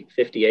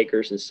 50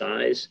 acres in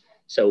size.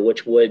 So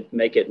which would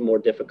make it more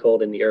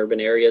difficult in the urban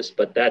areas,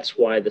 but that's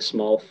why the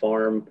small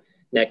farm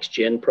next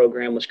gen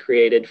program was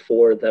created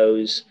for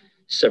those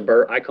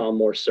I call them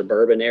more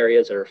suburban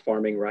areas that are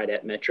farming right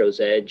at Metro's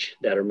edge,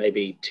 that are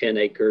maybe 10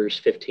 acres,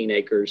 15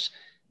 acres,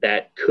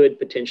 that could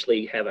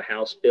potentially have a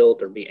house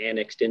built or be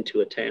annexed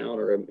into a town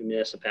or a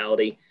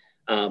municipality,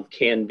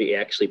 can be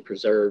actually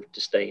preserved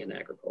to stay in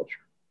agriculture.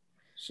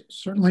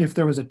 Certainly if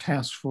there was a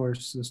task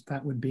force,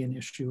 that would be an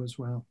issue as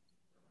well.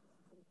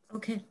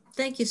 Okay,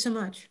 thank you so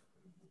much.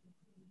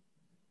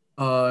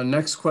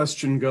 Next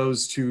question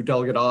goes to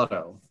Delegate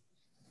Otto.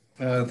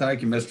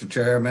 Thank you, Mr.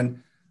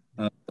 Chairman.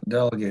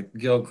 Delegate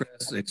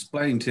Gilchrist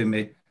explained to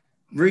me,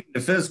 reading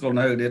the fiscal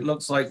note, it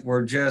looks like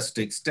we're just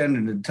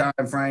extending the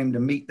time frame to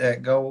meet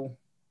that goal.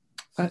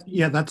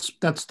 Yeah,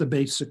 that's the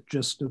basic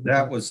gist of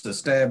that. Was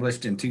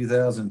established in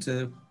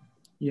 2002.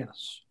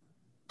 Yes.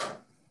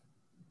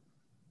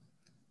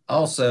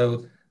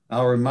 Also,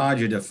 I'll remind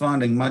you the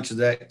funding, most of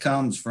it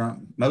comes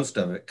from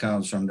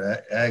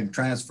the ag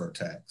transfer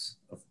tax.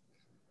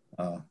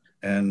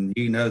 And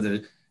you know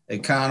the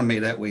economy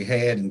that we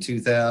had in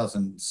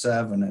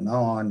 2007 and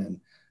on, and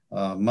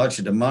much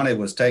of the money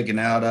was taken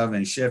out of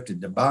and shifted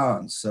to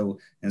bonds. So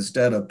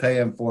instead of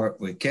paying for it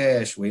with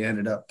cash, we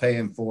ended up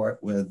paying for it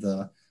with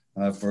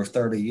for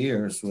 30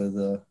 years with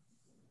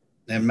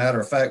and matter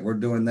of fact, we're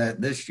doing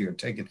that this year,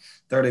 taking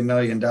 $30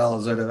 million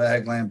out of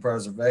ag land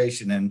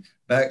preservation and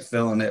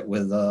backfilling it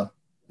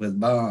with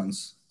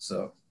bonds.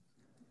 So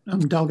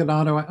Delegate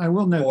Otto, I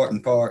will note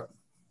important part.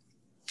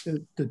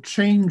 The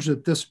change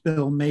that this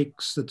bill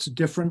makes that's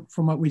different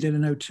from what we did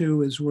in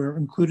 2002 is we're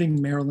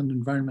including Maryland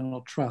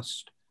Environmental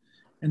Trust.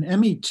 And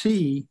MET,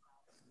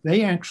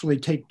 they actually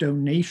take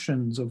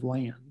donations of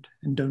land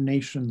and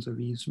donations of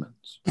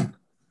easements.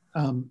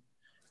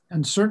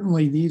 And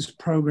certainly these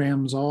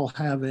programs all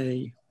have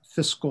a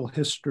fiscal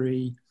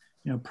history.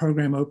 You know,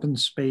 program open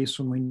space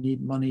when we need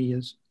money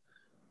is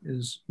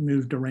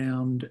moved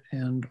around,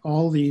 and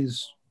all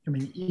these, I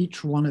mean,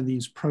 each one of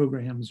these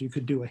programs you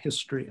could do a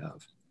history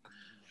of.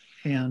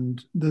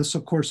 And this,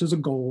 of course, is a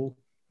goal,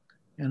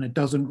 and it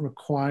doesn't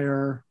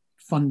require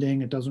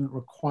funding, it doesn't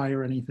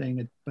require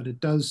anything, but it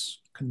does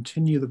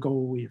continue the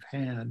goal we've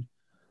had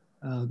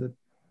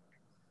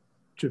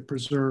to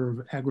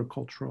preserve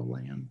agricultural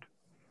land.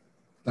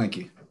 Thank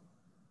you.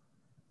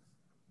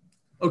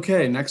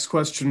 Okay, next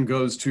question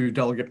goes to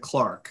Delegate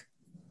Clark.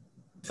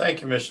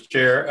 Thank you, Mr.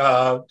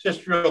 Chair.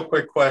 Just a real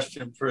quick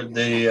question for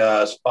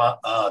the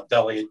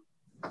delegate.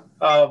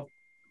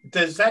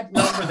 Does that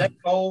number, that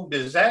goal,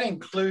 does that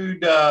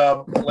include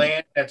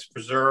land that's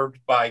preserved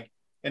by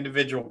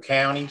individual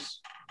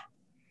counties?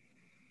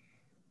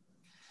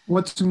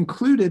 What's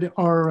included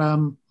are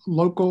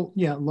local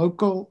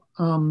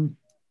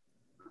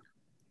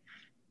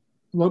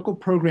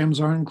programs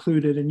are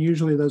included, and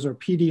usually those are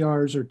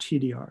PDRs or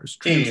TDRs,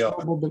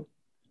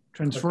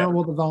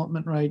 transferable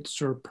development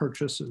rights or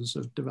purchases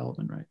of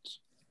development rights.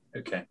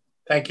 Okay,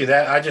 thank you.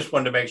 I just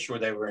wanted to make sure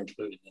they were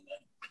included in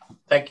that.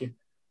 Thank you.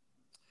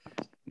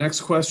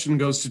 Next question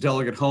goes to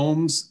Delegate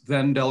Holmes,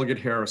 then Delegate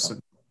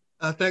Harrison.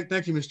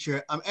 Thank you, Mr.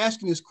 Chair. I'm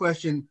asking this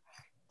question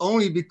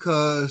only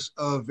because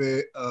of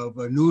a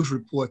news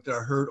report that I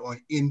heard on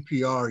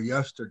NPR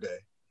yesterday,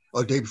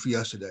 or day before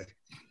yesterday.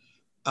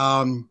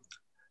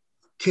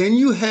 Can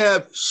you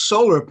have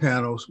solar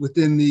panels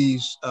within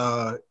these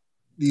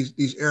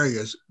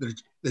areas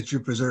that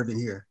you're preserving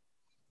here?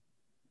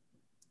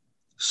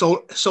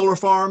 Solar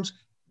farms,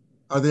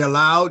 are they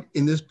allowed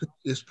in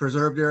this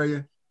preserved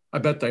area? I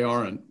bet they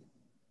aren't.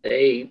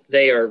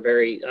 They are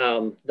very,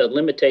 the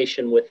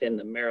limitation within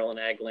the Maryland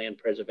Ag Land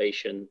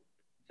Preservation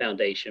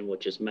Foundation,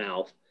 which is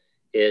MALF,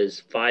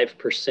 is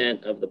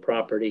 5% of the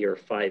property or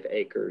 5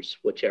 acres,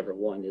 whichever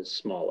one is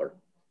smaller.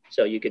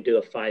 So you could do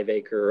a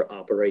 5-acre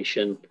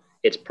operation.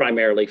 It's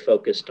primarily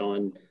focused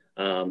on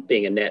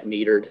being a net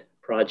metered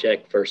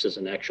project versus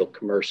an actual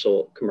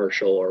commercial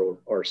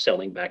or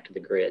selling back to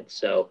the grid.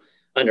 So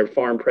under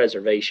farm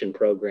preservation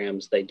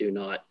programs, they do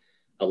not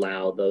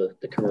allow the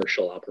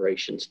commercial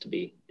operations to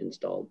be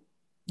installed.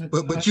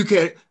 But you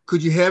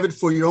could you have it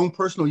for your own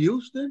personal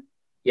use then?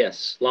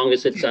 Yes, long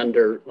as it's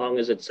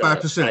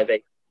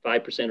 5%.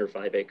 5% or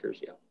 5 acres,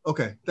 yeah.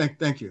 Okay,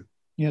 thank you.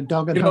 Yeah,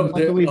 Doug, I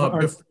believe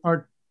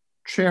our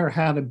chair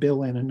had a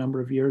bill in a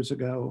number of years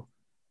ago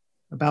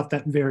about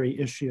that very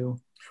issue.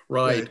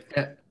 Right,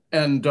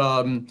 and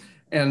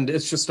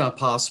it's just not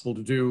possible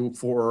to do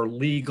for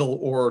legal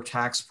or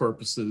tax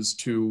purposes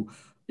to,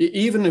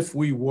 even if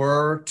we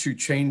were to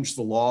change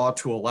the law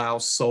to allow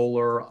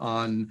solar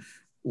on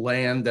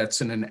land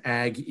that's in an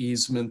ag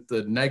easement,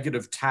 the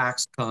negative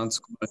tax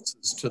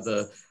consequences to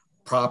the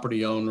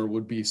property owner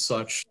would be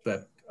such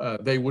that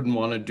they wouldn't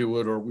want to do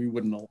it, or we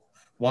wouldn't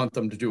want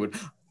them to do it.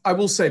 I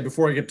will say,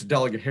 before I get to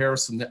Delegate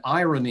Harrison, the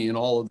irony in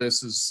all of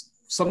this is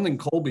something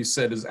Colby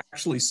said is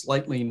actually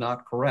slightly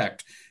not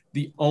correct.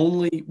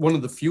 One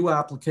of the few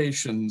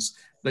applications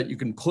that you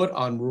can put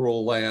on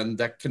rural land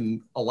that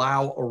can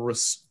allow a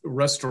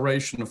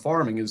restoration of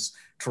farming is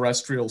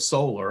terrestrial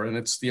solar. And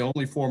it's the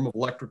only form of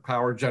electric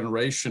power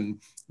generation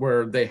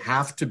where they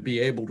have to be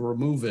able to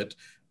remove it.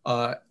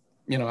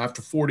 You know,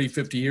 after 40,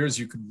 50 years,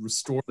 you could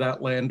restore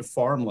that land to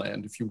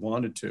farmland if you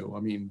wanted to. I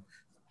mean,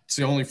 it's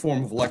the only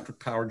form of electric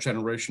power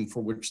generation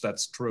for which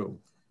that's true,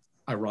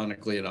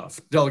 ironically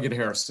enough. Delegate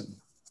Harrison.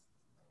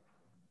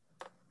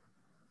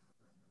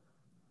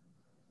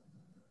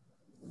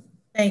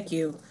 Thank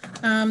you.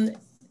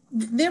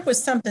 There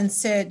was something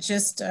said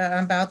just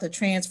about the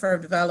transfer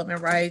of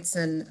development rights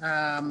and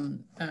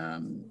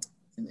the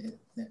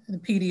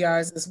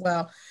PDRs as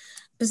well.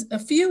 A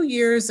few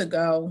years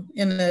ago,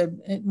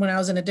 when I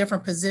was in a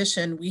different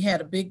position, we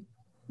had a big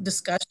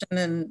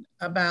discussion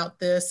about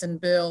this and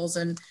bills.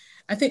 And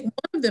I think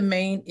one of the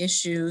main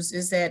issues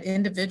is that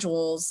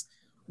individuals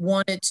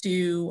wanted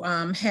to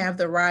have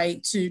the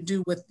right to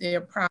do with their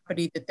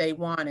property that they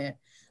wanted.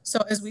 So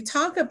as we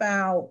talk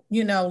about,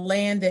 you know,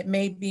 land that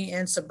may be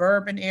in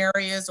suburban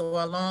areas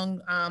or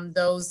along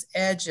those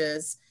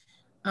edges,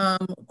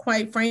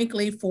 quite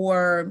frankly,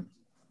 for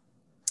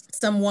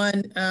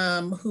someone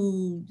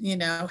who, you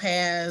know,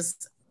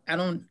 has, I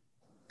don't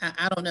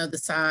know the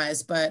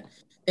size, but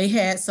they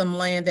had some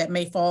land that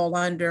may fall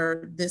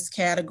under this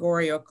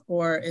category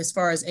or as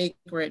far as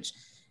acreage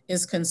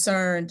is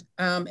concerned,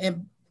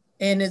 and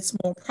it's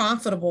more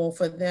profitable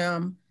for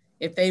them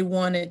if they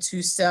wanted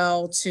to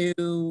sell to,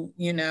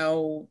 you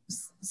know,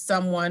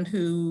 someone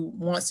who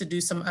wants to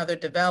do some other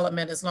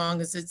development, as long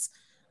as it's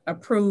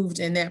approved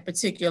in that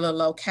particular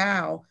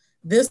locale.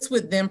 This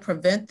would then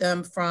prevent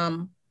them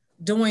from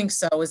doing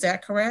so. Is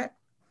that correct?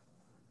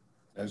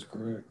 That's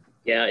correct.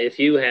 Yeah, if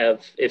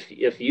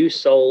you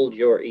sold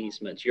your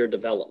easements, your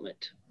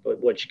development,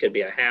 which could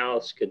be a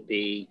house, could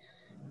be,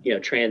 you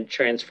know,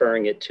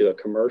 transferring it to a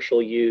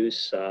commercial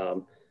use,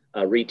 a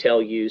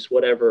retail use,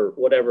 whatever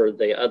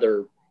the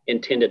other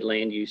intended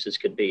land uses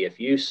could be. If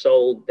you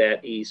sold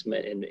that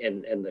easement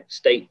and the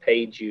state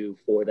paid you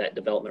for that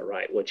development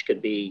right, which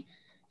could be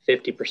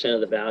 50%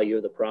 of the value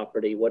of the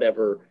property,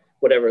 whatever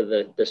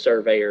the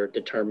surveyor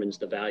determines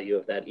the value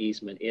of that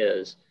easement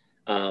is,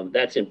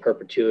 that's in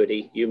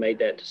perpetuity. You made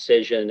that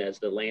decision as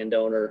the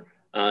landowner.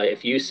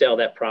 If you sell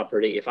that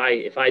property, if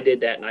I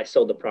did that and I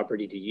sold the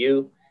property to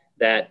you,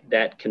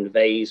 that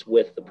conveys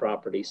with the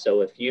property.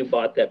 So if you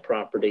bought that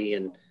property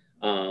and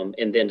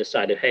then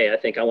decided, hey, I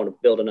think I want to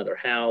build another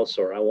house,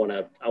 or I want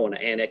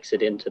to annex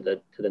it into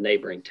the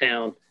neighboring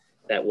town,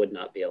 that would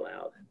not be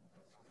allowed.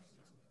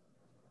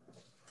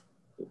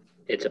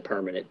 It's a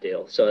permanent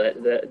deal. So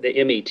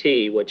the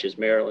MET, which is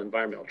Maryland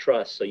Environmental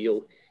Trust, so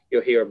you'll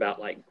hear about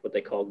like what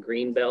they call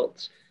green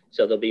belts.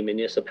 So there'll be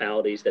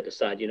municipalities that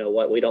decide, you know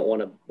what, we don't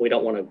want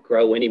to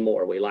grow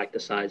anymore. We like the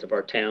size of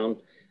our town.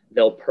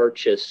 They'll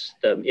purchase,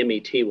 the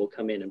MET will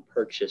come in and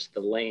purchase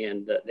the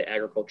land, the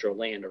agricultural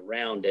land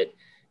around it,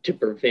 to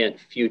prevent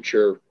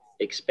future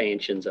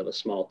expansions of a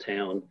small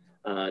town.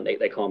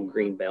 They call them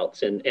green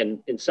belts,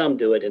 and some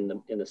do it in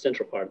the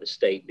central part of the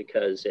state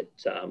because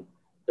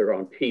they're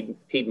on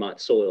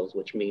Piedmont soils,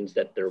 which means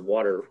that their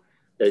water,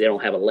 they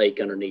don't have a lake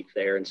underneath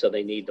there, and so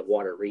they need the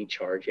water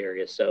recharge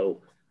area, so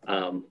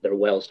their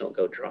wells don't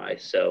go dry.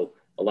 So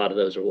a lot of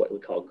those are what we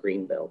call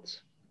green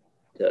belts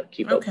to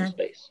keep open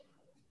space.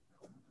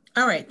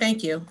 All right,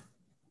 thank you.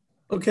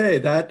 Okay,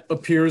 that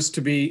appears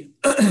to be,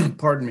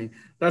 pardon me,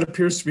 that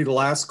appears to be the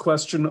last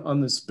question on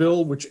this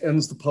bill, which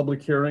ends the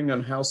public hearing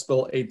on House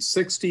Bill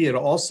 860. It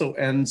also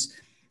ends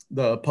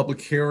the public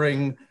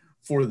hearing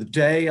for the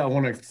day. I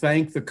want to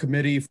thank the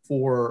committee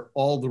for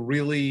all the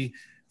really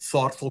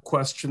thoughtful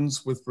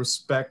questions with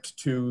respect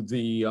to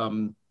the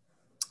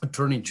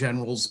Attorney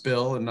General's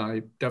bill, and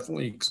I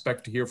definitely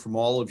expect to hear from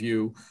all of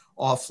you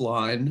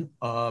offline.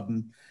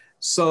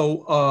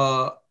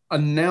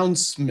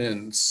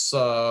 Announcements.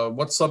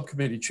 What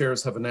subcommittee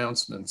chairs have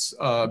announcements?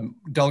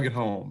 Delegate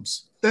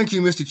Holmes. Thank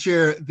you, Mr.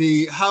 Chair.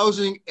 The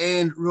Housing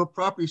and Real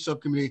Property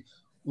Subcommittee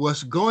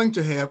was going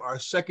to have our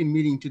second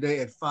meeting today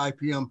at 5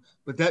 p.m.,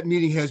 but that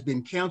meeting has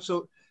been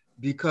canceled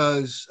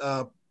because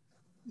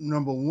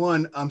number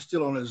one, I'm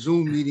still on a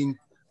Zoom meeting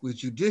with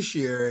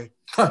Judiciary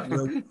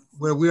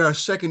where we are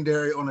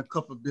secondary on a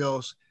couple of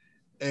bills.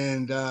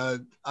 And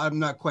I'm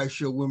not quite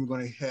sure when we're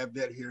going to have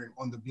that hearing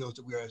on the bills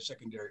that we are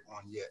secondary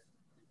on yet.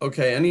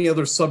 Okay, any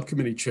other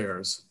subcommittee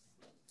chairs?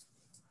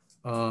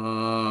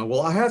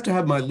 Well, I have to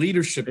have my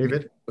leadership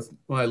meeting with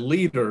my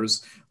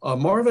leaders.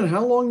 Marvin,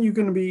 how long are you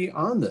going to be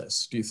on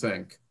this, do you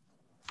think?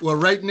 Well,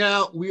 right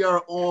now we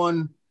are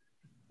on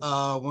we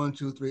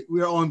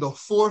are on the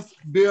fourth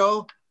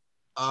bill.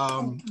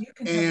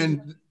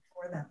 And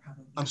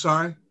I'm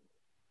sorry.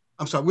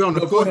 We're on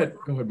the fourth.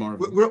 Go ahead,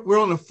 Marvin.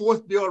 We're on the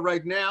fourth bill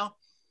right now.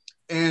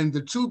 And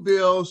the two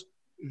bills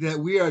that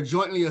we are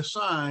jointly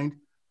assigned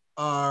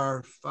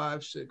are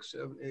 5, 6,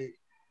 7, 8,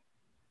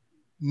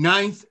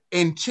 9th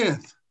and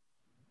 10th.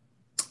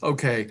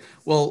 Okay.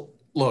 Well,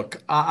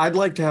 look, I'd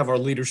like to have our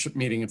leadership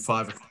meeting at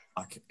 5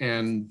 o'clock.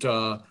 And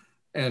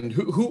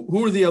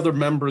who are the other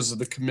members of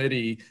the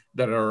committee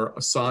that are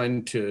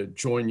assigned to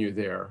join you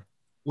there?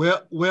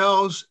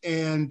 Wells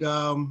and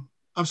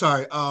I'm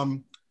sorry,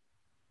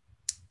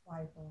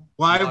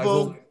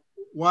 Wyville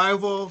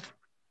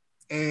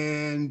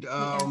and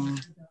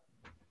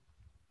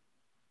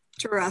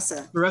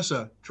Teresa.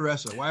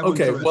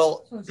 Okay,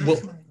 well,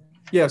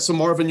 yeah, so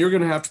Marvin, you're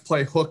going to have to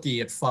play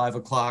hooky at 5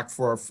 o'clock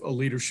for a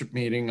leadership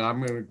meeting.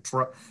 I'm going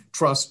to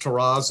trust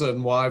Teresa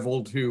and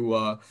Wyville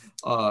to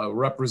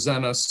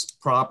represent us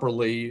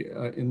properly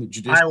in the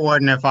judicial. I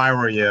wouldn't if I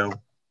were you.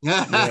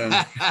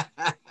 Yeah.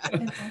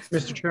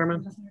 Mr.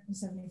 Chairman.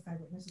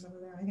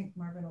 I think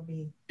Marvin will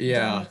be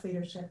done with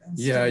leadership. And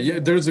yeah.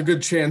 There's a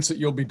good chance that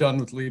you'll be done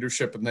with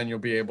leadership and then you'll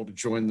be able to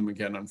join them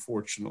again,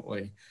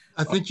 unfortunately.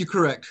 I think you're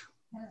correct.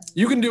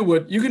 You can do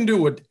what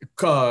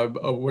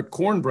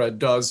Cornbread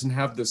does and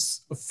have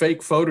this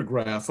fake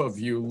photograph of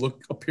you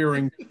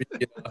appearing to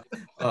be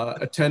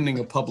attending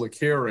a public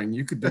hearing.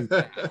 You could do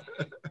that.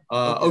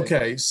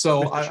 Okay,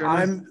 so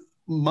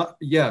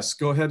yes,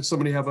 go ahead.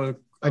 Somebody have a.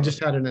 I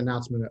just had an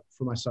announcement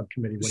for my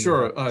subcommittee.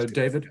 Sure,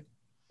 David.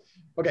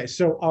 Okay,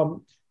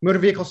 so Motor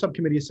Vehicle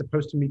Subcommittee is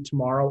supposed to meet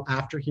tomorrow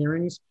after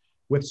hearings.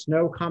 With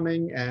snow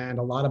coming and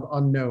a lot of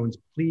unknowns,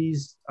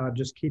 please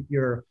just keep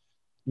your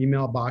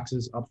email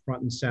boxes up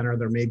front and center.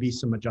 There may be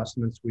some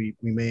adjustments. We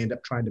may end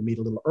up trying to meet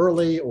a little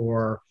early,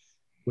 or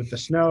with the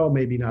snow,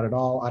 maybe not at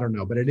all. I don't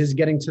know, but it is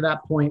getting to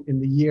that point in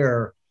the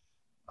year,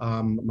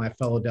 my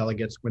fellow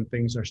delegates, when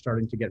things are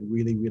starting to get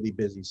really, really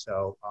busy.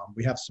 So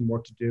we have some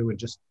work to do, and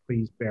just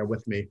please bear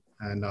with me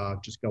and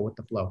just go with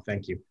the flow.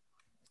 Thank you.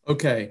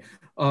 Okay,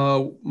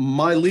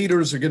 my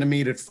leaders are going to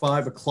meet at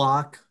 5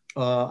 o'clock,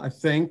 I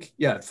think.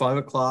 Yeah, at 5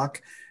 o'clock.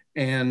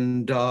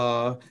 And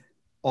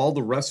all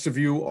the rest of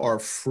you are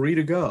free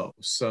to go.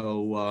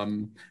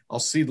 So I'll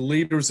see the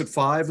leaders at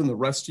 5 and the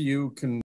rest of you can